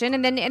question,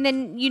 and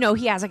then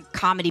he has a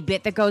comedy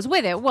bit that goes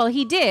with it. Well,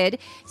 he did,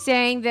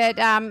 saying that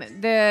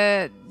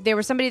there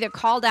was somebody that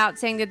called out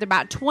saying that there were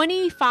about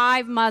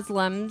 25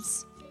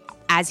 Muslims,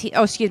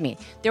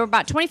 there were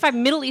about 25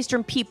 Middle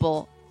Eastern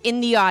people in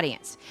the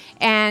audience,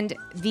 and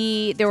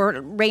they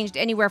were ranged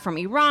anywhere from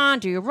Iran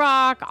to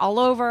Iraq, all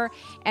over.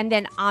 And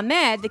then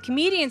Ahmed, the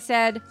comedian,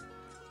 said,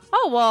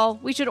 "Oh, well,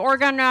 we should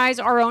organize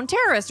our own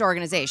terrorist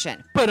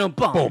organization." Boom,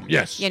 boom.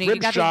 Yes. You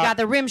got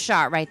the rim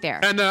shot right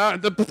there. And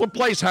the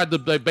place had to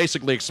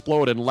basically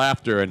explode in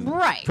laughter and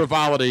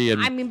frivolity.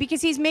 And I mean,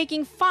 because he's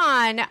making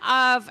fun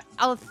of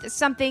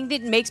something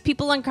that makes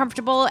people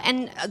uncomfortable,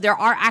 and there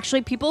are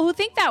actually people who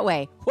think that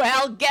way.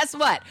 Well, guess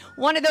what?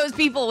 One of those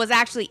people was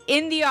actually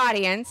in the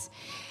audience.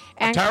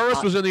 A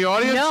terrorist was in the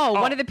audience? No,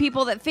 one of the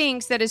people that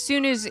thinks that as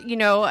soon as,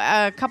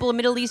 a couple of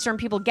Middle Eastern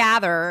people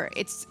gather,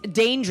 it's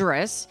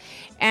dangerous.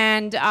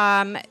 And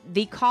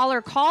the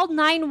caller called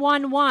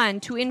 911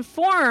 to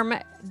inform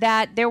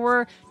that there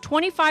were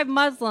 25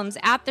 Muslims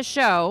at the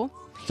show.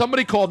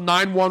 Somebody called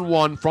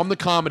 911 from the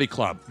comedy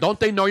club. Don't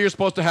they know you're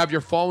supposed to have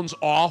your phones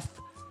off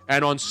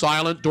and on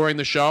silent during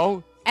the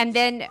show? And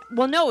then,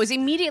 well, no, it was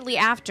immediately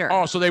after.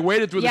 Oh, so they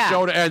waited through the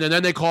show to end, and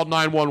then they called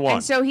 911.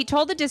 And so he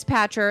told the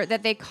dispatcher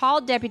that they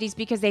called deputies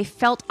because they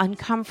felt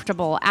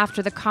uncomfortable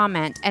after the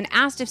comment and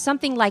asked if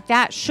something like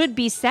that should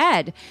be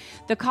said.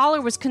 The caller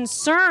was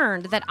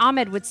concerned that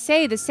Ahmed would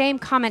say the same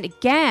comment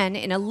again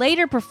in a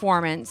later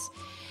performance.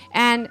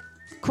 And,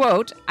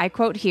 quote, I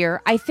quote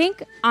here, "I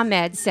think,"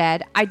 Ahmed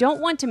said, "I don't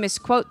want to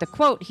misquote the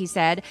quote," he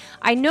said.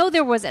 "I know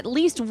there was at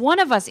least one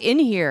of us in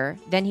here."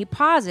 Then he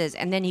pauses,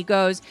 and then he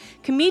goes,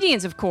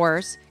 "Comedians, of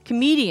course,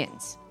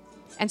 comedians."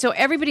 And so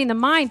everybody in the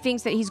mind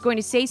thinks that he's going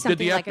to say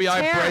something like a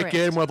terrorist. Did the FBI break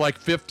in with like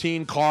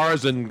 15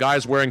 cars and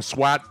guys wearing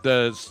SWAT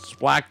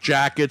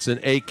jackets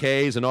and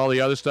AKs and all the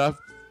other stuff?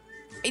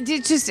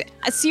 It's just,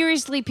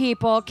 seriously,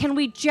 people, can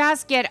we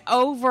just get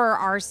over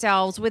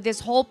ourselves with this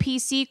whole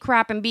PC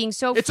crap and being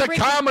so It's a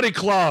comedy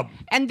club.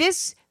 And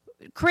this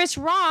Chris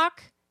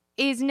Rock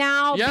is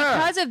now,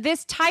 because of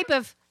this type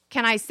of,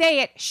 can I say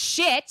it,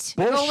 shit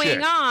Bullshit.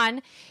 going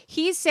on,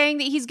 he's saying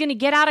that he's going to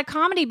get out of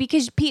comedy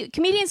because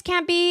comedians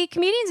can't be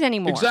comedians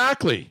anymore.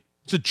 Exactly.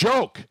 It's a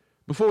joke.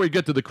 Before we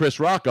get to the Chris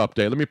Rock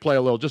update, let me play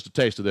just a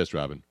taste of this,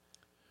 Robin.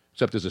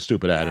 Except there's a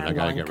stupid ad, and I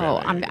got to get rid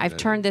of it. I've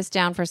turned this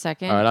down for a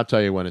second. All right, I'll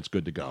tell you when it's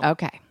good to go.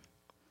 Okay.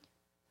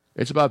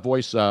 It's about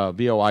voice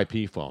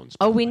VoIP phones.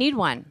 Oh, we need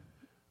one.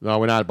 No,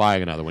 we're not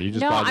buying another one. You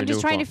just I'm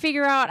just trying to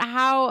figure out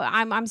how.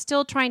 I'm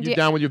still trying You to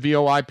down with your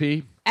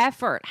VoIP?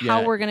 effort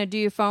how we're going to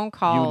do phone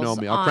calls. You know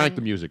me. I'll crank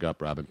the music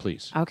up, Robin,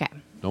 please. Okay.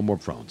 No more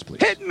phones,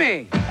 please. Hit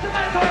me! There's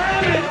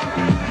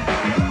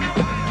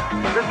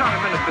not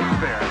a minute to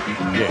spare.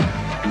 Yeah.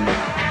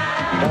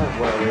 Don't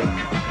worry.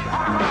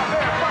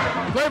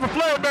 Flavor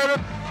Flav,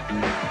 baby!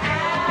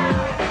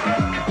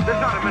 There's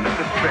not a minute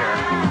to spare.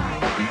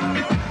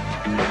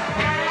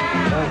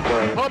 Don't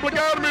worry. Public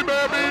enemy,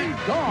 baby!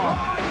 Gone.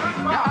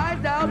 Now, I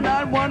dialed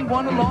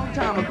 911 a long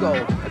time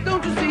ago.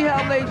 Don't you see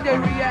how late they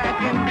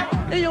reacting?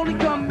 They only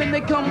come when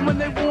they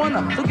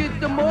wanna. So get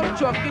the motor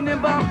truck and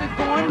then bomb the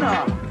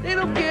corner. They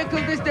don't care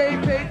cause they stay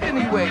paid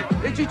anyway.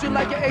 They treat you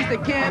like an ace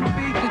that can't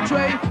beat the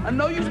trade. I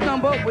know you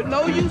stumble with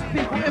no use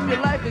people. If your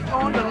life is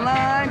on the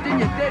line, then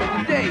you're dead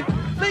today.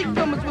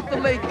 Latecomers with the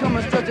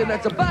latecomers stretcher,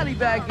 that's a body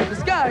bag in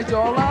disguise,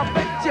 y'all, I'll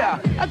bet ya.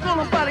 I call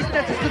them body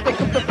snatchers cause they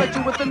come to fetch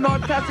you with the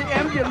North Passing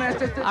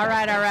ambulance. All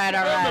right.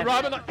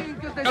 Robin,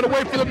 gotta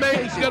wait for the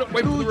main, gotta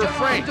wait for the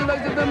refrain.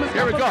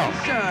 Here we go.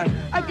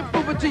 I can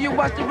prove it to you,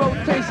 watch the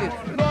rotation.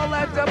 It all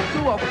adds up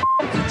to a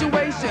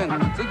situation.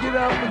 So get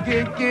up and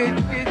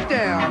get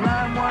down.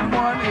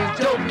 911 is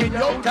joking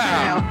your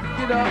town.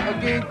 Get up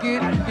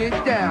and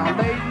get down.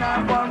 Late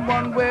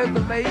 911, where's the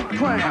late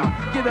crown?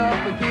 Get up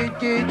and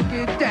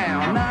get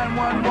down.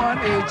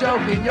 911 is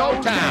joking your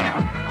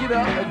town. Get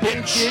up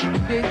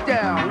and get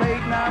down.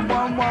 Late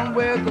 911,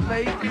 where's the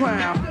late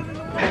crown?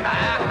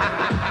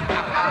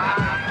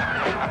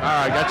 All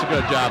right, that's a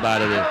good job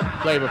out of it.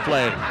 Flavor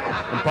Flav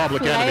and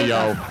Public Enemy,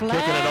 yo. Kicking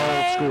it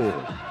old school.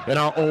 In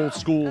our old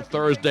school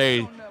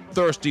Thirsty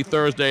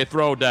Thursday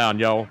throwdown,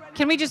 yo.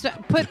 Can we just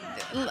put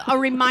a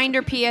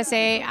reminder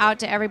PSA out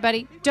to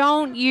everybody.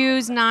 Don't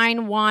use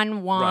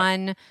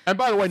 911. Right. And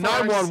by the way,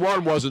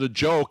 911 wasn't a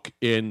joke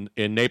in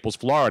Naples,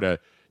 Florida.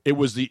 It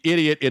was the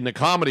idiot in the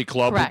comedy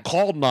club Correct. who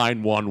called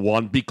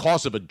 911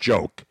 because of a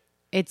joke.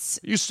 It's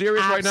Are you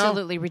serious right now?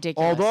 absolutely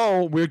ridiculous.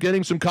 Although we're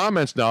getting some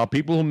comments now,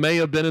 people who may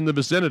have been in the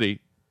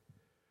vicinity.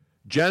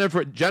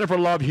 Jennifer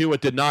Love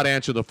Hewitt did not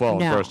answer the phone,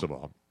 No. first of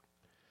all.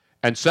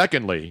 And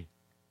secondly,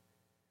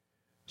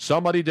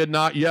 somebody did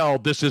not yell,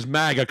 "This is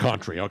MAGA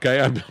country,"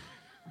 okay?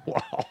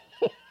 Wow.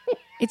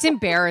 It's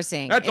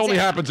embarrassing. That only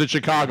happens in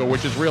Chicago,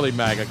 which is really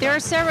MAGA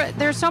country.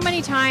 There's so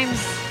many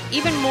times,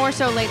 even more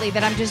so lately,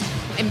 that I'm just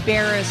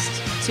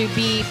embarrassed to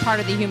be part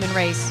of the human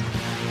race.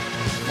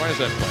 Why is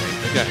that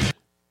playing? Again.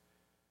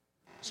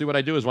 See, what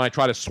I do is when I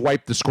try to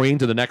swipe the screen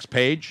to the next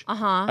page,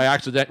 I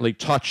accidentally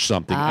touch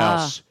something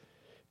else,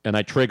 and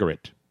I trigger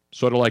it.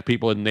 Sort of like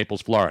people in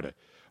Naples, Florida.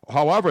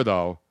 However,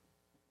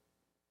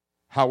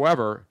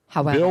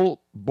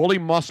 Bill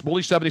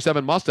Bully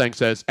 77 Mustang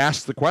says,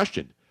 ask the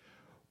question.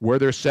 Were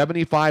there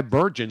 75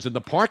 virgins in the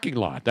parking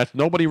lot? That's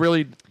nobody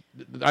really.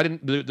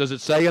 Does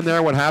it say in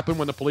there what happened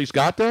when the police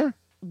got there?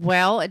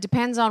 Well, it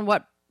depends on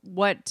what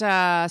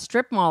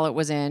strip mall it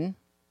was in.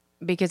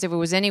 Because if it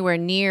was anywhere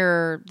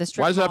near the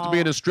strip mall... Why does it have to be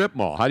in a strip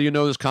mall? How do you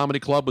know this comedy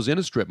club was in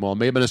a strip mall? It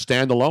may have been a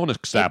standalone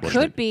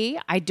establishment. It could be.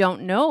 I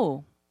don't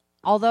know.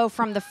 Although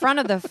from the front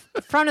of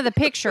the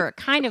picture, it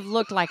kind of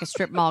looked like a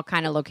strip mall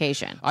kind of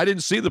location. I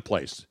didn't see the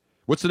place.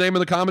 What's the name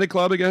of the comedy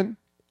club again?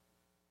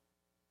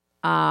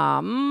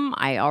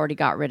 I already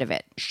got rid of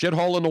it.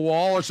 Shithole in the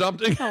wall or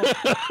something? The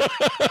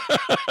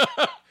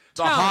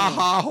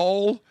ha-ha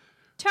hole?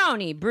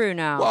 Tony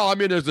Bruno. Well, I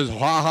mean, there's this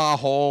ha-ha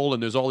hole,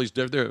 and there's all these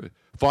different...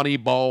 Funny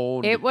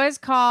Bone. It was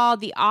called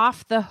the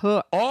Off the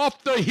Hook.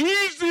 Off the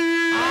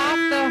Heezy! Off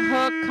the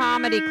Hook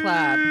Comedy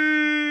Club.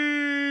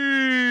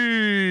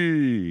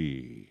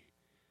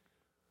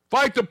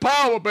 Fight the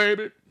power,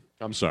 baby.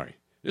 I'm sorry.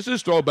 This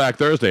is Throwback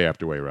Thursday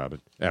after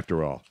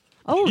all.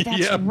 Oh,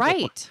 that's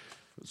right.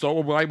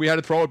 So we had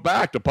to throw it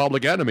back to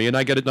Public Enemy, and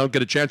I don't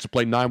get a chance to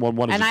play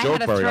 911 as and a joke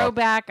I had a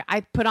throwback.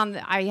 I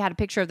had a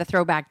picture of the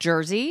throwback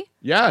jersey.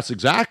 Yes,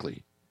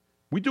 exactly.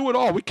 We do it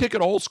all. We kick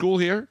it old school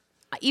here.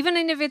 Even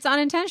if it's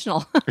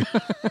unintentional.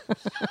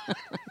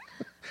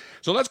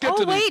 So let's get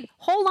to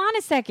hold on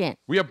a second.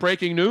 We have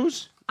breaking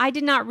news? I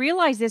did not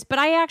realize this, but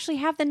I actually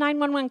have the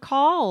 911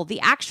 call, the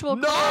actual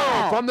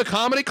call. From the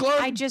comedy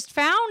club? I just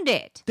found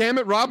it. Damn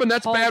it, Robin,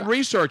 that's bad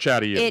research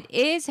out of you. It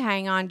is.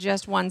 Hang on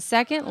just 1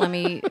 second. Let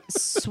me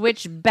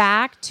switch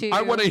back to...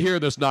 I want to hear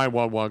this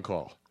 911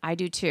 call. I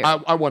do too.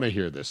 I want to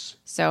hear this.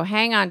 So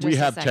hang on just a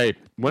second. We have tape.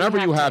 Whenever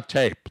you have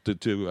tape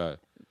to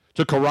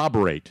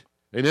corroborate.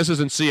 And this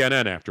isn't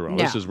CNN after all.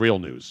 No. This is real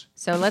news.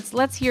 So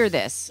let's hear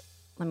this.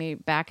 Let me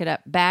back it up.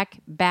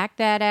 Back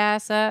that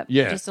ass up.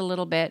 Yeah. Just a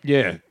little bit.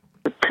 Yeah.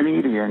 The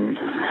comedian,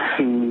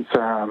 his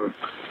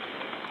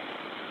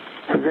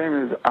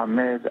name is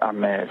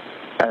Ahmed.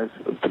 As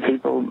the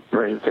people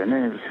raised their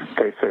names,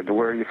 they said,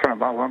 "Where are you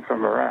from?" "Oh, I'm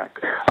from Iraq.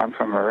 I'm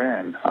from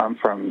Iran. I'm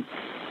from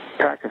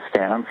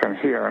Pakistan. I'm from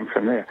here. I'm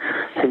from there."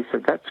 He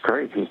said, "That's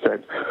great." He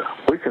said,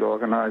 "We could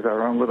organize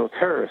our own little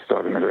terrorist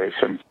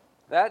organization."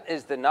 That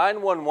is the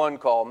 911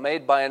 call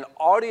made by an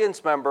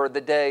audience member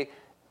the day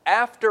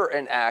after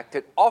an act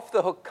at Off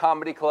the Hook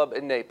Comedy Club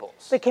in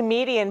Naples. The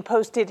comedian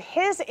posted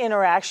his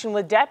interaction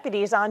with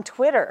deputies on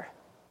Twitter.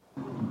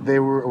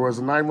 There was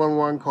a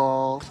 911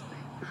 call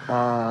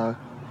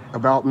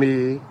about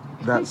me,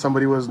 that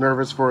somebody was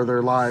nervous for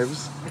their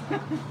lives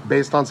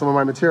based on some of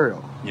my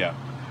material. Yeah.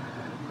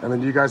 And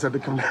then you guys had to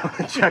come down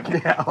and check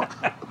me out.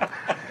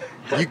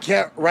 You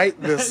can't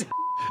write this.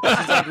 This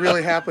is like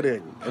really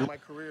happening in my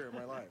career, in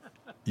my life.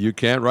 You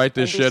can't write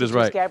this shit is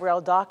right. Gabrielle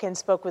Dawkins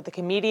spoke with the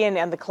comedian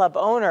and the club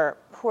owner,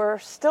 who are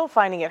still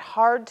finding it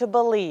hard to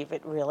believe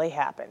it really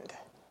happened.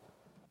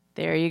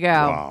 There you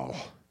go.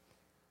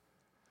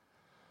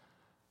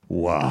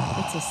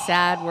 Wow. It's a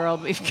sad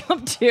world we've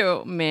come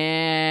to,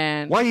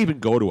 man. Why even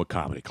go to a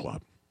comedy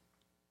club?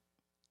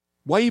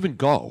 Why even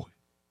go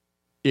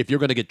if you're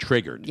going to get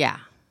triggered? Yeah.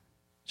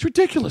 It's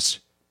ridiculous.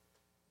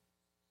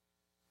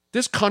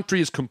 This country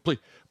is complete.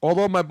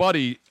 Although my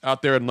buddy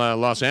out there in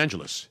Los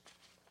Angeles,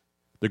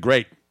 the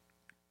great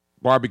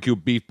barbecue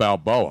beef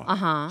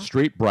Balboa,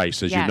 Street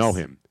Bryce, as you know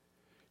him,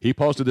 he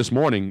posted this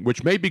morning,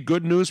 which may be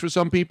good news for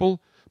some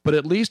people, but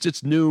at least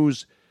it's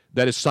news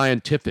that is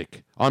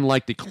scientific,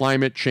 unlike the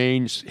climate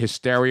change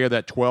hysteria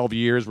that 12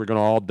 years we're going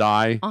to all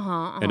die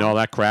and all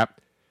that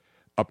crap.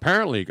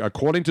 Apparently,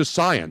 according to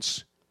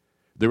science,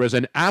 there is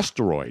an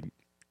asteroid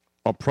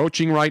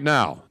approaching right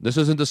now. This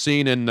isn't the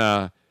scene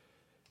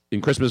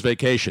in Christmas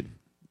Vacation,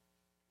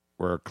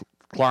 where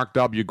Clark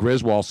W.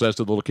 Griswold says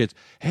to the little kids,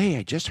 "Hey,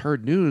 I just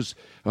heard news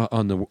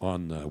on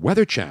the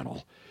Weather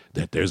Channel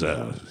that there's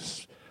a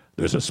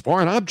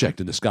foreign object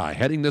in the sky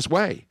heading this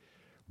way."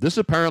 This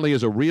apparently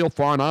is a real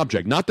foreign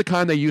object, not the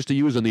kind they used to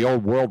use in the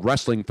old World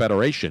Wrestling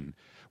Federation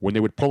when they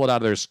would pull it out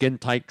of their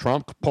skin-tight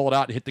trunk, pull it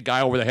out and hit the guy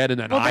over the head and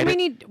then hide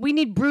it. We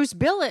need Bruce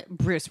Willis.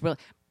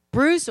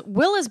 Bruce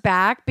Willis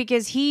back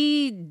because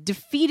he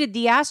defeated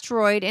the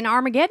asteroid in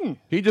Armageddon.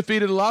 He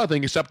defeated a lot of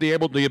things except the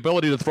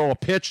ability to throw a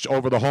pitch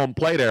over the home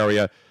plate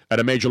area at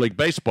a Major League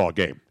Baseball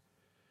game.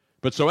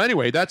 But so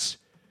anyway,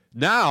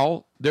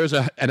 now there's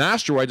an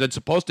asteroid that's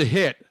supposed to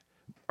hit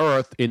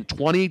Earth in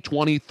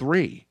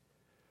 2023.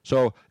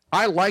 So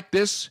I like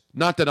this.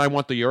 Not that I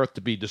want the Earth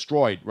to be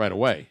destroyed right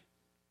away.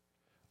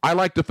 I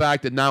like the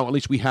fact that now at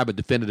least we have a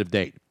definitive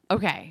date.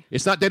 Okay.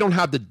 It's not. They don't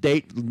have the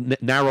date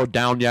narrowed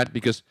down yet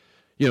because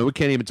we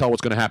can't even tell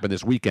what's going to happen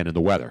this weekend in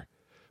the weather.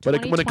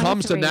 But when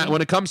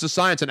it comes to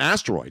science and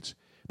asteroids,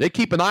 they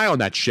keep an eye on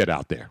that shit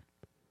out there.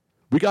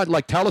 We got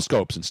like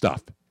telescopes and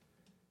stuff.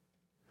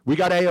 We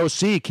got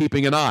AOC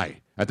keeping an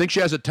eye. I think she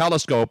has a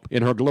telescope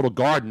in her little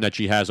garden that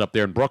she has up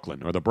there in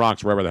Brooklyn or the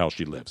Bronx, wherever the hell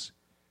she lives.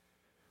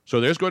 So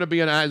there's going to be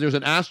there's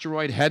an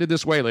asteroid headed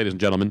this way, ladies and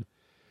gentlemen.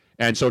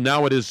 And so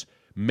now it is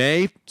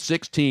May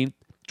 16th,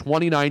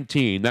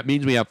 2019. That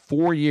means we have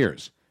 4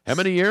 years. How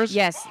many years?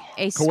 Yes.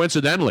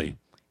 Coincidentally.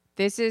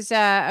 This is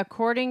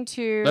according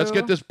to... Let's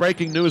get this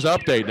breaking news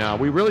update now.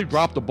 We really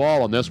dropped the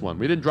ball on this one.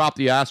 We didn't drop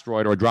the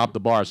asteroid or drop the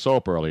bar of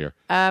soap earlier.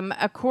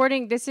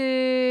 This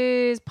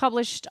is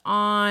published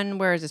on...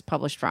 Where is this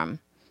published from?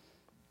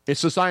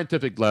 It's a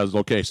scientific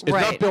location. It's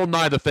not Bill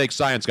Nye the fake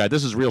science guy.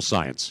 This is real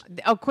science.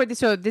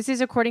 So this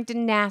is according to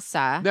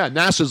NASA. Yeah,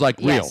 NASA's like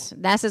real. Yes,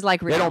 NASA's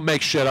like real. They don't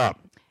make shit up.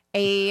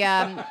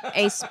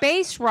 A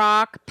space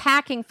rock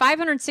packing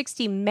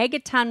 560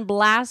 megaton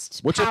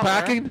blast What's power. It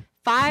packing?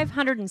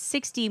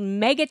 560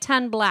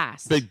 megaton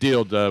blast. Big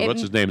deal.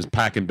 What's his name is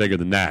packing bigger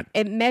than that.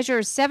 It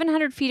measures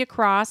 700 feet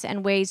across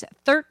and weighs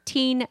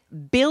 13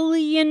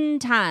 billion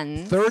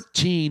tons.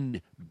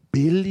 13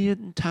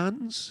 billion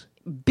tons?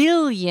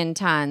 Billion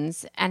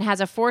tons, and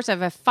has a force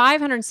of a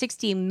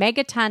 560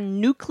 megaton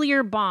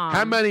nuclear bomb.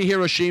 How many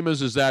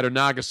Hiroshimas is that, or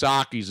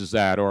Nagasaki's is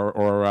that, or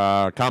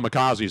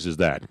kamikazes is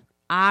that?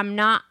 I'm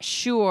not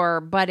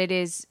sure, but it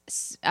is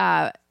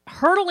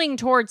hurtling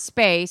towards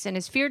space and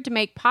is feared to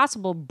make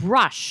possible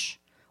brush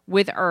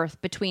with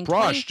Earth between...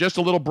 Just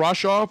a little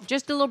brush off?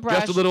 Just a little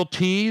brush. Just a little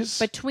tease?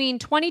 Between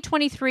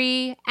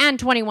 2023 and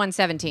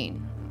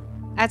 2117.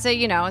 That's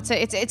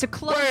it's a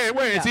close...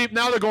 Wait,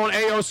 now they're going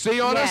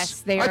AOC on us?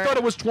 Yes, they are. I thought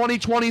it was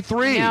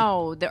 2023.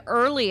 No, the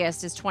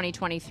earliest is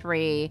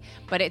 2023,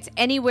 but it's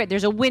anywhere.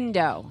 There's a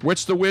window.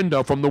 What's the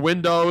window? From the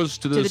windows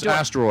to the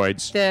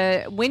asteroids?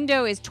 The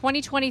window is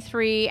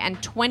 2023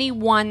 and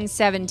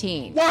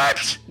 2117.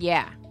 What?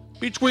 Yeah.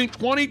 Between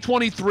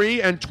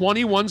 2023 and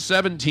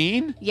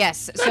 2117?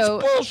 Yes. That's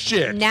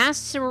bullshit.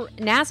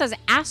 NASA's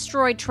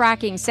asteroid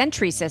tracking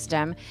Sentry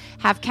system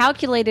have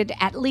calculated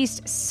at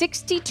least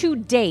 62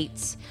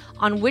 dates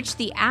on which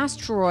the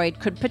asteroid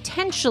could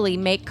potentially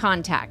make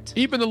contact.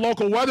 Even the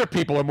local weather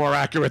people are more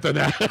accurate than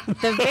that.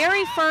 The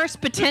very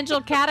first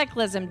potential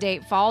cataclysm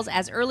date falls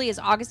as early as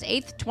August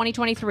 8th,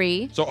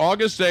 2023. So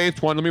August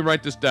 8th, let me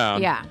write this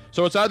down. Yeah.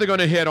 So it's either going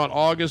to hit on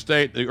August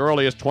 8th, the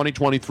earliest,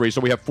 2023. So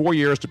we have 4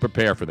 years to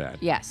prepare for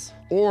that. Yes.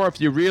 Or if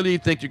you really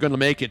think you're going to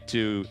make it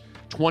to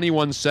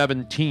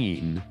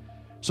 2117...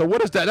 So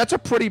what is that? That's a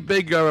pretty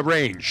big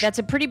range. That's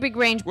a pretty big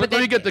range. Let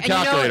me get the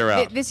calculator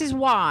out. This is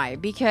why.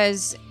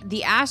 Because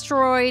the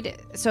asteroid...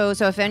 So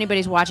if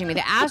anybody's watching me,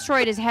 the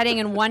asteroid is heading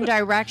in one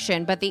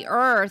direction, but the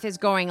Earth is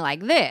going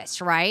like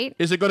this, right?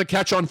 Is it going to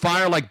catch on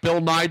fire like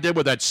Bill Nye did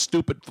with that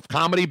stupid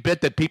comedy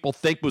bit that people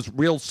think was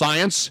real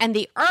science? And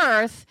the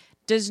Earth...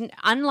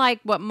 unlike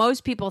what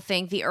most people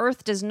think, the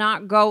Earth does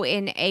not go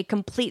in a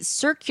complete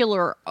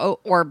circular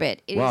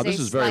orbit. This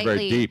is very,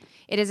 very deep.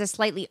 It is a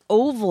slightly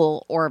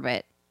oval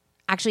orbit.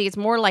 Actually, it's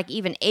more like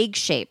even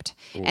egg-shaped.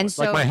 It's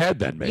like my head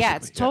then,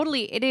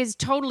 basically. Yeah, it is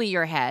totally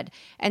your head.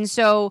 And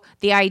so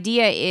the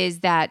idea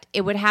is that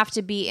it would have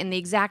to be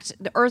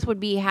the Earth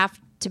would have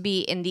to be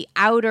in the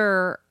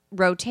outer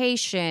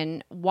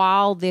rotation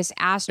while this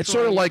asteroid is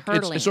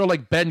hurtling. It's sort of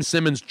like Ben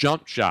Simmons'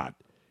 jump shot.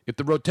 If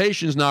the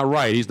rotation's not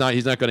right, he's not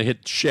going to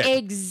hit shit.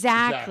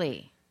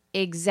 Exactly.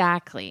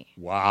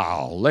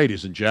 Wow,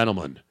 ladies and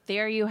gentlemen.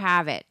 There you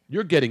have it.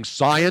 You're getting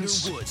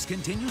science. Woods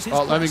continues his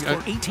quest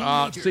for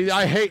 18 see,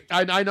 I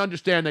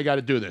understand they got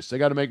to do this. They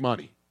got to make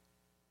money.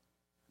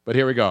 But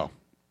here we go.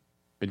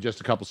 In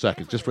just a couple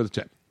seconds, just for the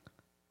tip.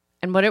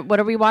 And what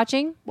are we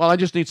watching? Well, I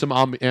just need some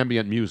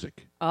ambient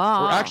music.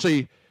 Oh. Or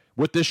actually,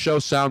 what this show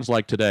sounds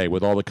like today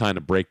with all the kind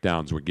of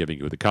breakdowns we're giving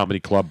you, the comedy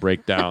club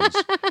breakdowns,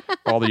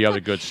 all the other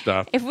good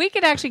stuff. If we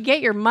could actually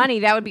get your money,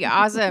 that would be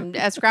awesome.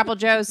 Scrapple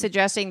Joe's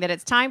suggesting that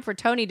it's time for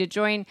Tony to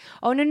join.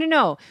 Oh,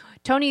 no.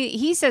 Tony,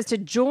 he says to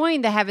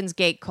join the Heaven's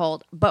Gate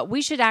cult, but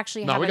we should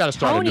actually have we got to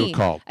start a new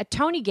cult. A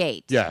Tony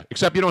Gate. Yeah,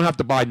 except you don't have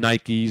to buy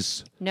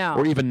Nikes. No.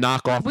 Or even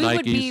knock off Nikes. We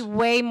would be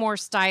way more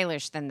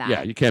stylish than that.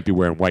 Yeah, you can't be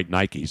wearing white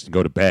Nikes and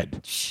go to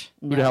bed.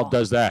 No. Who the hell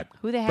does that?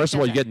 Who the heck First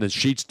of all, does you're getting the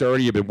sheets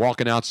dirty. You've been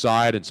walking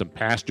outside in some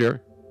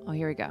pasture. Oh,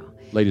 here we go.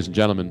 Ladies and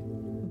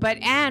gentlemen.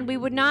 And we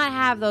would not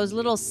have those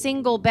little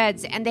single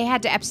beds, and they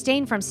had to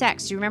abstain from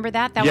sex. Do you remember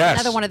that? That was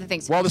another one of the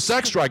things. Well, the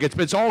sex strike,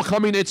 it's all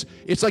coming. It's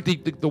like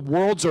the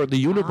worlds or the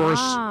universe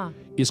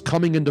is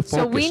coming into focus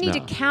So we need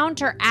now. to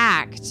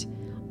counteract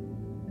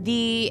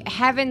the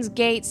Heaven's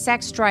Gate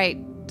sex strike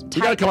We got to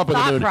type come of up with a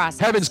thought new. process.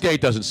 Heaven's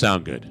Gate doesn't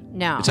sound good.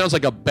 No. It sounds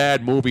like a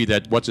bad movie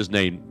that what's his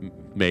name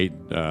made.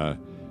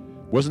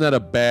 Wasn't that a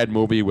bad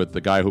movie with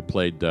the guy who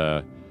played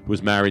who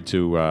was married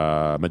to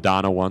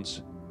Madonna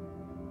once?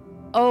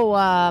 Oh,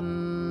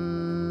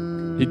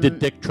 He did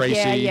Dick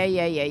Tracy.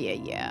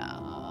 Yeah.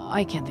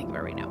 I can't think of it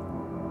right now.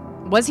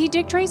 Was he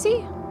Dick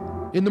Tracy?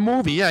 In the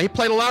movie, yeah, he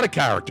played a lot of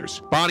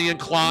characters. Bonnie and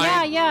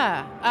Clyde.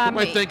 Yeah. What am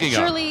I thinking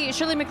of?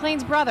 Shirley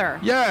MacLaine's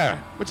brother. Yeah.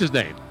 What's his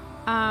name?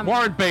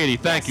 Warren Beatty.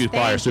 Thank you,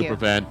 Fire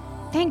Superfan.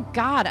 Thank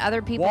God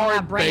other people Warren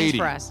have brains Beatty.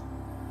 for us.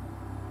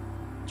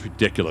 It's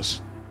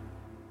ridiculous.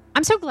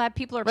 I'm so glad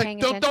people are paying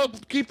attention.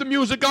 Don't keep the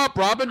music up,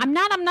 Robin. I'm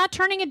not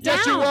turning it down.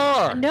 Yes, you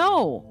are.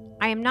 No,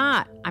 I am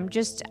not. I'm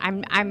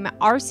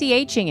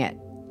RCHing it.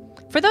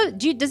 For those,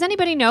 does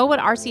anybody know what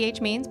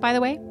RCH means, by the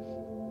way?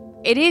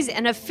 It is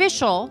an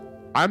official.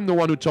 I'm the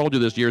one who told you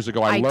this years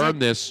ago. I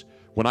learned did. this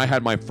when I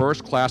had my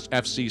first class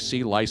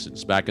FCC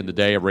license back in the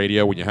day of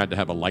radio, when you had to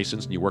have a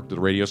license and you worked at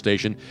the radio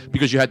station,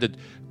 because you had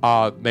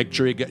to make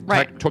sure you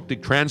took the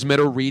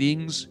transmitter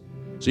readings.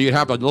 So you'd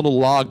have a little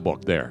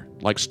logbook there,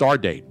 like star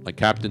date, like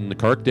Captain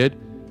Kirk did,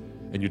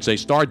 and you'd say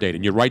star date,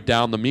 and you'd write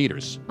down the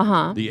meters,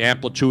 the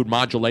amplitude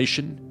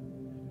modulation,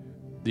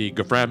 the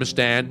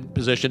Grafamistan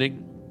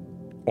positioning,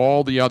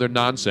 all the other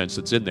nonsense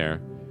that's in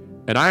there.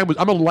 And I'm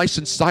a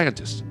licensed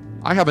scientist.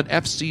 I have an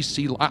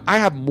FCC. I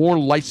have more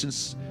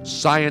licensed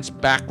science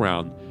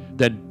background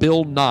than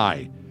Bill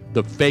Nye,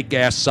 the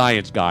fake-ass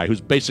science guy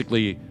who's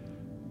basically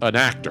an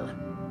actor.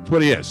 That's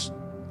what he is.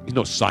 He's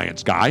no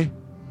science guy.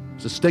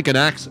 He's a stinking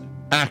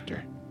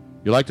actor.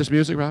 You like this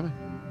music, Robin?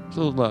 It's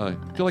a little, I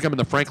feel like I'm in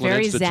the Franklin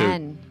very Institute.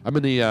 zen. I'm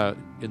in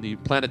the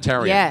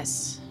planetarium.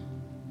 Yes.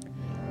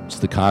 It's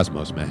the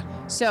cosmos, man.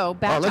 So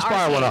back to let's RCH.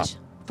 fire one up.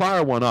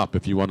 Fire one up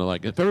if you want to,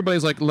 like. If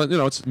everybody's like,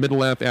 it's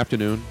middle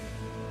afternoon.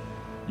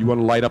 You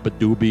want to light up a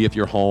doobie if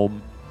you're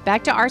home.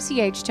 Back to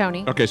RCH,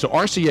 Tony. Okay, so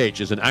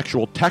RCH is an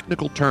actual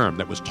technical term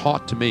that was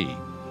taught to me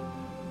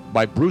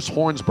by Bruce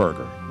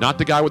Hornsberger, not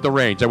the guy with the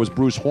range. That was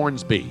Bruce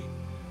Hornsby.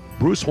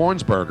 Bruce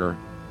Hornsberger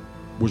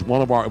was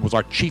was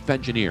our chief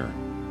engineer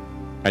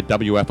at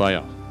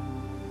WFIL.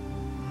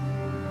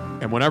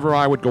 And whenever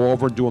I would go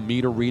over and do a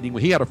meter reading,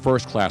 he had a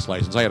first class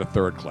license. I had a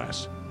third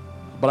class.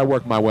 But I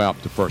worked my way up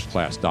to first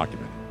class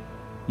document.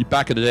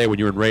 Back in the day when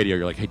you were in radio,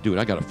 you're like, hey, dude,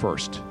 I got a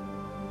first.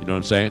 You know what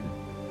I'm saying?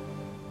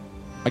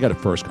 I got a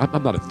first.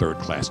 I'm not a third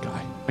class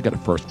guy. I got a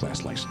first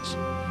class license.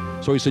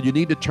 So he said, you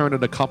need to turn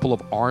in a couple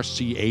of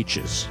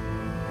RCHs.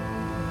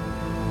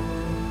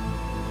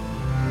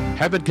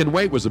 Heaven Can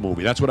Wait was the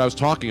movie. That's what I was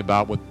talking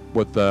about with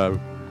I do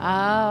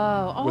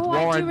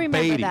Warren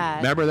remember Beatty. that.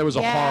 Remember, that was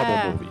a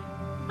horrible movie.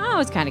 Oh,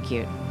 it's kind of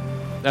cute.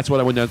 That's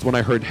when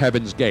I heard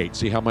Heaven's Gate.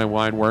 See how my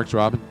line works,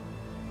 Robin?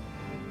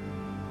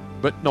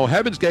 But no,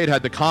 Heaven's Gate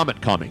had the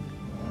comet coming.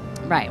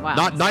 Right, wow.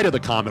 Not Night of the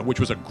Comet, which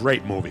was a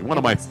great movie. One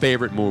of my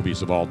favorite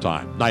movies of all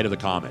time. Night of the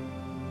Comet.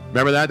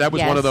 Remember that? That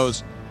was one of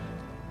those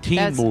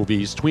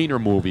movies,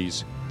 tweener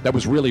movies, that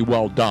was really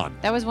well done.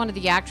 That was one of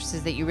the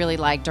actresses that you really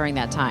liked during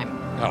that time.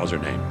 That was her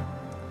name.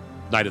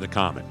 Night of the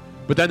Comet.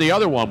 But then the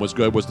other one was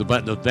good, was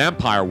the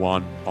vampire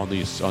one on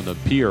the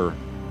pier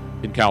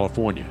in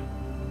California.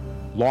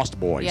 Lost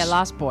Boys. Yeah,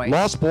 Lost Boys.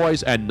 Lost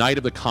Boys and Night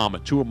of the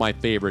Comet, two of my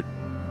favorite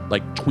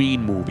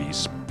tween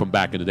movies from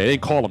back in the day. They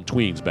didn't call them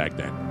tweens back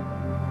then.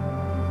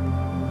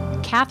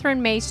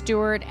 Catherine May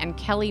Stewart and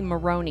Kelly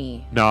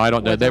Maroney. No, I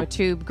don't know. They were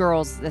two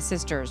girls, the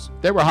sisters.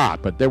 They were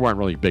hot, but they weren't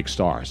really big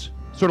stars.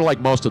 Sort of like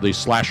most of these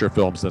slasher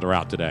films that are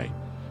out today.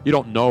 You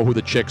don't know who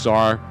the chicks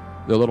are.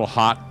 They're little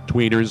hot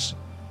tweeners,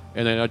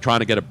 and they're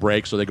trying to get a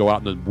break, so they go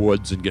out in the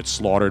woods and get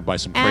slaughtered by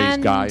some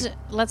crazed guy. And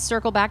let's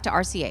circle back to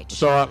RCH.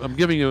 So I'm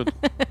giving you,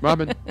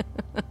 Robin,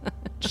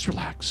 just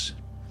relax.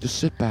 Just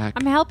sit back.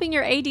 I'm helping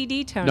your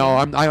ADD, Tony. No,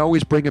 I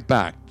always bring it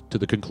back to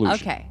the conclusion.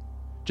 Okay.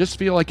 Just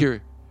feel like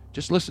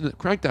just listen,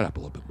 crank that up a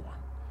little bit more.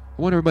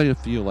 I want everybody to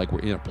feel like we're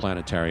in a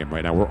planetarium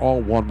right now. We're all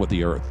one with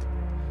the Earth.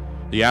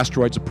 The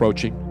asteroid's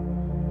approaching.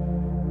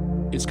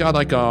 It's got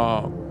like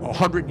a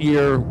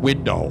 100-year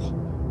window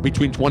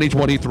between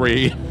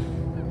 2023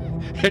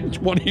 and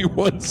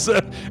 21.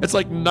 It's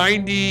like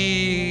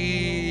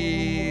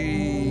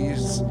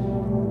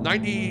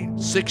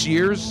 96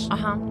 years.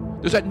 Uh-huh.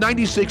 There's that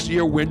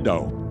 96-year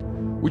window,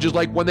 which is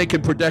like when they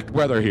can predict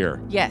weather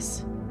here.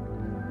 Yes.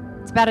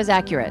 It's about as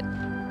accurate.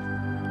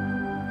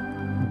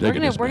 We're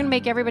gonna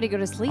make everybody go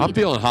to sleep. I'm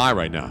feeling high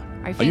right now.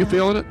 Are you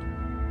feeling it?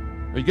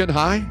 Are you getting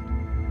high?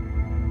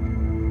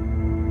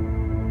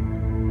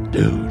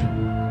 Dude.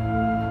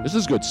 This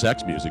is good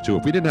sex music, too.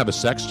 If we didn't have a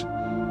sex...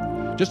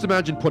 Just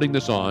imagine putting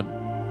this on.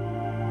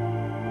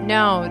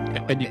 No.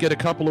 And you get a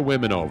couple of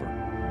women over.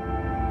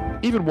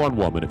 Even one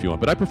woman if you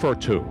want, but I prefer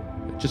two.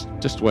 Just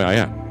the way I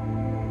am.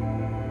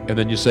 And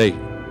then you say...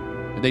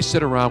 And they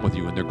sit around with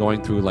you, and they're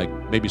going through,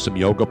 maybe some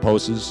yoga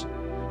poses.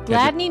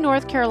 Gladney,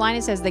 North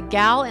Carolina says the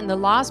gal in the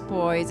Lost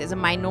Boys is a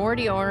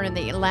minority owner in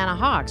the Atlanta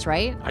Hawks,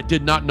 right? I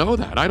did not know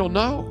that. I don't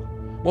know.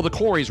 Well, the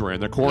Coreys were in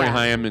there. Corey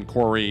Haim and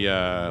Corey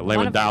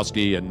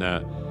Lewandowski and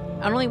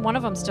only one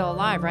of them's still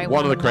alive, right?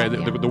 One of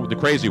the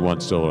crazy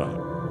ones still alive.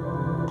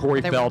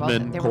 Corey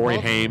Feldman, Corey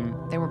Haim.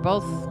 They were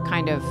both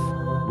kind of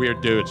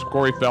weird dudes.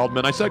 Corey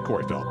Feldman. I said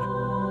Corey Feldman.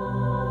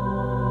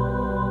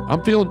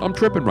 I'm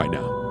tripping right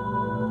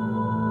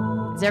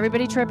now. Is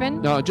everybody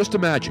tripping? No, just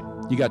imagine.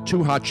 You got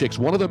two hot chicks,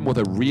 one of them with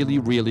a really,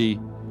 really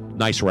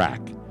nice rack.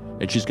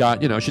 And she's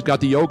got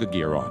the yoga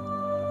gear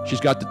on.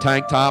 She's got the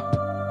tank top.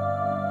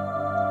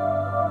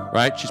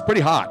 Right? She's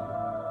pretty hot.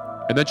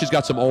 And then she's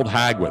got some old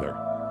hag with her.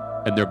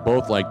 And they're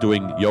both like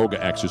doing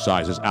yoga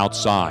exercises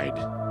outside.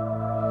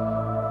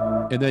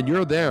 And then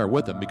you're there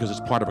with them because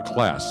it's part of a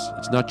class.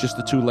 It's not just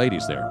the two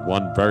ladies there.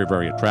 One very,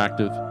 very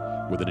attractive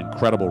with an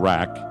incredible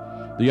rack.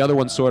 The other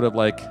one's sort of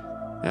like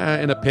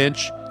in a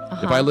pinch.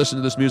 If I listen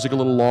to this music a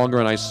little longer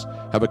and I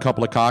have a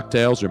couple of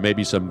cocktails or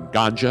maybe some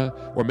ganja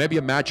or maybe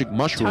a magic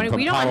mushroom Tony, from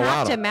we don't Colorado.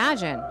 have to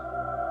imagine.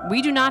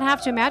 We do not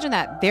have to imagine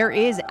that. There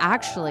is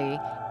actually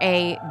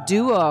a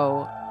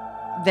duo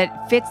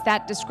that fits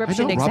that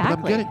description I know,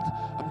 exactly. Robin,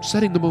 I'm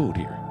setting the mood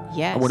here.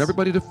 Yes. I want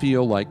everybody to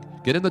feel like,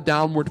 get in the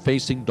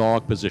downward-facing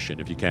dog position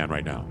if you can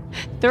right now.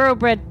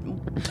 Thoroughbred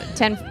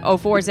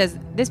 1004 says,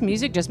 this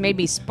music just made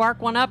me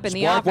spark one up in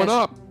the office. Spark one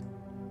up.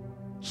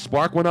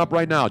 Spark one up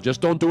right now.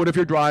 Just don't do it if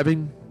you're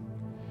driving,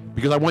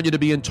 because I want you to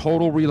be in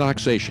total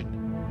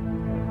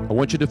relaxation. I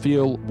want you to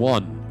feel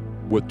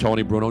one with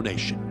Tony Bruno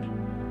Nation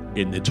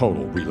in the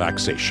total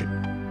relaxation.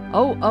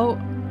 Oh.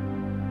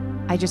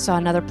 I just saw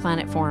another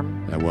planet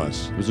form. It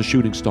was a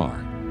shooting star.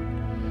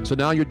 So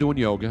now you're doing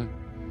yoga.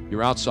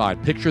 You're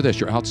outside. Picture this.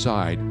 You're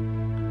outside.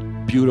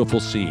 Beautiful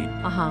scene.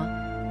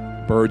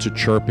 Birds are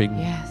chirping.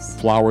 Yes.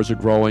 Flowers are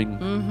growing.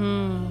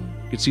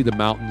 Mm-hmm. You can see the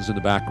mountains in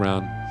the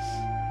background.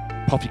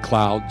 Puffy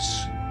clouds.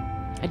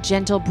 A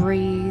gentle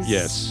breeze.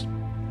 Yes.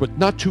 But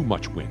not too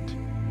much wind.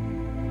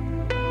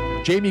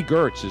 Jamie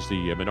Gertz is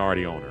the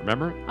minority owner.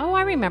 Remember? Oh,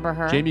 I remember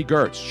her. Jamie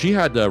Gertz. She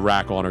had the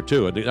rack on her,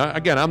 too. And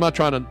again, I'm not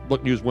trying to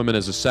use women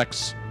as a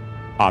sex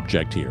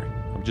object here.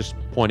 I'm just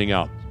pointing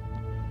out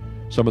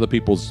some of the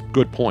people's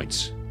good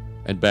points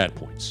and bad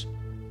points.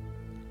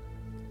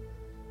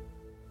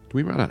 Do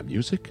we run out of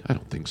music? I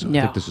don't think so. No.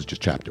 I think this is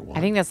just chapter 1.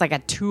 I think that's like a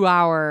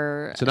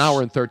 2-hour... It's an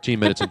hour and 13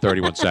 minutes and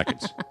 31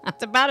 seconds.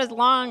 That's about as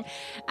long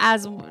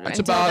as... That's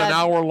about an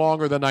hour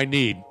longer than I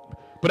need.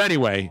 But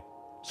anyway,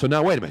 so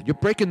now wait a minute. You're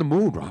breaking the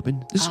mood,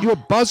 Robin. This is your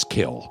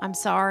buzzkill. I'm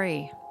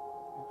sorry.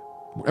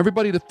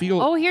 Everybody to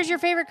feel... Oh, here's your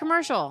favorite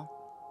commercial.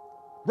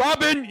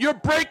 Robin, you're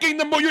breaking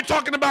the mood. You're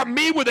talking about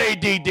me with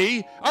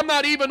ADD. I'm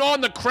not even on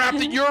the crap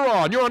that you're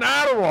on. You're on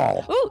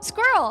Adderall. Ooh,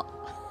 squirrel.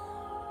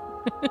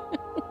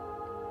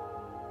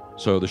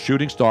 So the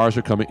shooting stars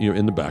are coming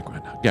in the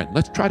background. Again,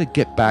 let's try to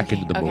get back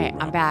into the mood. Okay,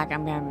 I'm back.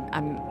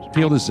 I'm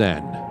Feel the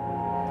zen.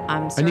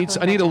 I'm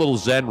I need a little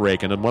zen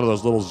rake and one of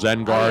those little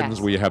zen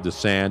gardens where you have the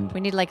sand. We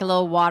need like a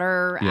little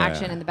water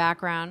action in the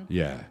background.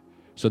 Yeah.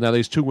 So now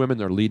these two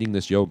women are leading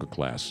this yoga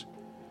class.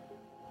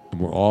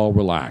 And we're all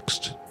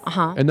relaxed.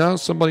 And now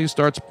somebody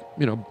starts,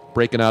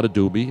 breaking out a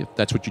doobie, if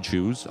that's what you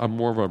choose. I'm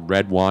more of a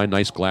red wine,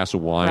 nice glass of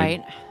wine.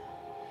 Right.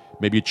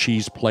 Maybe a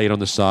cheese plate on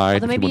the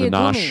side. Although if maybe you a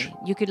want to nosh.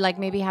 gummy. You could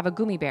maybe have a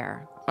gummy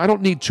bear. I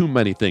don't need too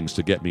many things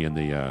to get me in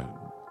the,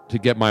 to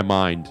get my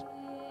mind.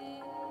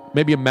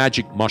 Maybe a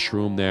magic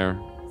mushroom there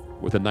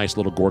with a nice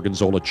little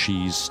gorgonzola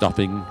cheese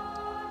stuffing.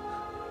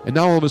 And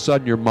now all of a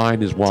sudden your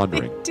mind is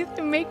wandering. Do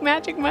they make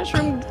magic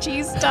mushroom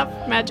cheese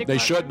stuffed magic They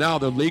mushroom? should now.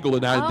 They're legal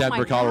in Oh Denver,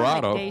 my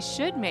Colorado. God, they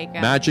should make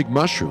Magic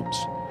mushrooms.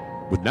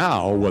 With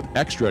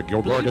extra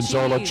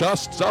gorgonzola cheese.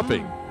 just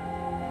stuffing.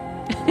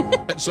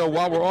 And so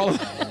while we're all...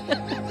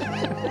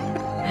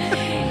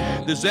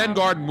 The Zen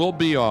Garden will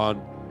be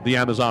on the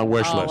Amazon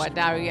wish list.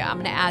 Now I'm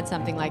going to add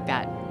something like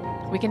that.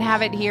 We can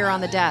have it here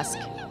on the desk.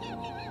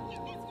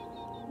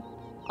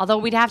 Although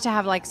we'd have to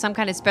have some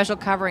kind of special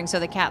covering so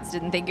the cats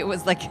didn't think it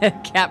was like a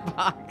cat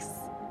box.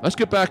 Let's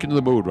get back into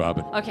the mood,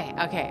 Robin. Okay.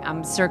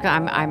 I'm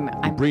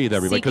Breathe,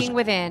 everybody. seeking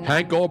within.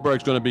 Hank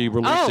Goldberg's going to be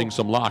releasing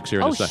some locks here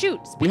in a second. Shoot.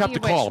 We have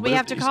Speaking to of call which, him. we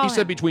have to call He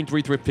said him. between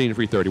 3:15 and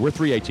 3:30. We're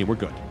 3:18. We're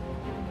good.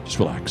 Just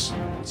relax.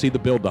 See the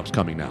build-up's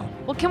coming now.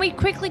 Well, can we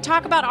quickly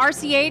talk about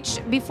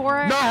RCH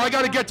before? No, I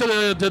got to get to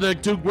the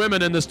two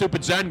women in the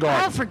stupid Zen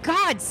Garden. Oh, for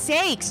God's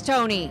sakes,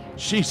 Tony.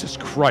 Jesus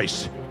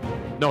Christ.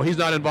 No, he's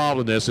not involved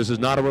in this. This is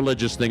not a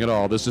religious thing at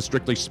all. This is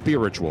strictly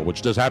spiritual,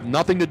 which does have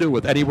nothing to do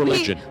with any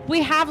religion.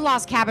 We have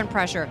lost cabin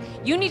pressure.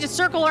 You need to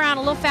circle around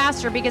a little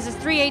faster because it's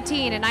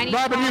 3:18 and I need.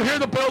 Robin, you hear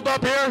the build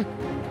up here?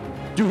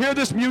 Do you hear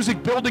this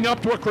music building up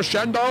to a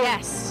crescendo?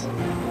 Yes.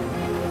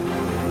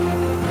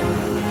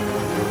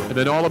 And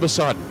then all of a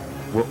sudden,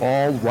 we're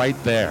all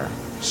right there,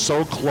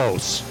 so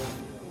close.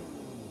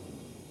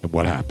 And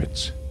what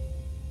happens?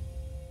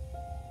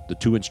 The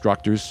two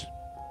instructors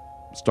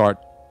start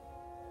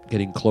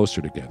getting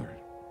closer together.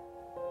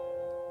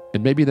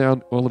 And maybe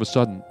then all of a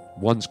sudden,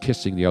 one's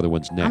kissing the other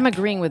one's neck. I'm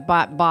agreeing with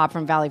Bob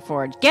from Valley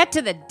Forge. Get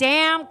to the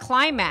damn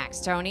climax,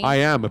 Tony. I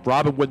am. If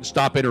Robin wouldn't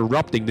stop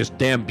interrupting this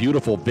damn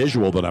beautiful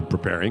visual that I'm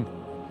preparing.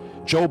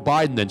 Joe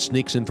Biden then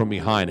sneaks in from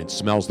behind and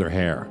smells their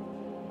hair.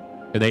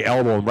 And they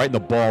elbow him right in the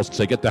balls and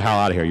say, "Get the hell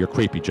out of here. You're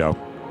creepy, Joe."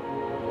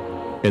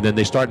 And then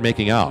they start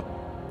making out.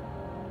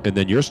 And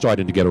then you're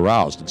starting to get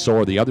aroused, and so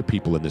are the other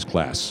people in this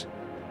class.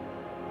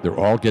 They're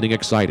all getting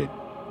excited.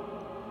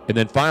 And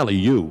then finally,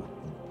 you,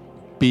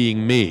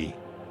 being me,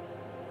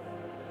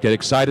 get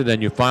excited,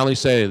 and you finally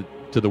say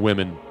to the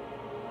women,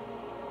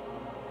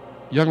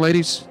 young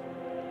ladies,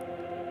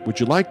 would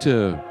you like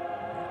to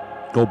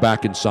go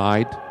back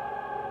inside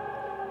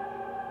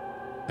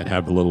and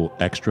have a little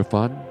extra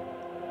fun?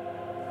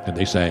 And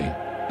they say,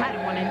 I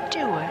don't want to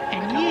do it,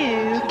 and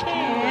you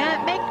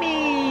can't make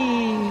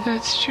me.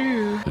 That's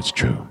true. That's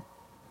true.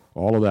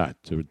 All of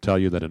that to tell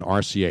you that an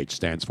RCH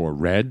stands for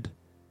red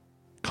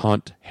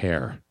cunt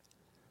hair.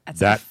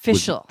 That's that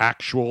official. Was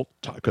actual,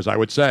 because I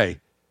would say,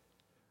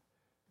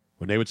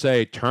 when they would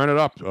say, turn it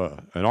up,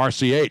 an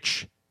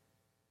RCH,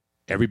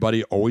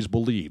 everybody always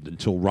believed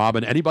until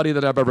Robin, anybody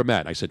that I've ever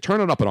met, I said, turn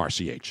it up an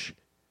RCH.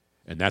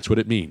 And that's what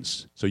it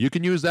means. So you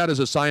can use that as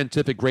a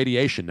scientific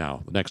gradation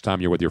now the next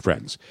time you're with your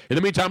friends. In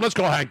the meantime, let's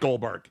go Hank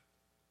Goldberg.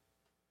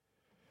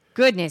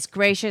 Goodness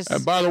gracious.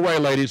 And by the way,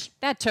 ladies.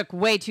 That took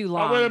way too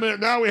long. Oh, wait a minute.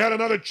 Now we had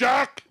another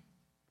jack.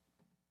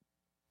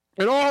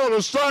 And all of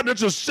a sudden,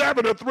 it's a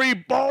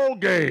 7-3 ball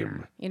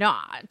game. You know,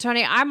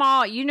 Tony,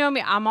 you know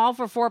me, I'm all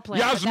for foreplay.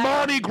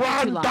 Yasmani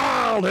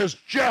Grandal has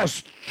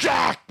just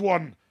jacked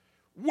one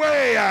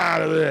way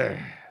out of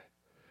there.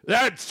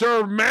 That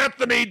Sir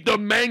Anthony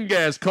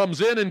Dominguez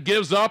comes in and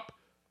gives up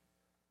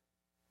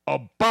a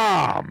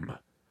bomb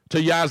to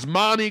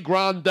Yasmani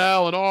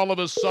Grandal, and all of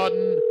a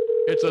sudden,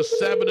 it's a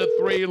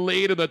 7-3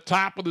 lead in the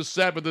top of the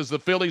seventh as the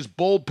Phillies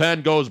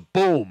bullpen goes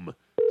boom.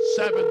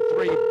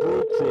 7-3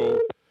 Brew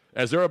Crew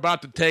as they're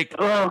about to take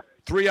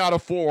 3 out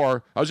of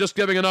 4. I was just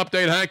giving an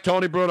update. Hank,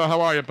 Tony Bruno, how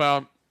are you,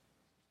 pal?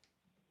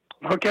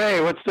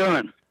 Okay, what's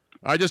doing?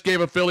 I just gave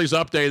a Phillies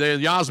update.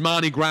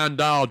 Yasmani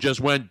Grandal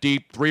just went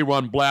deep,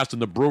 3-run blast,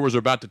 and the Brewers are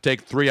about to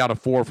take 3 out of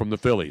 4 from the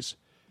Phillies.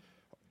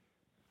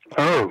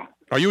 Oh.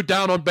 Are you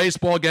down on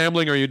baseball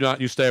gambling, or are you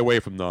not? You stay away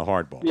from the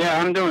hardball? Yeah,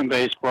 I'm doing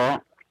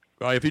baseball.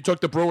 If you took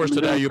the Brewers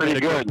today, you made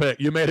a good pick.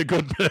 You made a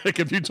good pick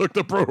if you took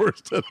the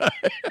Brewers today.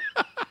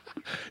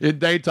 In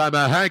daytime,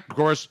 Hank, of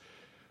course,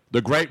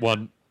 the great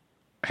one,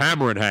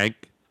 Hammerin'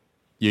 Hank.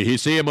 You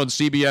see him on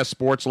CBS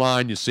Sports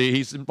Line. You see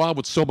he's involved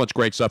with so much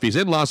great stuff. He's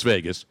in Las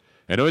Vegas.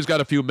 I know he's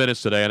got a few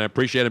minutes today, and I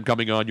appreciate him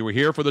coming on. You were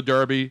here for the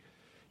Derby.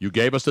 You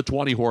gave us the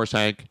 20-horse,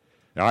 Hank.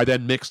 I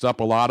then mixed up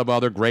a lot of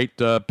other great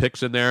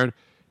picks in there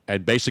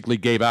and basically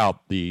gave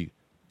out the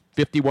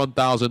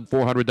 $51,400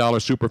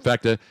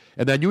 superfecta.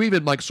 And then you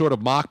even sort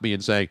of mocked me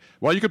and saying,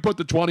 well, you could put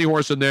the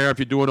 20-horse in there if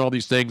you're doing all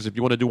these things, if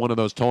you want to do one of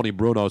those Tony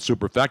Bruno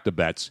superfecta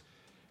bets.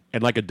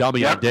 And like a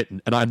dummy, I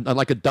didn't. And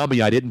like a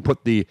dummy, I didn't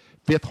put the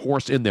 5th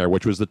horse in there,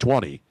 which was the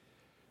 20.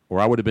 Or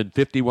I would have been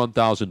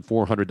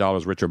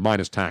 $51,400 richer,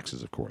 minus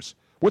taxes, of course.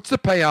 What's the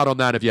payout on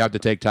that if you have to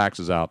take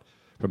taxes out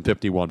from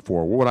 51.4?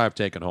 What would I have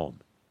taken home?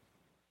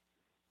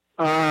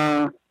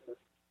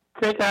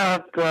 Take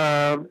out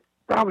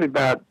probably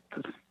about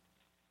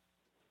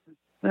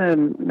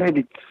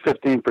maybe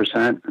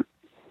 15%.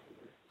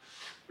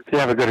 If you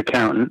have a good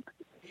accountant.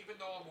 Even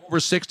though I'm over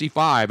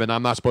 65 and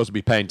I'm not supposed to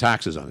be paying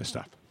taxes on this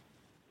stuff.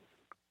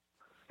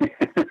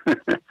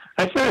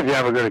 I said if you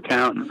have a good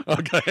accountant.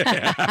 Okay.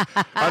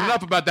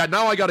 Enough about that.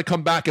 Now I got to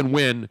come back and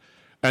win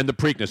and the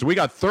Preakness. We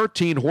got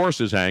 13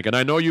 horses, Hank, and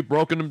I know you've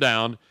broken them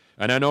down,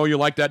 and I know you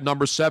like that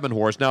number 7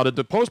 horse. Now, did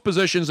the post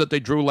positions that they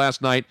drew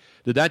last night,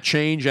 did that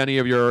change any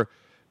of your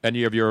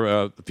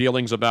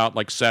feelings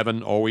about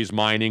 7 Always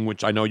Mining,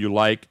 which I know you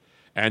like,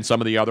 and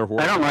some of the other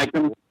horses? I don't like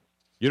them.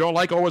 You don't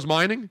like Always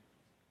Mining?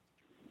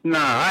 No,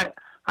 I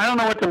don't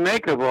know what to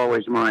make of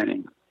Always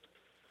Mining.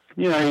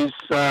 You know,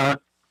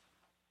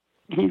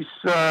 he's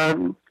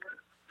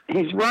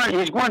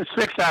won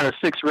 6 out of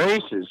 6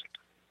 races,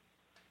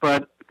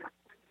 but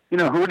you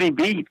know who did he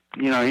beat?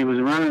 You know, he was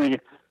running.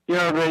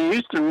 They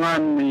used to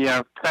run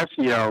the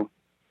THU,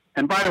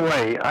 and by the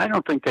way, I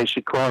don't think they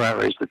should call that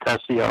race the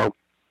THU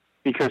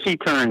because he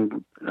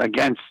turned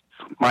against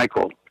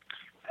Michael,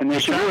 and they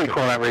should really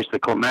call that race the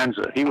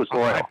Clemenza. He was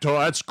loyal. Oh,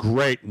 that's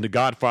great. And the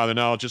Godfather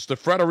now, just the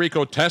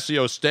Federico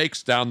Tessio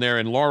Stakes down there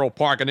in Laurel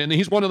Park, and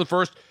he's one of the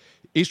first.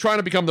 He's trying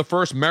to become the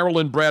first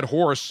Maryland-bred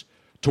horse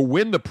to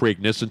win the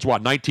Preakness since,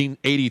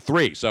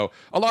 1983. So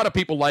a lot of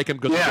people like him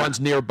because he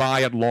runs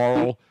nearby at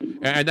Laurel,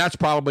 and that's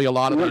probably a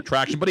lot of the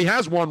attraction. But he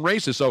has won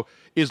races. So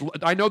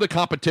I know the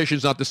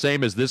competition's not the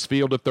same as this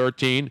field of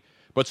 13,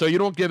 but so you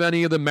don't give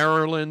any of the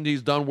Maryland,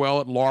 he's done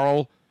well at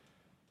Laurel,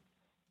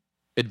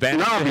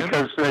 advantage to him? No,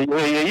 because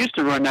they used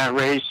to run that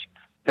race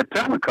at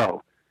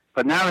Pimlico,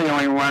 but now they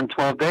only run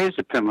 12 days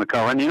at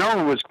Pimlico. And you know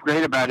what was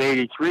great about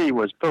 83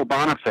 was Bill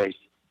Boniface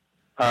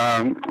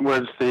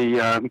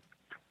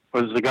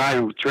was the guy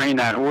who trained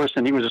that horse,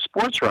 and he was a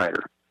sports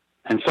writer.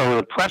 And so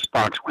the press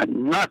box went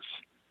nuts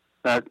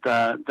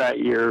that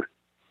year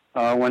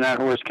when that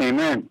horse came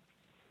in.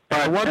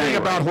 But one thing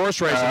about horse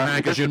racing,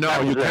 Hank, as you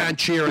know, you can't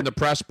cheer in the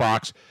press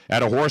box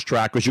at a horse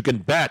track because you can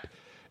bet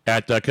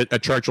at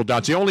Churchill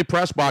Downs. The only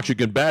press box you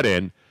can bet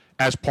in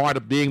as part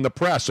of being the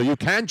press. So you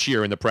can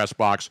cheer in the press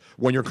box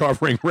when you're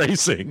covering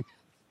racing.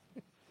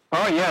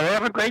 Oh, yeah, they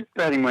have a great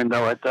betting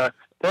window. They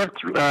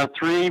have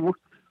 3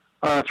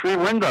 3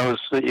 windows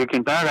that you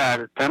can bet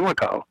at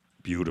Pimlico.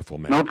 Beautiful,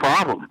 man. No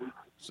problem.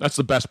 That's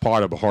the best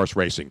part of horse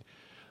racing.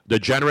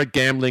 Degenerate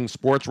gambling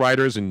sports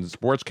writers and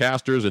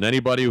sportscasters and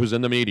anybody who's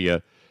in the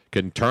media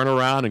can turn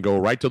around and go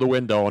right to the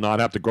window and not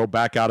have to go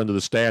back out into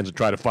the stands and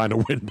try to find a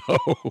window.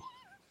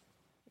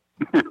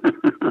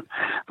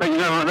 But,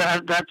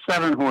 that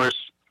 7 horse,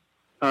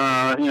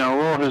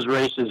 all his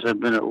races have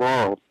been at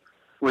Laurel,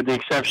 with the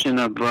exception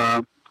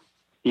of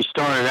he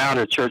started out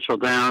at Churchill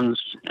Downs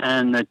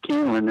and at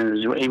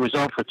Keeneland. He was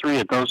 0 for 3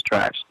 at those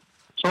tracks.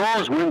 So all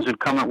his wins have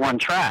come at one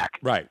track.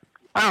 Right.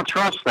 I don't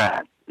trust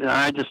that.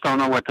 I just don't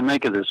know what to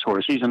make of this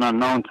horse. He's an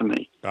unknown to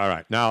me. All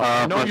right. Now,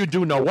 I know you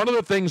do know. One of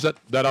the things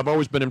that I've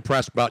always been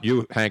impressed about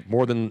you, Hank,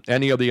 more than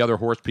any of the other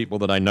horse people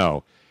that I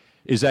know,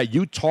 is that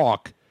you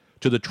talk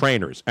to the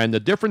trainers. And the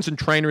difference in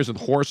trainers and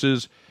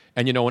horses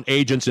and, and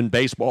agents in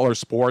baseball or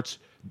sports,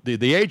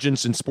 the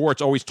agents in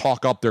sports always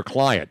talk up their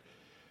client.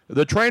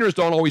 The trainers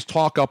don't always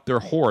talk up their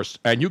horse.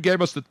 And you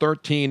gave us the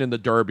 13 in the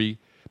Derby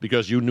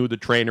because you knew the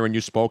trainer and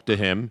you spoke to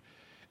him.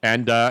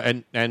 And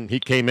he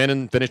came in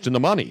and finished in the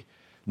money.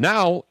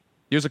 Now,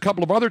 there's a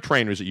couple of other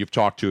trainers that you've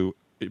talked to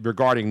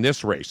regarding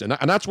this race. And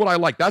that's what I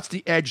like. That's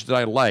the edge that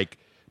I like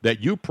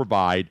that you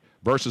provide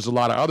versus a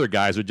lot of other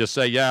guys who just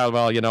say, yeah,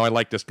 well, I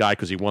like this guy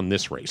because he won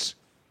this race.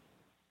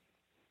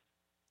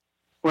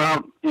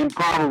 Well,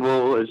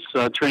 Improbable is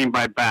trained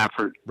by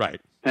Baffert. Right.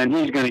 And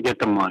he's going to get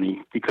the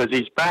money because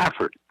he's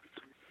Baffert.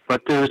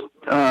 But there's,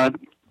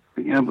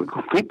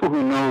 people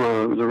who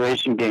know the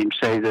racing game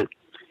say that,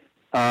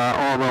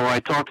 although I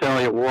talked to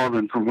Elliot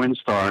Waldman from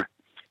WinStar,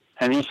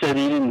 and he said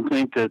he didn't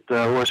think that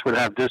the horse would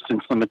have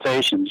distance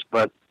limitations,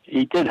 but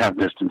he did have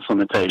distance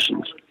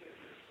limitations.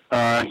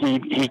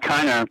 He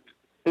kind of,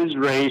 his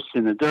race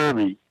in the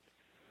Derby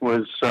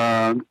was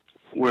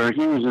where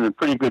he was in a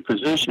pretty good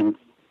position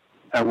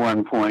at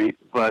one point,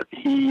 but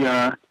he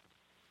kind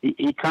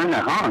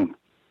of hung.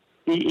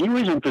 He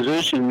was in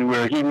position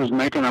where he was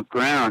making up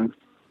ground,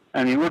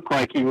 and he looked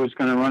like he was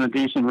going to run a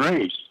decent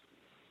race.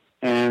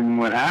 And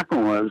what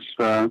happened was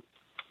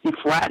he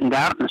flattened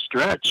out in the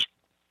stretch,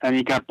 and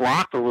he got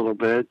blocked a little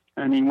bit,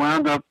 and he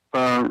wound up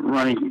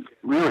running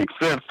really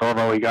 5th,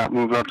 although he got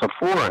moved up to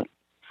 4th.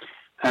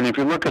 And if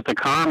you look at the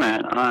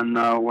comment on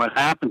what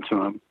happened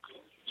to him,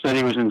 said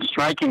he was in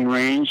striking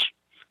range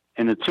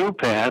in the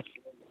 2-path,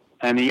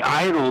 and he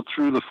idled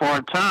through the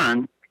far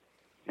turn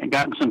and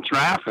got in some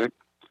traffic,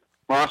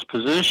 lost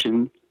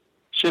position,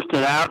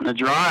 shifted out in the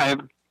drive,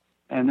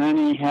 and then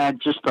he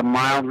had just a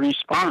mild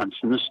response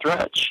in the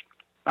stretch.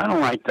 I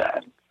don't like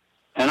that.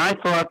 And I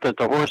thought that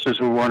the horses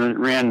who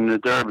ran in the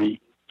Derby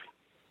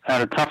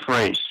had a tough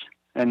race.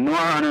 And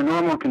under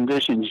normal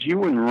conditions, you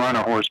wouldn't run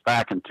a horse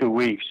back in 2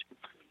 weeks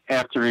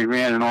after he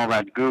ran in all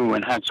that goo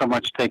and had so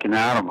much taken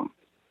out of him.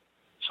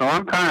 So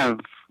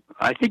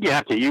I think you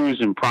have to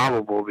use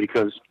Improbable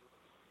because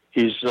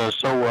he's so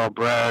well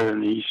bred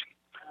and he's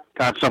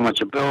got so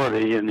much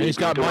ability, and he's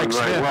got doing Mike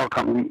very Smith. Well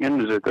coming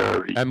into the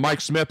Derby. And Mike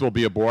Smith will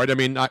be aboard. I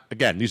mean,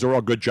 again, these are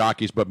all good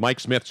jockeys, but Mike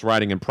Smith's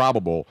riding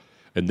Improbable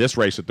in this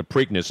race at the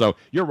Preakness. So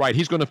you're right.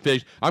 He's going to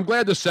finish. I'm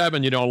glad the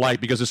 7 you don't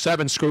like because the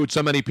 7 screwed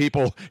so many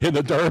people in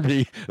the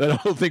Derby that I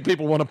don't think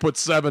people want to put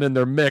 7 in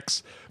their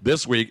mix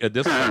this week,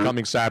 this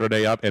coming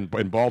Saturday up in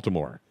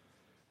Baltimore.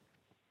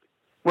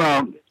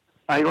 Well,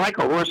 I like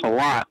a horse a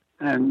lot.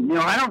 And,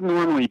 I don't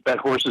normally bet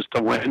horses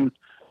to win,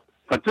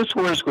 but this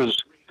horse was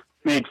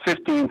made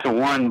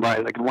 15-1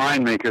 by the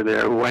line maker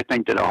there, who I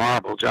think did a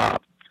horrible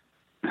job.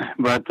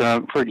 But,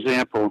 for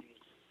example,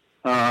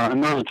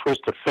 another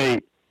Twist of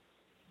Fate,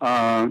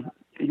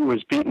 he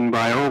was beaten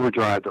by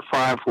Overdrive, the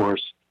 5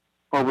 horse.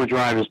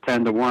 Overdrive is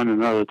 10-1,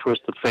 another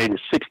Twist of Fate is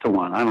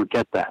 6-1. I don't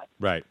get that.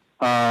 Right.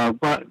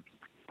 But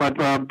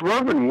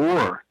Bourbon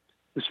War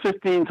is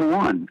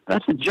 15-1.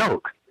 That's a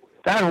joke.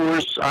 That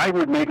horse, I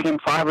would make him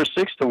 5 or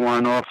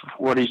 6-1 off of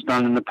what he's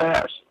done in the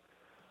past.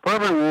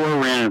 Bourbon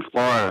War ran in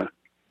Florida,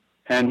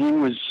 and he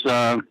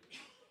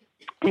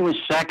was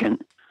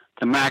second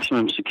to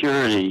Maximum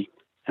Security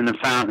in the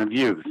Fountain of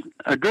Youth.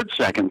 A good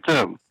second,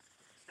 too.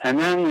 And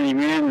then he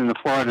ran in the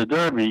Florida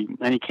Derby,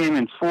 and he came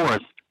in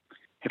 4th.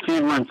 If he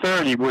had run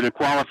 3rd, he would have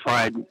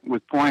qualified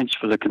with points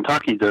for the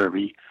Kentucky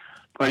Derby.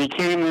 But he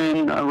came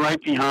in right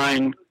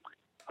behind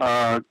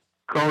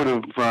Code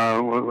of,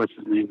 what's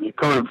his name?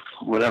 Code of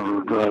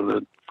whatever,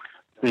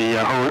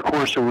 the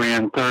horse who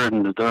ran 3rd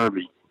in the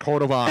Derby.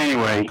 Code of Honor.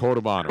 Anyway. Code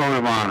of Honor. Code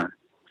of Honor.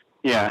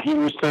 Yeah, he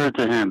was 3rd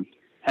to him.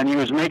 And he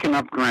was making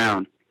up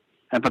ground.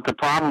 But the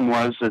problem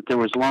was that there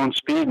was lone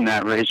speed in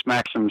that race,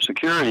 Maximum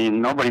Security,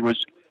 and nobody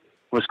was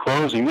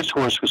closing. This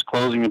horse was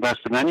closing the best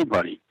of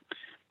anybody.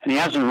 And he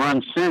hasn't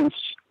run since.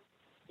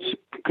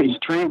 He's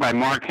trained by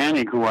Mark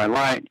Hennig, who I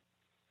like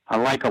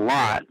a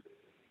lot.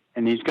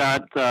 And he's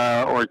got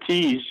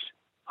Ortiz,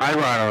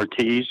 Irod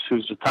Ortiz,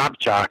 who's the top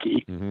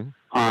jockey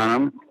on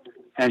him.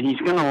 And he's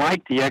going to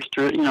like the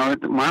extra,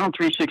 mile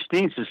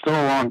 3/16 is still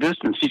a long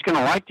distance. He's going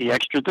to like the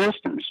extra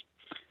distance.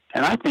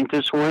 And I think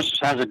this horse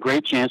has a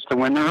great chance to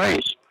win the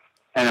race.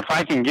 And if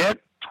I can get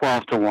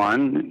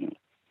 12-1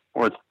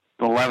 or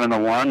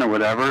 11-1 or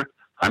whatever,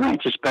 I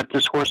might just bet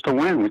this horse to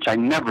win, which I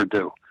never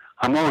do.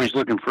 I'm always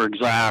looking for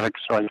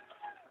exotics, like,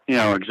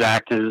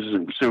 exactas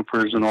and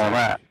supers and all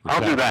that.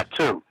 I'll do that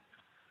too.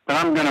 But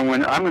I'm going to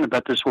win. I'm going to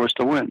bet this horse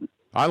to win.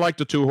 I like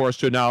the 2-horse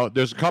too. Now,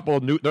 there's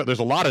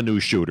a lot of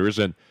new shooters,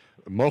 and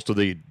most of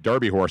the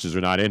Derby horses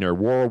are not in there.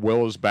 War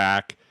Will is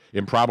back.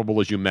 Improbable,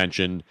 as you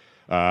mentioned.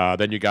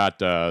 Then you got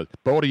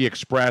Bodie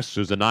Express,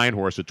 who's a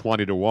 9-horse at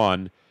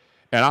 20-1.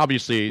 And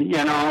obviously,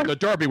 the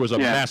Derby was a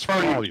mess for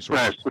all these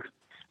horses.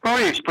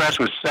 Bodie Express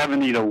was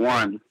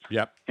 70-1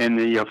 in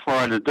the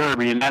Florida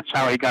Derby, and that's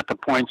how he got the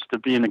points to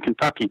be in the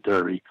Kentucky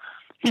Derby.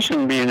 He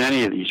shouldn't be in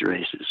any of these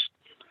races.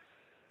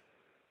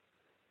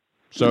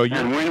 So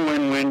and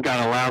Win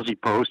got a lousy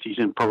post. He's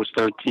in post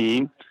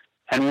 13.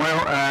 And Way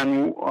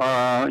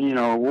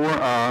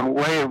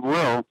of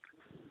Will,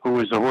 who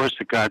was the horse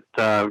that got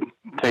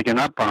taken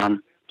up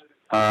on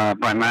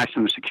by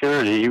Maximum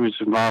Security, he was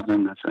involved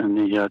in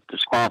the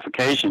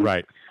disqualification,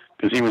 right?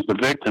 Because he was the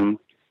victim.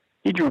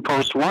 He drew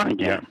post 1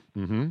 again.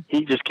 Yeah. Mm-hmm.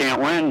 He just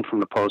can't win from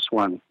the post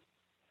 1.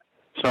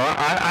 So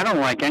I don't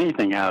like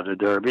anything out of the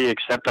Derby,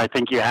 except I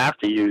think you have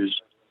to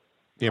use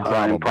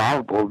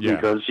Improbable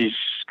because he's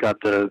got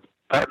the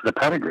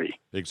pedigree.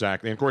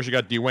 Exactly. And of course, you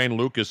got Dwayne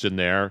Lucas in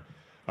there.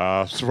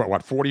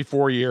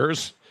 44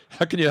 years?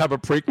 How can you have a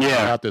prequel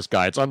about this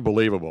guy? It's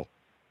unbelievable.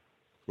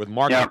 With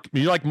Market,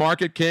 you like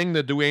Market King,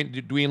 the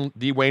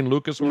Dwayne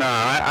Lucas one? No,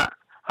 I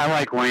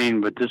like Wayne,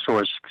 but this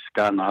horse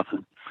got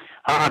nothing.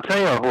 I'll tell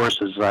you what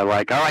horses I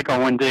like. I like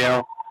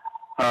Owendale,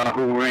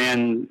 who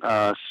ran.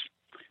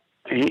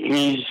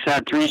 He's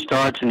had 3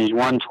 starts and he's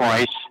won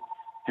twice,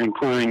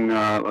 including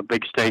a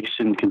big stakes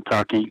in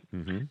Kentucky.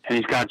 Mm-hmm. And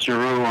he's got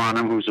Giroux on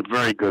him, who's a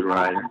very good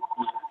rider.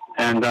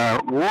 And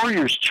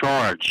Warrior's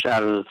Charge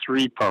out of the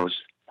 3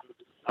 post.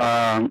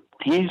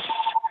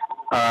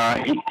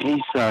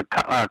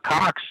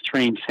 Cox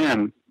trains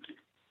him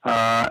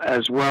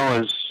as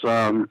well as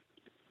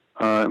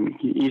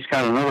he's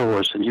got another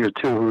horse in here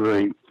too who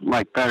I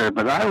like better.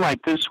 But I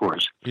like this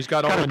horse. He's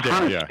got a ton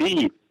Owendale. of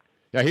speed.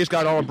 Yeah, he's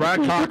got Owen.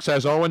 Brad Cox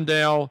has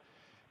Owendale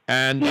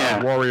and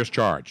Warrior's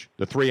Charge,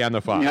 the 3 and the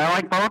 5. Yeah, I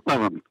like both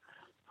of them.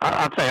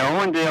 I'll tell you,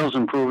 Owendale's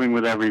improving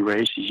with every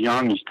race. He's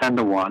young. He's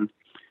 10-1.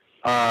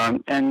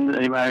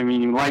 And I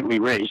mean, lightly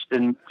raced.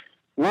 And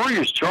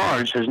Warrior's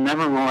Charge has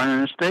never won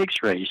in a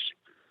stakes race,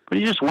 but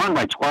he just won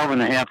by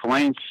 12.5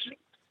 lengths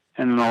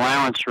in an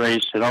allowance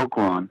race at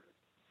Oaklawn.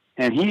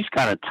 And he's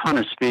got a ton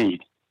of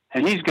speed,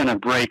 and he's going to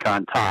break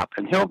on top,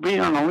 and he'll be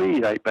on the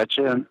lead, I bet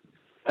you,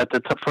 at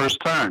the first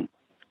turn.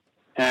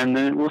 And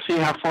then we'll see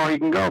how far he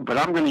can go, but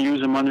I'm going to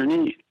use him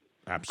underneath.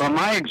 Absolutely.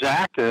 But my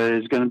exacta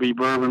is going to be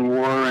Bourbon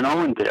War and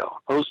Owendale.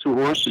 Those 2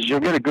 horses,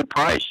 you'll get a good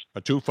price.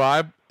 A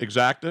 2-5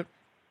 exacta?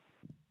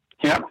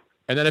 Yep.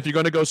 And then if you're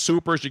going to go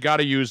supers, you got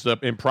to use the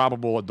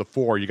Improbable at the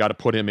 4. You got to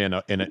put him in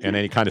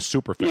any kind of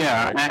super fit.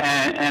 Yeah, right?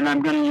 and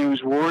I'm going to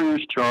use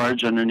Warrior's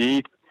Charge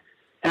underneath.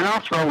 And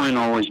I'll throw in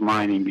Always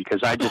Mining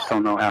because I just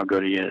don't know how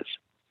good he is.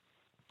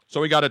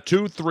 So we got a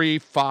 2, 3,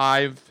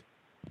 5.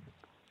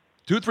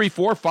 2, 3,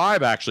 4,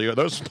 5, actually.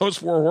 Those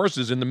 4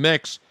 horses in the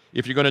mix.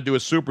 If you're going to do a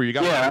super, you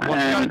got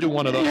to do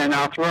one of those. And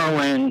I'll throw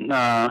in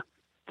the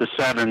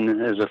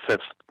 7 as a 5th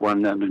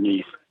one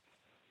underneath.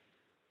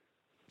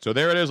 So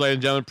there it is, ladies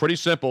and gentlemen. Pretty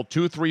simple.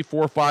 2, 3,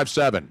 4, 5,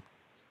 7.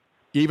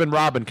 Even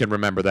Robin can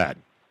remember that.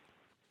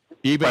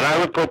 But I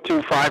would put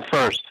 2, 5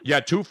 first. Yeah,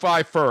 2,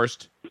 5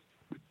 first.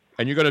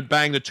 And you're going to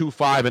bang the 2,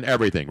 5 and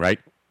everything, right?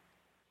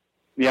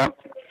 Yep.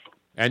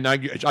 And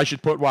I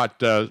should put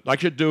what? I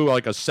should do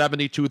like a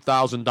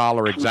 $72,000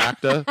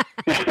 exacta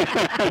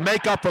to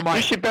make up for my.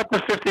 You should bet the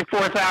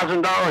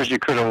 $54,000 you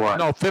could have won.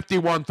 No,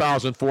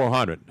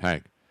 $51,400,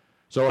 Hank.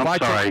 So if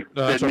sorry,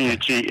 didn't mean to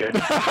cheat you.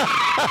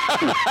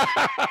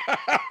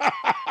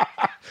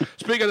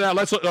 Speaking of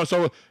that,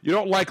 so you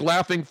don't like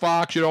Laughing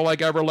Fox, you don't like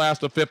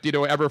Everlast, a 50 to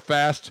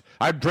Everfast.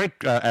 I'd drink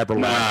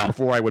Everlast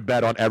before I would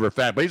bet on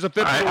Everfast, but he's a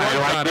 50 to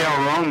I like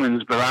Dale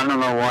Romans, but I don't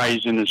know why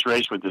he's in this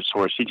race with this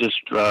horse. He just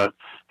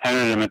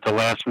entered him at the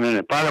last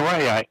minute. By the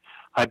way,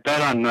 I bet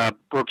on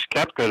Brooks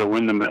Koepka to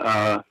win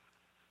the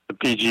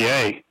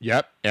PGA.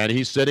 Yep, and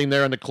he's sitting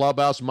there in the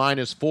clubhouse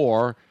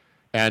 -4.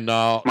 And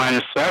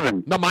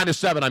 -7. No,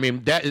 -7. I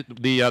mean,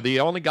 the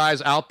only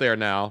guys out there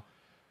now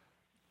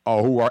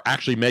who are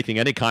actually making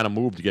any kind of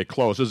move to get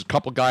close. There's a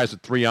couple guys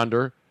at 3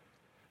 under.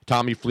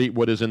 Tommy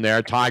Fleetwood is in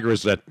there. Tiger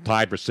is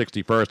tied for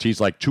 61st. He's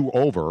like 2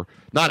 over.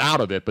 Not out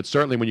of it, but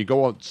certainly when you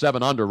go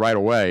 7 under right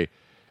away.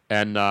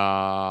 And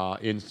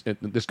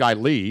this guy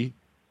Lee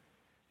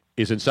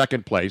is in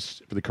second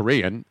place for the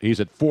Korean. He's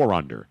at 4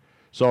 under.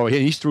 So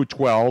he's through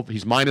 12.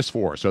 He's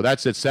 -4. So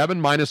that's it.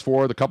 7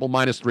 -4, the couple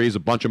 -3s, a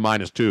bunch of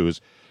 -2s.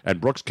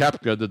 And Brooks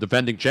Koepka, the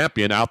defending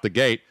champion, out the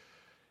gate,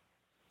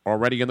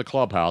 already in the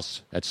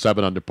clubhouse at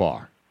 7 under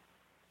par.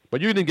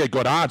 But you didn't get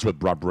good odds with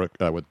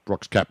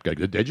Brooks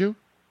Koepka, did you?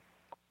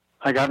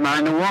 I got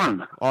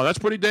 9-1. Oh, that's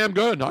pretty damn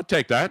good. I'll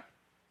take that.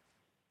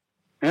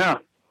 Yeah.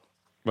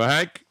 Well,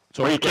 Hank.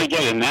 So you can't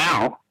get it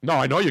now. No,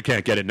 I know you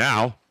can't get it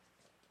now.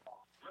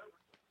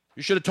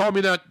 You should have told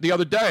me that the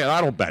other day, and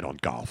I don't bet on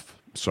golf.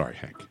 Sorry,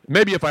 Hank.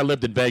 Maybe if I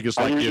lived in Vegas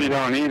like you. I usually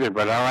don't either,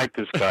 but I like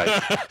this guy.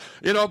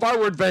 If I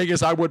were in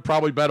Vegas, I would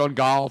probably bet on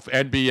golf,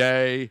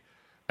 NBA,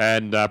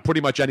 and pretty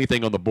much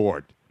anything on the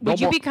board. Would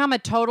you become a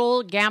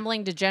total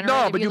gambling degenerate?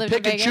 No, if but you lived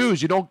pick in and Vegas?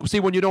 choose. You don't see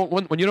when you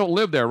don't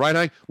live there,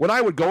 right? When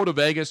I would go to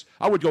Vegas,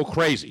 I would go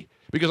crazy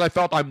because I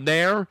felt I'm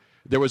there.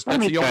 There was. Let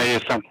me tell you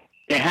something.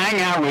 You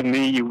hang out with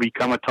me, you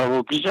become a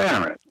total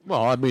degenerate.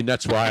 Well, I mean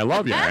that's why I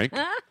love you, Hank.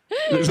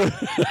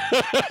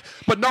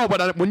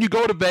 But when you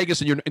go to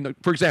Vegas and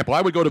for example, I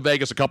would go to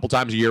Vegas a couple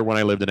times a year when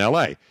I lived in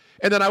L.A.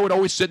 And then I would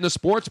always sit in the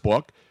sports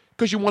book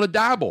because you want to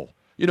dabble.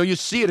 You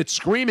see it; it's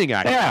screaming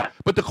at you. Yeah.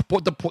 But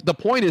the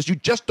point is, you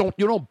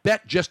don't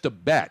bet just to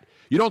bet.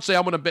 You don't say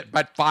I'm going to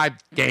bet 5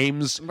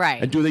 games,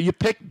 right? And do that. You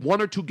pick 1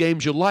 or 2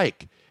 games you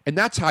like, and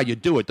that's how you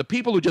do it. The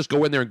people who just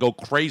go in there and go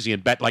crazy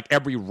and bet like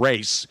every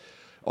race,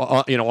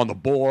 on the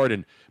board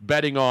and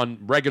betting on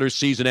regular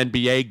season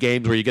NBA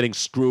games where you're getting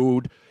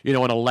screwed, in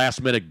a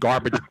last-minute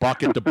garbage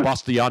bucket to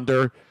bust the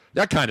under,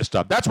 that kind of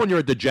stuff. That's when you're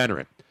a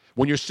degenerate.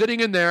 When you're sitting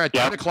in there at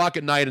 10 o'clock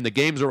at night and the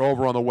games are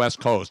over on the West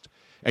Coast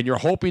and you're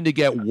hoping to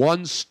get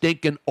one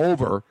stinking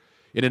over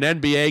in an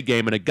NBA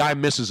game and a guy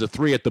misses a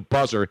 3 at the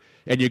buzzer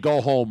and you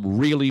go home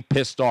really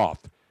pissed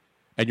off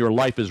and your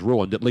life is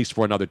ruined at least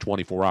for another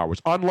 24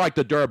 hours. Unlike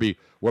the Derby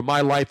where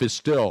my life is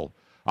still,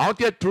 I'll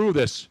get through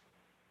this,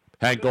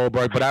 Hank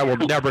Goldberg, but I will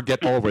never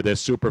get over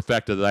this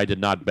superfecta that I did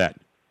not bet.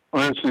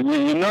 Listen,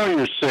 you know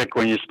you're sick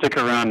when you stick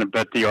around to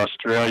bet the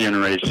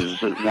Australian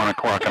races at 1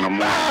 o'clock in the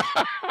morning.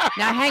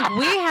 Now, Hank,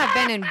 we have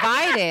been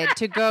invited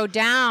to go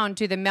down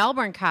to the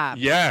Melbourne Cup.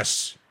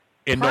 Yes,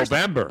 in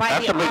November.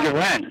 That's a big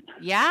event.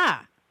 Yeah.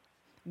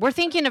 We're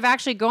thinking of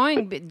actually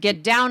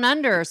get down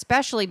under,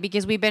 especially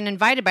because we've been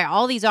invited by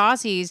all these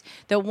Aussies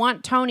that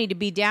want Tony to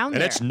be down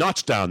And there. it's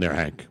nuts down there,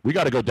 Hank. We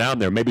got to go down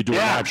there, maybe do a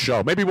live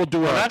show. Maybe we'll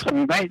do That's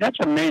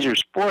a major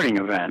sporting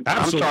event.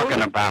 Absolutely. I'm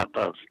talking about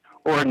those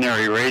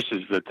ordinary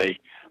races that they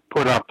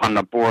put up on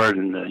the board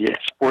in the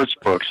sports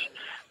books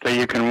that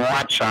you can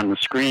watch on the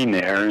screen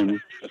there, and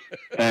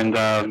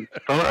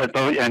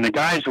the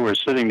guys who are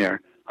sitting there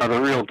are the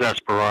real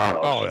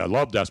desperados. Oh, I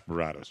love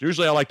desperados.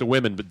 Usually I like the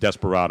women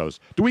desperados.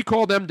 Do we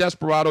call them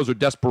desperados or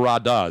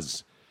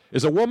desperadas?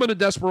 Is a woman a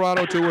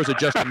desperado too, or is it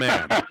just a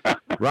man?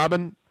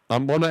 Robin,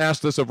 I'm going to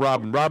ask this of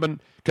Robin. Robin,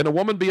 can a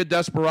woman be a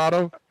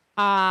desperado?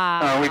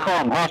 We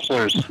call them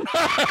hustlers.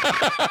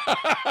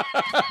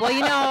 Well,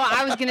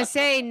 I was going to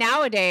say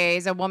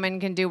nowadays a woman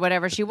can do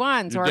whatever she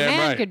wants, or a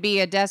man could be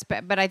a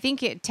despot. But I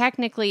think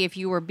technically, if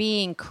you were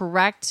being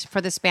correct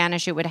for the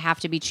Spanish, it would have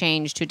to be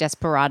changed to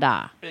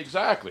desperada.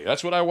 Exactly.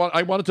 That's what I want.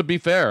 I want it to be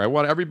fair. I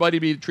want everybody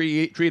to be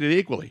treated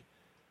equally.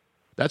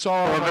 That's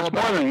all. Well, if it's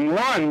more than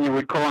one, you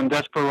would call them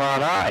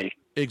desperadi.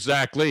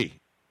 Exactly.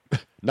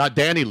 Not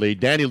Danny Lee.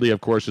 Danny Lee,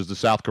 of course, is the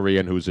South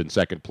Korean who's in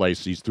second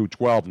place. He's through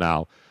 12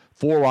 now.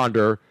 4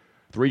 under,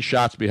 3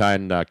 shots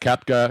behind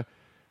Koepka,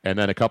 and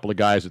then a couple of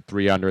guys at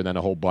 3 under, and then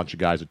a whole bunch of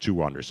guys at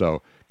 2 under.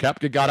 So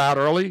Koepka got out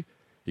early.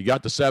 He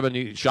got to 7.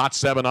 He shot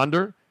 7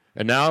 under,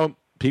 and now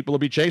people will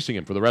be chasing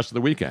him for the rest of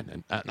the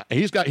weekend. And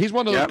he's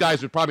one of those guys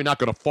who's probably not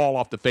going to fall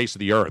off the face of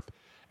the earth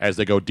as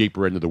they go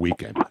deeper into the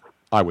weekend,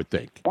 I would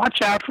think.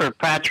 Watch out for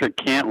Patrick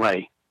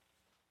Cantlay.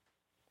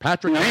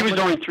 He was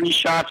only 3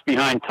 shots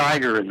behind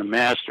Tiger in the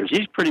Masters.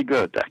 He's pretty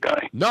good, that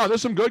guy. No,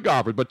 there's some good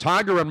golfers, but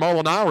Tiger and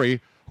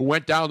Molinari, who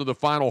went down to the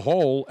final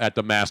hole at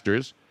the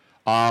Masters,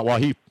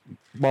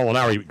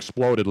 Molinari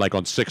exploded like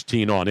on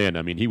 16 on in.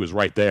 I mean, he was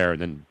right there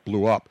and then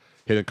blew up,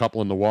 hit a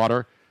couple in the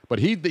water. But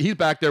he's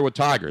back there with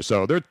Tiger.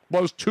 So they're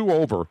close 2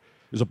 over.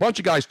 There's a bunch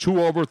of guys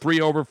 2 over,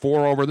 3 over,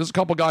 4 over. There's a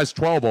couple guys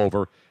 12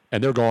 over,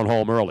 and they're going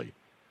home early.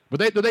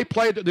 But do they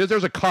play?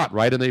 There's a cut,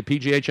 right, in the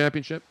PGA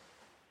Championship?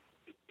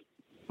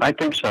 I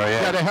think so,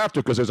 yeah. Yeah, they have to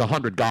because there's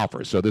 100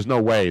 golfers, so there's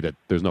no way that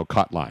there's no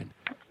cut line.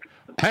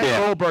 Hank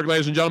Goldberg,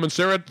 ladies and gentlemen,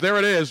 there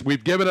it is.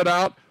 We've given it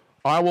out.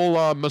 I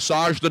will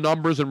massage the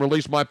numbers and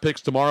release my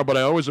picks tomorrow, but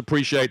I always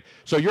appreciate.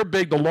 So you're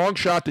big, the long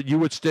shot that you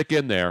would stick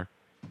in there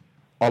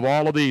of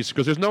all of these,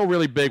 because there's no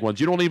really big ones.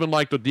 You don't even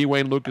like the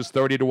Dwayne Lucas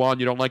 30-1.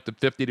 You don't like the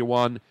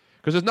 50-1,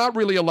 because there's not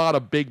really a lot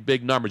of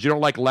big numbers. You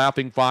don't like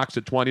Laughing Fox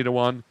at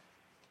 20-1.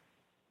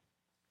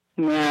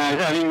 Nah,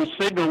 I mean,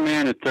 Signal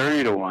Man at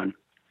 30-1.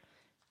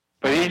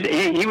 But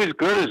he was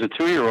good as a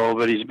 2-year-old,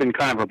 but he's been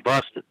kind of a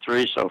bust at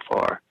 3 so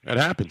far. It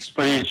happens.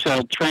 But he's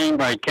trained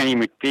by Kenny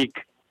McPeak,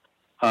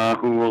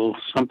 who will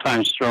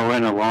sometimes throw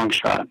in a long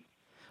shot.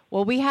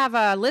 Well, we have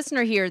a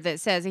listener here that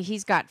says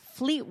he's got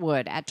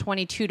Fleetwood at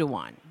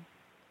 22-1.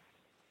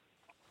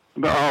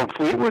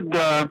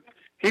 Fleetwood,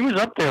 he was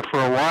up there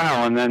for a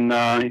while, and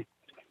then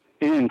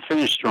he didn't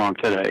finish strong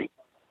today.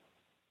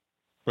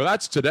 Well,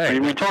 that's today.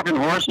 Are we talking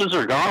horses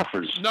or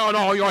golfers?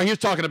 No, he's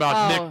talking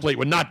about Nick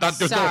Fleetwood.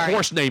 There's no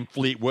horse named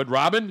Fleetwood,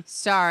 Robin.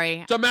 Sorry.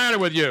 What's the matter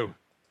with you?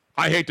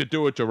 I hate to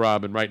do it to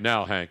Robin right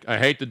now, Hank. I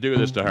hate to do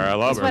this to her. I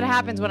love her. That's what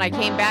happens when I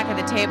came back at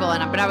the table,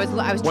 but I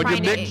was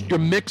trying to. You're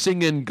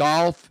mixing in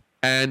golf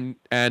and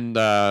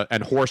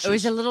horses. It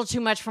was a little too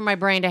much for my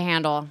brain to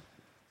handle.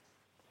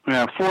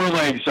 4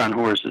 legs on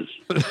horses.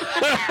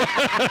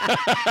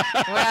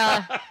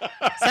 Well,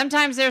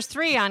 sometimes there's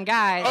 3 on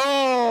guys.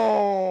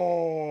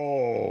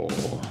 Oh.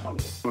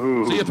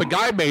 See, if a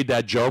guy made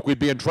that joke, we'd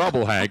be in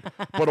trouble, Hank.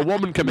 But a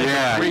woman can make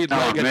a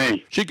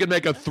 3-legged. She can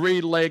make a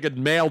 3-legged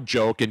male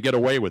joke and get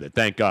away with it.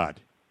 Thank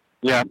God.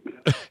 Yeah.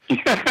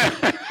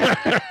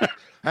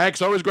 Hank,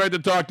 it's always great to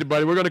talk to you,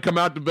 buddy. We're going to come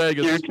out to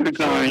Vegas. You too,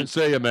 Tony. And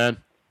see you, man.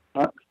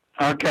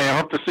 Okay, I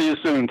hope to see you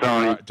soon,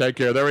 Tony. All right, take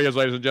care. There he is,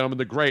 ladies and gentlemen.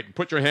 The great.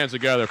 Put your hands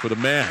together for the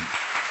man.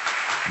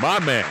 My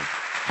man,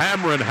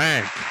 Hammerin'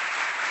 Hank.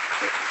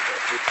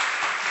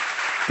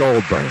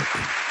 Goldberg.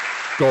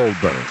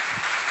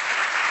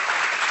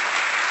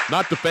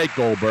 Not the fake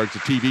Goldberg. It's a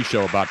TV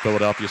show about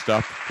Philadelphia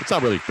stuff. It's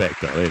not really fake,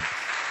 though.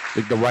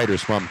 The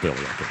writer's from Philly,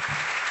 I think.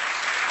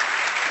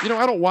 You know,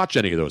 I don't watch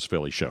any of those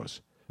Philly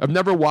shows. I've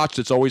never watched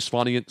It's Always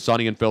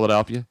Sunny in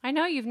Philadelphia. I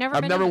know you've never.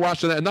 I've never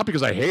watched it, not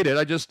because I hate it.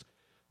 I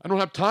don't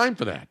have time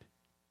for that.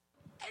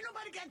 Ain't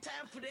nobody got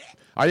time for that.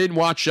 I didn't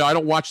watch. I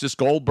don't watch this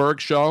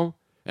Goldberg show,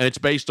 and it's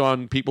based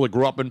on people that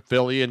grew up in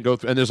Philly and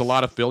and there's a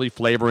lot of Philly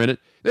flavor in it.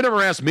 They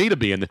never asked me to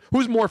be in it.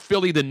 Who's more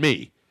Philly than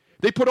me?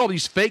 They put all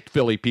these fake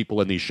Philly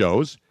people in these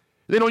shows.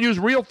 They don't use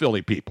real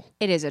Philly people.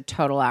 It is a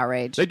total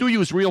outrage. They do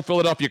use real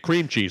Philadelphia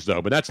cream cheese,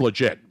 though, but that's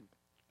legit.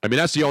 I mean,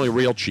 that's the only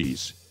real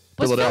cheese.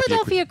 Was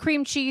Philadelphia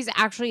cream cheese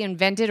actually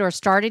invented or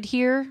started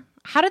here?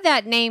 How did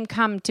that name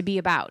come to be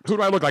about? Who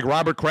do I look like,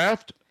 Robert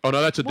Kraft? Oh, no,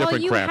 that's a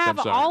different Kraft. Well, you have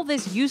I'm sorry. all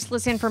this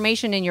useless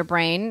information in your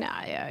brain.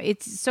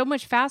 It's so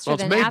much faster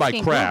than made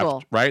asking by Kraft,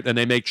 Google. right? And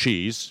they make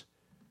cheese.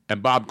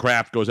 And Bob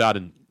Kraft goes out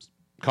and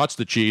cuts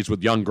the cheese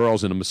with young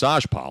girls in the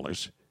massage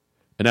parlors.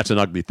 And that's an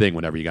ugly thing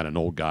whenever you got an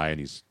old guy and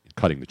he's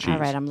cutting the cheese. All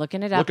right, I'm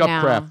looking it up now. now.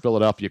 Look up Kraft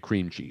Philadelphia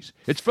cream cheese.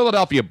 It's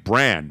Philadelphia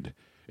brand.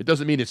 It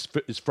doesn't mean it's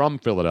from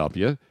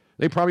Philadelphia.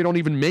 They probably don't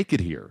even make it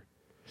here.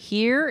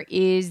 Here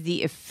is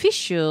the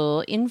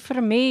official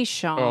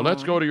information. Oh,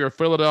 let's go to your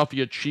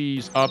Philadelphia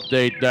cheese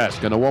update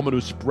desk. And a woman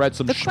who spread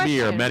some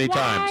schmear many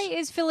times. Why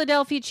is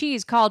Philadelphia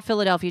cheese called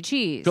Philadelphia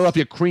cheese?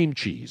 Philadelphia cream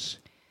cheese.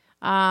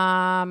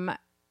 Kraft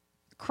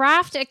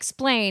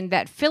explained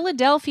that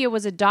Philadelphia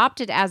was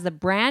adopted as the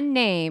brand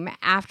name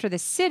after the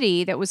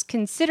city that was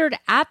considered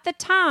at the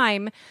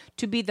time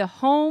to be the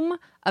home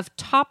of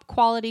top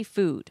quality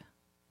food.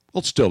 Well,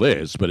 it still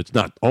is, but it's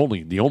not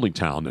the only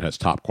town that has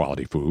top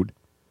quality food.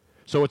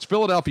 So it's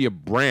Philadelphia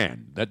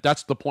brand.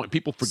 That's the point.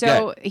 People forget.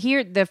 So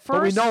here, the first...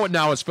 But we know it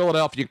now as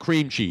Philadelphia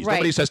cream cheese. Right.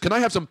 Nobody says, can I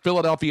have some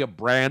Philadelphia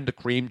brand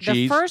cream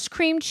cheese? The first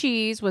cream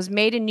cheese was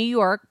made in New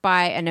York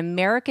by an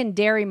American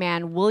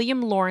dairyman,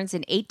 William Lawrence,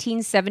 in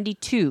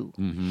 1872.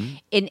 Mm-hmm.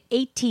 In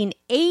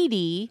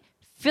 1880,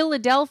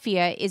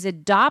 Philadelphia is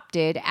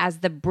adopted as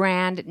the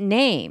brand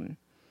name.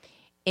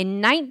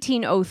 In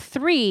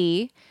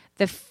 1903,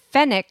 the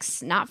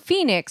Phenix,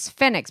 Phenix,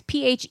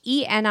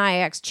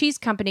 Cheese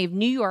Company of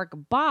New York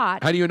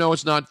bought... How do you know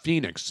it's not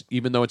Phoenix,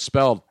 even though it's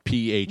spelled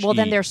P-H-E? Well,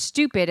 then they're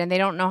stupid and they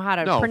don't know how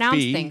to pronounce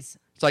things.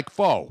 It's like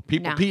pho.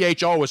 No.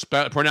 P-H-O is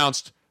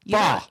pronounced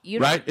fa,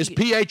 right? Is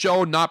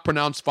P-H-O not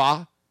pronounced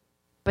fa?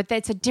 But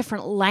that's a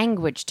different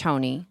language,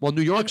 Tony. Well,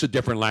 New York's a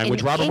different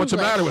language. Robert, what's the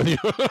matter with you?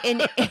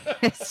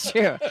 It's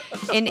true.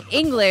 In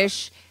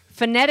English,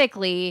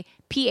 phonetically,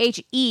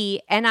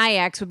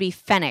 P-H-E-N-I-X would be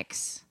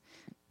Phoenix.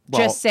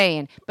 Just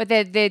saying. But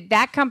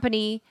that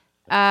company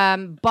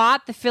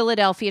bought the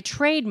Philadelphia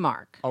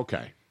trademark.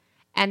 Okay.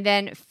 And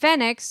then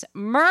Phoenix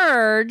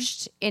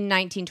merged in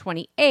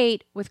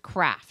 1928 with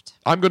Kraft.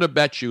 I'm going to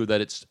bet you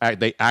that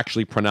they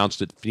actually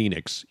pronounced it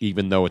Phoenix,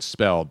 even though it's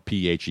spelled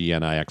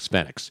P-H-E-N-I-X,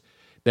 Phoenix.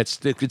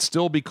 It could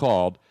still be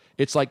called,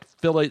 it's like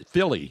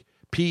Philly,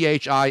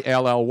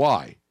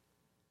 P-H-I-L-L-Y.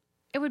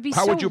 It would be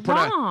How would you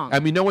pronounce? wrong.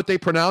 And we know what they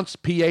pronounce,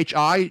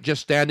 P-H-I,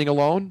 just standing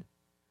alone?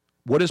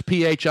 What is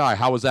P-H-I?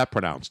 How is that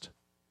pronounced?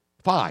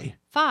 Phi.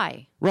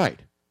 Phi. Right.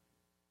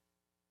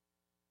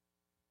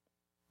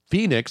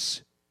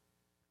 Phoenix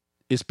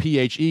is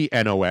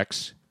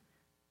P-H-E-N-O-X.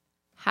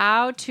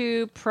 How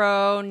to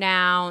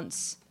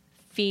pronounce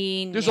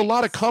Phoenix. There's a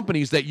lot of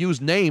companies that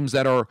use names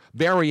that are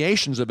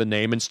variations of a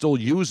name and still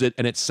use it,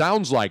 and it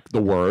sounds like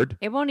the word.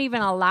 It won't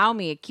even allow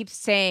me. It keeps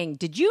saying,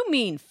 did you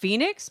mean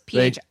Phoenix?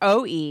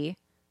 P-H-O-E.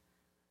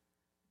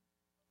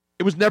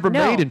 It was never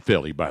made in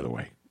Philly, by the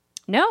way.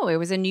 No, it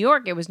was in New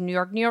York. It was New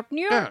York.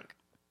 Yeah.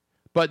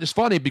 But it's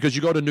funny because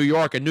you go to New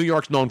York, and New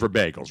York's known for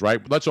bagels,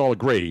 right? Let's all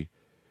agree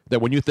that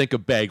when you think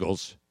of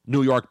bagels,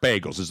 New York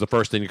bagels is the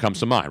first thing that comes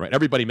to mind, right?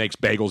 Everybody makes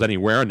bagels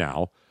anywhere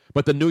now,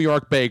 but the New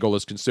York bagel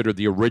is considered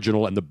the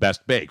original and the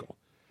best bagel.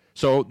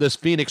 So this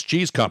Phoenix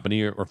Cheese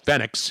Company, or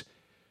Phoenix,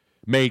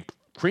 made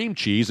cream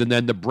cheese, and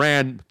then the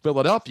brand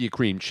Philadelphia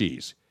cream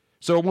cheese.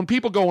 So when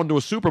people go into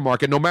a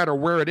supermarket, no matter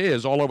where it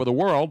is, all over the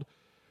world,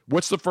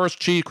 what's the first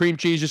cream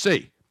cheese you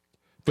see?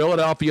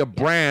 Philadelphia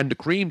brand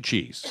cream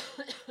cheese.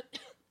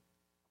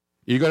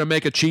 You're going to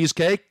make a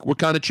cheesecake? What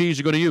kind of cheese are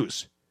you going to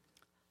use?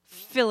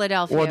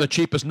 Philadelphia. Or the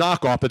cheapest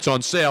knockoff that's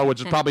on sale, which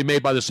is probably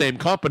made by the same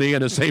company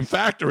and the same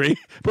factory,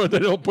 but they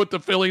don't put the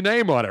Philly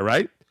name on it,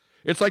 right?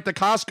 It's like the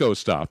Costco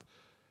stuff.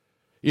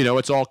 You know,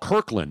 it's all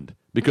Kirkland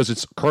because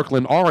it's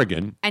Kirkland,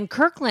 Oregon. And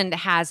Kirkland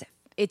has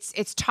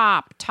it's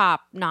top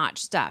notch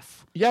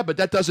stuff. Yeah, but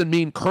that doesn't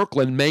mean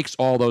Kirkland makes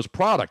all those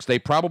products. They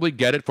probably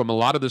get it from a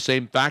lot of the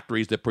same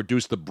factories that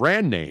produce the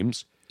brand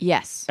names.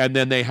 Yes. And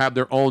then they have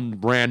their own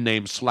brand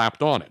name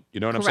slapped on it. You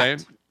know what I'm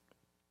saying?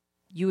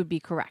 You would be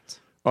correct.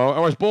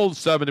 Oh, as Bully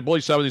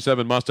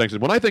 77 Mustang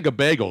said, when I think of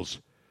bagels,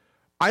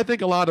 I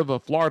think a lot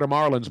of Florida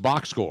Marlins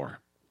box score.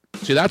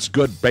 See, that's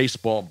good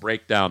baseball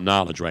breakdown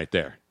knowledge right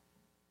there.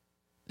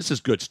 This is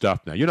good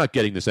stuff now. You're not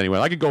getting this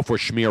anywhere. I could go for a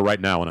schmear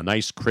right now on a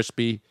nice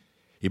crispy,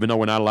 even though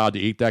we're not allowed to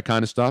eat that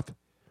kind of stuff.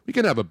 We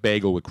can have a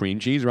bagel with cream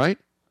cheese, right?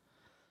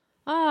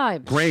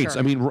 Great. Sure.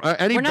 I mean,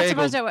 any We're not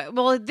bagel. supposed to.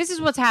 Well, this is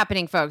what's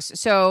happening, folks.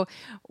 So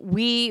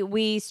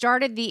we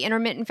started the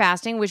intermittent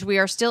fasting, which we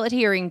are still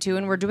adhering to,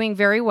 and we're doing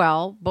very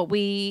well. But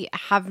we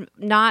have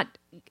not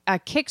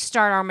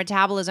kickstart our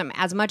metabolism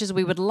as much as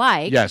we would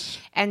like. Yes.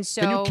 And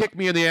so, can you kick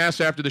me in the ass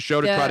after the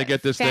show to try to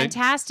get this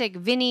fantastic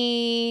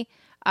Vinny.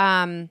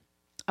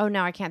 Oh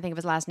no, I can't think of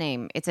his last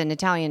name. It's an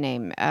Italian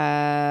name.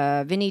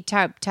 Vinny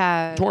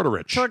Tortorich.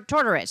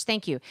 Tortorich.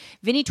 Thank you.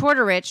 Vinny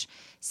Tortorich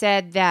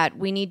said that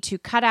we need to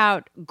cut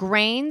out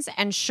grains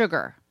and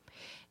sugar.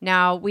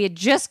 Now, we had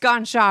just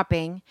gone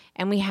shopping,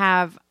 and we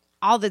have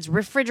all this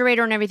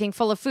refrigerator and everything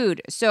full of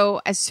food.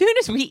 So as soon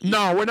as we eat...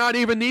 No, we're not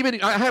even.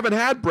 I haven't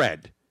had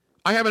bread.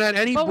 I haven't had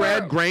any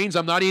bread, grains.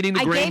 I'm not eating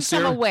the grains. I gave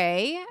some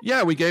away.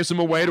 Yeah, we gave some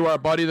away to our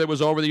buddy that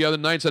was over the other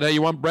night. Said, "Hey,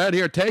 you want bread?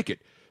 Here, take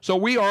it." So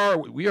we're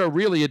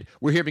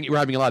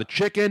having a lot of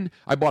chicken.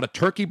 I bought a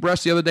turkey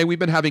breast the other day. We've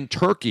been having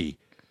turkey,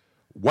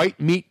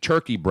 white meat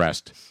turkey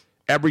breast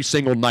every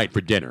single night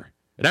for dinner,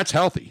 and that's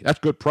healthy. That's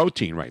good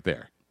protein right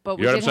there. But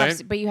you know what I'm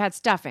saying? But you had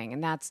stuffing,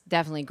 and that's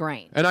definitely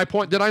grain. And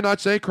did I not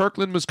say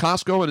Kirkland was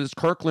Costco? And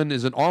Kirkland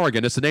is in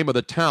Oregon. It's the name of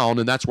the town,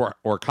 and that's where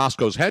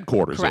Costco's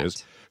headquarters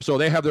is. So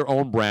they have their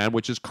own brand,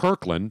 which is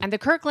Kirkland. And the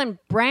Kirkland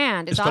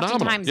brand is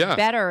oftentimes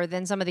better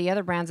than some of the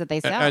other brands that they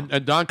sell.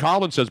 And Don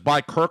Collins says,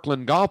 buy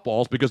Kirkland golf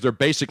balls because they're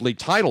basically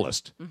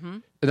Titleist. Mm-hmm.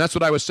 And that's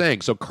what I was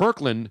saying. So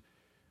Kirkland,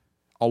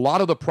 a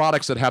lot of the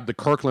products that have the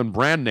Kirkland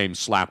brand name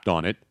slapped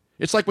on it,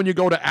 it's like when you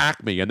go to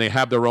Acme and they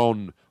have their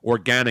own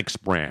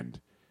organics brand.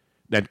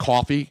 Then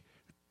coffee,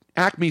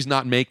 Acme's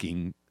not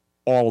making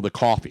all the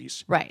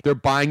coffees. Right. They're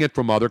buying it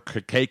from other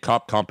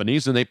K-Cup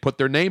companies, and they put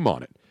their name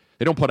on it.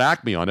 They don't put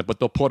Acme on it, but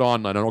they'll put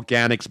on an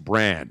organics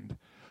brand,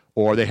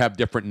 or they have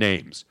different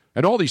names.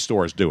 And all these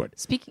stores do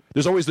it.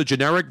 There's always the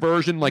generic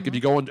version, like if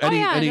you go in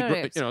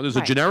there's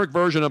a generic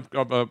version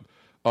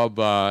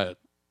of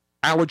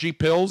allergy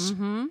pills,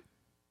 Mm-hmm.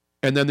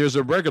 and then there's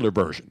a regular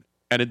version.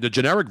 And the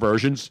generic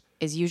versions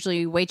is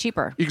usually way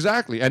cheaper.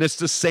 Exactly, and it's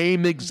the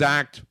same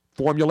exact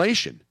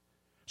formulation.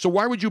 So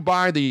why would you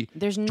buy the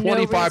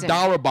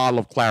 $25 bottle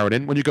of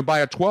Claritin when you can buy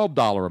a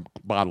 $12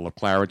 bottle of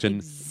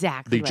Claritin,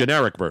 the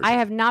generic version? I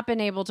have not been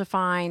able to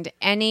find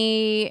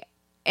anywhere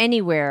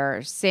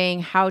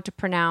saying how to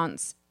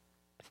pronounce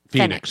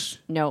Phoenix.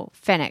 No,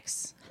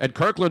 Phoenix. And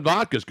Kirkland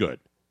vodka's good.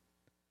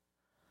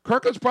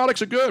 Kirkland's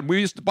products are good.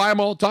 We used to buy them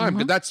all the time.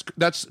 Mm-hmm.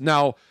 That's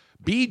now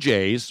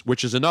BJ's,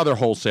 which is another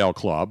wholesale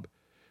club.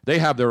 They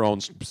have their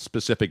own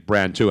specific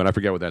brand too, and I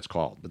forget what that's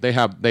called. But they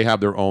have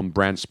their own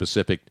brand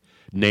specific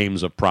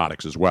names of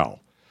products as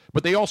well.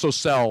 But they also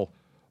sell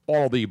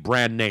all the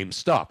brand name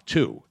stuff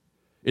too.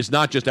 It's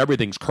not just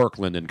everything's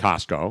Kirkland and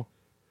Costco,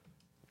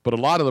 but a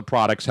lot of the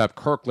products have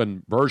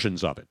Kirkland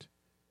versions of it.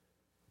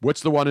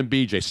 What's the one in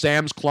BJ?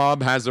 Sam's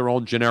Club has their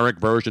own generic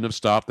version of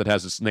stuff that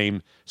has its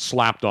name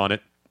slapped on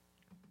it.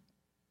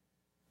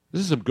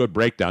 This is some good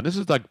breakdown. This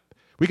is like,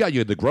 we got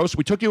you in the gross.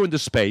 We took you into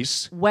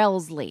space.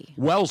 Wellesley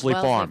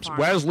Farms.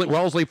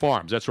 Wellesley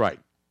Farms, that's right.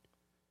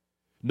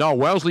 No,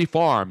 Wellesley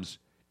Farms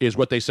is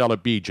what they sell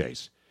at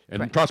BJ's.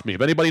 And trust me,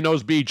 if anybody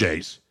knows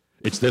BJ's,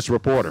 it's this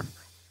reporter.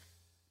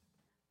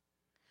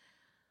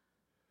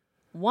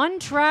 One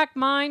Track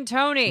Mind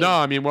Tony. No,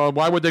 I mean, well,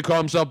 why would they call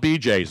themselves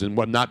BJ's and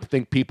not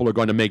think people are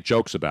going to make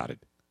jokes about it?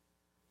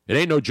 It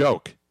ain't no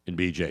joke in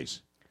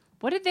BJ's.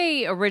 What did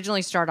they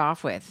originally start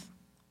off with?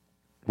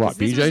 What,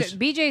 BJ's?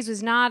 BJ's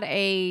was not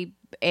a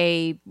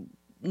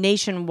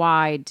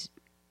nationwide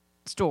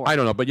store. I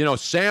don't know, but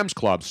Sam's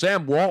Club,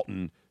 Sam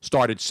Walton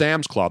started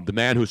Sam's Club, the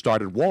man who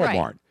started Walmart.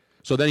 Right.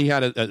 So then he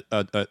had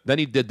then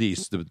he did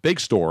the big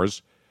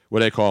stores. What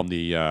do they call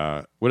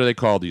them? What do they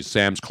call these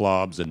Sam's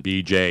Clubs and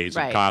BJ's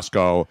and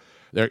Costco?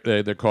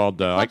 They're called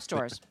club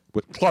stores.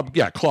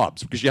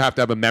 Clubs, because you have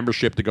to have a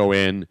membership to go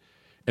in,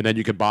 and then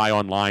you can buy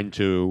online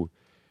too.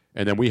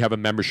 And then we have a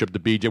membership to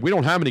BJ. We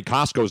don't have any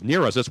Costcos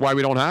near us. That's why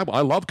we don't have them.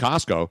 I love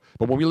Costco,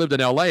 but when we lived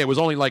in LA, it was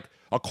only like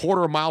a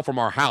quarter mile from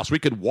our house. We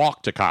could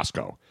walk to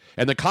Costco,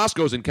 and the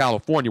Costcos in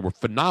California were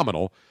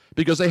phenomenal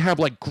because they have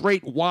like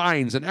great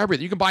wines and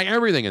everything. You can buy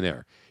everything in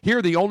there.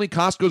 Here, the only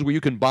Costcos where you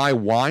can buy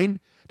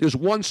wine, there's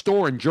one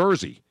store in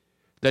Jersey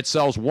that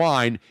sells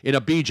wine in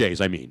a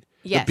BJ's, I mean.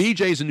 Yes. The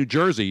BJ's in New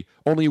Jersey,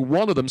 only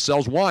one of them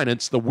sells wine.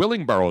 It's the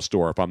Willingboro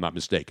store, if I'm not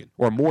mistaken,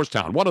 or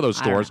Moorestown, one of those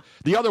stores.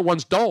 The other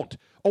ones don't.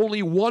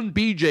 Only one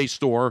BJ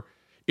store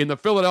in the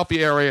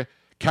Philadelphia area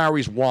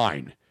carries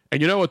wine.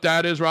 And you know what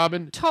that is,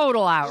 Robin?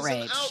 Total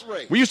outrage.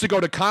 We used to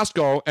go to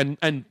Costco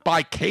and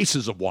buy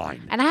cases of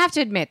wine. And I have to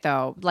admit,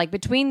 though, like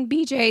between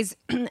BJ's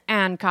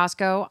and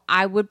Costco,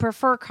 I would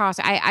prefer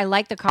Costco. I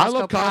like the I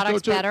love Costco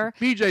products too. better.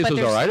 BJ's but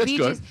is all right. It's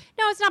good.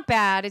 No, it's not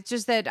bad. It's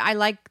just that I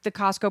like the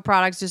Costco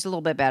products just a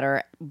little bit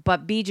better.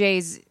 But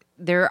BJ's,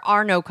 there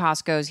are no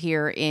Costco's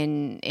here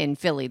in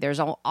Philly. There's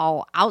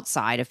all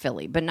outside of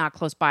Philly, but not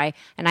close by.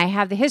 And I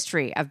have the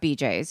history of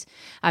BJ's.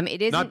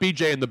 It isn't Not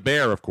BJ and the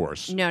Bear, of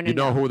course. No, You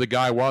know who the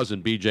guy was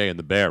in BJ and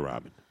the Bear,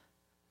 Robin.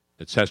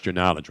 Let's test your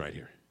knowledge right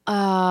here.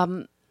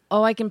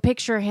 I can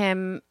picture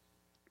him.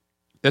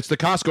 That's the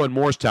Costco in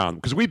Morristown,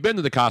 because we've been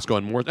to the Costco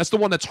in Morristown. That's the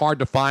one that's hard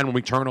to find when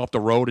we turn off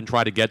the road and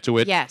try to get to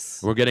it. Yes.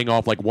 We're getting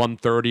off like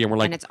 1:30, and we're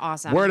like, And it's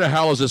awesome. Where the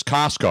hell is this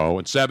Costco?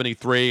 In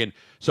 73. And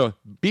so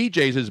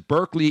BJ's is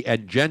Berkeley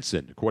and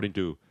Jensen, according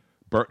to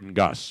Bert and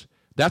Gus.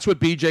 That's what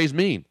BJ's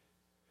mean.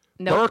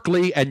 No.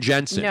 Berkeley and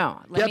Jensen.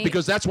 No.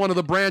 Because that's one of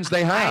the brands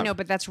they have. I know,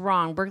 but that's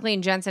wrong. Berkeley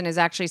and Jensen is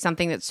actually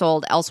something that's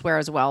sold elsewhere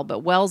as well,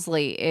 but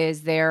Wellesley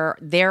is their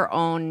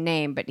own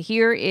name. But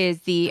here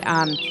is the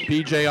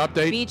BJ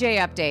update. BJ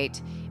update.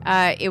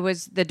 It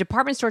was the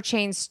department store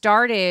chain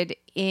started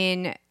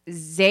in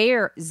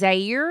Zaire,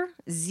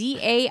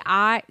 Z-A-Y-R-E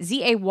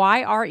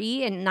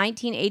in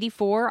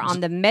 1984 on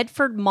the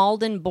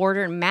Medford-Malden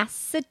border in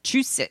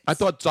Massachusetts. I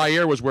thought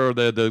Zaire was where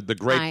the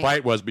great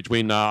fight was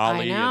between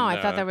Ali I know. and...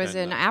 I thought that was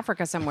in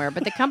Africa somewhere.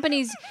 But the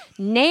company's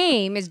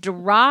name is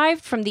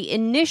derived from the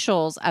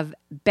initials of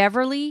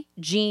Beverly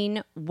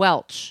Jean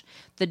Welch,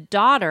 the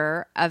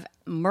daughter of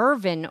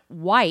Mervyn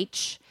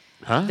Weich,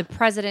 the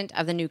president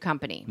of the new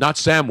company. Not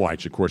Sam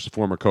Weich, of course, the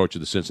former coach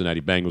of the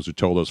Cincinnati Bengals, who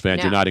told those fans,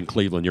 No. You're not in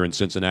Cleveland, you're in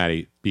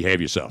Cincinnati, behave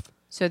yourself.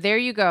 So there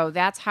you go.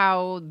 That's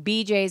how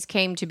BJ's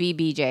came to be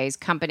BJ's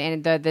company.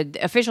 And the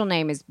official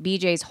name is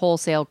BJ's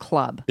Wholesale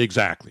Club.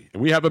 Exactly.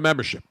 And we have a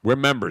membership. We're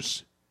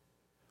members.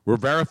 We're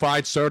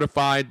verified,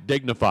 certified,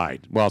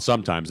 dignified. Well,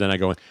 sometimes. Then I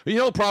go, you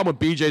know the problem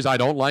with BJ's I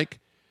don't like?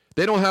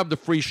 They don't have the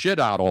free shit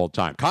out all the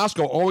time.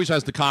 Costco always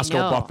has the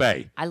Costco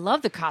buffet. I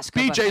love the Costco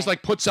BJ's buffet.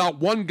 like puts out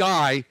one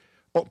guy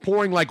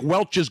pouring like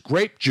Welch's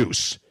grape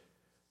juice.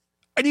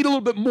 I need a little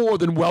bit more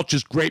than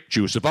Welch's grape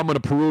juice if I'm going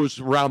to peruse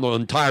around the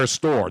entire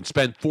store and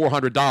spend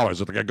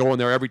 $400 if I go in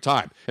there every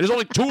time. And there's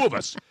only two of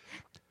us.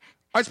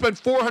 I spend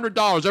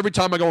 $400 every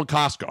time I go in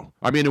Costco.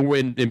 I mean,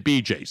 in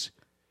BJ's.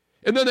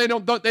 And then they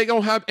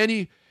don't have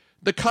any.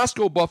 The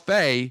Costco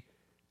buffet,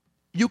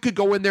 you could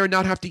go in there and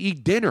not have to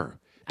eat dinner.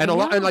 And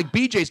like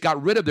BJ's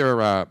got rid of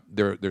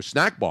their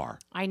snack bar.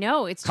 I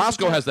know. It's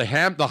Costco has the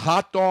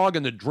hot dog,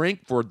 and the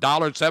drink for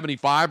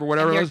 $1.75 or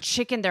whatever it is.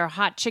 Their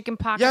hot chicken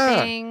pocket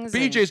things.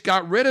 BJ's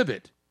got rid of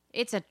it.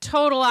 It's a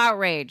total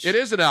outrage. It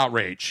is an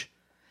outrage.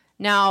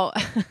 Now,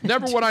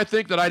 never would I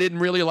think that I didn't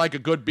really like a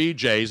good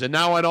BJ's, and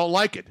now I don't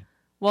like it.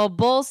 Well,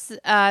 Bull's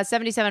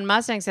 77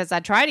 Mustang says, I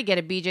tried to get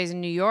a BJ's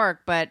in New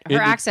York, but her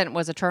accent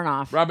was a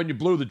turnoff. Robin, you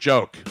blew the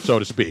joke, so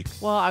to speak.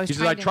 Well, I was She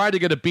says, I tried to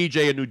get a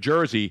BJ in New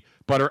Jersey,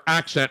 but her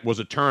accent was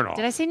a turnoff.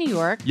 Did I say New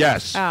York?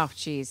 Yes. Oh,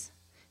 jeez.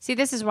 See,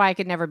 this is why I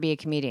could never be a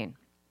comedian.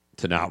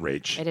 It's an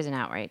outrage. It is an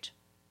outrage.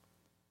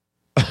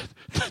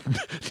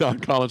 Don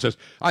Collins says,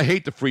 I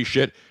hate the free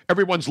shit.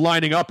 Everyone's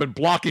lining up and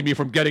blocking me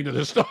from getting to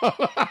the store.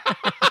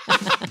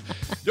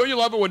 Don't you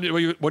love it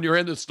when you're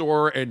in the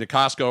store and the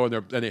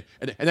Costco and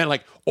then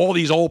like all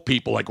these old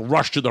people like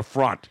rush to the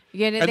front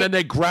then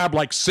they grab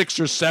like 6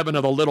 or 7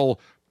 of the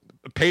little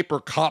paper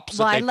cups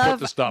that they put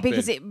the stuff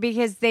in.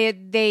 Because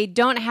they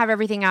don't have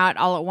everything out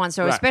all at once.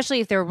 So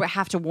especially if they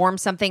have to warm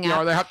something up.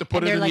 Or they have to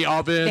put it in the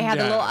oven. They have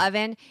the little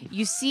oven.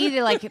 You see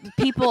the like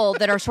people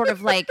that are sort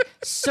of like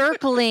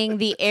circling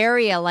the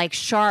area like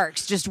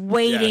sharks, just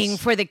waiting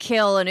for the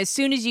kill. And as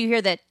soon as you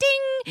hear that ding,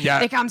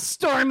 they come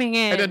storming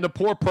in. And then the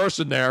poor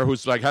person there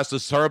who's like has to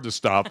serve the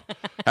stuff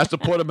has to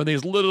put them in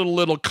these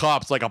little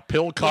cups, like a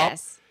pill cup.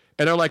 Yes.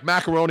 And they're like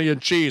macaroni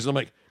and cheese. I'm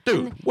like,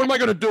 dude, what am I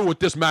going to do with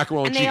this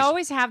macaroni and cheese? And they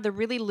always have the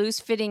really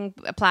loose-fitting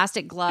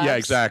plastic gloves. Yeah,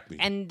 exactly.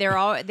 And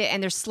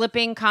they're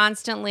slipping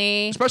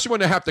constantly. Especially when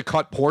they have to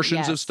cut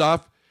portions of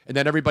stuff, and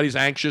then everybody's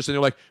anxious, and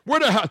they're like, "Where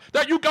the hell?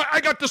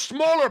 I got the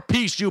smaller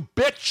piece, you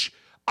bitch!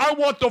 I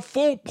want the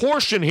full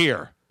portion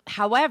here."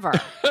 However,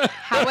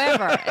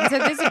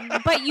 and so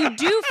but you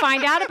do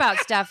find out about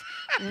stuff.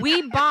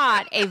 We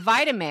bought a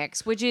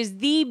Vitamix, which is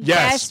the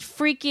best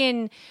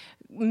freaking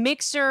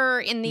mixer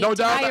in the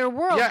entire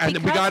world. Yeah, and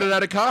we got it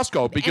at a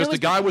Costco because the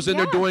guy was in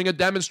there doing a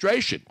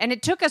demonstration. And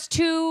it took us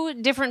 2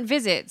 different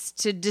visits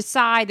to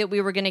decide that we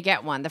were going to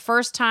get one. The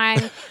first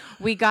time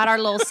we got our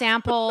little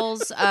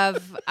samples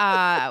of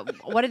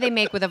what did they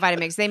make with a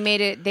Vitamix? They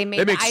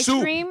made ice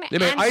soup. cream. They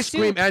made ice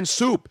cream and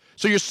soup.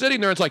 So you're sitting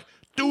there, and it's like,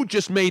 dude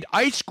just made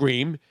ice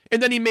cream,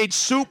 and then he made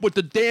soup with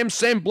the damn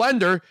same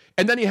blender,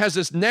 and then he has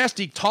this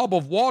nasty tub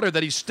of water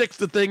that he sticks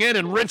the thing in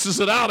and rinses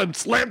it out and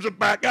slams it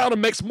back out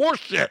and makes more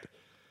shit.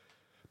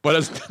 But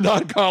as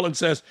Don Collins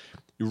says,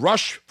 you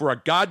rush for a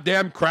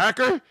goddamn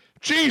cracker?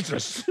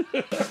 Jesus.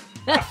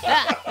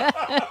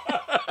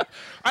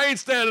 I ain't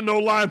standing no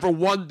line for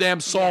one damn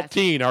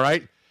saltine, all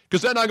right?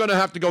 because then I'm going to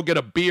have to go get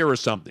a beer or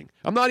something.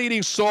 I'm not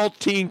eating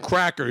saltine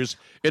crackers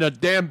in a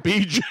damn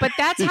BJ. But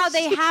that's how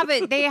they have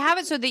it. They have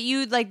it so that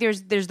you like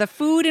there's the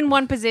food in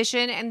one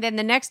position, and then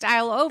the next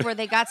aisle over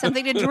they got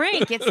something to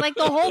drink. It's like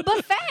the whole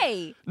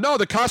buffet. No,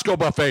 the Costco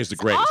buffet is the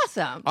greatest.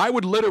 Awesome. I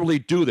would literally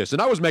do this,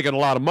 and I was making a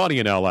lot of money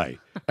in L.A.,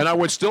 and I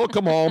would still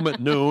come home at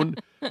noon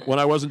when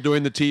I wasn't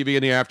doing the TV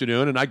in the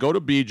afternoon, and I'd go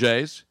to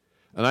BJ's,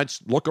 and I'd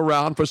look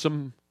around for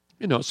some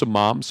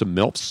moms, some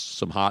MILFs,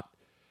 some hot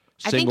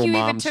single moms. I think you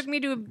even took me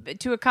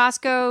to a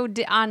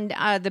Costco on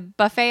the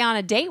buffet on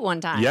a date one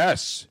time.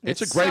 Yes.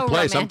 It's a great so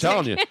place. romantic. I'm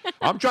telling you.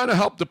 I'm trying to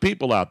help the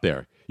people out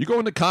there. You go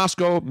into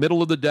Costco,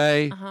 middle of the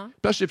day,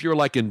 especially if you're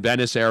like in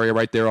Venice area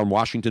right there on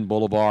Washington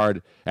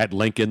Boulevard at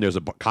Lincoln. There's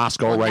a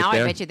Costco right now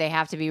there. I bet you they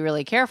have to be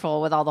really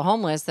careful with all the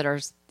homeless that are,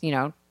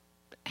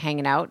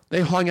 hanging out.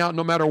 They hung out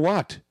no matter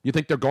what. You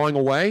think they're going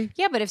away?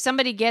 Yeah, but if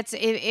somebody gets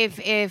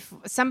if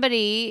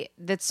somebody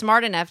that's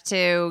smart enough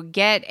to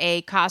get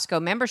a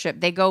Costco membership,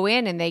 they go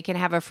in and they can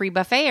have a free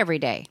buffet every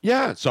day.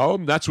 Yeah, so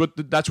that's what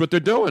they're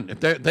doing. If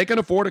they can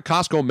afford a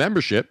Costco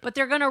membership, But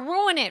they're going to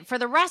ruin it for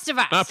the rest of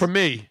us. not for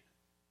me.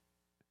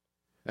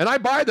 And I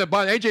buy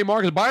AJ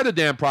Marcus buy the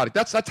damn product.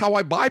 That's how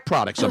I buy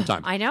products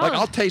sometimes. I know. Like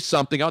I'll taste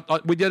something.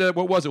 We did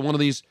what was it? One of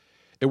these.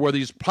 It were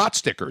these pot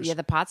stickers. Yeah,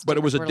 the pot stickers. But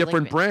it was a were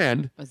different liquid.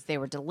 brand. They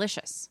were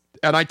delicious.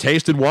 And I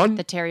tasted one.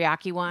 The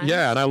teriyaki one.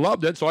 Yeah, and I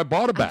loved it, so I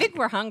bought a I bag. think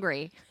we're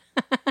hungry.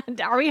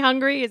 Are we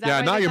hungry? Is that Yeah,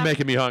 why now they're you're talking?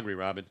 making me hungry,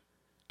 Robin.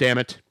 Damn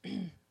it.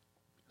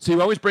 See, we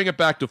always bring it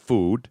back to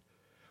food.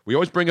 We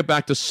always bring it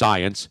back to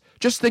science.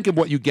 Just think of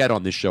what you get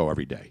on this show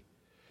every day.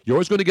 You're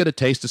always going to get a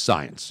taste of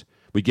science.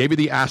 We gave you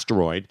the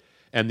asteroid,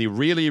 and they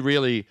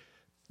really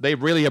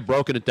have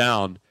broken it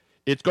down.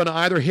 It's going to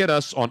either hit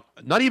us on,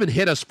 not even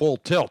hit us full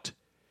tilt.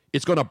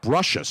 It's going to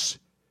brush us.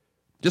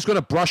 Just going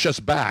to brush us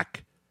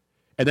back.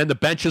 And then the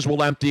benches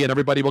will empty and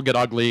everybody will get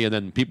ugly and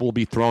then people will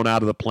be thrown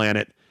out of the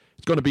planet.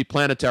 It's going to be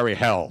planetary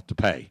hell to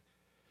pay.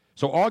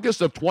 So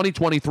August of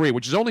 2023,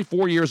 which is only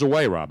 4 years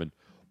away, Robin,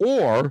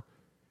 or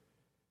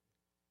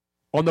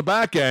on the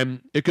back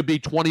end, it could be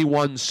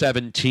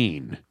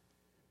 2117.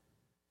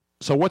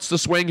 So what's the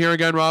swing here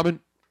again, Robin?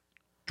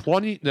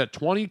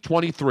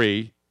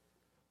 2023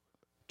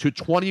 to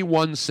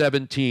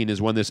 2117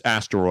 is when this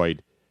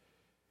asteroid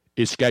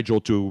is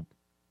scheduled to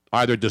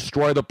either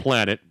destroy the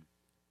planet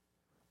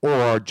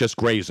or just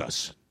graze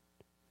us.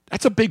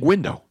 That's a big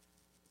window.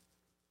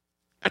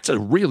 That's a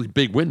really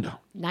big window.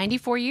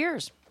 94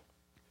 years.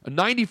 A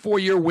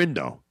 94-year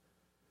window.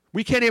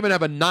 We can't even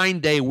have a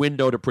 9-day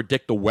window to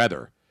predict the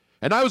weather.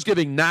 And I was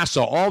giving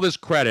NASA all this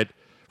credit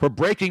for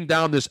breaking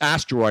down this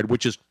asteroid,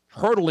 which is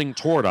hurtling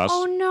toward us.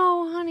 Oh,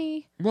 no,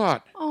 honey.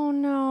 What? Oh,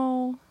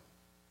 no.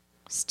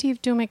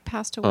 Steve Dumick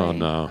passed away. Oh,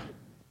 no.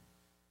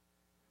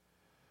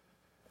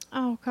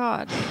 Oh,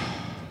 God.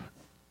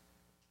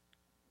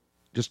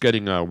 Just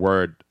getting a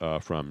word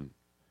from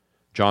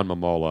John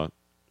Momola,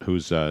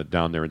 who's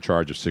down there in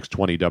charge of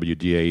 620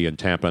 WDAE in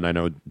Tampa. And I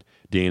know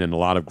Dean and a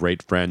lot of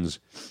great friends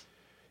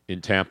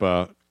in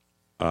Tampa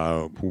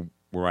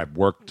where I've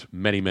worked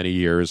many, many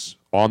years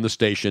on the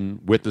station,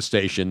 with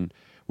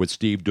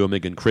Steve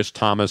Dumick and Chris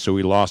Thomas, who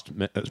we lost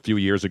a few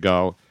years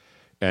ago.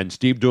 And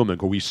Steve Dumick,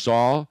 who we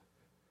saw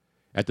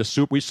at the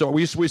Super...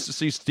 We used to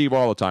see Steve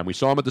all the time. We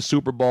saw him at the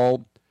Super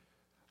Bowl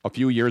a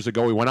few years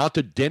ago. We went out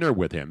to dinner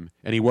with him,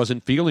 and he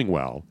wasn't feeling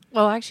well.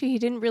 Well, actually, he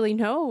didn't really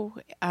know.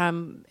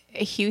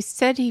 He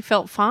said he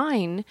felt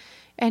fine.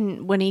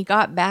 And when he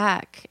got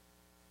back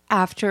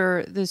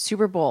after the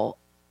Super Bowl,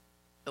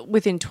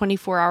 within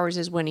 24 hours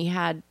is when he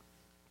had...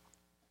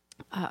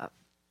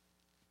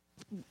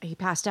 he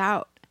passed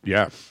out.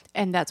 Yeah.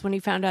 And that's when he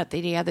found out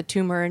that he had the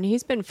tumor, and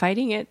he's been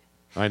fighting it.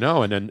 I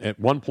know. And then at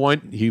one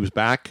point, he was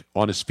back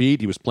on his feet.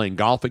 He was playing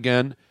golf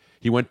again.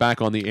 He went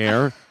back on the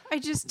air. I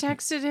just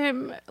texted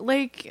him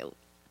like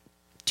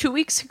 2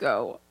 weeks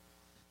ago.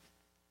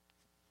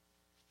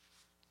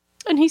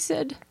 And he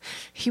said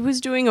he was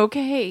doing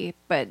okay,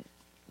 but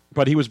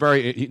he was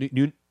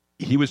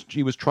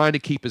he was trying to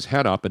keep his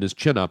head up and his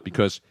chin up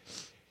because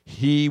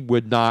he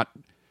wouldn't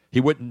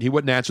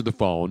answer the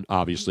phone,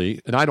 obviously.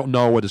 And I don't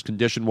know what his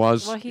condition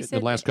was in the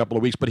last couple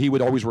of weeks, but he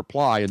would always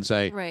reply and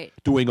say,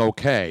 doing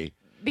okay.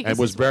 Because and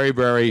was very,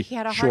 very he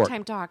had a short. hard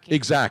time talking.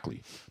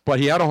 Exactly. But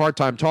he had a hard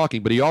time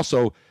talking, but he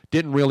also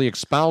didn't really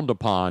expound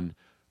upon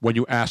when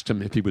you asked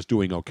him if he was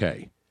doing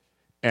okay.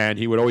 And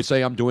he would always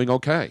say, I'm doing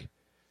okay.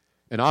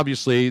 And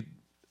obviously,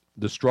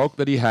 the stroke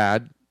that he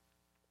had...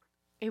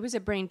 It was a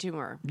brain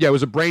tumor. Yeah, it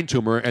was a brain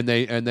tumor, and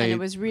it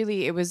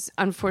was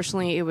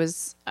unfortunately,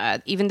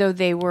 even though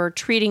they were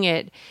treating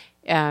it,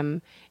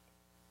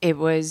 it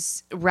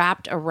was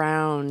wrapped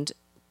around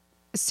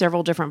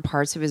several different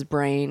parts of his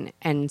brain,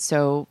 and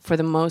so for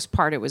the most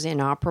part, it was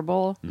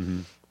inoperable.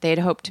 Mm-hmm. They had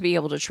hoped to be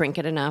able to shrink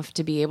it enough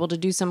to be able to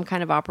do some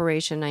kind of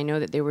operation. I know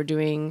that they were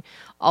doing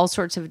all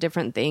sorts of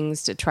different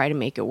things to try to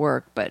make it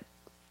work, but...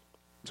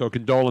 So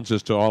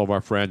condolences to all of our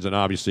friends, and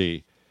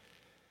obviously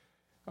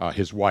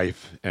his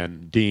wife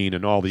and Dean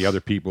and all the other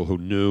people who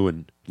knew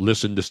and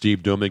listened to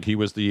Steve Dumick. He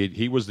was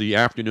the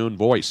afternoon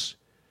voice.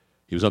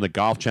 He was on the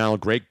Golf Channel,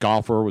 great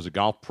golfer, was a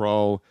golf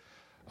pro,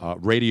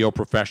 radio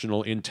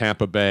professional in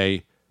Tampa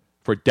Bay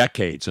for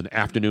decades, an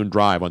afternoon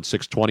drive on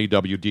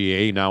 620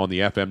 WDAE, now on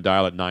the FM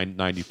dial at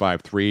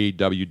 995.3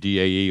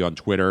 WDAE on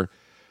Twitter.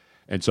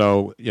 And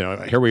so,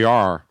 here we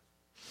are.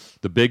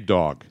 The big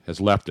dog has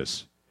left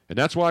us. And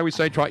that's why we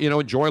say,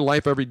 enjoy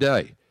life every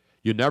day.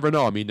 You never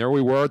know. I mean, there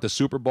we were at the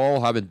Super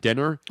Bowl having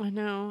dinner. I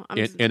know.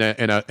 In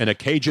a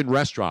Cajun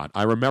restaurant.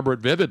 I remember it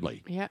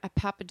vividly. Yeah, at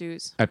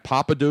Papado's. At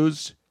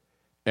Papado's,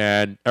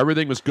 and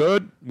everything was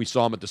good. We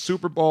saw him at the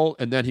Super Bowl,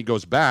 and then he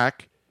goes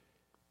back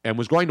and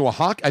was going to a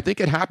hockey. I think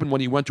it happened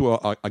when he went to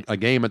a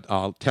game at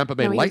Tampa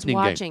Bay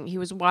Lightning game. He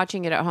was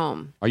watching it at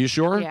home. Are you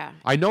sure? Yeah.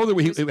 I know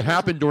that it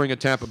happened during a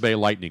Tampa Bay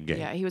Lightning game.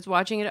 Yeah, he was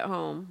watching it at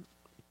home.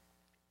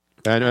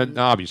 And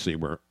obviously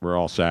we're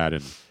all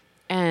sad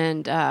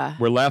and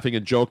we're laughing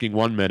and joking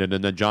 1 minute,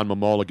 and then John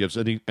Momola gives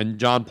and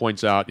John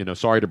points out,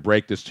 sorry to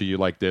break this to you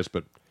like this,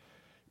 but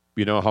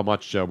you know how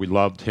much we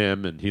loved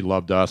him and he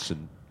loved us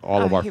and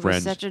all of our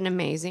friends. He was such an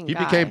amazing guy.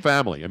 He became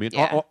family. I mean,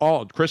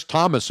 all Chris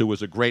Thomas, who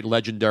was a great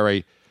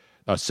legendary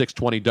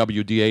 620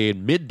 WDA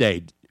and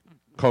midday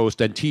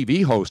host and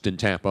TV host in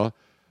Tampa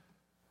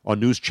on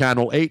News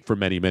Channel 8 for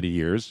many, many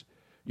years.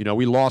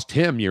 We lost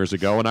him years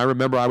ago, and I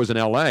remember I was in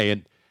L.A.,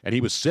 and he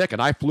was sick,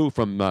 and I flew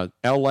from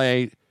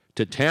L.A.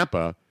 to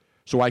Tampa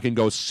so I can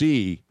go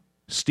see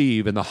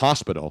Steve in the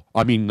hospital.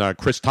 I mean,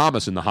 Chris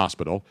Thomas in the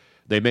hospital.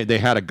 They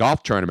had a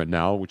golf tournament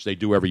now, which they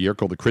do every year,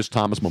 called the Chris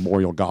Thomas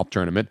Memorial Golf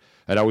Tournament.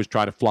 I'd always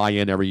try to fly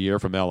in every year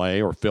from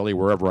L.A. or Philly,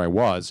 wherever I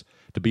was,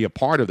 to be a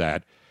part of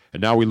that.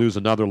 And now we lose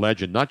another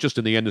legend, not just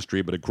in the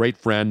industry, but a great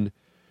friend,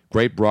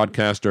 great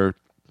broadcaster,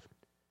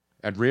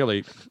 and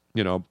really,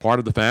 part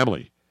of the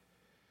family.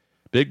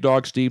 Big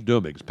dog Steve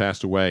Dumings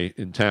passed away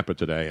in Tampa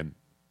today, and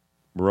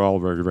we're all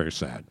very, very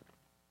sad.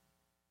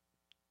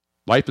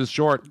 Life is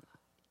short.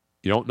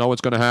 You don't know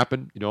what's going to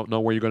happen. You don't know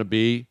where you're going to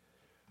be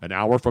an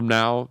hour from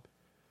now.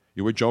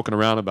 You were joking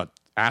around about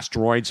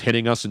asteroids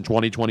hitting us in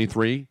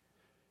 2023.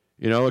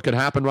 It could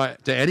happen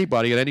right to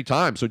anybody at any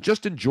time. So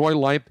just enjoy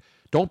life.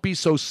 Don't be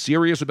so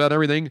serious about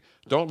everything.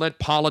 Don't let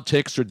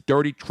politics or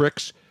dirty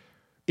tricks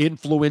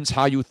influence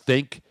how you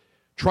think.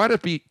 Try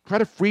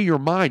to free your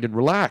mind and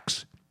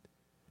relax.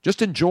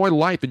 Just enjoy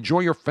life. Enjoy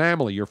your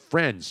family, your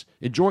friends.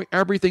 Enjoy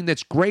everything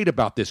that's great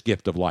about this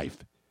gift of life.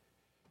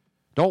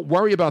 Don't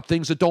worry about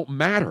things that don't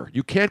matter.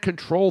 You can't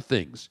control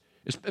things,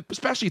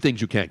 especially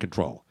things you can't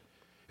control.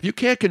 If you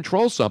can't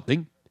control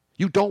something,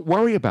 you don't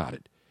worry about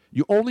it.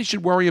 You only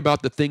should worry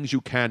about the things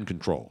you can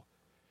control.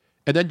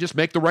 And then just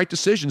make the right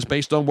decisions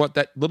based on what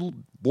that little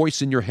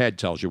voice in your head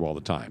tells you all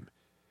the time.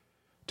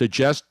 To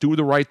just do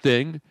the right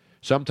thing.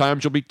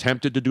 Sometimes you'll be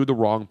tempted to do the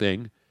wrong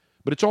thing.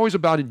 But it's always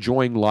about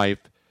enjoying life,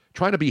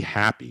 trying to be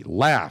happy,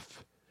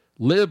 laugh,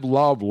 live,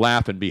 love,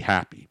 laugh, and be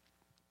happy.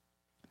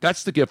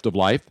 That's the gift of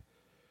life.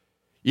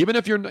 Even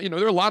if there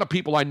are a lot of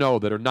people I know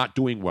that are not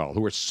doing well,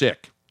 who are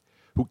sick,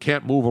 who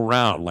can't move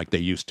around like they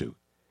used to.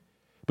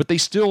 But they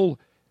still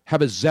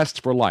have a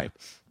zest for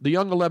life. The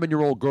young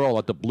 11-year-old girl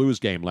at the Blues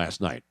game last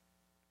night,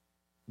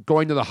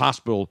 going to the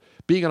hospital,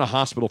 being in a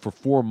hospital for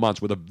 4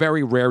 months with a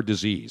very rare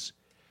disease,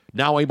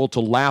 now able to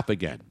laugh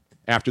again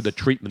after the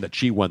treatment that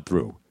she went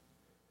through.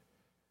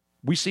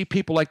 We see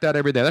people like that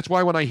every day. That's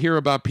why when I hear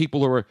about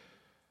people who are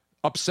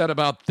upset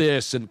about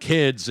this and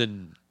kids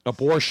and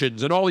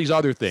abortions and all these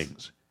other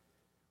things,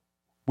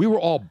 we were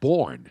all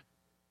born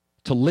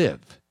to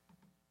live.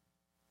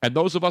 And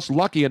those of us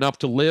lucky enough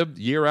to live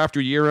year after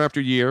year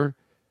after year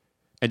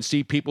and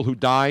see people who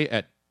die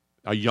at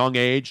a young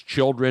age,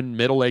 children,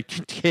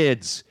 middle-aged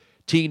kids,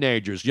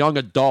 teenagers, young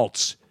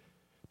adults,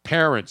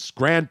 parents,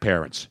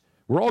 grandparents,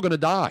 we're all going to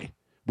die.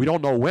 We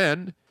don't know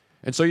when,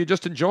 and so you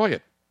just enjoy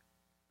it.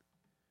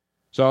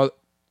 So,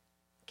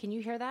 can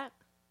you hear that?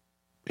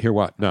 Hear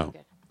what? No.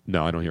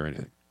 No, I don't hear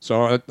anything.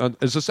 So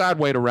it's a sad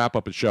way to wrap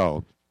up a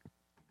show.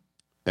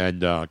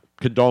 And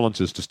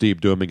condolences to Steve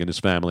Duming and his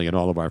family and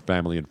all of our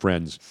family and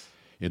friends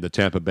in the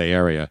Tampa Bay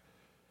area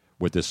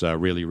with this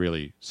really,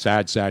 really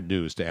sad, sad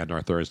news to end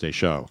our Thursday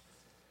show.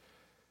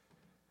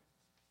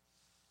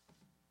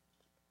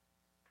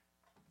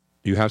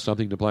 You have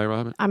something to play,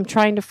 Robin? I'm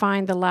trying to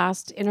find the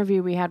last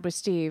interview we had with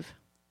Steve.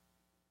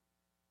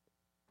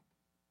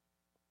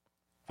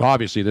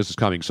 Obviously, this is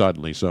coming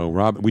suddenly. So,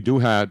 Robin, we do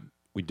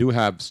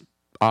have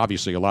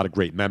obviously a lot of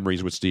great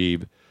memories with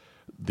Steve.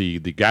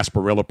 The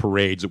Gasparilla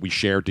parades that we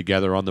shared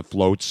together on the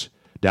floats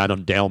down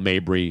on Dale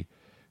Mabry.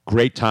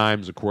 Great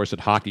times, of course,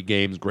 at hockey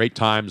games. Great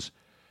times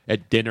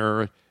at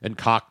dinner and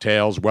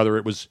cocktails, whether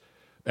it was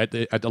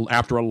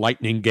after a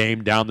Lightning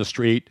game down the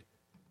street,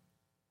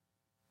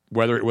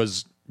 whether it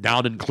was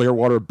down in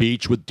Clearwater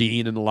Beach with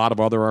Dean and a lot of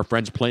our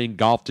friends playing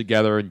golf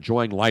together,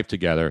 enjoying life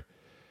together,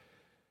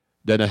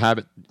 then to have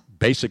it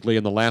basically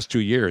in the last 2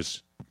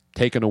 years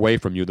taken away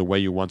from you the way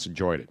you once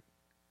enjoyed it.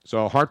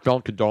 So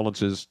heartfelt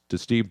condolences to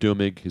Steve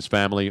Dumig, his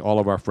family, all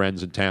of our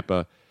friends in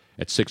Tampa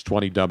at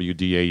 620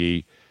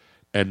 WDAE.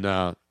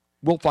 And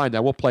we'll find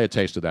that. We'll play a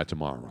taste of that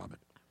tomorrow, Robin.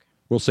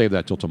 We'll save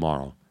that till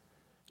tomorrow.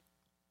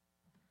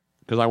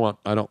 Because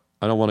I don't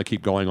want to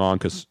keep going on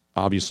because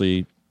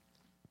obviously,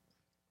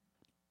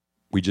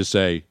 we just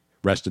say,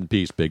 rest in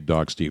peace, big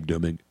dog Steve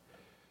Dooming.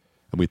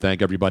 And we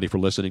thank everybody for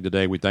listening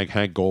today. We thank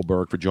Hank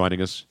Goldberg for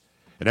joining us.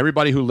 And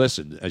everybody who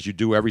listened, as you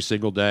do every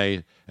single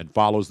day, and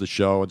follows the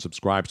show and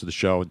subscribes to the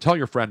show, and tell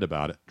your friends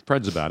about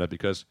it,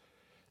 because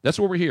that's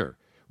what we're here.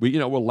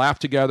 We'll laugh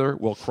together,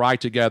 we'll cry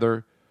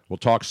together, we'll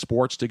talk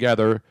sports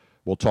together,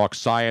 we'll talk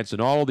science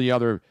and all the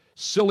other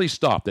silly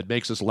stuff that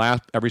makes us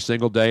laugh every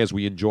single day as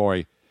we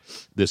enjoy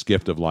this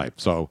gift of life.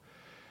 So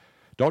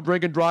don't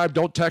drink and drive,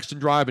 don't text and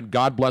drive, and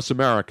God bless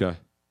America.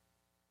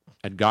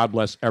 And God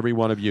bless every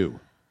one of you.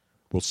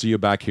 We'll see you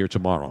back here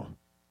tomorrow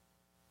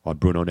on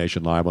Bruno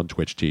Nation Live on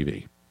Twitch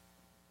TV.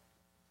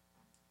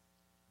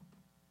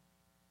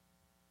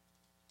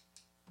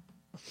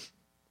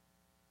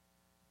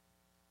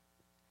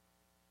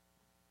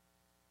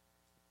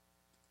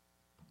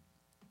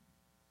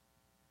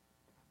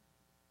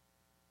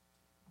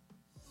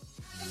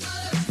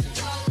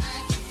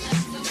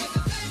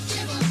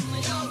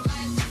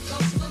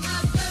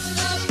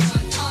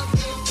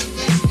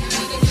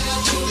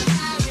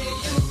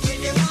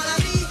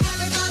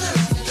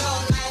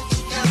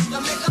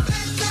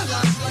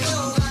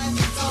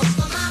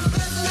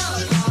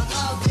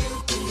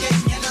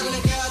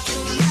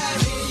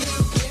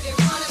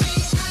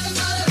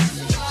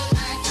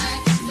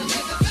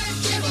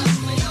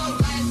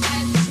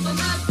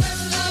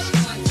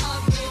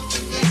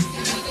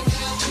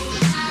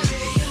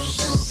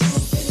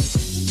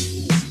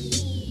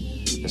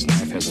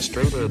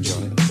 straight edge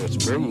on it, so it's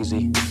very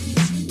easy.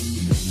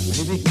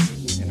 Maybe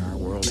in our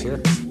world here,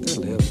 there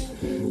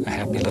live a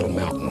happy little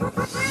mountain.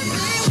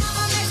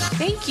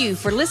 Thank you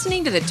for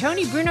listening to the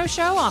Tony Bruno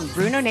Show on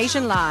Bruno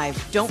Nation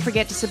Live. Don't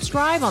forget to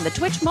subscribe on the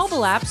Twitch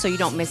mobile app so you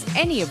don't miss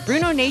any of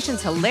Bruno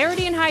Nation's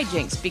hilarity and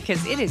hijinks,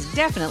 because it is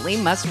definitely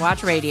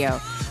must-watch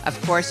radio.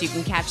 Of course, you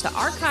can catch the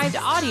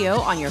archived audio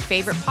on your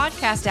favorite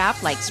podcast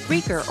app like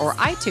Spreaker or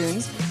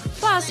iTunes.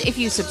 Plus, if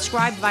you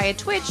subscribe via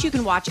Twitch, you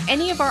can watch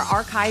any of our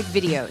archived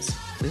videos.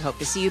 We hope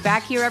to see you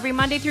back here every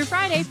Monday through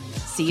Friday.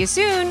 See you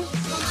soon!